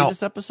 Did you see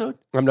this episode?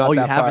 I'm not. Oh,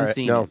 that you haven't far.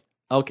 seen No, it.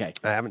 Okay,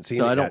 I haven't seen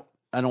so it yet.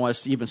 I don't want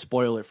to even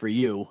spoil it for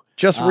you.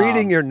 Just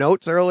reading your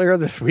notes earlier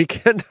this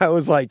weekend, I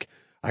was like,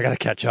 I gotta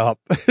catch up.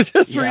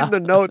 Just reading the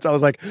notes, I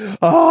was like,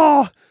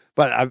 oh.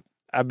 But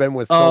I've been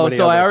with so many.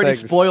 So other I already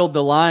things. spoiled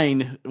the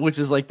line, which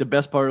is like the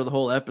best part of the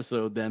whole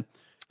episode. Then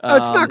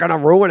It's not gonna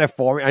ruin it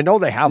for me. I know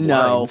they have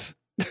No. lines.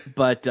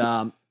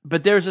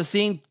 but there's a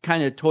scene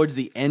kind of towards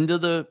the end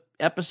of the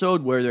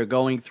episode where they're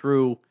going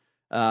through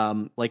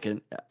like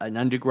an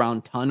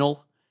underground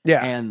tunnel.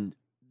 Yeah. And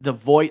the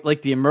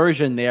the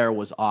immersion there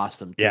was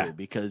awesome too, Yeah.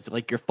 because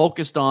like you're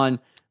focused on,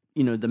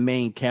 the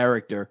main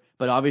character,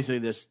 but obviously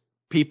there's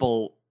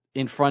people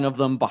in front of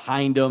them,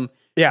 behind them,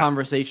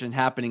 conversation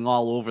happening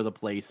all over the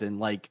place. And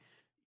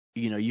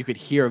you could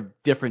hear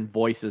different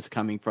voices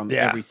coming from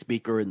every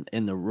speaker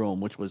in the room,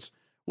 which was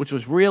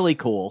really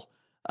cool.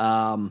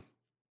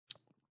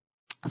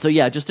 So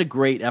yeah, just a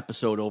great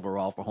episode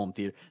overall for home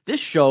theater. This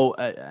show,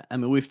 I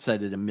mean, we've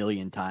said it a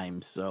million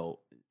times, so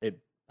I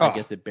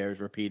guess it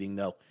bears repeating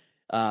though.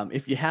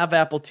 If you have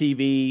Apple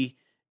TV,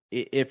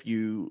 if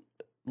you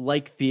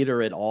like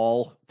theater at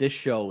all, this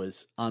show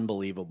is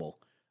unbelievable.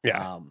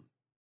 Yeah.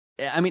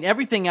 I mean,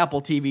 everything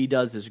Apple TV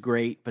does is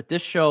great, but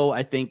this show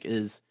I think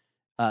is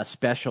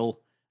special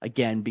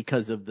again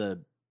because of the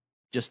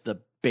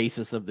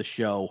basis of the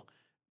show,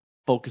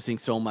 focusing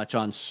so much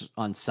on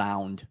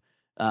sound.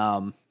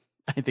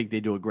 I think they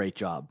do a great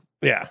job.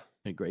 Yeah.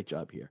 A great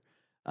job here.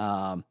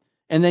 And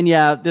then,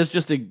 there's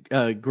just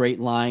a great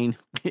line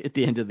at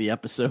the end of the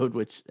episode,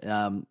 which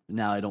now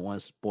I don't want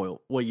to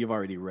spoil. Well, you've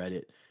already read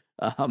it.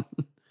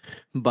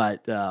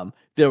 But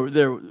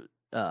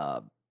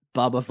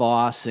Baba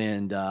Voss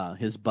and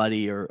his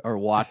buddy are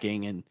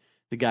walking, and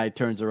the guy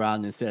turns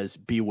around and says,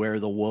 "Beware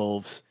the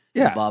wolves."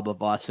 Yeah. And Baba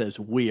Voss says,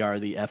 "We are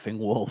the effing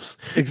wolves."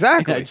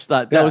 Exactly. I just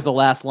thought that was the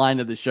last line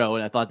of the show,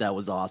 and I thought that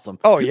was awesome.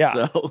 Oh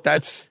yeah, So,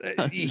 that's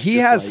he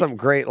has some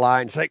great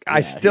lines. Like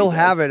I still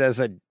have it as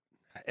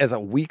a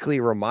weekly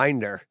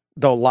reminder.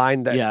 The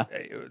line that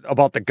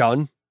about the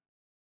gun.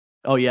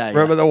 Oh yeah.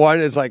 Remember the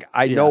one is like,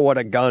 I know what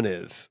a gun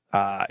is,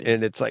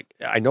 and it's like,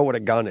 I know what a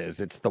gun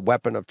is. It's the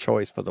weapon of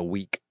choice for the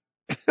weak.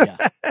 Yeah.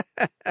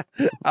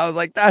 I was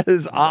like, that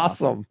is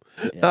awesome.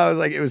 Yeah. I was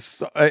like, it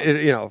was,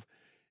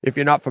 if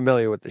you're not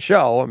familiar with the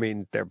show, I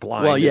mean, they're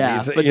blind. Well,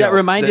 yeah, but that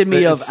reminded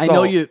me of. I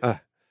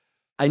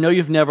know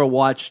you've never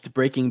watched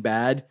Breaking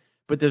Bad,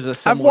 but there's a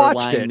similar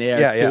line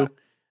there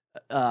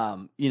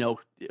too.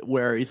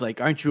 Where he's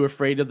like, "Aren't you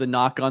afraid of the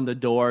knock on the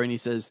door?" And he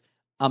says,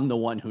 "I'm the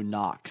one who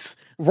knocks."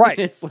 Right.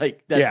 It's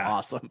like that's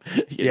awesome.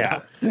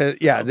 Yeah.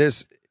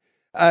 There's,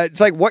 it's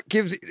like what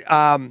gives.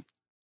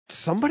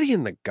 Somebody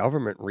in the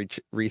government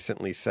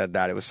recently said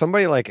that it was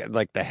somebody like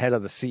the head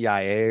of the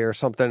CIA or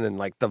something, and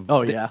like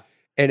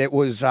and it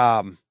was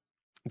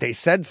they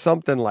said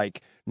something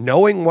like,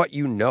 knowing what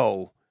you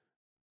know,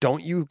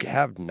 don't you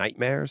have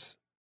nightmares?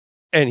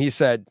 And he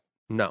said,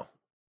 no,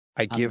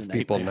 I give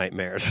people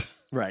nightmares.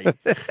 Right.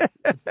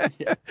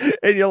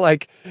 And you're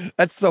like,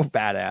 that's so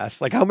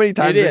badass. Like, how many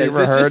times have you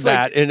ever heard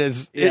that?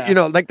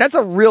 And like that's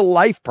a real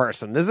life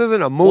person. This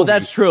isn't a movie. Well,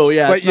 that's true.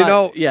 Yeah. But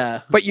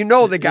but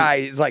the guy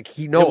is like,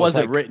 he knows. It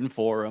wasn't written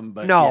for him,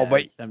 but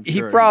but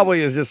he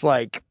probably is just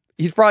like,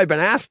 he's probably been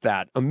asked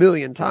that a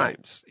million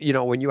times,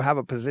 when you have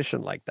a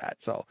position like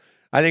that. So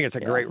I think it's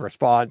a great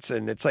response,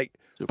 and it's like,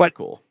 super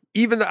cool.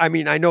 Even, I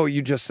mean, I know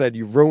you just said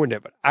you ruined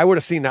it, but I would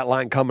have seen that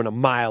line coming a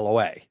mile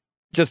away.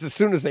 Just as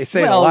soon as they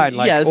say the line,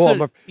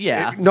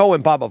 like,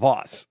 knowing Baba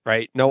Voss,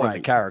 right? Knowing the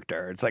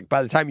character. It's like,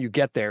 by the time you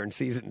get there in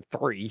season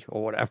 3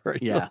 or whatever.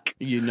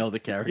 You know the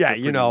character. Yeah,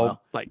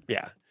 well.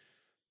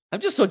 I'm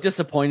just so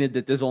disappointed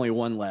that there's only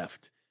one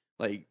left.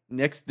 Like,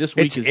 this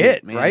week is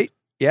it, man. right?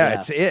 Yeah,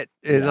 it's it.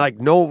 And like,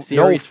 series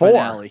no 4.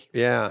 Finale.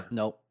 Yeah.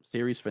 Nope.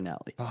 Series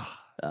finale.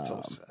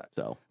 So sad.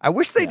 So I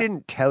wish they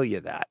didn't tell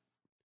you that.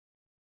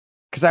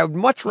 Because I would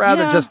much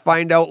rather just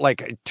find out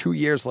like 2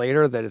 years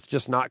later that it's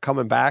just not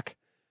coming back.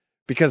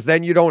 Because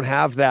then you don't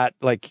have that,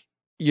 like,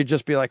 you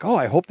just be like, oh,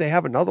 I hope they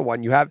have another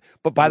one.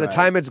 But by the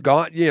time it's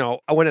gone,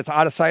 when it's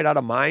out of sight, out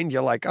of mind,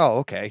 you're like, oh,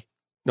 okay.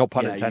 No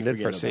pun intended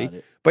for C.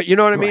 But you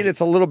know what I mean? It's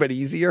a little bit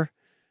easier.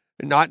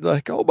 Not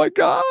like, oh my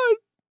God.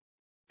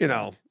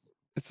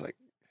 It's like,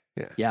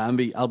 yeah.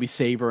 I'll be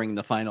savoring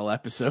the final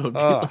episode.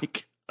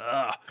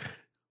 Yeah.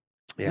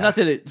 Not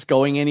that it's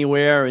going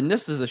anywhere. And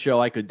this is a show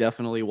I could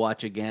definitely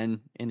watch again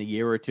in a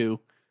year or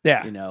two.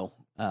 Yeah.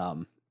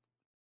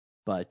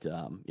 But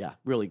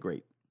really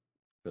great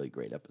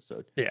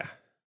episode. Yeah.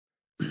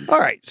 All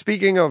right.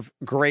 Speaking of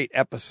great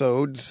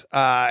episodes,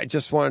 I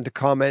just wanted to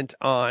comment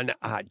on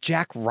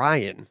Jack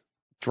Ryan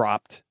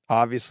dropped.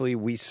 Obviously,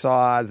 we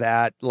saw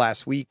that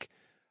last week.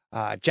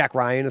 Jack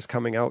Ryan is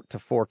coming out to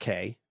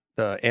 4K,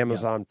 the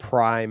Amazon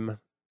Prime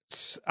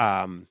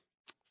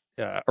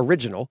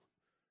original.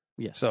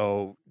 Yeah.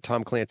 So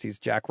Tom Clancy's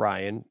Jack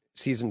Ryan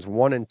seasons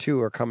 1 and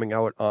 2 are coming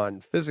out on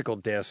physical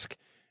disc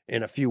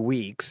in a few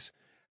weeks.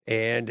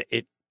 And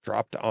it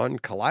dropped on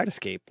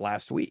Kaleidoscape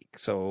last week.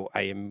 So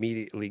I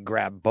immediately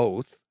grabbed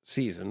both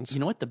seasons. You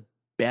know what the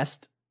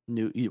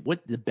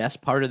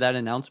best part of that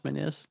announcement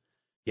is?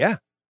 Yeah.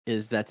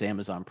 Is that's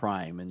Amazon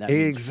Prime. And that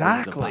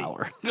exactly.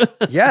 Power.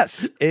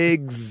 Yes,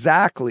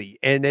 exactly.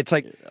 And it's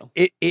like,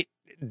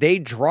 they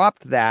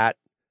dropped that,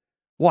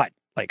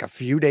 like a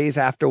few days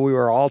after we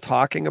were all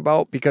talking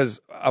about,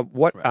 because House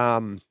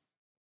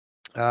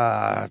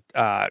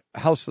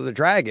of the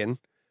Dragon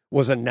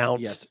was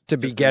announced to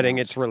be getting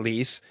its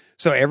release.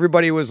 So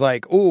everybody was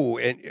like, ooh,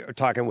 and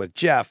talking with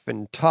Jeff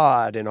and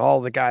Todd and all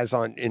the guys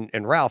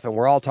and Ralph, and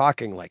we're all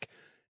talking like,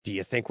 do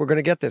you think we're going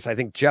to get this? I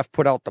think Jeff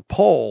put out the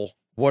poll.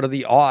 What are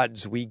the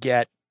odds we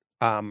get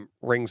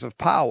Rings of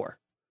Power?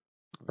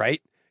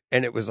 Right.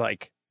 And it was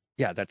like,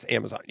 yeah, that's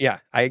Amazon. Yeah.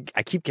 I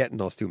keep getting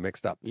those two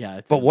mixed up.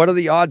 Yeah. But what are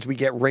the odds we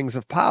get Rings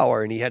of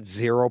Power? And he had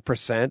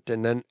 0%.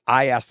 And then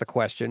I asked the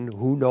question,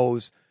 who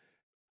knows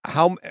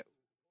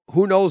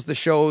the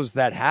shows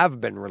that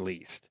have been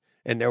released?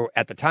 And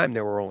at the time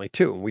there were only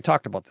 2, and we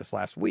talked about this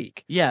last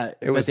week. Yeah,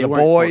 it was The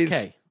Boys.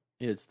 4K.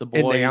 It's The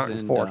Boys, and they aren't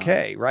in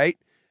 4K, right?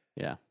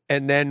 Yeah.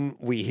 And then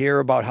we hear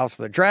about House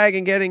of the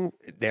Dragon getting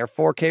their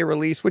 4K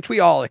release, which we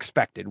all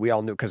expected. We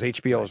all knew because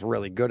HBO is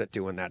really good at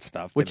doing that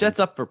stuff. Which that's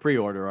up for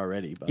pre-order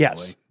already. By the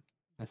way,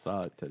 I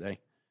saw it today.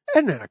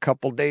 And then a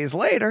couple days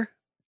later,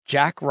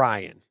 Jack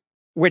Ryan,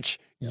 which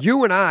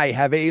you and I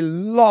have a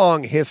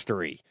long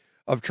history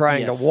of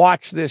trying to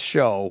watch this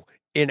show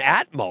in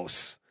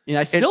Atmos. And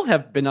I still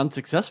have been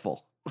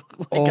unsuccessful.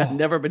 I've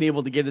never been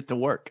able to get it to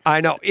work.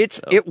 I know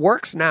it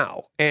works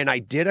now, and I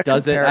did a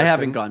Does comparison. I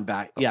haven't gone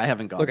back. Yeah, I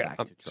haven't gone back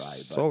I'm to try.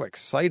 But... so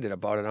excited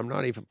about it. I'm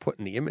not even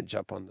putting the image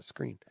up on the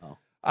screen.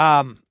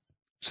 Oh.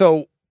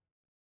 So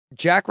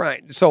Jack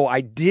Ryan. So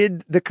I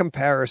did the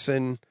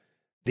comparison,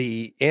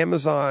 the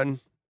Amazon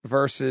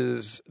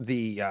versus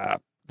the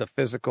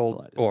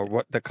physical or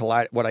what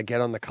I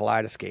get on the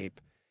Kaleidoscape.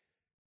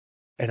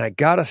 And I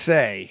gotta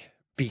say,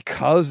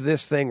 because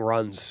this thing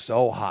runs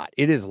so hot,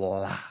 it is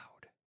loud.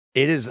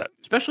 It is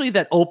especially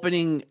that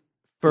opening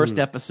first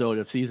episode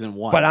of season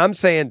 1. But I'm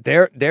saying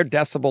their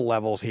decibel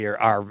levels here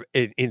are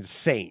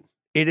insane.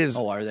 It is.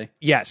 Oh, are they?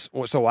 Yes.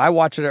 So I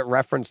watch it at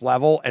reference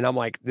level, and I'm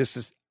like,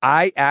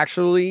 I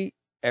actually,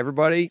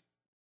 everybody,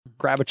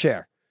 grab a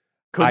chair.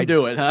 Couldn't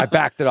do it, huh? I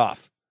backed it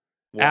off.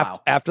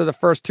 Wow. After the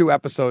first 2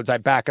 episodes, I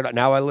back it up.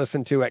 Now I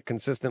listen to it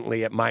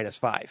consistently at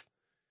 -5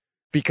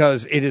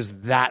 because it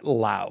is that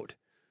loud.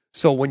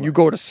 So when you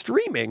go to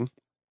streaming,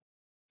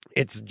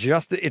 it's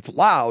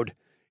loud.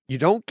 You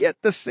don't get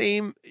the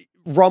same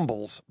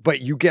rumbles, but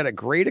you get a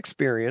great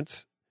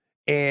experience,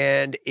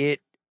 and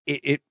it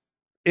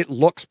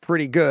looks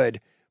pretty good,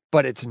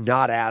 but it's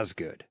not as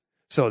good.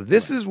 So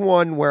this is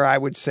one where I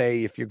would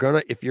say if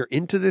you're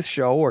into this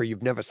show or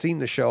you've never seen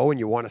the show and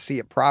you want to see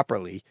it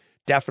properly,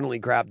 definitely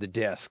grab the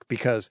disc,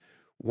 because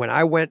when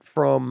I went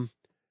from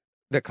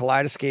the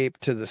Kaleidoscape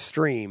to the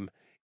stream,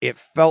 it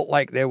felt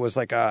like there was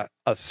like a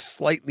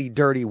slightly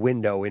dirty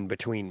window in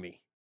between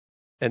me.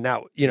 And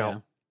that,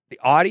 the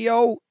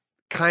audio,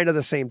 kind of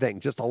the same thing,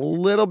 just a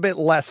little bit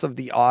less of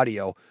the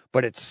audio,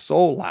 but it's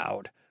so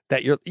loud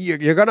that you're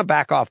going to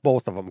back off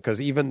both of them, because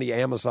even the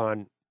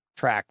Amazon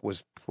track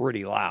was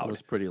pretty loud. It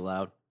was pretty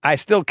loud. I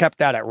still kept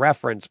that at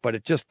reference, but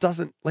it just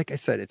doesn't, like I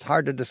said, it's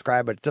hard to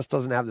describe, but it just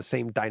doesn't have the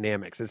same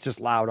dynamics. It's just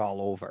loud all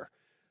over.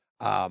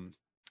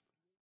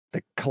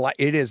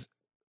 It is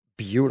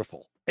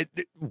beautiful.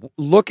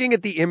 Looking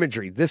at the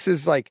imagery, this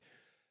is like,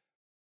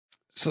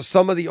 so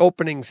some of the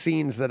opening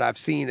scenes that I've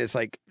seen is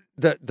like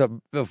the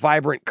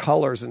vibrant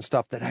colors and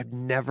stuff that I've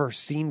never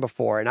seen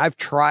before. And I've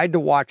tried to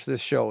watch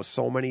this show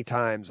so many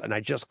times, and I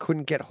just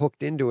couldn't get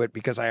hooked into it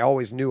because I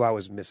always knew I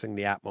was missing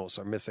the Atmos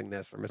or missing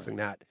this or missing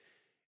that.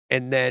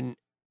 And then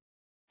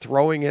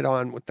throwing it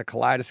on with the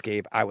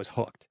Kaleidoscape, I was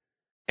hooked.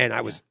 And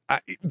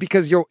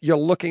because you're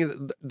looking at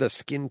the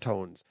skin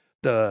tones,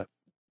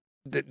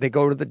 they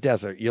go to the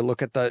desert. You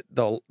look at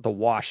the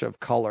wash of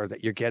color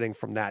that you're getting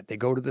from that. They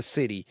go to the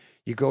city.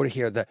 You go to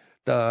here,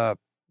 the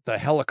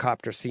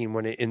helicopter scene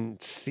when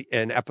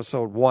in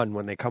episode 1,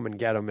 when they come and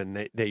get them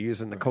and they're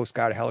using the Coast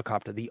Guard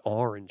helicopter, the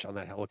orange on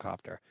that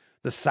helicopter,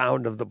 the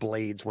sound of the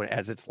blades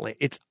as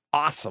it's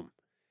awesome.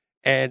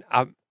 And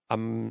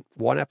I'm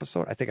one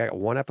episode. I think I got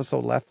one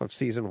episode left of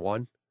season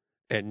 1,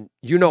 and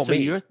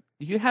me.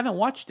 You haven't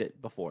watched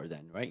it before,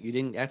 then, right? You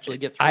didn't actually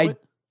get through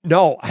it.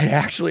 No,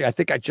 I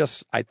think I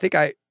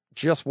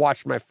just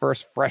watched my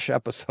first fresh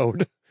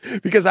episode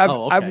because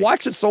I've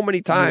watched it so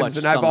many times,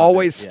 and I've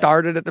always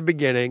started at the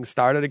beginning,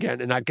 started again,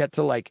 and I get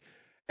to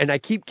and I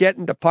keep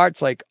getting to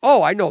parts like,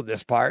 oh, I know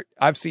this part.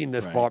 I've seen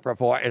this part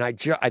before, and I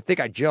think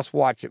I just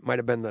watched it. Might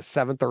have been the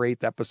 7th or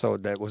 8th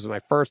episode. That was my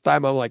first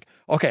time. I'm like,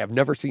 okay, I've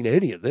never seen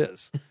any of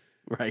this.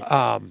 Right.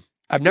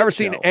 I've never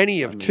seen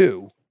any of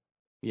 2.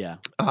 Yeah.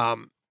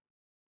 But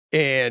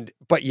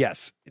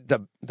yes,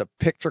 the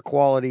picture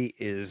quality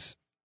is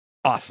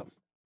awesome.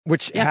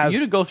 Which for you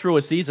to go through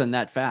a season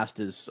that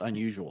fast is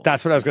unusual.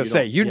 That's what I was going to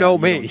say. You know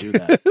me.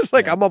 It's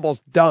like I'm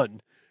almost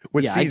done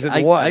with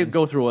season 1. I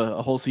go through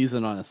a whole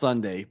season on a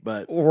Sunday,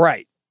 but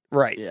right.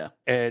 Yeah.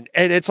 And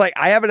it's like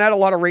I haven't had a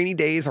lot of rainy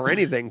days or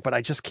anything, but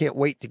I just can't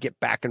wait to get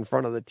back in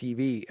front of the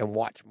TV and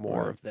watch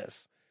more of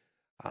this.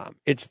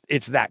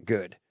 It's that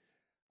good.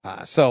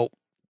 So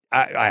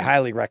I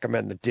highly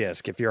recommend the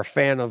disc. If you're a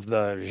fan of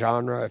the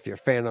genre, if you're a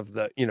fan of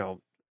the,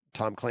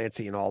 Tom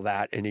Clancy and all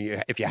that, and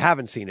if you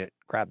haven't seen it,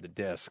 grab the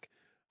disc.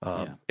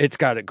 It's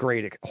got a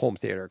great home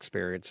theater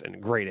experience and a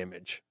great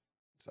image.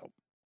 So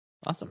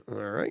awesome. All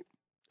right.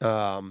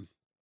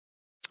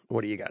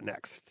 What do you got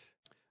next?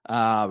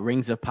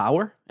 Rings of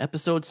Power,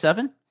 episode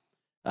 7.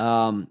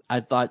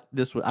 I thought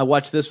I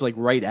watched this like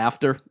right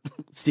after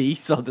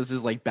so this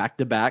is like back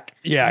to back.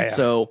 Yeah.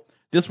 So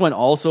this one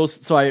also,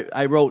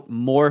 I wrote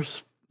more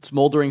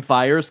Smoldering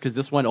Fires because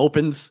this one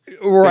opens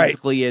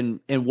basically in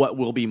what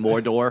will be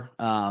Mordor.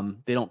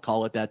 They don't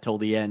call it that till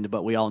the end,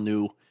 but we all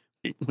knew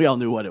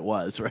what it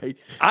was, right?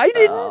 I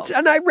didn't,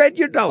 and I read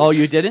your notes. Oh,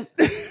 you didn't?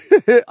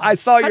 I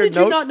saw your notes.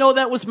 How did you not know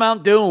that was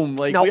Mount Doom?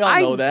 Like, we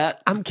all know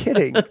that. I'm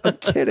kidding.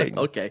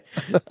 Okay.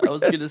 I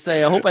was going to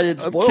say, I hope I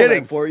didn't spoil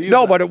that for you.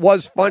 No, but it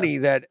was funny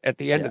that at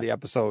the end of the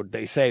episode,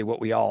 they say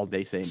what we all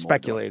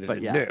speculated Mordor,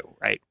 and knew,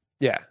 right?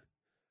 Yeah.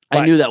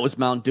 I knew that was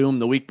Mount Doom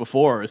the week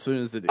before as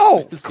soon as it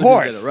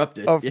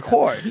erupted. Of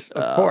course.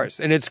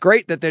 And it's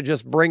great that they're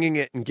just bringing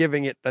it and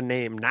giving it the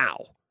name now,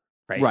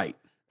 right? Right.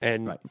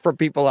 And for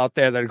people out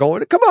there that are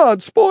going, come on,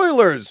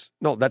 spoilers.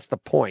 No, that's the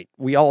point.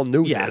 We all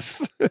knew this.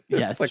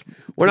 Yes. It's like,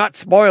 we're not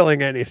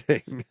spoiling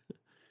anything.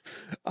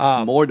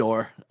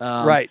 Mordor.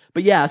 Right.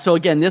 But yeah, so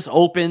again, this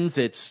opens,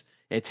 it's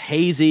It's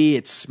hazy,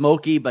 it's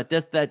smoky, but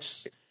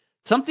that's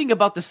something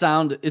about the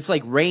sound. It's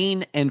like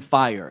rain and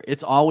fire.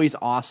 It's always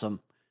awesome.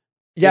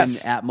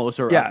 Yes. In Atmos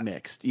or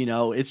upmixed.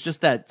 It's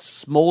just that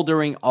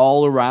smoldering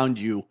all around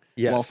you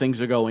while things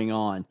are going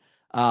on.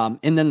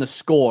 And then the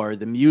score,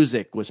 the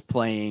music was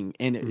playing,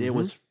 and it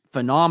was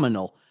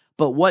phenomenal.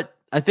 But what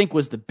I think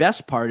was the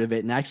best part of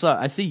it, and actually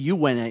I see you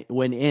went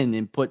in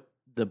and put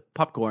the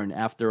popcorn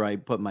after I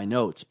put my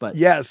notes, but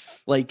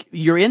like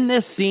you're in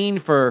this scene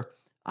for,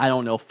 I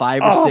don't know,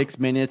 5 or 6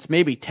 minutes,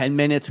 maybe 10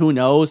 minutes, who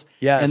knows?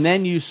 Yes. And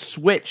then you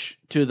switch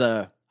to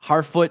the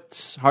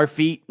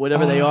Harfeet,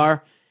 whatever they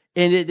are,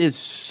 and it is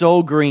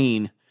so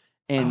green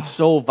and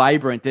so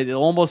vibrant that it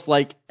almost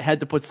like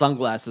had to put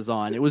sunglasses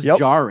on. It was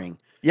jarring.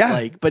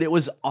 Yeah. But it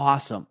was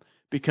awesome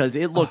because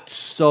it looked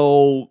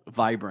so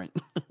vibrant,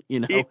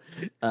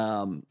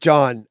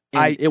 John,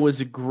 it was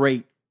a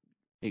great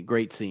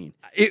scene.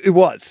 It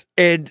was.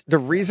 And the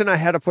reason I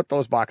had to put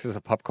those boxes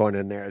of popcorn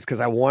in there is because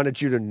I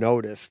wanted you to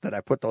notice that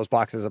I put those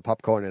boxes of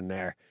popcorn in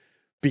there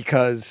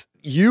because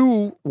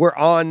you were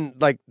on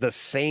like the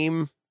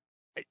same.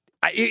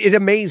 It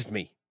amazed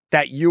me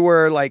that you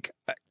were like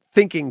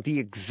thinking the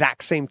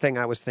exact same thing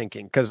I was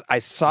thinking because I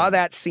saw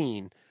that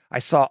scene. I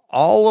saw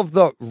all of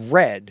the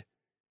red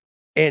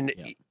and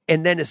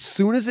then as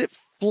soon as it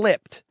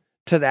flipped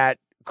to that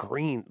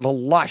green, the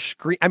lush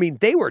green, I mean,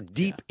 they were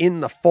deep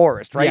in the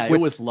forest, right? Yeah, it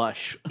was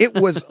lush. It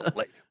was,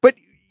 but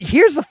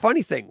here's the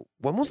funny thing.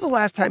 When was the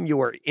last time you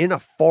were in a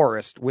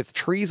forest with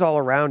trees all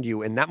around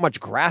you and that much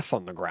grass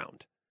on the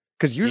ground?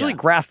 Because usually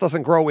grass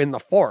doesn't grow in the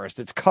forest.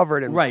 It's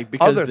covered in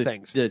other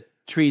things. The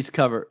trees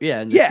cover,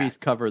 trees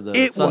cover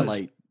the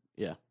sunlight.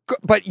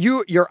 But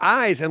your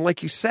eyes, and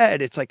like you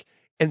said, it's like,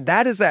 and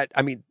that is that,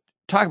 I mean,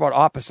 talk about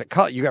opposite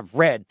color. You have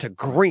red to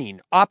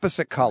green,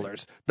 opposite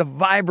colors, the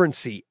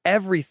vibrancy,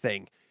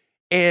 everything.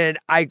 And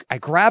I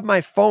grabbed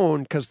my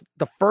phone because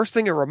the first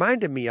thing it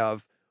reminded me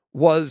of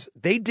was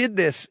they did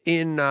this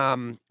in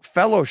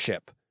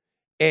Fellowship.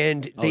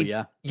 And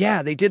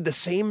they did the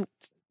same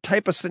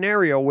type of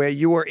scenario where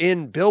you were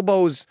in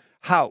Bilbo's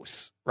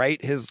house, right?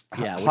 His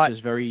hut, which is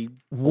very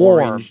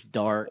warm,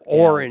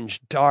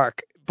 orange,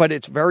 dark, but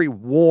it's very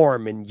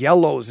warm and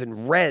yellows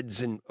and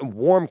reds and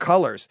warm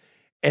colors.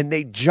 And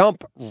they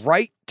jump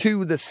right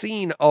to the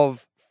scene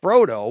of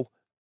Frodo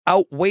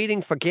out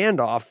waiting for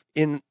Gandalf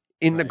in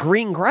the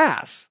green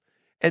grass.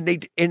 And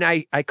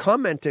I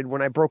commented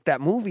when I broke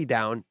that movie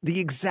down, the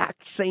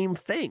exact same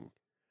thing.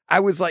 I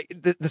was like,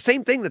 the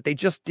same thing that they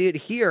just did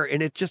here.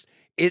 And it's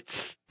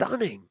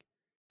stunning.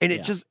 And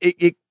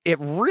it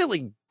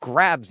really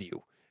grabs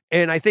you.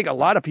 And I think a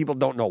lot of people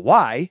don't know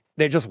why.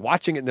 They're just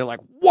watching it and they're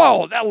like,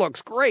 whoa, that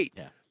looks great.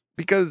 Yeah.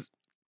 Because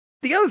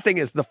the other thing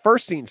is the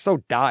first scene's so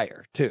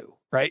dire too.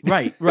 Right.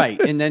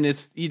 Right. And then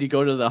you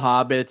go to the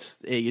hobbits,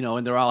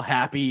 and they're all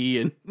happy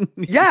and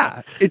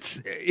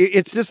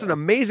it's just an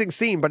amazing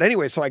scene. But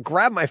anyway, so I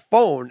grab my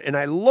phone and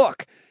I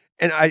look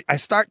and I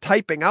start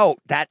typing out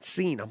that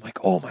scene. I'm like,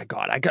 oh my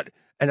God,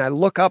 and I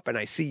look up and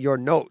I see your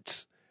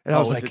notes. And I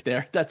was like, it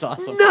there? That's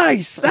awesome.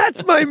 Nice.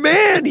 That's my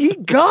man. He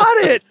got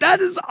it. That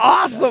is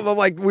awesome. I'm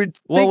like,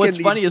 what's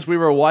funny is we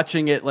were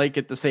watching it like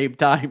at the same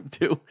time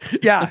too.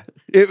 Yeah,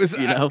 it was,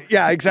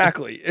 yeah,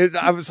 exactly.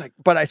 I was like,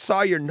 but I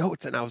saw your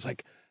notes and I was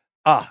like,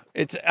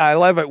 I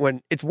love it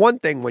when it's one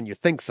thing when you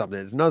think something.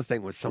 It's another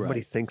thing when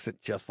somebody thinks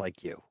it just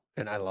like you.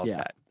 And I love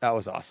that. That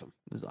was awesome.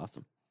 It was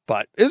awesome.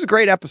 But it was a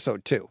great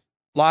episode too.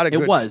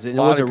 It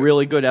was a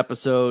really good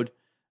episode.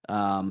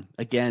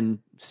 Again,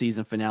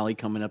 season finale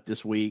coming up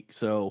this week,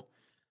 so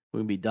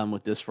we'll be done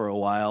with this for a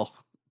while.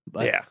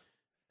 But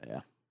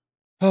yeah.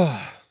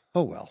 Oh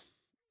well.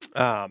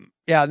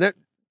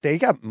 They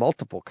got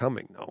multiple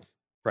coming though,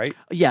 right?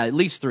 Yeah, at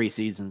least 3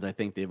 seasons. I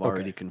think they've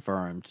already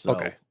confirmed.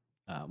 So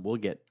we'll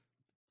get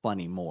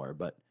plenty more,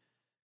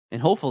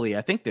 and hopefully,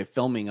 I think they're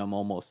filming them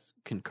almost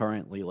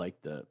concurrently,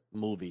 like the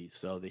movies.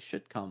 So they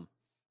should come.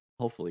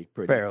 Hopefully,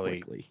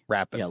 fairly quickly.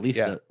 Rapid.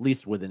 Yeah, at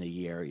least within a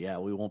year. Yeah,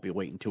 we won't be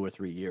waiting 2 or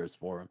 3 years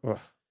for them.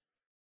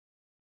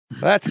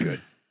 That's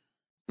good.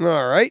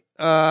 All right.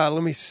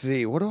 Let me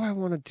see. What do I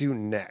want to do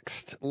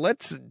next?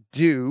 Let's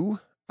do.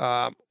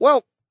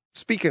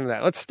 Speaking of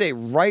that, let's stay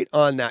right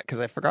on that because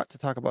I forgot to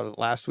talk about it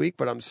last week,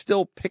 but I'm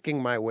still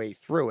picking my way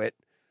through it.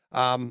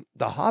 The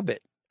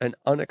Hobbit: An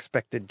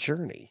Unexpected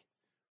Journey,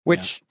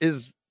 which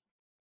is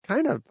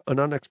kind of an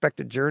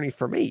unexpected journey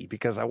for me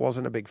because I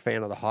wasn't a big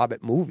fan of the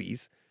Hobbit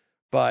movies.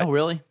 But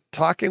really?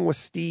 Talking with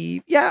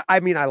Steve, I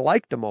mean, I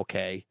liked them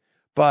okay,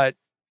 but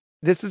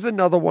this is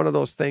another one of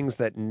those things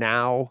that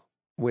now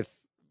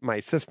with my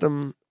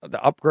system, the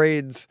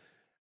upgrades,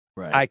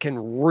 I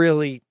can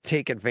really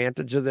take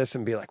advantage of this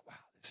and be like, wow,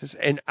 this is,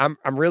 and I'm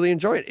really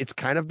enjoying it. It's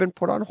kind of been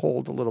put on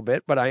hold a little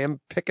bit, but I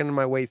am picking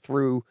my way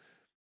through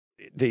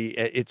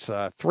it's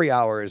 3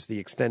 hours, the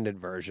extended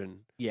version.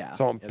 Yeah.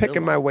 So I'm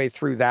picking my way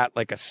through that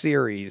like a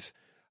series.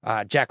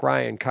 Jack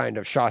Ryan kind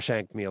of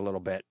Shawshanked me a little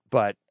bit,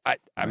 but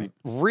I'm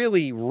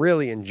really,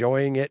 really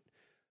enjoying it.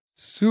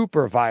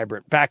 Super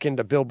vibrant. Back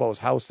into Bilbo's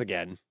house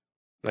again,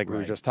 like we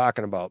were just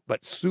talking about,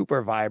 but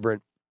super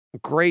vibrant.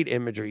 great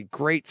imagery,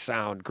 great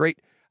sound, great.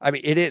 I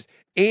mean, it is.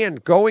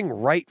 And going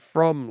right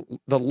from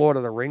the Lord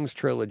of the Rings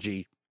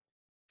trilogy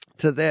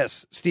to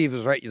this, Steve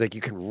is right. Like,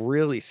 you can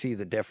really see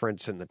the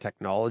difference in the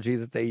technology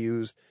that they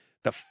use.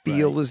 The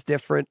feel is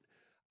different.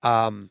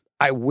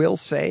 I will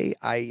say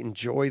I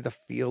enjoy the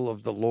feel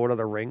of the Lord of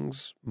the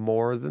Rings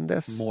more than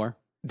this. More.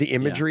 The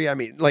imagery, I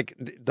mean, like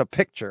the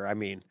picture, I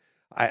mean,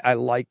 I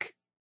like,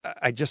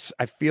 I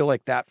feel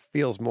like that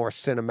feels more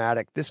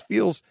cinematic. This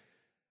feels,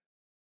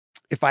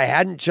 if I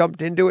hadn't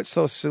jumped into it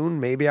so soon,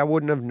 maybe I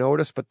wouldn't have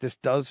noticed, but this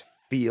does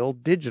feel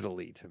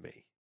digitally to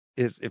me.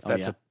 If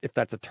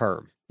that's a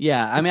term.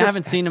 Yeah, I mean, I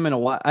haven't seen them in a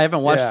while. I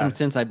haven't watched them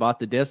since I bought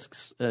the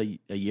discs a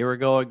year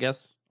ago, I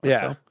guess.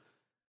 Yeah. So.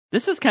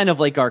 This is kind of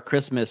like our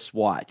Christmas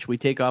watch. We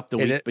take off the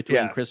week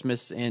between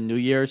Christmas and New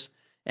Year's,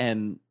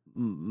 and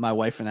my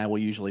wife and I will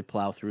usually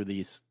plow through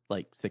these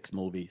like 6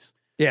 movies,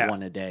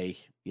 one a day,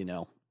 you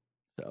know.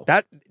 So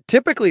that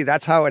typically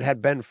that's how it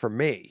had been for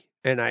me.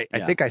 And I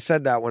think I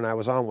said that when I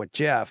was on with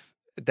Jeff,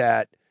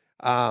 that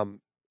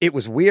it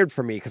was weird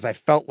for me because I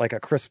felt like a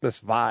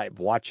Christmas vibe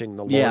watching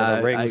the Lord of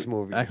the Rings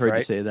movies. I heard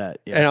you say that.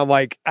 Yeah. And I'm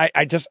like, I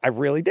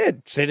really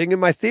did. Sitting in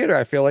my theater,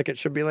 I feel like it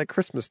should be like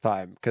Christmas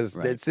time because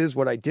this is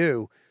what I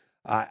do.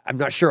 I'm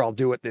not sure I'll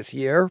do it this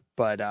year,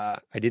 but I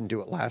didn't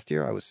do it last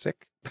year. I was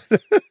sick.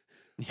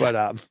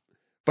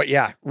 But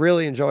yeah,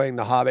 really enjoying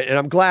The Hobbit. And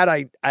I'm glad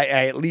I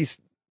at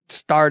least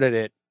started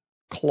it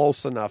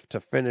close enough to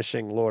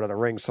finishing Lord of the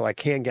Rings so I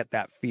can get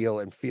that feel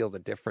and feel the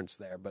difference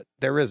there. But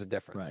there is a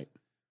difference. Right.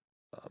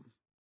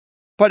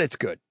 But it's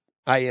good.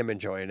 I am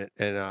enjoying it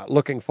and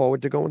looking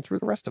forward to going through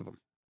the rest of them.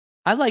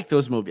 I like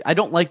those movies. I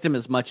don't like them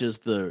as much as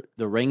the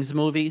Rings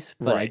movies,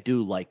 but I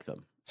do like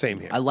them. Same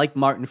here. I like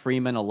Martin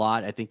Freeman a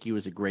lot. I think he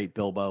was a great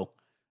Bilbo.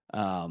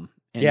 And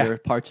there are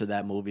parts of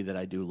that movie that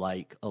I do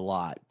like a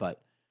lot,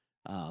 but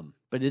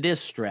it is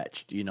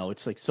stretched. You know,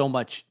 it's like so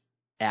much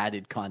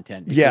added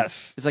content.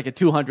 Yes. It's like a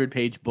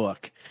 200-page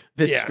book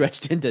that's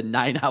stretched into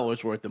 9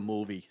 hours worth of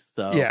movie.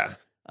 So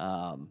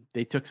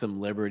they took some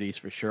liberties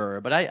for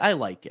sure, but I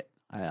like it.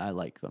 I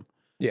like them.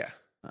 Yeah.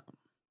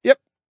 Yep.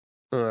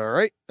 All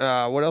right.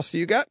 What else do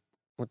you got?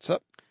 What's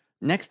up?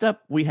 Next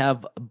up, we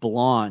have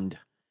Blonde,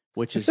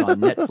 which is on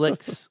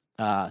Netflix.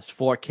 It's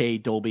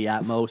 4K Dolby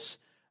Atmos.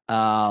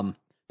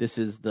 This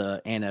is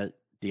the Ana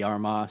de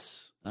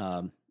Armas,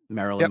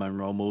 Marilyn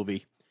Monroe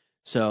movie.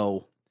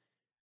 So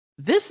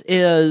this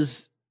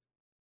is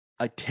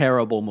a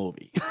terrible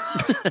movie.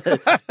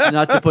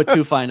 Not to put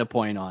too fine a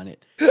point on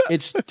it.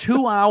 It's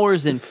 2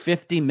 hours and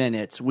 50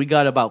 minutes. We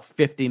got about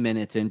 50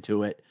 minutes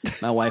into it.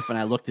 My wife and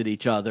I looked at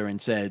each other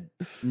and said,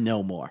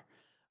 no more.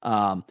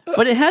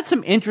 But it had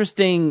some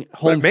interesting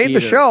home theater. The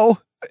show.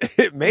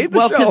 It made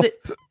the show.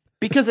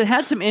 Because it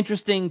had some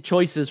interesting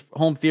choices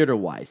home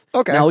theater-wise.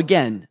 Okay. Now,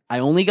 again, I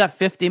only got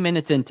 50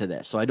 minutes into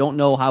this, so I don't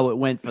know how it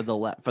went for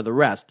the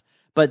rest.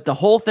 But the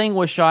whole thing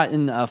was shot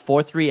in a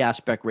 4:3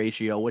 aspect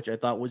ratio, which I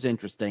thought was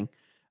interesting.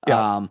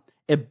 Yeah.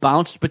 It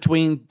bounced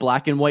between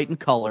black and white and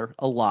color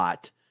a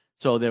lot,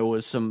 so there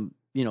was some,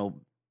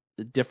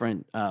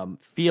 different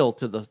feel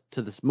to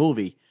this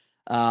movie.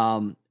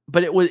 But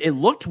it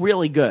looked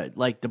really good.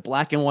 Like the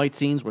black and white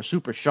scenes were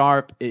super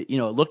sharp. It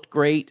looked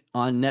great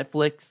on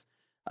Netflix,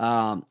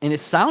 and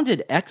it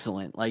sounded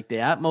excellent. Like the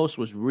Atmos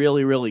was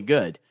really, really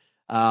good.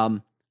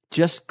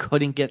 Just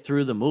couldn't get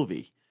through the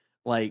movie.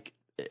 Like.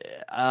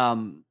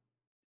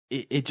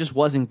 It just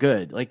wasn't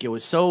good. Like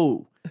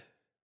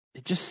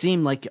it just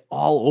seemed like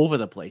all over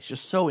the place,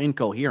 just so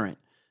incoherent.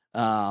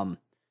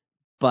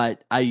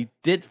 But I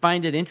did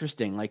find it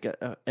interesting. Like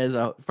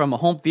from a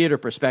home theater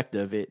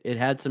perspective, it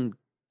had some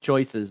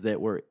choices that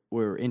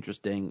were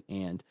interesting,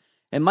 and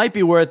it might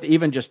be worth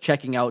even just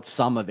checking out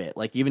some of it.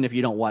 Like even if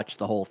you don't watch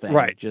the whole thing,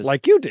 right? Just,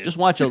 like you did, just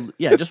watch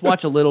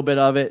a little bit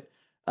of it.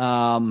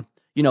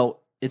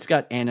 It's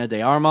got Ana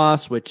de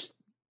Armas, which.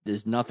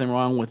 There's nothing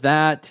wrong with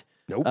that.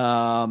 Nope.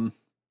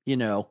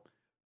 You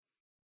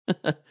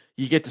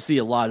get to see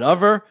a lot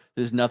of her.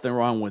 There's nothing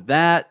wrong with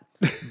that.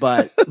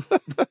 But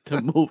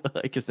the movie,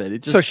 like I said, it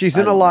just. So she's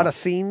in a lot of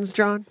scenes,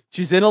 John?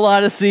 She's in a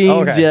lot of scenes,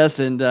 okay. Yes.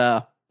 And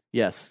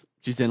yes,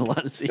 she's in a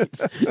lot of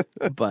scenes.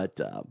 but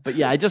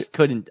yeah, I just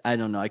couldn't, I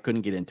don't know, I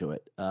couldn't get into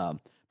it.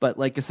 But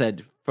like I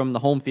said, from the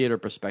home theater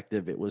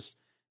perspective, it was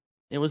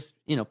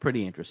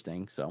pretty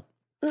interesting. So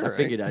I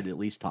figured I'd at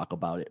least talk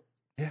about it.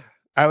 Yeah.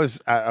 I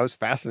was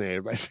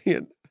fascinated by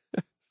seeing,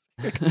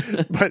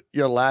 but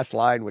your last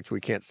line, which we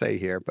can't say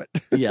here, but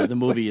yeah, the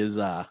movie is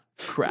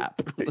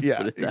crap.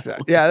 Yeah,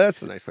 exactly. Yeah,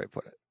 that's a nice way to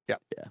put it. Yeah.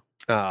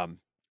 All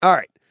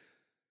right.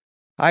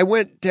 I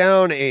went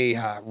down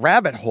a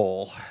rabbit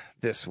hole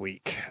this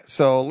week,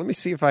 so let me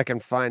see if I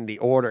can find the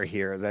order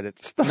here that it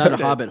started. Not a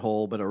hobbit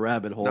hole, but a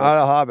rabbit hole. Not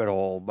a hobbit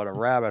hole, but a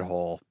rabbit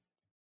hole.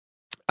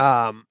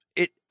 And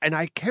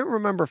I can't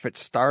remember if it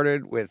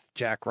started with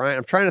Jack Ryan.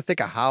 I'm trying to think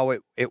of how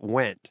it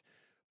went.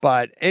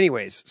 But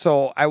anyways,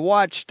 so I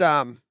watched,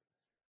 I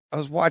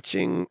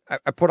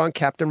put on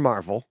Captain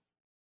Marvel,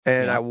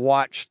 and I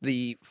watched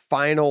the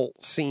final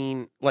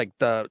scene, like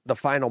the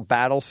final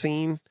battle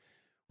scene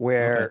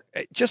where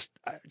it just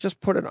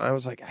put it on. I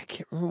was like, I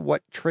can't remember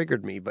what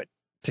triggered me, but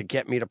to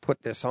get me to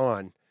put this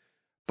on.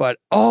 But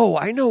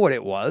I know what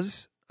it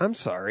was. I'm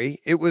sorry.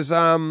 It was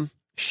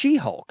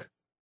She-Hulk.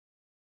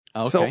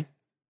 Okay. So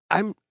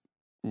I'm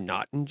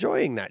not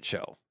enjoying that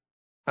show.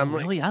 I'm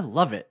like, really, I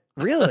love it.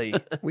 really?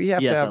 We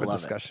have Yes, to I have a love it.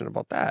 discussion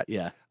about that.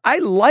 Yeah, I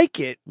like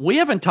it. we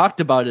haven't talked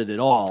about it at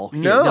all.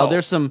 here. No. Now,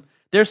 there's some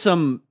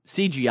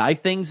CGI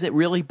things that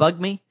really bug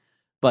me,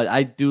 but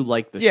I do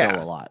like the Yeah.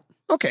 show a lot.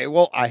 Okay,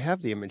 well, I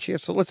have the image here,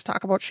 so let's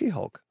talk about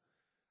She-Hulk.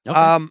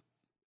 Okay.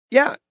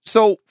 Yeah.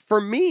 So for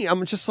me,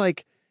 I'm just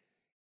like,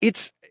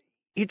 it's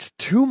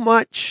too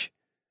much.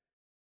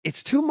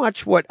 It's too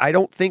much what I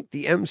don't think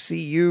the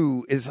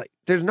MCU is like.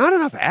 There's not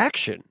enough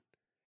action.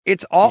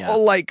 It's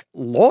all like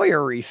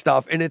lawyery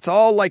stuff. And it's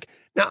all like,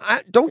 now,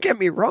 don't get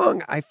me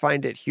wrong. I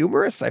find it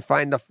humorous. I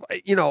find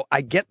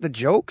I get the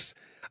jokes.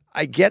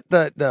 I get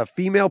the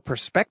female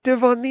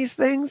perspective on these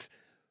things.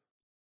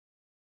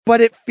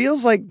 But it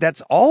feels like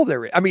that's all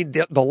there is. I mean,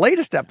 the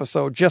latest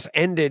episode just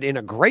ended in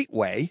a great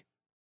way,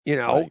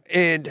 Right.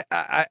 and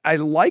I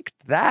liked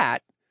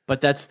that.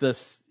 But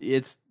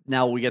it's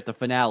now we get the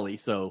finale,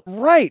 so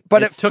Right.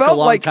 But it took a felt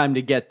long like, time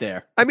to get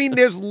there. I mean,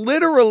 there's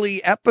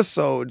literally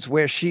episodes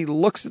where she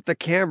looks at the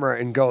camera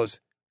and goes,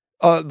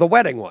 the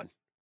wedding one.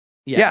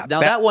 Yeah. Yeah, Now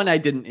that one I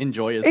didn't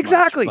enjoy as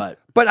Exactly. much,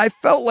 But I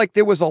felt like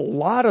there was a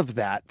lot of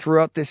that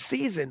throughout this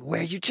season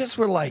where you just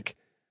were like,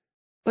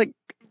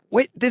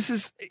 wait, this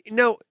is,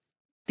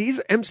 these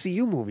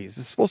MCU movies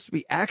is supposed to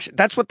be action.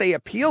 That's what they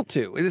appeal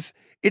to.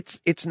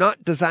 It's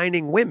not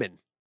designing women.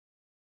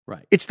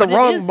 right? It's the But it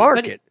wrong is-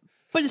 market.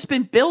 But it's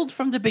been billed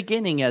from the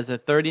beginning as a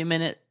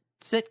 30-minute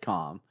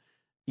sitcom,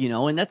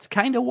 and that's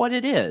kind of what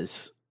it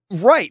is.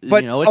 Right.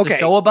 But it's okay. a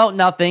show about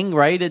nothing,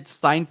 right? It's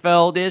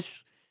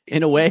Seinfeld-ish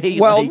in a way.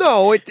 Well, like-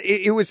 no,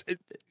 it was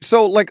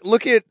so like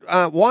look at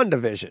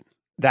WandaVision.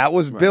 That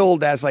was Right.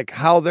 billed as like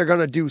how they're going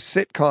to do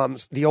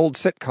sitcoms, the old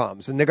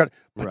sitcoms, and but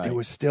Right. there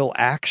was still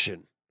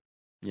action.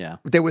 Yeah.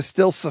 There was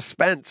still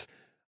suspense.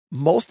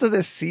 Most of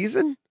this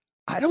season,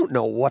 I don't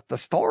know what the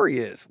story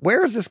is.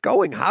 Where is this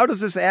going? How does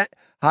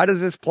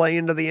this play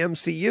into the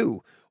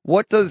MCU?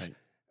 What does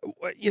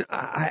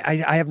I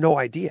have no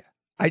idea.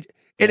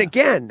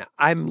 Again,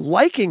 I'm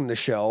liking the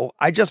show.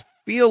 I just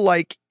feel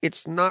like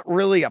it's not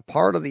really a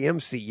part of the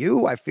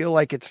MCU. I feel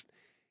like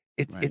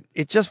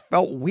it just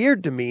felt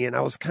weird to me, and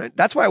I was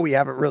that's why we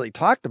haven't really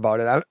talked about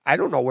it. I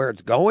don't know where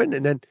it's going,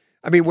 and then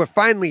I mean we're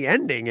finally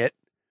ending it,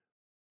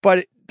 but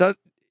it does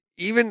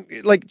even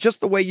like just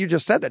the way you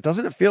just said that,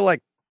 doesn't it feel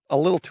like a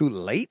little too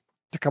late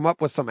to come up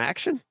with some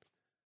action?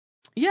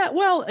 Yeah,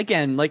 well,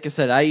 again, like I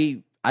said,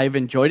 I've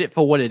enjoyed it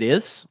for what it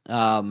is.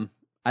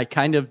 I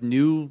kind of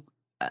knew,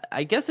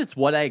 I guess it's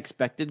what I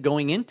expected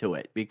going into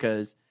it,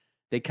 because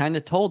they kind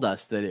of told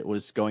us that it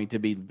was going to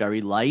be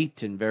very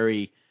light and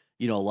very,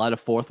 a lot of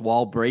fourth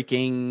wall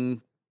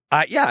breaking.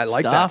 Yeah, I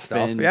like that stuff.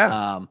 And,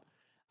 yeah.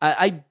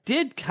 I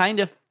did kind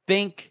of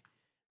think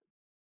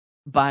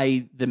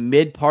by the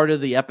mid part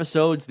of the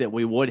episodes that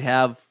we would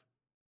have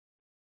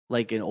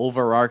like an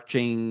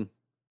overarching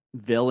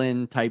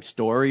villain type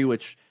story,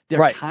 which there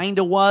Right. kind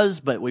of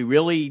was, but we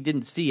really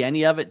didn't see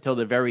any of it till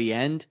the very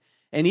end.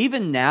 And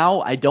even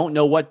now, I don't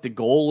know what the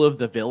goal of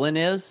the villain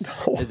is.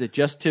 No. Is it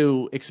just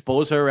to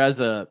expose her as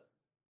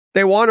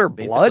They want her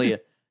basically blood.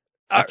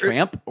 a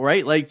tramp,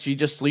 right? Like she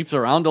just sleeps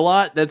around a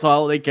lot. That's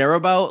all they care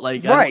about.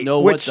 Like I Right, don't know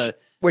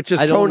which is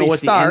I don't Tony know what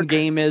Stark. the end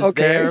game is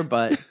Okay. there,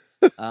 but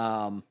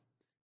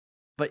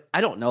but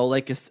I don't know.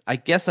 Like I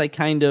guess I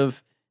kind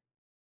of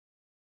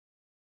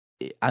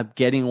I'm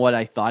getting what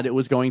I thought it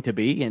was going to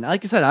be, and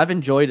like I said, I've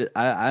enjoyed it.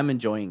 I'm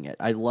enjoying it.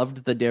 I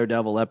loved the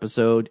Daredevil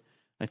episode.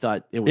 I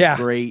thought it was Yeah.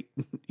 great,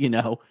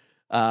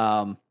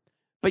 But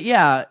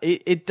yeah,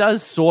 it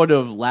does sort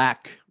of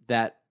lack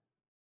that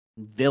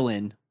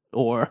villain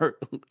or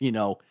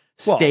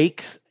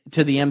stakes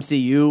to the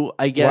MCU.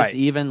 I guess Right.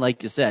 even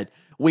like you said,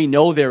 we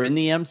know they're in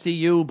the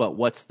MCU, but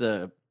what's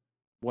the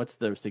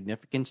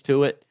significance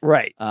to it?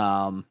 Right.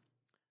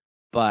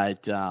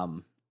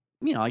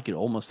 I could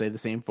almost say the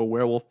same for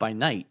Werewolf by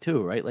Night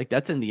too, right? Like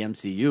that's in the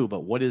MCU,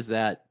 but what is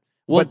that?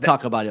 We'll But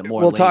talk about it more.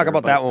 We'll later, talk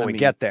about but, that when I we mean,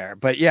 get there.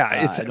 But yeah,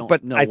 I don't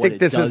but know I what think it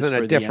this does is in for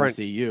a the different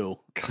MCU.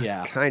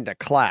 Yeah. kind of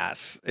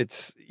class.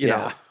 It's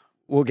Yeah.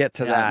 we'll get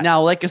to that.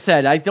 Now, like I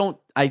said,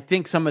 I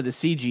think some of the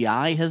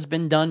CGI has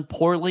been done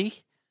poorly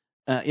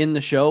in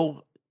the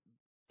show,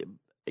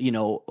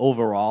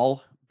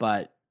 overall.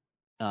 But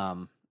I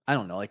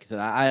don't know. Like I said,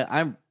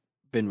 I've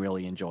been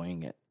really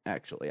enjoying it.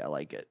 Actually, I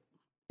like it.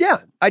 Yeah,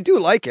 I do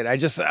like it.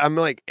 I'm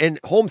like, and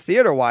home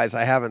theater wise,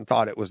 I haven't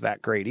thought it was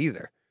that great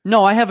either.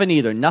 No, I haven't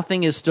either.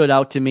 Nothing has stood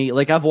out to me.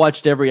 Like I've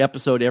watched every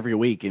episode every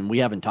week, and we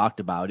haven't talked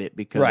about it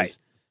because Right.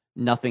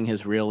 nothing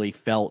has really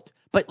felt.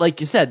 But like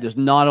you said, there's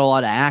not a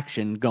lot of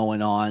action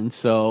going on,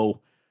 so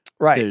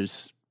Right.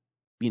 there's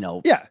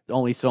Yeah,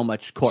 only so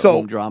much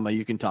courtroom drama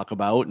you can talk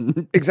about,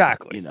 and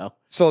exactly.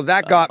 So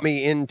that got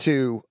me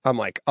into, I'm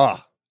like,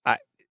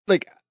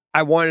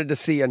 I wanted to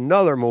see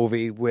another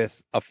movie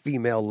with a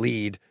female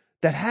lead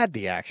that had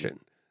the action.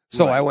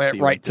 So Right, I so went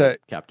you right went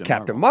to to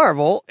Captain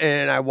Marvel,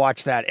 and I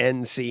watched that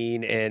end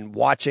scene and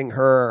watching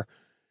her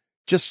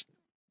just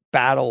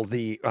battle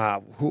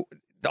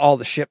all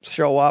the ships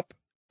show up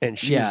and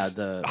she's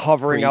the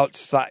hovering Kree.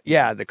 outside.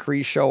 Yeah, the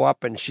Kree show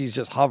up and she's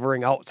just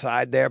hovering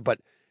outside there. But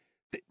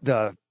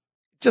the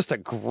just a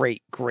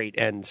great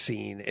end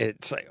scene.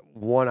 It's like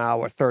 1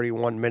 hour,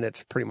 31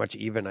 minutes, pretty much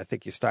even. I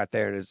think you start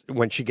there, and it's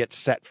when she gets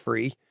set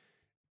free.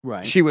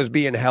 Right. She was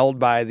being held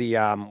by the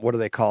what do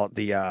they call it?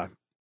 The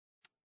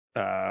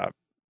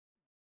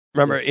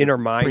remember inner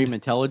mind, Supreme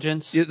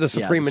Intelligence. the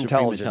Supreme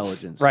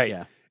Intelligence, right?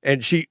 Yeah.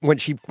 And when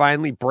she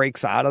finally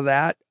breaks out of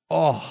that,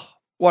 oh,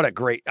 what a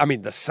great! I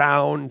mean, the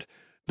sound,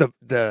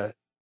 the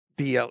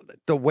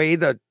way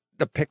the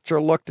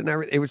picture looked and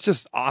everything, it was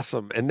just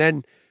awesome. And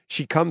then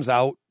she comes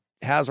out,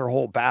 has her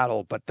whole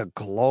battle, but the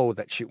glow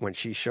that when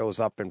she shows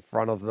up in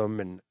front of them,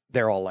 and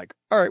they're all like,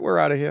 "All right, we're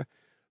out of here."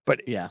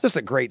 But yeah, just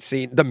a great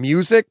scene. The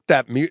music,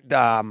 that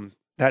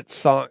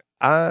song,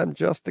 "I'm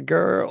Just a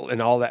Girl," and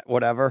all that,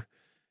 whatever.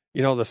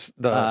 You know, the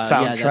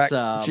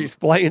soundtrack she's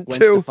playing Gwen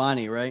too.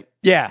 Stefani, right?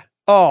 Yeah.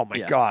 Oh my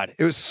God,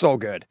 it was so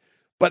good.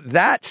 But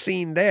that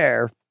scene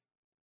there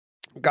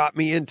got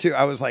me into.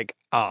 I was like,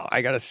 oh,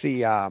 I got to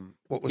see.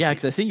 What was? Yeah,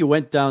 because I see you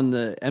went down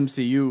the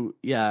MCU.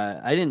 Yeah,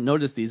 I didn't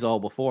notice these all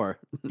before.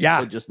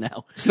 Yeah, just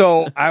now.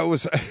 So I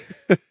was.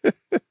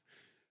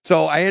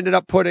 So I ended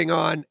up putting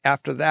on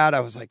after that.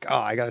 I was like, oh,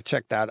 I got to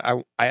check that.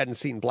 I hadn't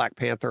seen Black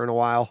Panther in a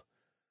while,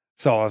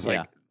 so I was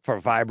like, for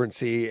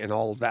vibrancy and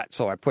all of that.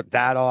 So I put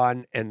that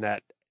on, and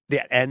that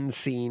end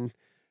scene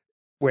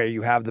where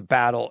you have the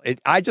battle.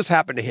 I just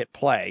happened to hit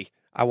play.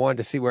 I wanted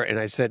to see where, and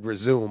I said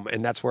resume,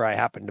 and that's where I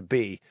happened to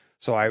be.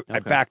 So I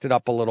backed it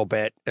up a little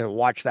bit and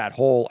watched that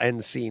whole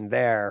end scene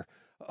there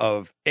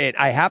and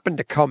I happened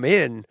to come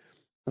in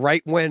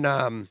right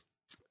when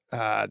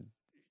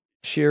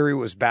Shuri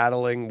was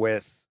battling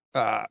with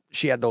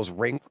she had those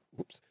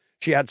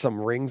she had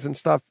some rings and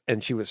stuff,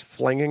 and she was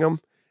flinging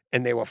them,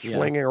 and they were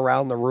flinging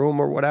around the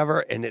room or whatever,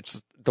 and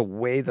it's the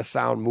way the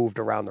sound moved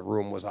around the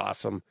room was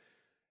awesome.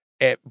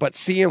 But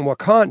seeing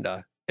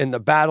Wakanda and the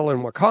battle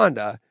in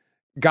Wakanda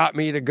got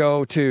me to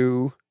go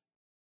to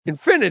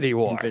Infinity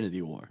War.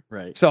 Infinity War,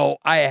 right. So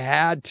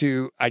I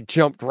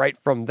jumped right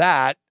from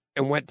that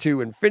and went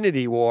to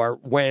Infinity War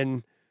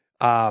when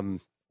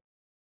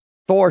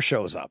Thor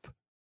shows up.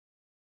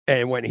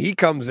 And when he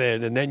comes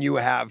in, and then you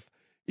have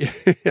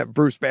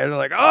Bruce Banner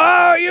like,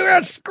 oh, you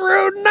got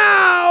screwed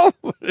now.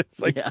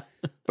 It's like,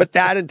 but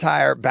that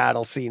entire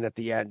battle scene at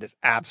the end is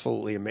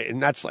absolutely amazing.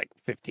 And that's like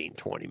 15,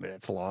 20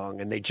 minutes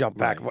long. And they jump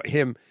back,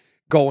 him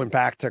going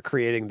back to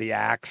creating the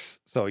axe.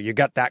 So you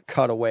got that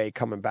cutaway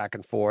coming back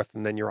and forth,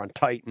 and then you're on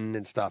Titan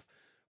and stuff.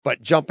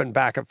 But jumping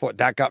back and forth,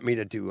 that got me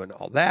to doing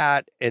all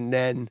that. And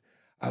then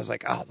I was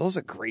like, oh, those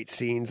are great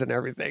scenes and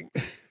everything.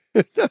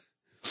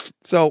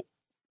 So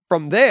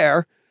from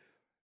there,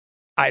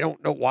 I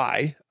don't know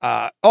why.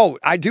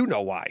 I do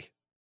know why.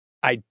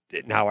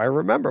 Now I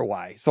remember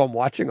why. So I'm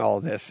watching all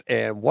of this,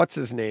 and what's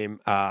his name?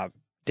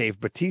 Dave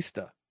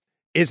Bautista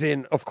is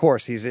in, of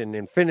course, he's in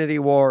Infinity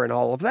War and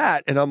all of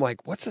that. And I'm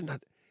like, what's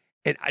another?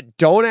 And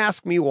don't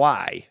ask me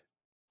why,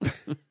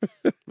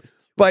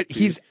 but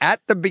he's at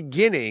the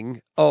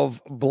beginning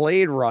of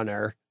Blade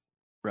Runner,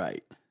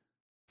 right?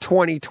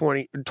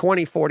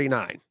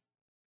 2049.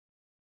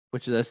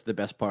 Which that's the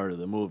best part of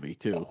the movie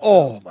too.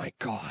 Oh my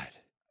God.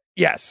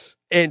 Yes.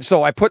 And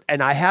so I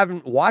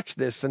haven't watched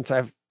this since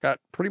I've got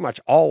pretty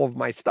much all of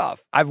my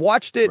stuff. I've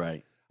watched it.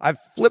 Right. I've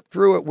flipped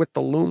through it with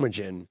the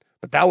Lumigen,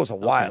 but that was a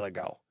while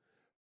ago.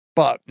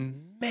 But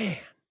man,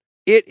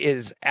 it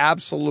is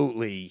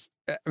absolutely,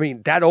 I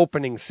mean, that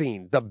opening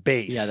scene, the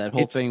base. Yeah, that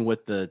whole thing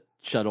with the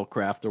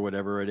shuttlecraft or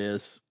whatever it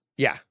is.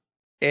 Yeah.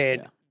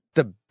 And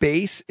the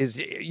base is,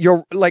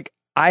 you're like,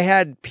 I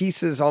had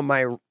pieces on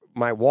my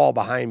wall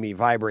behind me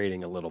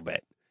vibrating a little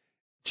bit.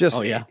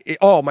 Just,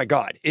 oh my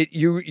God.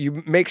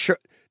 You make sure.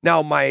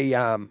 Now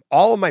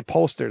all of my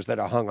posters that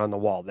are hung on the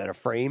wall that are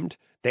framed,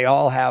 they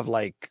all have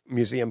like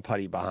museum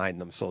putty behind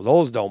them. So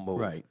those don't move.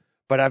 Right.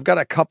 But I've got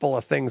a couple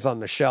of things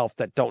on the shelf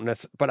that don't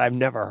but I've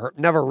never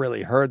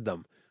really heard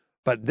them.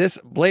 But this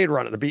Blade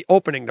Runner, the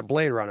opening to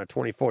Blade Runner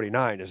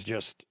 2049 is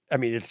just, I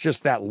mean, it's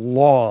just that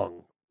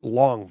long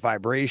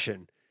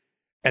vibration.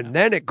 And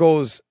then it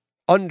goes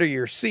under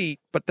your seat,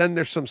 but then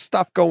there's some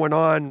stuff going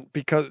on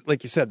because,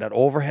 like you said, that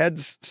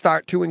overheads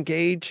start to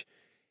engage.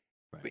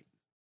 Right.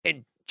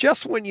 And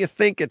just when you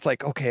think it's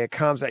like, okay, it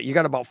calms down, you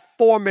got about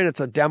 4 minutes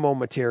of demo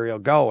material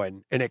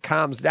going, and it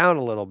calms down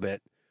a little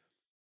bit.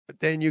 But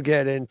then you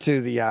get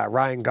into the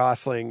Ryan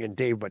Gosling and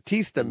Dave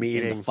Bautista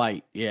meeting. The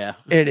fight, yeah.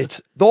 And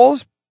it's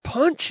those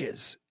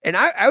punches. And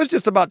I was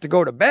just about to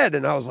go to bed,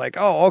 and I was like,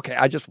 oh, okay.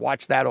 I just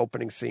watched that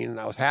opening scene,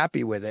 and I was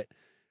happy with it.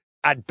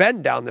 I'd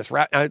been down this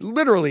route. I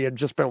literally had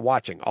just been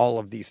watching all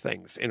of these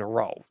things in a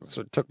row. So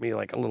it took me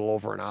like a little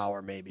over an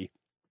hour, maybe.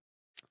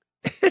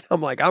 And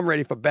I'm like, I'm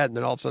ready for bed. And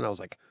then all of a sudden I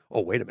was like,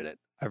 oh, wait a minute.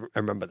 I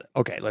remember that.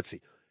 Okay, let's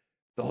see.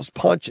 Those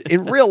punches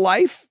in real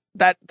life,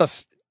 I've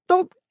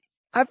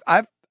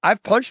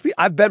punched me.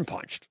 I've been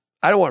punched.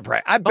 I don't want to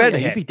pray. I've been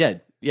hit. You'd be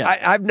dead. Yeah.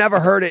 I've never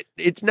heard it.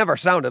 It's never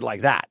sounded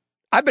like that.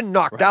 I've been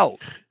knocked out,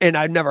 and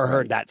I've never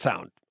heard that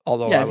sound.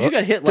 Although, yeah, if you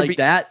got hit like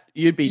that,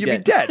 you'd be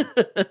dead.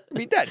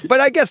 Be dead. But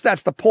I guess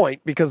that's the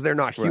point because they're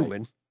not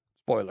human.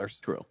 Spoilers.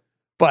 True.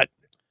 But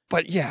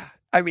yeah,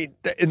 I mean,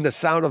 in the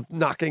sound of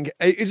knocking,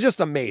 it's just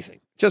amazing.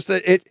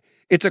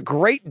 It's a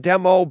great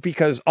demo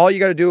because all you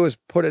got to do is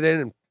put it in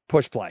and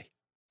push play.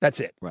 That's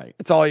it. Right.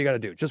 That's all you got to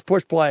do. Just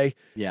push play.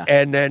 Yeah.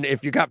 And then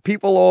if you got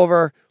people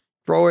over,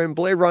 throw in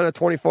Blade Runner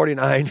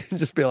 2049 and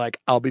just be like,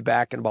 I'll be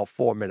back in about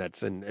 4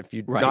 minutes. And if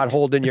you're not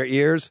holding your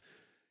ears,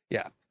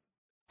 yeah,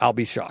 I'll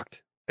be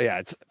shocked. Yeah,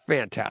 it's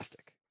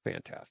fantastic.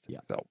 Fantastic. Yeah.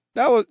 So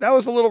that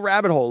was a little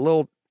rabbit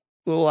hole,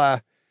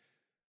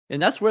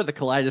 and that's where the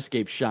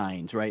Kaleidoscape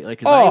shines, right? Like,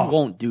 'cause I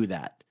won't do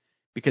that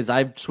because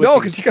I've switched. No,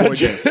 because you got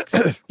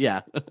discs.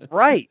 Yeah.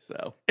 Right.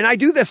 So, and I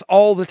do this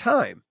all the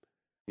time.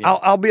 yeah.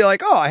 I'll be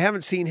like, oh, I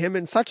haven't seen him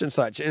in such and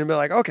such, and I'll be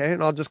like, okay,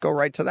 and I'll just go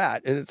right to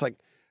that, and it's like,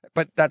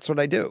 but that's what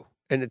I do,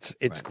 and it's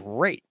Right.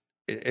 great.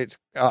 It's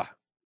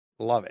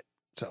love it.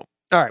 So,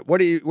 all right, what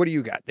do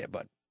you got there,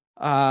 bud?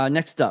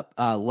 Next up,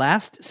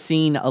 Last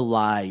Seen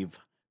Alive.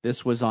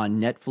 This was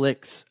on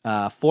Netflix,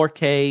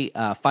 4K,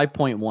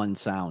 5.1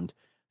 sound.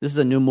 This is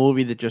a new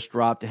movie that just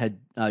dropped. It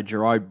had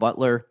Gerard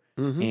Butler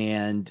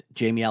and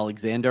Jamie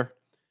Alexander.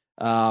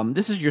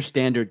 This is your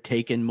standard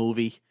Taken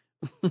movie.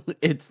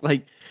 It's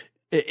like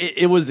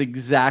it was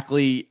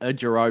exactly a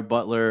Gerard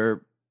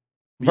Butler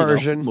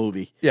version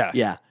movie.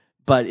 Yeah.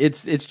 But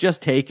it's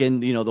just Taken.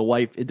 The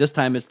wife. This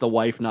time it's the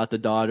wife, not the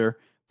daughter.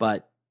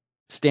 But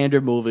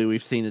standard movie.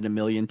 We've seen it a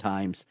million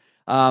times.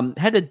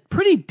 Had a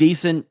pretty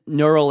decent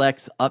Neural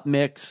X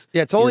upmix.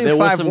 Yeah, it's only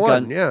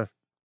 5.1.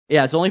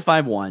 Yeah, it's only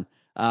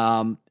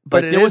 5.1.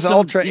 But it is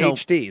Ultra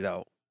HD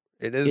though.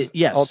 It is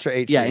Ultra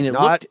HD. Yeah,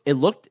 and it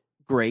looked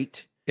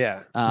great.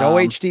 Yeah, no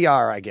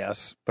HDR, I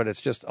guess, but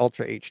it's just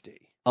Ultra HD.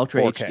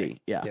 Ultra 4K.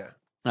 HD.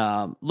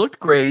 Yeah. Looked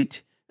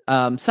great.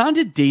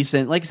 Sounded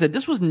decent. Like I said,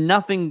 this was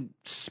nothing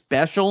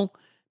special,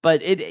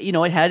 but it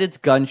had its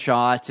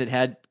gunshots. It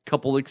had a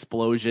couple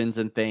explosions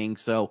and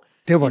things. So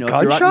there were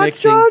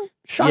gunshots, John?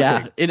 Shocking.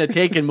 Yeah, in a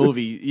Taken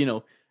movie,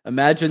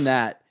 imagine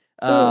that.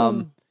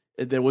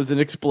 There was an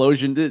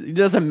explosion.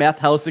 There's a meth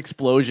house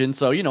explosion.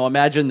 So,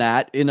 imagine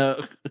that in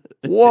a,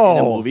 in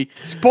a movie.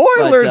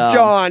 Spoilers,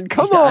 John.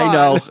 Come on. I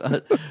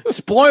know.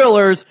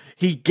 Spoilers.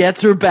 He gets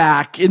her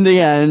back in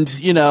the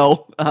end,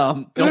 Don't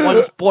want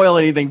to spoil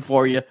anything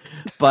for you.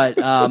 But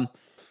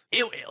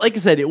like I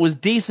said, it was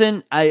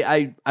decent.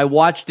 I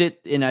watched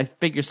it, and I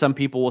figure some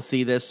people will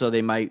see this, so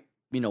they might,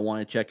 want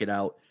to check it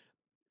out.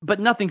 But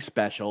nothing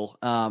special.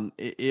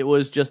 It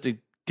was just a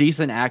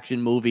decent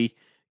action movie.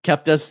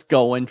 Kept us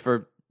going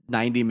for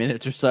 90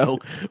 minutes or so,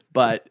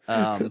 but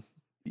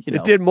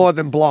it did more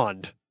than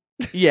Blonde.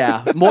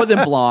 Yeah, more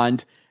than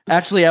Blonde.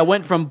 Actually, I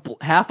went from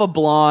half a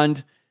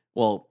Blonde,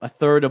 a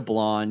third of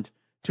Blonde,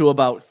 to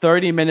about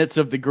 30 minutes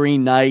of The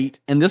Green Knight,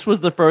 and this was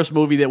the first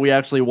movie that we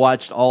actually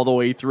watched all the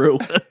way through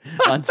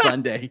on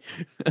Sunday.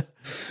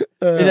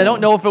 And I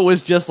don't know if it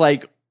was just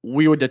like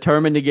we were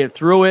determined to get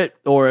through it,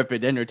 or if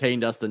it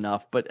entertained us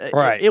enough. But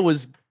it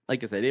was,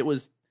 like I said, it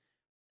was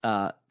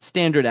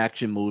standard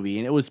action movie,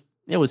 and it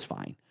was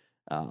fine.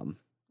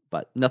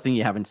 But nothing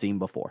you haven't seen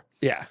before.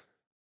 Yeah.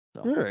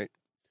 So. All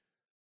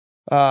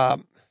right.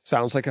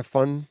 Sounds like a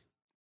fun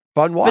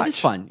watch. But it's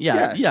fun.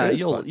 Yeah.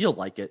 You'll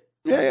like it.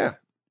 Yeah.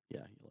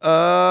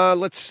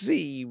 Let's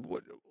see.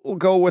 We'll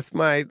go with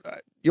my.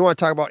 You want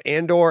to talk about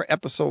Andor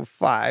episode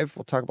 5?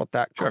 We'll talk about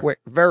that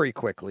very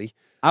quickly.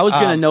 I was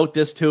going to note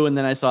this too, and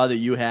then I saw that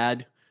you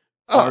had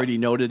already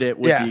noted it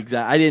with the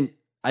exact.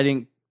 I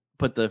didn't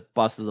put the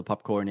Bosses of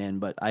Popcorn in,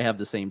 but I have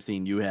the same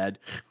scene you had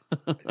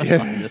on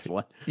this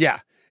one. Yeah.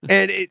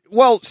 And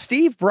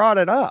Steve brought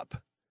it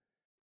up.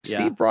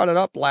 Steve brought it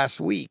up last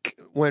week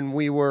when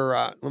we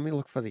were, let me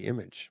look for the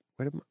image.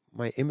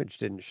 My image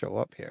didn't show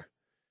up here.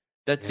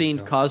 That scene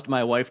caused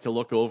my wife to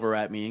look over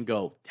at me and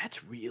go,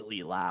 "That's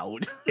really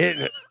loud."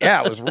 It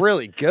was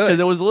really good. Because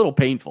it was a little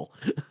painful.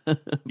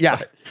 Yeah.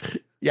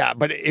 Yeah,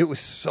 but it was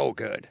so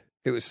good.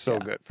 It was so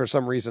good. For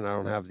some reason, I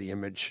don't have the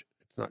image.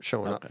 It's not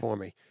showing up for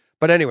me.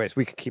 But anyways,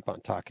 we can keep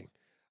on talking.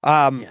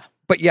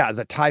 But yeah,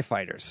 the TIE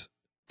fighters.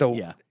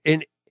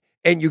 And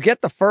you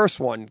get the first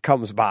one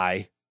comes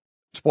by.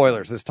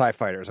 Spoilers, this TIE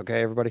fighters,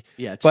 okay, everybody?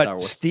 Yeah, it's but Star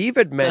Wars. Steve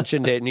had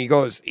mentioned it, and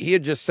he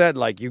had just said,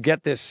 like, you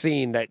get this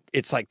scene that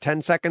it's like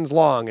 10 seconds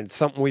long, and it's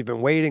something we've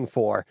been waiting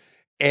for.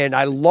 And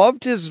I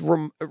loved his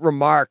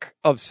remark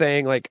of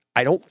saying, like,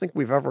 I don't think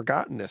we've ever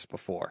gotten this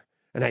before.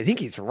 And I think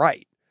he's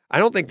right. I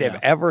don't think they've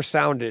ever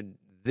sounded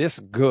this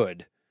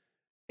good.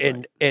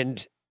 And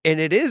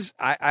it is,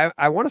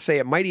 I want to say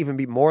it might even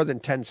be more than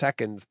 10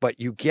 seconds,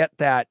 but you get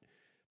that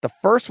the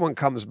first one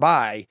comes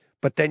by,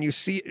 but then you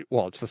see,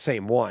 it's the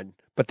same one,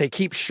 but they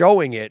keep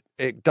showing it.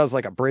 It does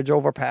like a bridge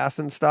overpass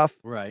and stuff.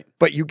 Right.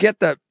 But you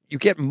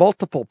get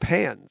multiple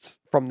pans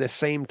from this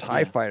same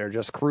TIE fighter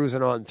just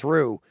cruising on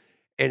through.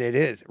 And it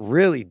is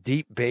really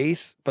deep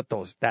bass, but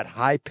that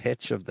high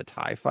pitch of the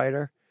TIE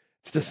fighter,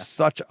 it's just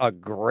such a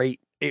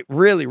great, it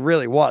really,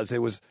 really was. It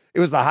was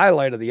the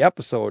highlight of the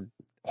episode.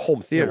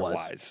 home theater was.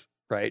 wise,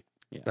 right?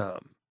 Yeah.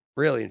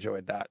 Really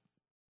enjoyed that.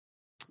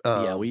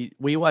 Yeah, we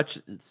watch.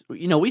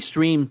 We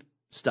stream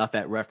stuff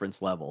at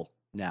reference level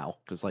now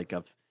because like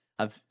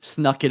I've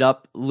snuck it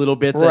up little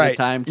bits at a Right.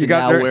 time You to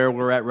got now her- where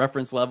we're at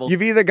reference level.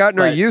 You've either gotten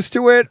her But- used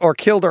to it or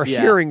killed her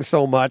Yeah. hearing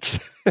so much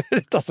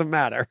it doesn't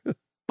matter.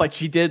 But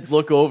she did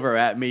look over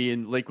at me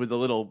and like with a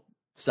little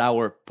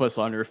sour puss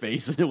on her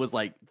face, and it was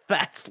like,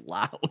 "That's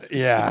loud."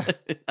 Yeah,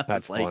 I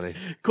that's was like, funny.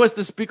 Of course,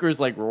 the speaker is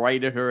like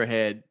right at her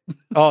head.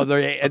 Oh,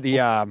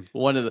 the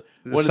One of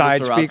the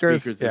side surround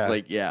speakers? is Yeah.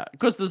 like, yeah. Of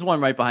course, there's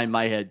one right behind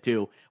my head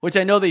too, which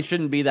I know they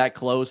shouldn't be that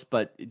close,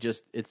 but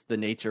it's the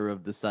nature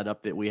of the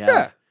setup that we have.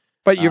 yeah.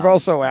 But you've Um,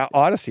 also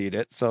Odyssey'd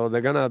it, so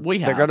they're gonna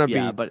yeah,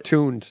 be but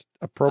tuned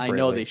appropriately.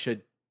 I know they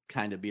should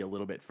kind of be a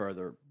little bit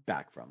further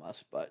back from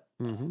us, but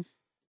Mhm.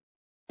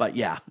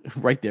 yeah,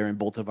 right there in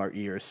both of our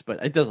ears.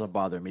 But it doesn't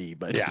bother me.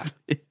 But Yeah.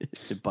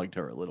 it bugged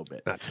her a little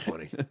bit. That's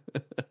funny.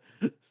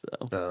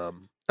 So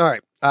All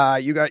right,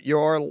 you got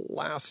your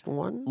last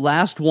one.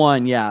 last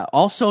one, yeah.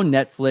 Also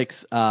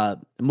Netflix, a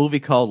movie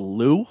called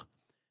Lou.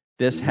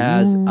 This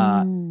has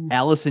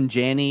Allison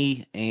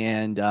Janney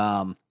and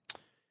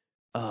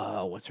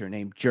what's her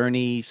name?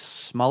 Journey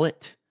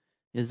Smollett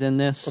is in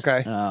this.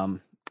 Okay.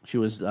 She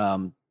was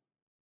Black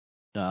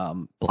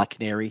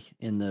Canary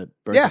in the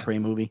Birds Yeah. of Prey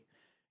movie.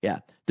 Yeah.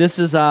 This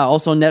is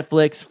also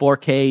Netflix,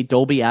 4K,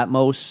 Dolby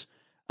Atmos.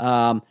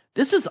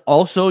 This is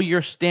also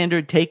your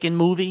standard Taken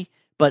movie,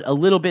 but a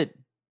little bit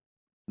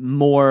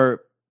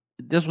more.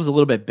 This was a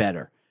little bit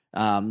better.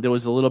 There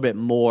was a little bit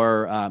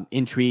more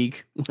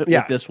intrigue with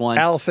Yeah. this one.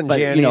 Allison But,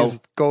 Janney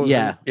goes.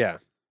 yeah. Yeah.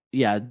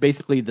 Yeah,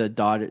 basically the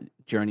daughter,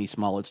 Journey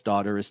Smollett's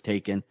daughter, is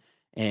taken,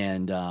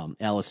 and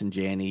Allison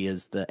Janney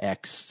is the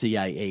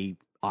ex-CIA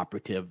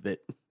operative that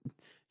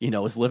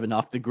is living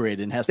off the grid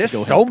and has There's to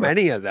go. so help her.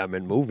 many of them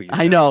in movies.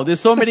 I know. There's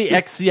so many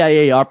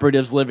ex-CIA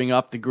operatives living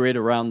off the grid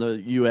around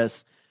the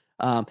U.S.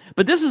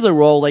 But this is a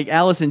role like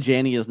Allison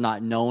Janney is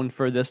not known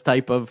for this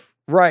type of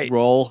Right.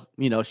 role.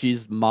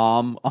 She's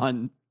mom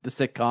on the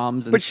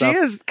sitcoms, and But stuff. she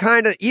is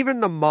kind of, even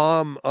the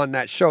mom on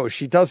that show,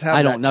 she does have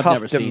I that don't- I've tough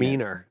never seen it.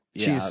 demeanor.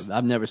 Yeah,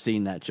 I've never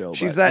seen that show.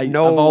 She's but that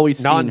I've always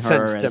seen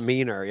nonsense her as,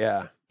 demeanor.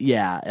 Yeah.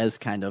 yeah, as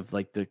kind of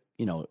like the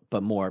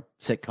but more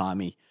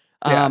sitcom-y.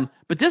 Yeah.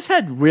 But this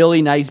had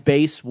really nice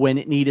bass when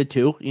it needed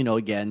to.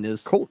 Again,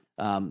 there's Cool.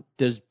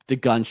 there's the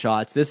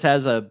gunshots. This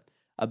has a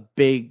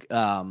big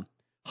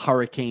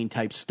hurricane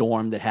type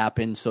storm that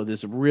happened, so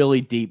there's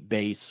really deep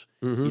bass.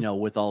 Mhm.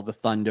 With all the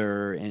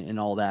thunder and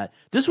all that.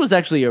 This was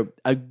actually a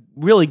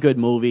really good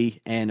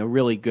movie and a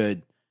really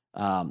good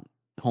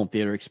home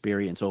theater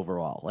experience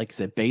overall. Like I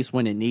said, bass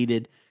when it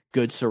needed,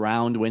 good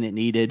surround when it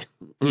needed.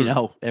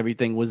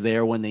 Everything was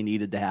there when they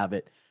needed to have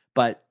it.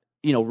 But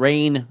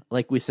rain,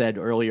 like we said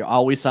earlier,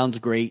 always sounds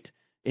great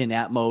in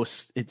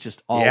Atmos. It's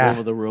just all Yeah.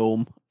 over the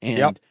room, and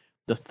Yep.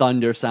 the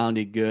thunder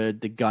sounded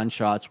good. The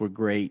gunshots were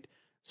great.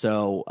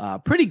 So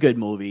pretty good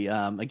movie.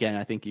 Again,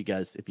 I think you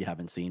guys, if you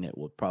haven't seen it,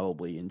 will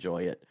probably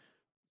enjoy it.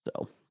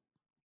 So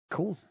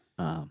Cool.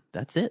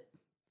 that's it.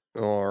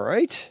 All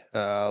right.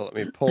 Let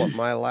me pull up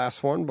my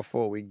last one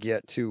before we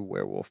get to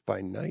Werewolf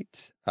by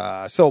Night.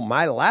 So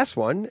my last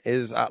one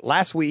is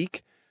last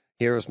week.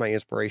 Here was my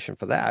inspiration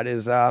for that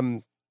is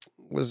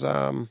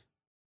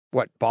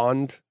what,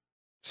 Bond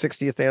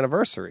 60th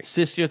anniversary.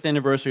 60th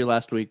anniversary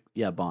last week.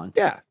 Yeah, Bond.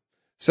 Yeah.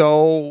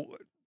 So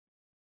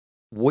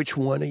which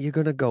one are you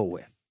going to go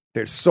with?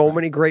 There's so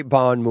many great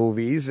Bond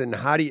movies, and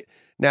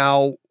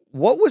now,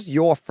 what was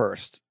your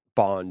first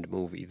Bond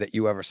movie that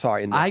you ever saw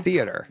in the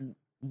theater?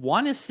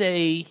 Want to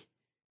say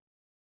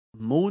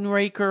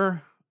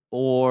Moonraker,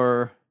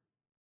 or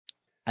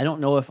I don't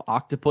know if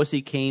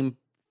Octopussy came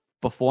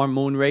before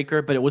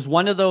Moonraker, but it was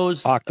one of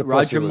those Octopussy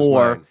Roger was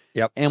Moore. mine.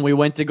 Yep. And we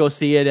went to go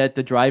see it at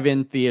the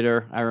drive-in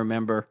theater, I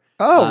remember.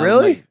 Oh,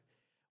 really?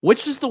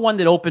 Which is the one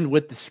that opened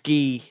with the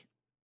ski,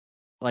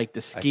 like the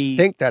I ski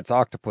think that's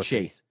Octopussy.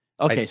 chase?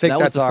 Okay, I so think that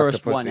was that's the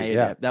first Octopussy, one.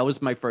 yeah. That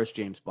was my first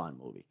James Bond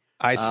movie.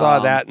 I saw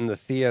Um, that in the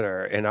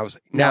theater, and I was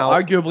Now,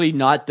 now. arguably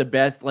not the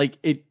best. Like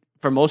it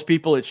for most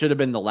people, it should have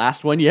been the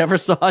last one you ever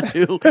saw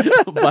too.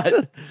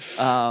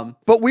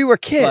 But we were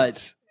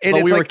kids, and but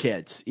it's we were like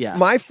kids. Yeah,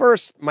 my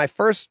first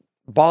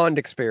Bond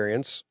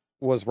experience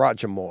was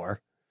Roger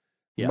Moore.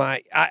 Yeah.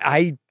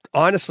 I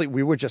honestly,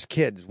 we were just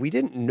kids. We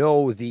didn't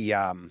know the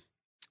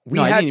we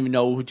I had didn't even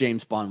know who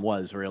James Bond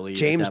was really. at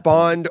James that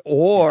Bond,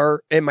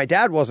 and my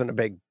dad wasn't a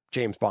big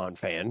James Bond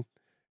fan.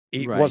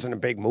 He Right. wasn't a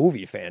big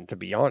movie fan, to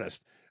be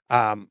honest.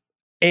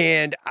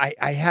 And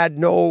I had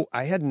no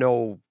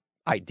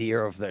idea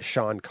of the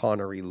Sean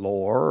Connery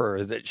lore,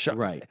 or that point.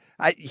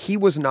 Right. he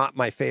was not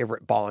my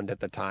favorite Bond at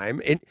the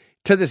time. And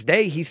to this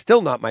day, he's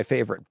still not my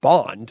favorite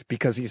Bond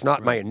because he's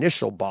not my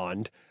initial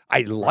Bond.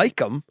 I like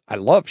him. I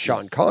love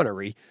Sean Yes.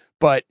 Connery,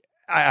 but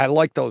I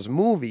like those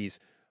movies.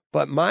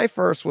 But my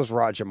first was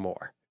Roger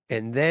Moore.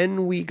 And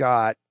then we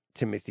got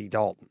Timothy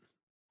Dalton.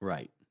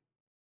 Right.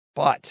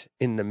 But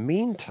in the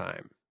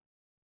meantime,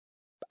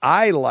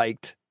 I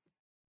liked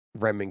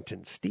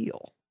Remington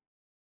Steele.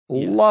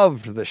 Yes.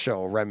 Loved the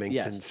show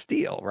Remington Yes.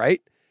 Steele,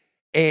 right?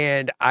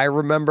 And I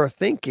remember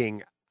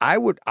thinking I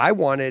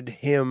wanted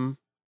him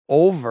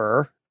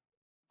over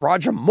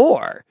Roger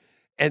Moore.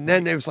 And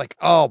then it was like,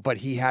 oh, but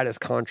he had his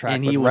contract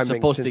and with he was Remington.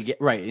 supposed to get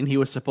and he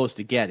was supposed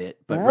to get it,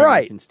 but Right.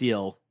 Remington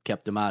Steele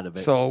kept him out of it.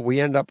 So we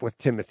end up with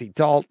Timothy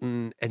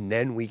Dalton, and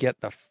then we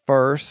get the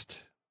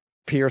first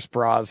Pierce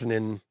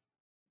Brosnan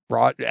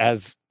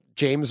as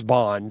James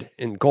Bond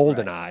in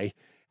GoldenEye.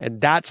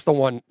 And that's the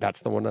one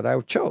that I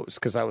chose,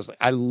 because I was like,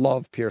 I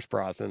love Pierce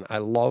Brosnan. I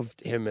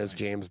loved him as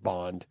James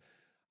Bond.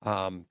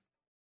 And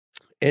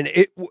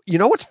you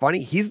know what's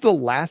funny? He's the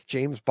last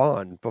James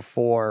Bond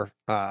before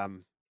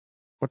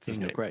what's his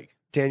name?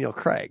 Daniel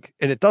Craig.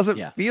 And it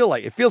doesn't feel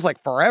like it feels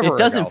like forever. It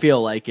doesn't ago.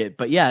 feel like it,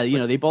 but yeah,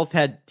 they both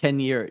had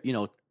 10-year,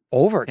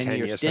 over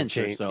 10-year years stints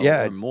or so,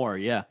 yeah, or more,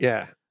 yeah.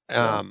 Yeah.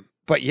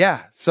 But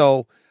yeah,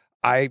 so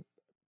I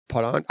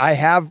put on I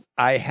have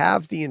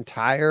the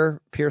entire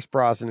Pierce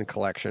Brosnan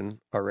collection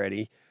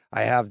already.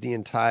 I have the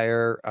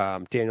entire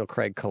Daniel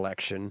Craig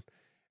collection,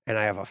 and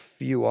I have a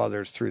few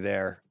others through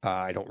there.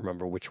 I don't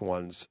remember which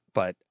ones,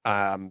 but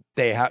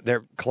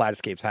their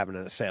Kaleidoscape's having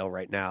a sale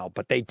right now,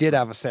 but they did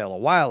have a sale a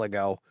while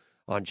ago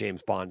on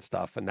James Bond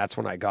stuff, and that's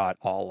when I got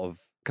all of,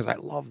 because I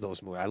love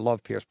those movies. I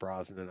love Pierce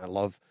Brosnan, and I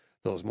love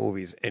those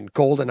movies. And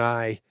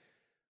GoldenEye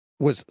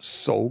was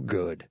so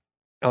good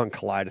on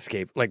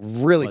Kaleidoscape, like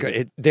really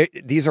good.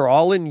 These are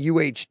all in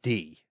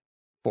UHD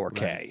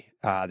 4K.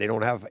 Right. They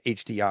don't have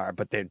HDR,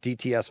 but they're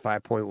DTS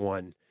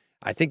 5.1.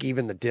 I think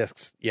even the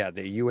discs, they're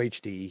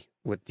UHD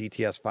with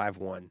DTS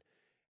 5.1,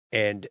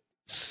 and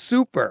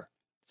super,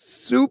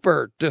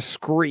 super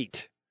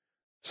discreet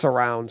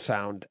surround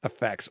sound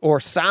effects, or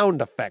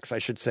sound effects, I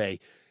should say.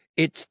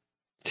 It's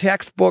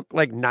textbook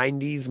like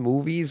 90s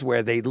movies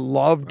where they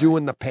love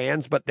doing the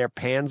pans, but their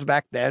pans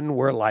back then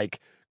were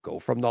like, go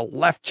from the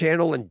left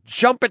channel and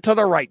jump it to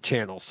the right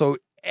channel. So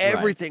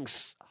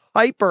everything's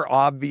hyper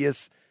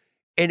obvious,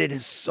 and it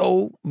is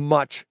so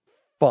much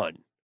fun.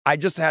 I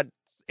just had,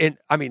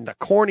 the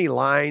corny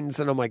lines,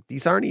 and I'm like,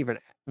 these aren't even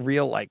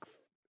real like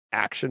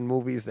action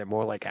movies. They're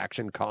more like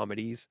action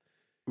comedies.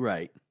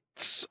 Right.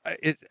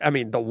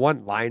 The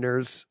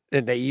one-liners,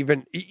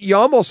 and you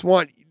almost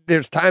want,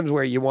 there's times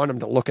where you want him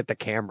to look at the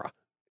camera,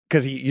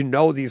 because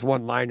these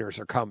one-liners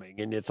are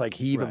coming, and it's like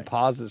he even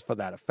pauses for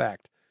that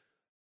effect.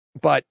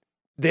 But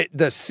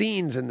the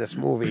scenes in this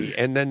movie,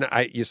 and then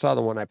you saw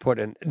the one I put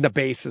in, the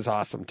bass is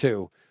awesome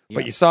too,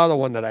 but you saw the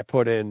one that I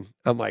put in,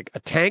 I'm like, a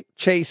tank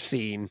chase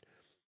scene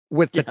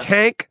with the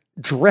tank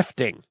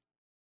drifting.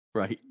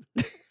 Right.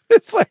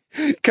 It's like,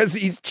 because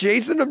he's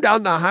chasing him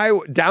down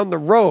the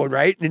road,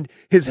 right? And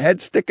his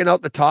head's sticking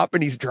out the top,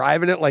 and he's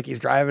driving it like he's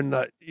driving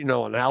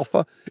an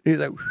Alpha. He's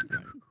like,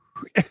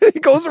 he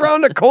goes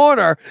around the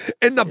corner,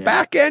 and the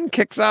back end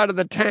kicks out of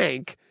the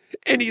tank,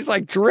 and he's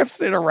like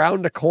drifts it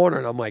around the corner.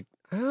 And I'm like,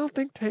 I don't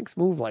think tanks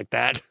move like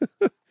that.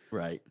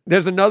 Right.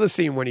 There's another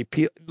scene when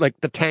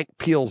the tank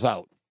peels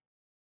out,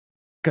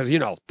 because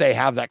they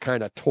have that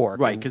kind of torque,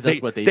 right? Because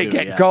that's what they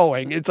get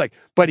going. It's like,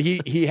 but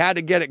he had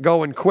to get it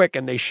going quick,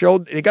 and they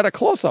got a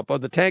close up of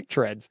the tank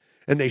treads,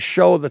 and they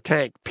show the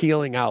tank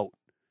peeling out.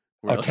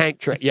 Really? A tank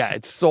tread, yeah,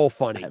 it's so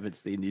funny. I haven't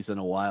seen these in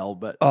a while,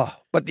 but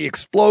but the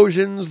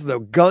explosions, the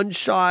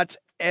gunshots,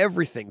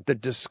 everything, the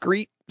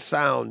discrete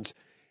sounds,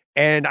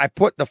 and I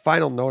put the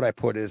final note I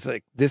put is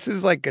like, this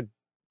is like a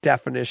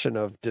definition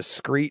of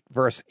discrete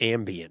versus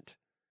ambient.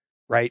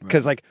 Right?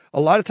 Because like a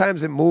lot of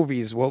times in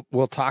movies,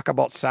 we'll talk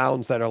about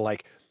sounds that are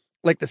like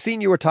the scene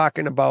you were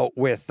talking about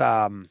with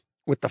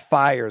the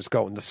fires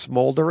going, the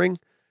smoldering.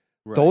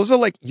 Right. Those are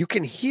like, you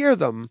can hear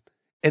them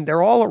and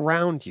they're all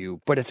around you,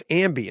 but it's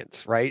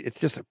ambience, right? It's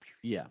just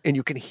and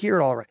you can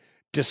hear it all around.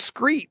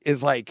 Discrete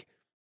is like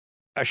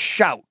a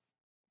shout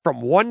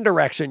from one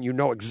direction. You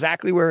know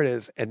exactly where it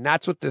is, and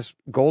that's what this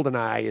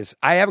GoldenEye is.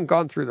 I haven't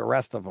gone through the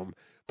rest of them,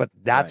 but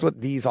that's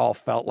what these all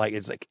felt like.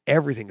 It's like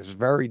everything is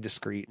very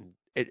discreet, and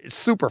it's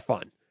super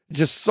fun.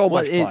 Just so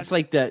much fun. It's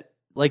like that,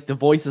 like the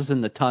voices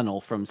in the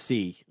tunnel from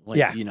C.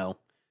 Like,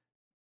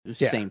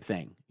 same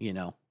thing,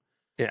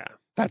 Yeah,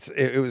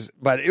 it was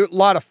a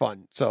lot of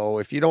fun. So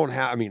if you don't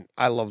have,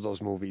 I love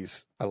those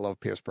movies. I love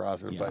Pierce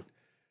Brosnan, but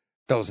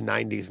those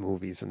 90s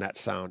movies and that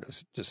sound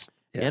is just,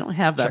 I don't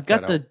have that. I've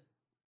got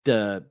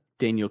the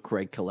Daniel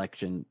Craig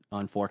collection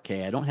on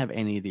 4K. I don't have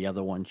any of the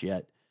other ones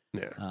yet.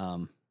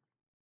 Yeah.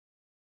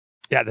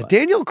 The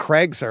Daniel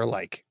Craigs are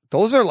like,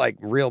 those are like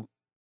real.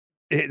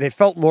 They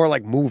felt more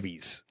like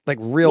movies, like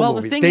real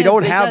movies. They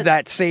don't have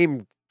that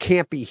same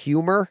campy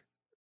humor.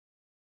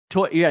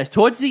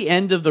 Towards the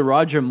end of the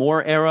Roger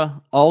Moore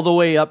era, all the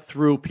way up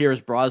through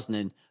Pierce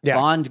Brosnan,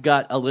 Bond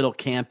got a little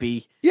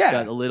campy,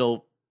 got a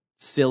little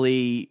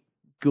silly,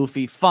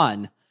 goofy,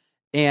 fun.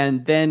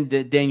 And then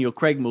the Daniel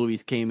Craig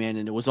movies came in,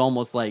 and it was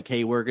almost like,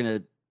 hey, we're going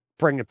to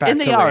bring it back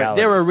to reality.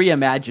 They're a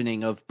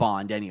reimagining of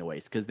Bond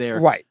anyways, because they're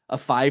a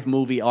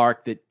 5-movie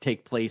arc that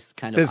take place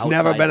kind of There's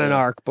never been an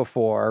arc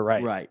before,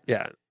 right? Right.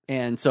 Yeah.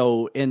 And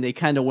they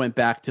kind of went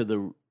back to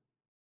the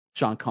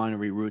Sean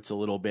Connery roots a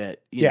little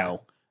bit, you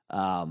know,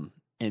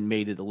 and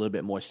made it a little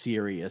bit more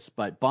serious.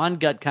 But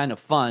Bond got kind of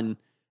fun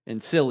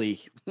and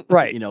silly,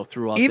 Right. you know,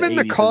 throughout Even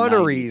the the 80s and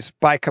Connerys,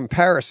 by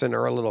comparison,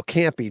 are a little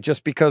campy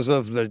just because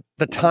of the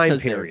time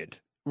 'Cause they're- period.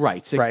 90s.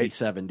 Right, 60s, Right.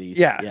 70s.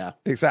 Yeah. Yeah.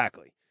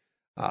 Exactly.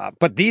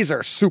 But these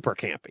are super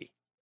campy.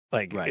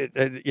 Like, Right.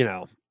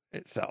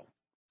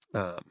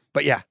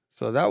 But yeah,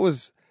 so that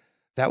was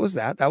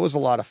that. That was a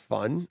lot of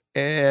fun.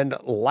 And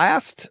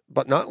last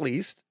but not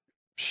least,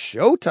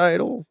 show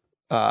title.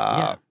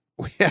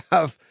 We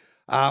have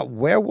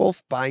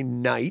Werewolf by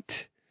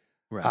Night.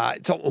 Right.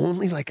 It's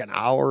only like an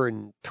hour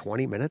and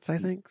 20 minutes, I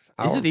think. Is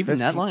Hour it and even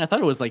that 15. long? I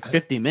thought it was like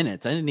 50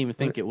 minutes. I didn't even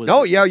think it was.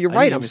 No, yeah, you're I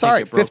right. didn't I'm even sorry.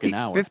 think it broke 50, an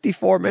hour.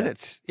 54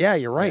 minutes. Yeah,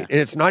 you're right. Yeah. And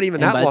it's not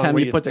even And that by the long time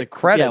when you put the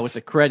credits. yeah, with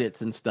the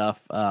credits and stuff,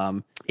 Yeah,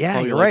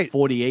 probably you're like right.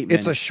 48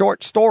 minutes. It's a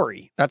short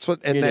story. That's what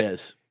It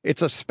is.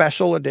 It's a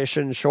special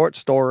edition short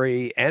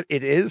story, and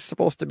it is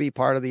supposed to be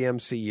part of the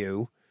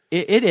MCU.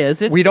 It is.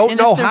 We don't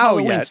know it's their how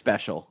Halloween yet.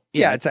 special.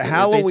 Yeah, it's a basically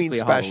Halloween a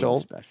special.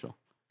 special.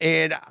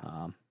 And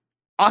Um,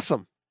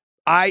 awesome.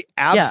 I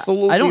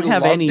absolutely I don't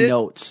have loved any it.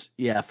 notes,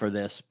 for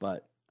this,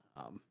 but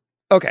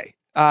Okay.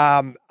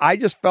 I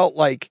just felt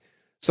like,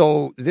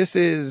 so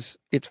it's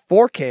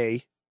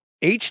 4K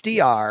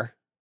HDR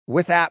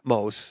with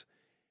Atmos.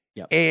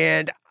 Yep.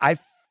 And I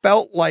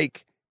felt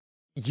like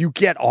you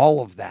get all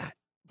of that,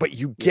 but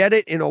you get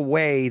it in a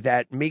way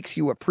that makes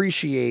you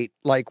appreciate,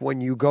 like when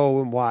you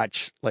go and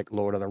watch like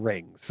Lord of the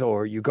Rings,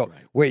 or you go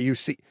where you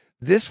see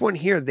this one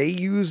here, they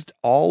used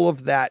all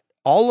of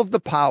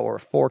the power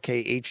of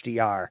 4K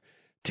HDR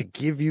to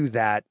give you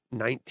that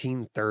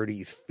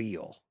 1930s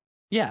feel.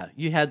 yeah,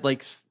 you had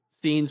like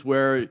scenes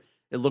where it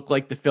looked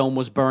like the film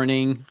was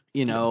burning.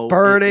 You know,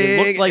 Burning.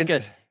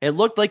 It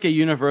looked like a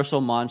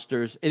Universal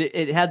Monsters.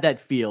 It had that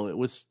feel. It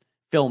was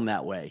filmed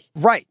that way.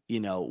 Right. You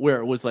know, where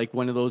it was like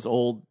one of those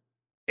old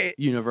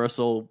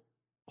Universal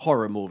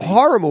horror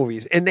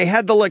movies. And they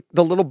had the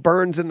little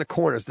burns in the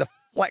corners, the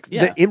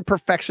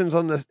imperfections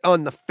on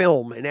the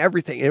film and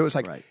everything. And it was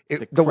like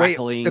the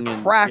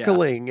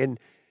crackling and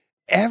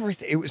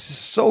everything. It was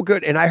just so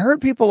good. And I heard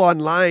people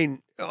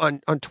online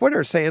on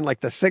Twitter saying like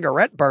the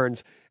cigarette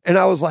burns, and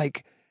I was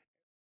like,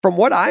 from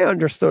what I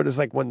understood is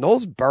like when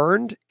those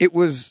burned, it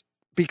was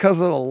because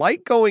of the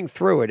light going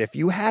through it. If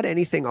you had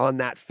anything on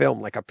that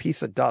film, like a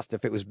piece of dust,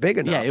 if it was big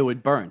enough, it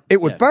would burn.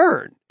 It would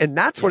burn. And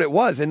that's what it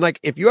was. And like,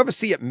 if you ever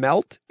see it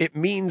melt, it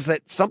means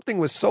that something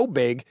was so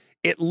big,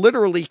 it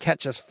literally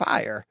catches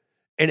fire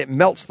and it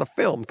melts the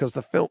film, because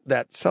the film,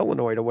 that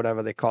solenoid or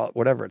whatever they call it,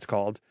 whatever it's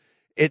called,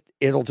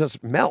 it'll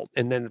just melt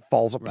and then it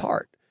falls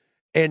apart.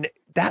 And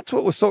that's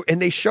what was so,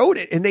 and they showed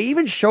it, and they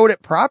even showed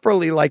it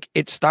properly. Like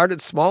it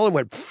started small and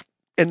went,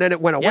 and then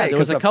it went away. Yeah, there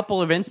was a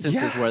couple of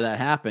instances where that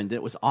happened.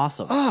 It was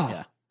awesome.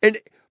 Oh, yeah.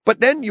 But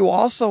then you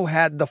also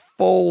had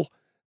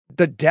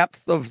the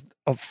depth of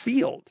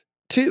field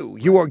too.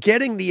 You are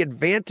getting the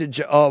advantage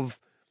of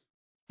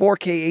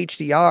 4K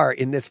HDR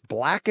in this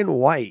black and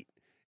white.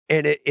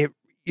 And it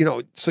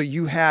so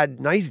you had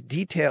nice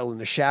detail in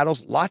the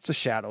shadows, lots of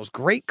shadows,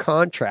 great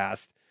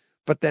contrast.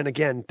 But then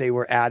again, they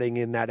were adding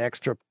in that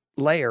extra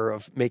layer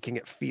of making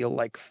it feel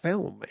like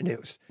film. And it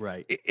was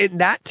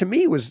and that to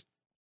me was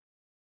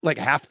like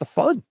half the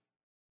fun.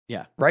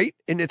 Yeah. Right.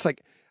 And it's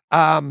like,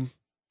 I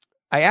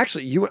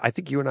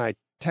think you and I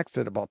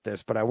texted about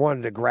this, but I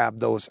wanted to grab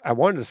those. I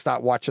wanted to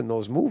start watching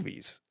those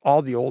movies,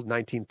 all the old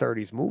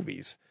 1930s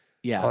movies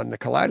on the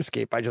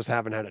Kaleidoscape. I just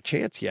haven't had a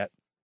chance yet.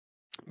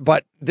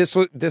 But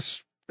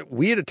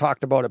we had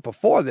talked about it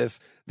before this.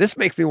 This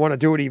makes me want to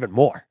do it even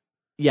more.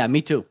 Yeah,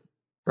 me too.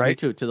 Right. Me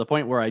too, to the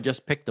point where I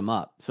just picked them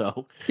up.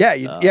 So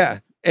yeah.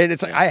 And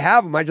it's like, I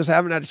have them. I just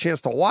haven't had a chance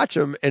to watch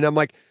them. And I'm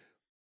like,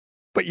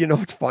 but you know,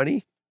 what's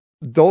funny?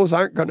 Those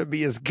aren't going to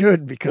be as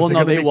good because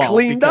they're going to be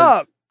cleaned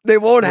up. They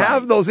won't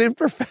have those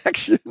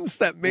imperfections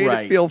that made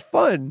it feel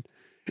fun.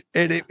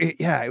 And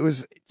it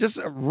was just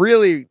a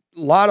really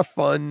lot of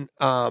fun.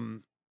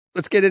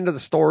 Let's get into the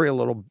story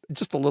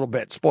just a little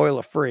bit,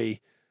 spoiler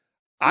free.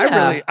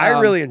 I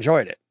really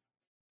enjoyed it.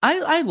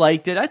 I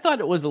liked it. I thought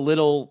it was a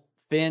little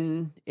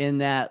thin in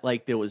that,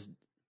 like, there was,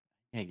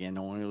 again,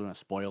 no one really want to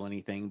spoil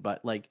anything,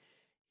 but like,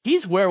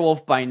 he's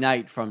Werewolf by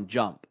Night from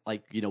Jump.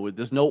 Like, you know,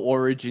 there's no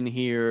origin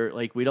here.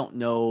 Like, we don't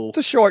know. It's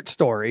a short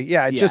story.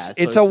 Yeah,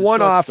 it's a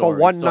one-off, a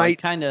one-night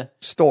kind of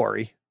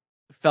story.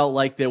 Felt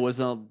like there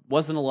wasn't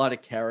a lot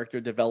of character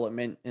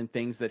development and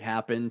things that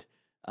happened.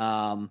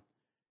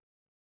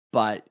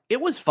 But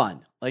it was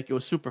fun. Like, it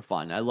was super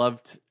fun. I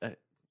loved,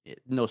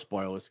 no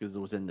spoilers because it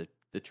was in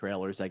the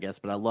trailers, I guess,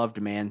 but I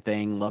loved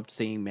Man-Thing, loved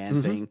seeing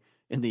Man-Thing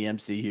in the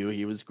MCU.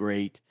 He was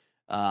great.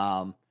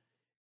 I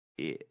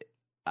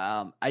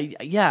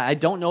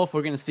don't know if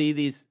we're going to see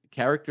these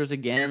characters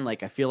again.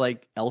 Like, I feel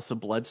like Elsa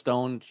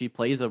Bloodstone, she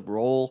plays a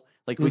role.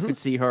 Like, we could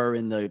see her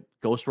in the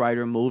Ghost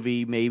Rider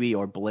movie, maybe,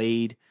 or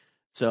Blade.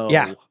 So,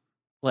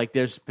 like,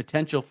 there's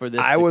potential for this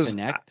to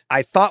connect.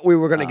 I thought we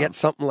were going to get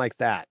something like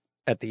that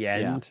at the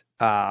end.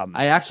 Yeah.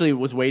 I actually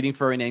was waiting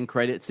for an end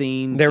credit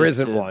scene. There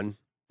isn't one.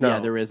 No. Yeah,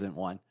 there isn't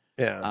one.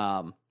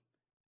 Yeah.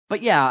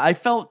 But yeah, I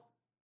felt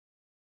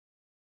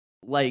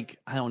like,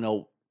 I don't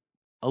know.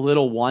 a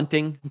little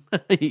wanting,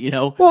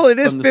 Well, it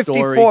is from the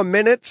 54 story.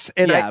 minutes,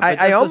 and Yeah, but I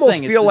that's the almost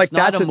thing, feel it's like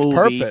not that's a its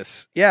movie.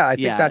 purpose. Yeah, I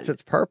think Yeah. that's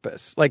its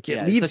purpose. Like, it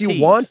Yeah, leaves it's a you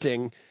tease.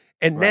 wanting,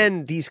 and Right.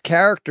 then these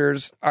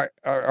characters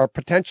are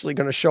potentially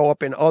going to show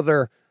up in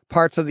other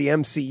parts of the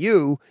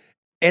MCU,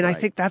 and I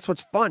Right. think that's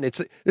what's fun.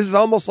 This is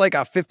almost like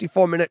a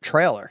 54-minute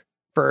trailer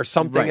for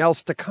something Right.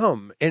 else to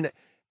come, and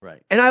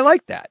Right. I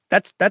like that.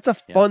 That's a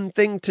Yeah. fun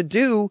thing to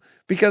do,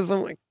 because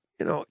I'm like,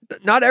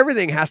 not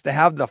everything has to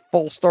have the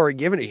full story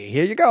given to you.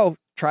 Here you go,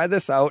 try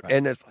this out, Right.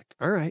 and it's like,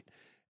 all right.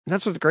 And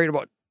that's what's great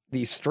about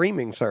these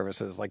streaming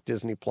services like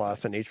Disney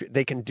Plus and HBO.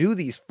 They can do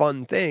these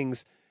fun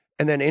things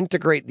and then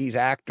integrate these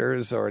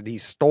actors or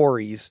these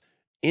stories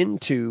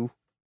into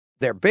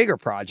their bigger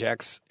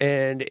projects,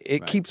 and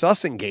it Right. keeps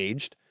us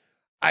engaged.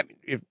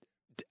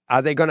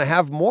 Are they going to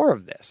have more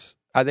of this?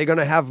 Are they going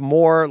to have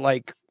more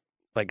like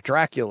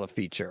Dracula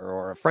feature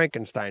or a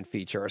Frankenstein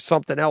feature or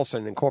something else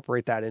and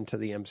incorporate that into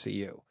the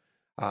MCU?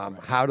 Right.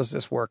 How does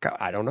this work out?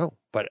 I don't know,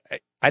 but I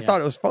Yeah.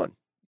 thought it was fun.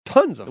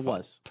 Tons of It fun.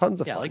 was.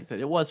 Tons of Yeah, fun. like I said,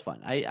 it was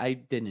fun. I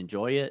didn't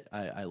enjoy it.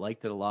 I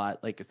liked it a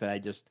lot. Like I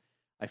said,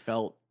 I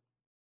felt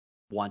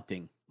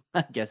wanting,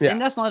 I guess. Yeah.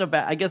 And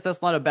I guess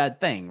that's not a bad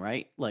thing,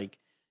 right? Like,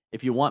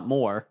 if you want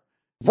more,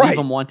 Right. leave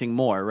them wanting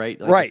more, right?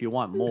 Like, Right. If you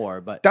want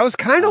more, but That was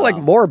kind of like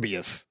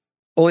Morbius.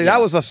 Only yeah.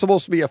 that was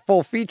supposed to be a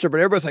full feature, but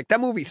everybody's like, that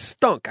movie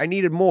stunk. I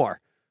needed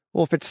more.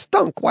 Well, if it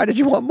stunk, why did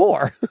you want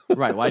more?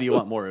 right. Why do you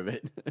want more of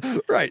it?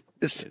 Right.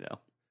 This you know?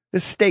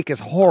 steak is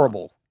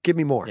horrible. Give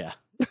me more. Yeah.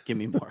 Give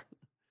me more.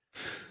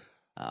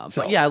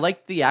 So- But yeah, I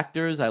liked the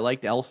actors. I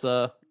liked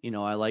Elsa.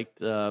 I liked.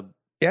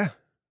 Yeah.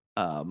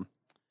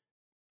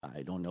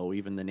 I don't know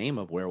even the name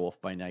of Werewolf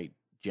by Night.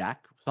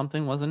 Jack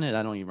something, wasn't it?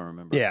 I don't even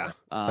remember. Yeah.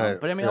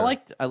 But I mean, yeah.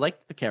 I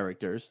liked the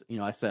characters.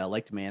 I said I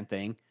liked Man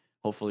Thing.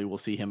 Hopefully, we'll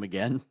see him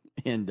again.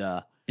 And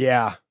Yeah.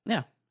 yeah,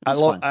 it I was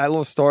love fun. I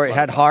love the story. It Love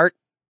had it. heart.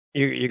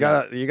 You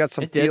got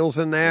some It did. feels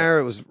in there.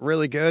 It was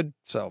really good.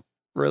 So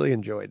really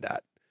enjoyed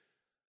that.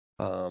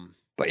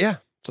 But yeah,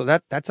 so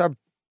that's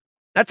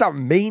our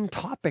main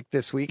topic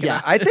this week. And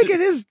Yeah. I think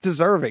it is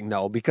deserving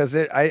though, because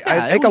I it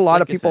think a was, lot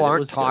like of I people said, it aren't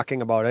was good.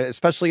 talking about it,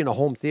 especially in a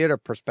home theater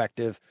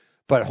perspective.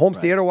 But home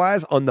Right. theater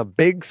wise, on the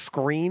big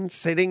screen,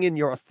 sitting in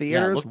your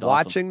theaters, looked awesome.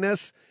 watching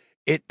this,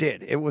 it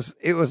did. It was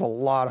a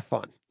lot of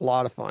fun. A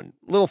lot of fun.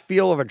 Little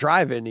feel of a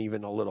drive-in,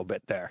 even a little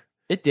bit there.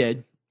 It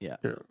did. Yeah.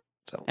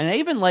 So And I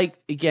even liked,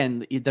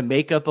 again, the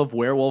makeup of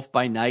Werewolf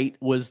by Night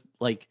was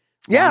like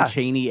Yeah. Lon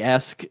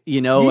Chaney-esque. I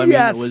mean,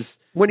 it was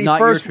when he not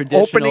first your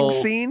traditional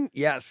opening scene.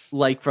 Yes,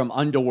 like from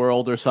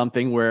Underworld or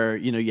something where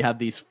you have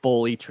these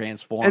fully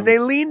transformed and they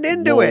leaned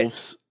into it.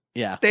 wolves.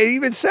 Yeah. They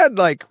even said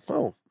like,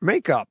 "Oh,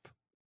 makeup,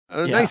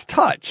 a Yeah. nice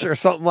touch," or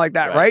something like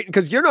that, Right. right?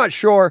 Because you're not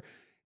sure,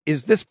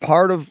 is this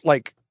part of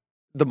like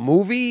the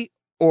movie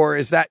or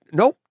is that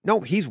no?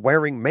 He's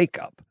wearing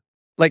makeup.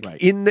 Like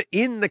Right.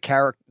 in the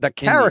character, the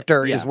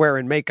character yeah. is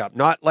wearing makeup,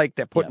 not like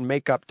they're putting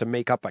makeup to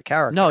make up a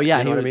character. No, yeah,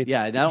 you know he what was, I mean?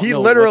 yeah. I don't He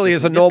know literally what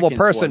is the a normal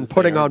significance person was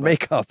putting there, on but-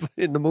 makeup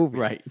in the movie.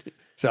 Right.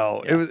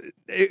 So Yeah.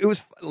 it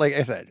was like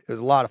I said, it was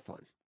a lot of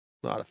fun.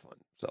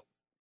 So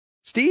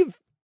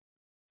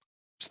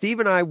Steve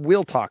and I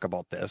will talk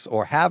about this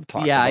or have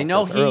talked Yeah, about I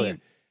know this earlier.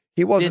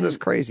 He wasn't as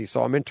didn't- crazy,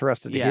 so I'm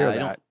interested to Yeah, hear I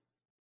that.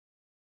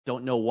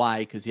 Don't know why,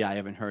 because I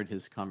haven't heard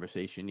his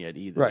conversation yet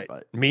either. Right.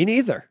 But Me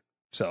neither.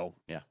 So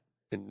Yeah.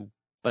 And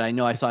I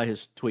know I saw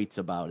his tweets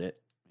about it.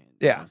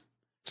 yeah.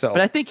 So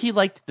But I think he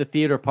liked the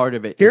theater part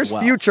of it. here's as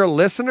well. future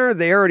listener.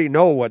 They already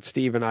know what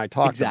Steve and I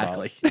talked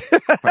Exactly.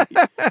 about.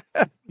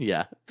 Right.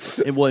 Yeah.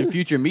 And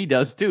future me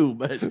does too.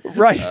 But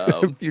Right.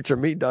 Um, future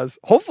me does.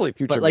 Hopefully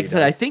future but like me I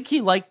said, I does. think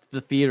he liked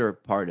the theater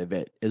part of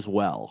it as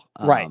well.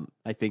 Right.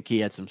 I think he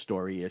had some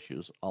story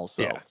issues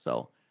also. Yeah.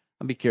 So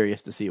I'll be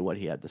curious to see what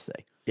he had to say.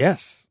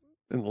 Yes.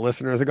 And the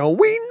listeners are going,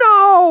 we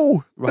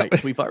know.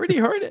 Right. We've already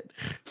heard it.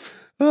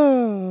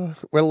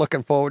 We're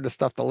looking forward to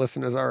stuff the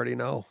listeners already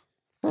know.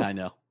 I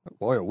know.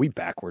 Boy, are we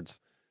backwards.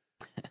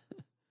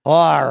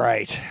 All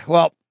right.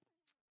 Well,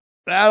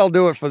 that'll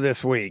do it for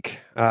this week.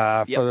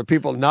 For the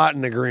people not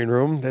in the green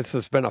room, this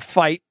has been a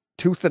fight,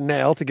 tooth and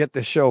nail, to get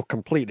this show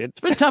completed. It's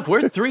been tough.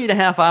 We're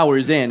 3.5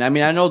 hours in. I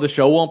mean, I know the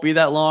show won't be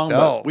that long, No.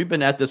 but we've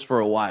been at this for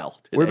a while.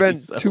 Today, We've been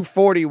so.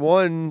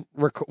 241.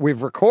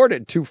 We've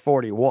recorded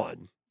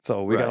 241.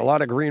 So we got a Right.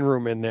 lot of green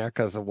room in there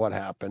because of what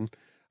happened.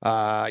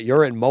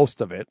 You're in most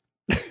of it.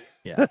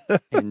 Yeah.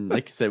 And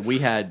like I said, we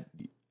had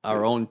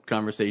our own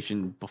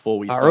conversation before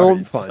we Our started.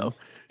 own fun. So,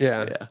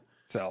 Yeah. yeah.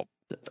 So,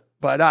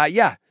 but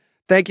yeah,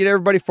 thank you to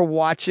everybody for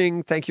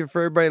watching. Thank you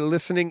for everybody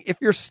listening. If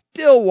you're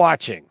still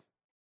watching,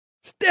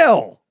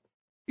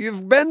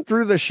 you've been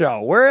through the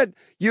show.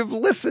 You've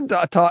listened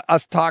to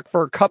us talk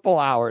for a couple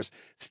hours.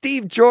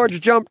 Steve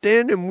George jumped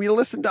in and we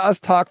listened to us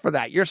talk for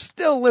that. You're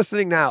still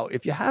listening now.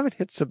 If you haven't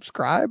hit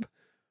subscribe,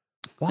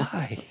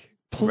 why?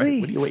 Please. Right.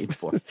 What are you waiting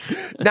for?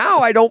 Now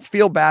I don't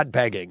feel bad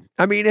begging.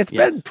 I mean, it's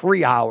Yes. been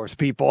 3 hours,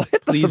 people.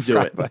 Hit the Please do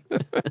subscribe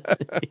it.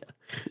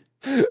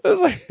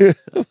 button.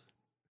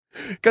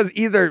 Because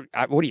either,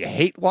 what do you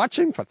hate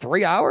watching for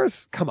 3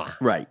 hours? Come on.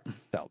 Right.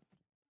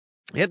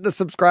 Hit the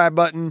subscribe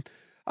button.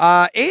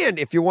 And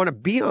if you want to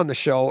be on the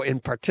show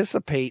and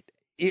participate,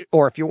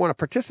 or if you want to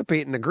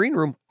participate in the green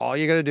room, all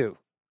you got to do,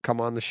 come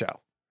on the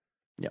show.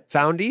 Yep.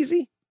 Sound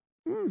easy?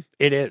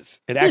 It is.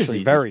 It actually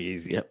easy. very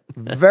easy. Yep.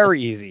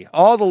 Very easy.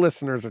 All the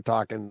listeners are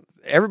talking.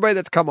 Everybody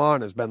that's come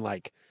on has been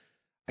like,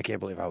 I can't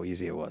believe how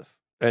easy it was.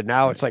 And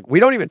now it's like, we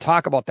don't even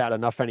talk about that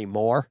enough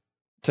anymore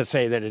to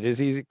say that it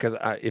is easy. Because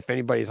if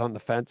anybody's on the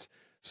fence,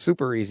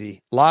 super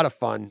easy. A lot of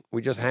fun.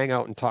 We just hang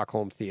out and talk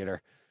home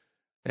theater.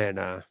 And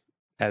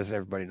as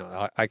everybody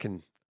knows,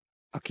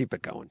 I'll keep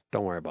it going.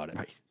 Don't worry about it.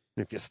 Right.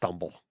 If you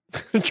stumble,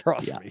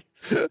 trust me,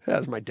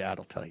 as my dad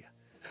will tell you.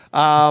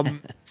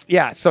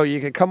 Yeah, so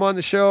you can come on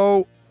the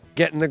show,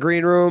 get in the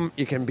green room.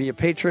 You can be a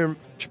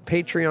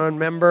Patreon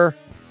member,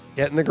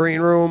 get in the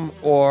green room,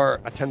 or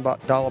a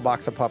 $10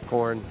 box of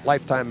popcorn,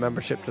 lifetime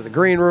membership to the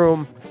green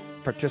room.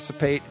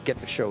 Participate,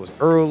 get the shows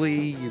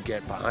early. You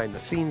get behind the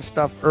scenes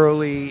stuff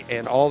early,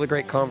 and all the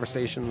great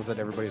conversations that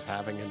everybody's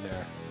having in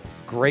there.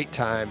 Great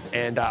time,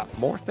 and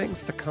more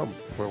things to come.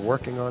 We're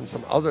working on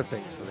some other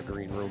things for the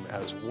green room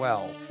as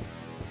well.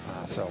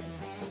 So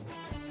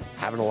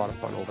having a lot of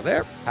fun over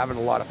there, having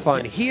a lot of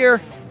fun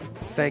here.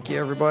 Thank you,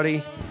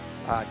 everybody.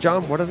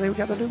 John, what do they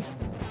got to do?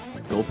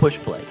 Go push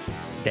play.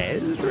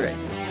 That's right.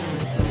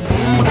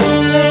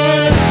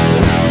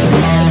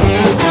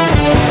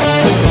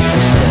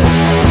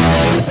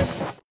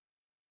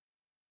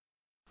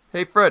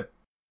 Hey, Fred.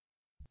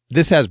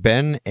 This has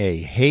been a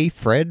Hey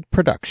Fred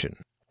production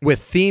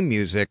with theme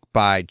music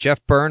by Jeff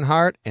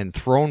Bernhardt and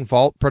Throne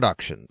Vault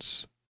Productions.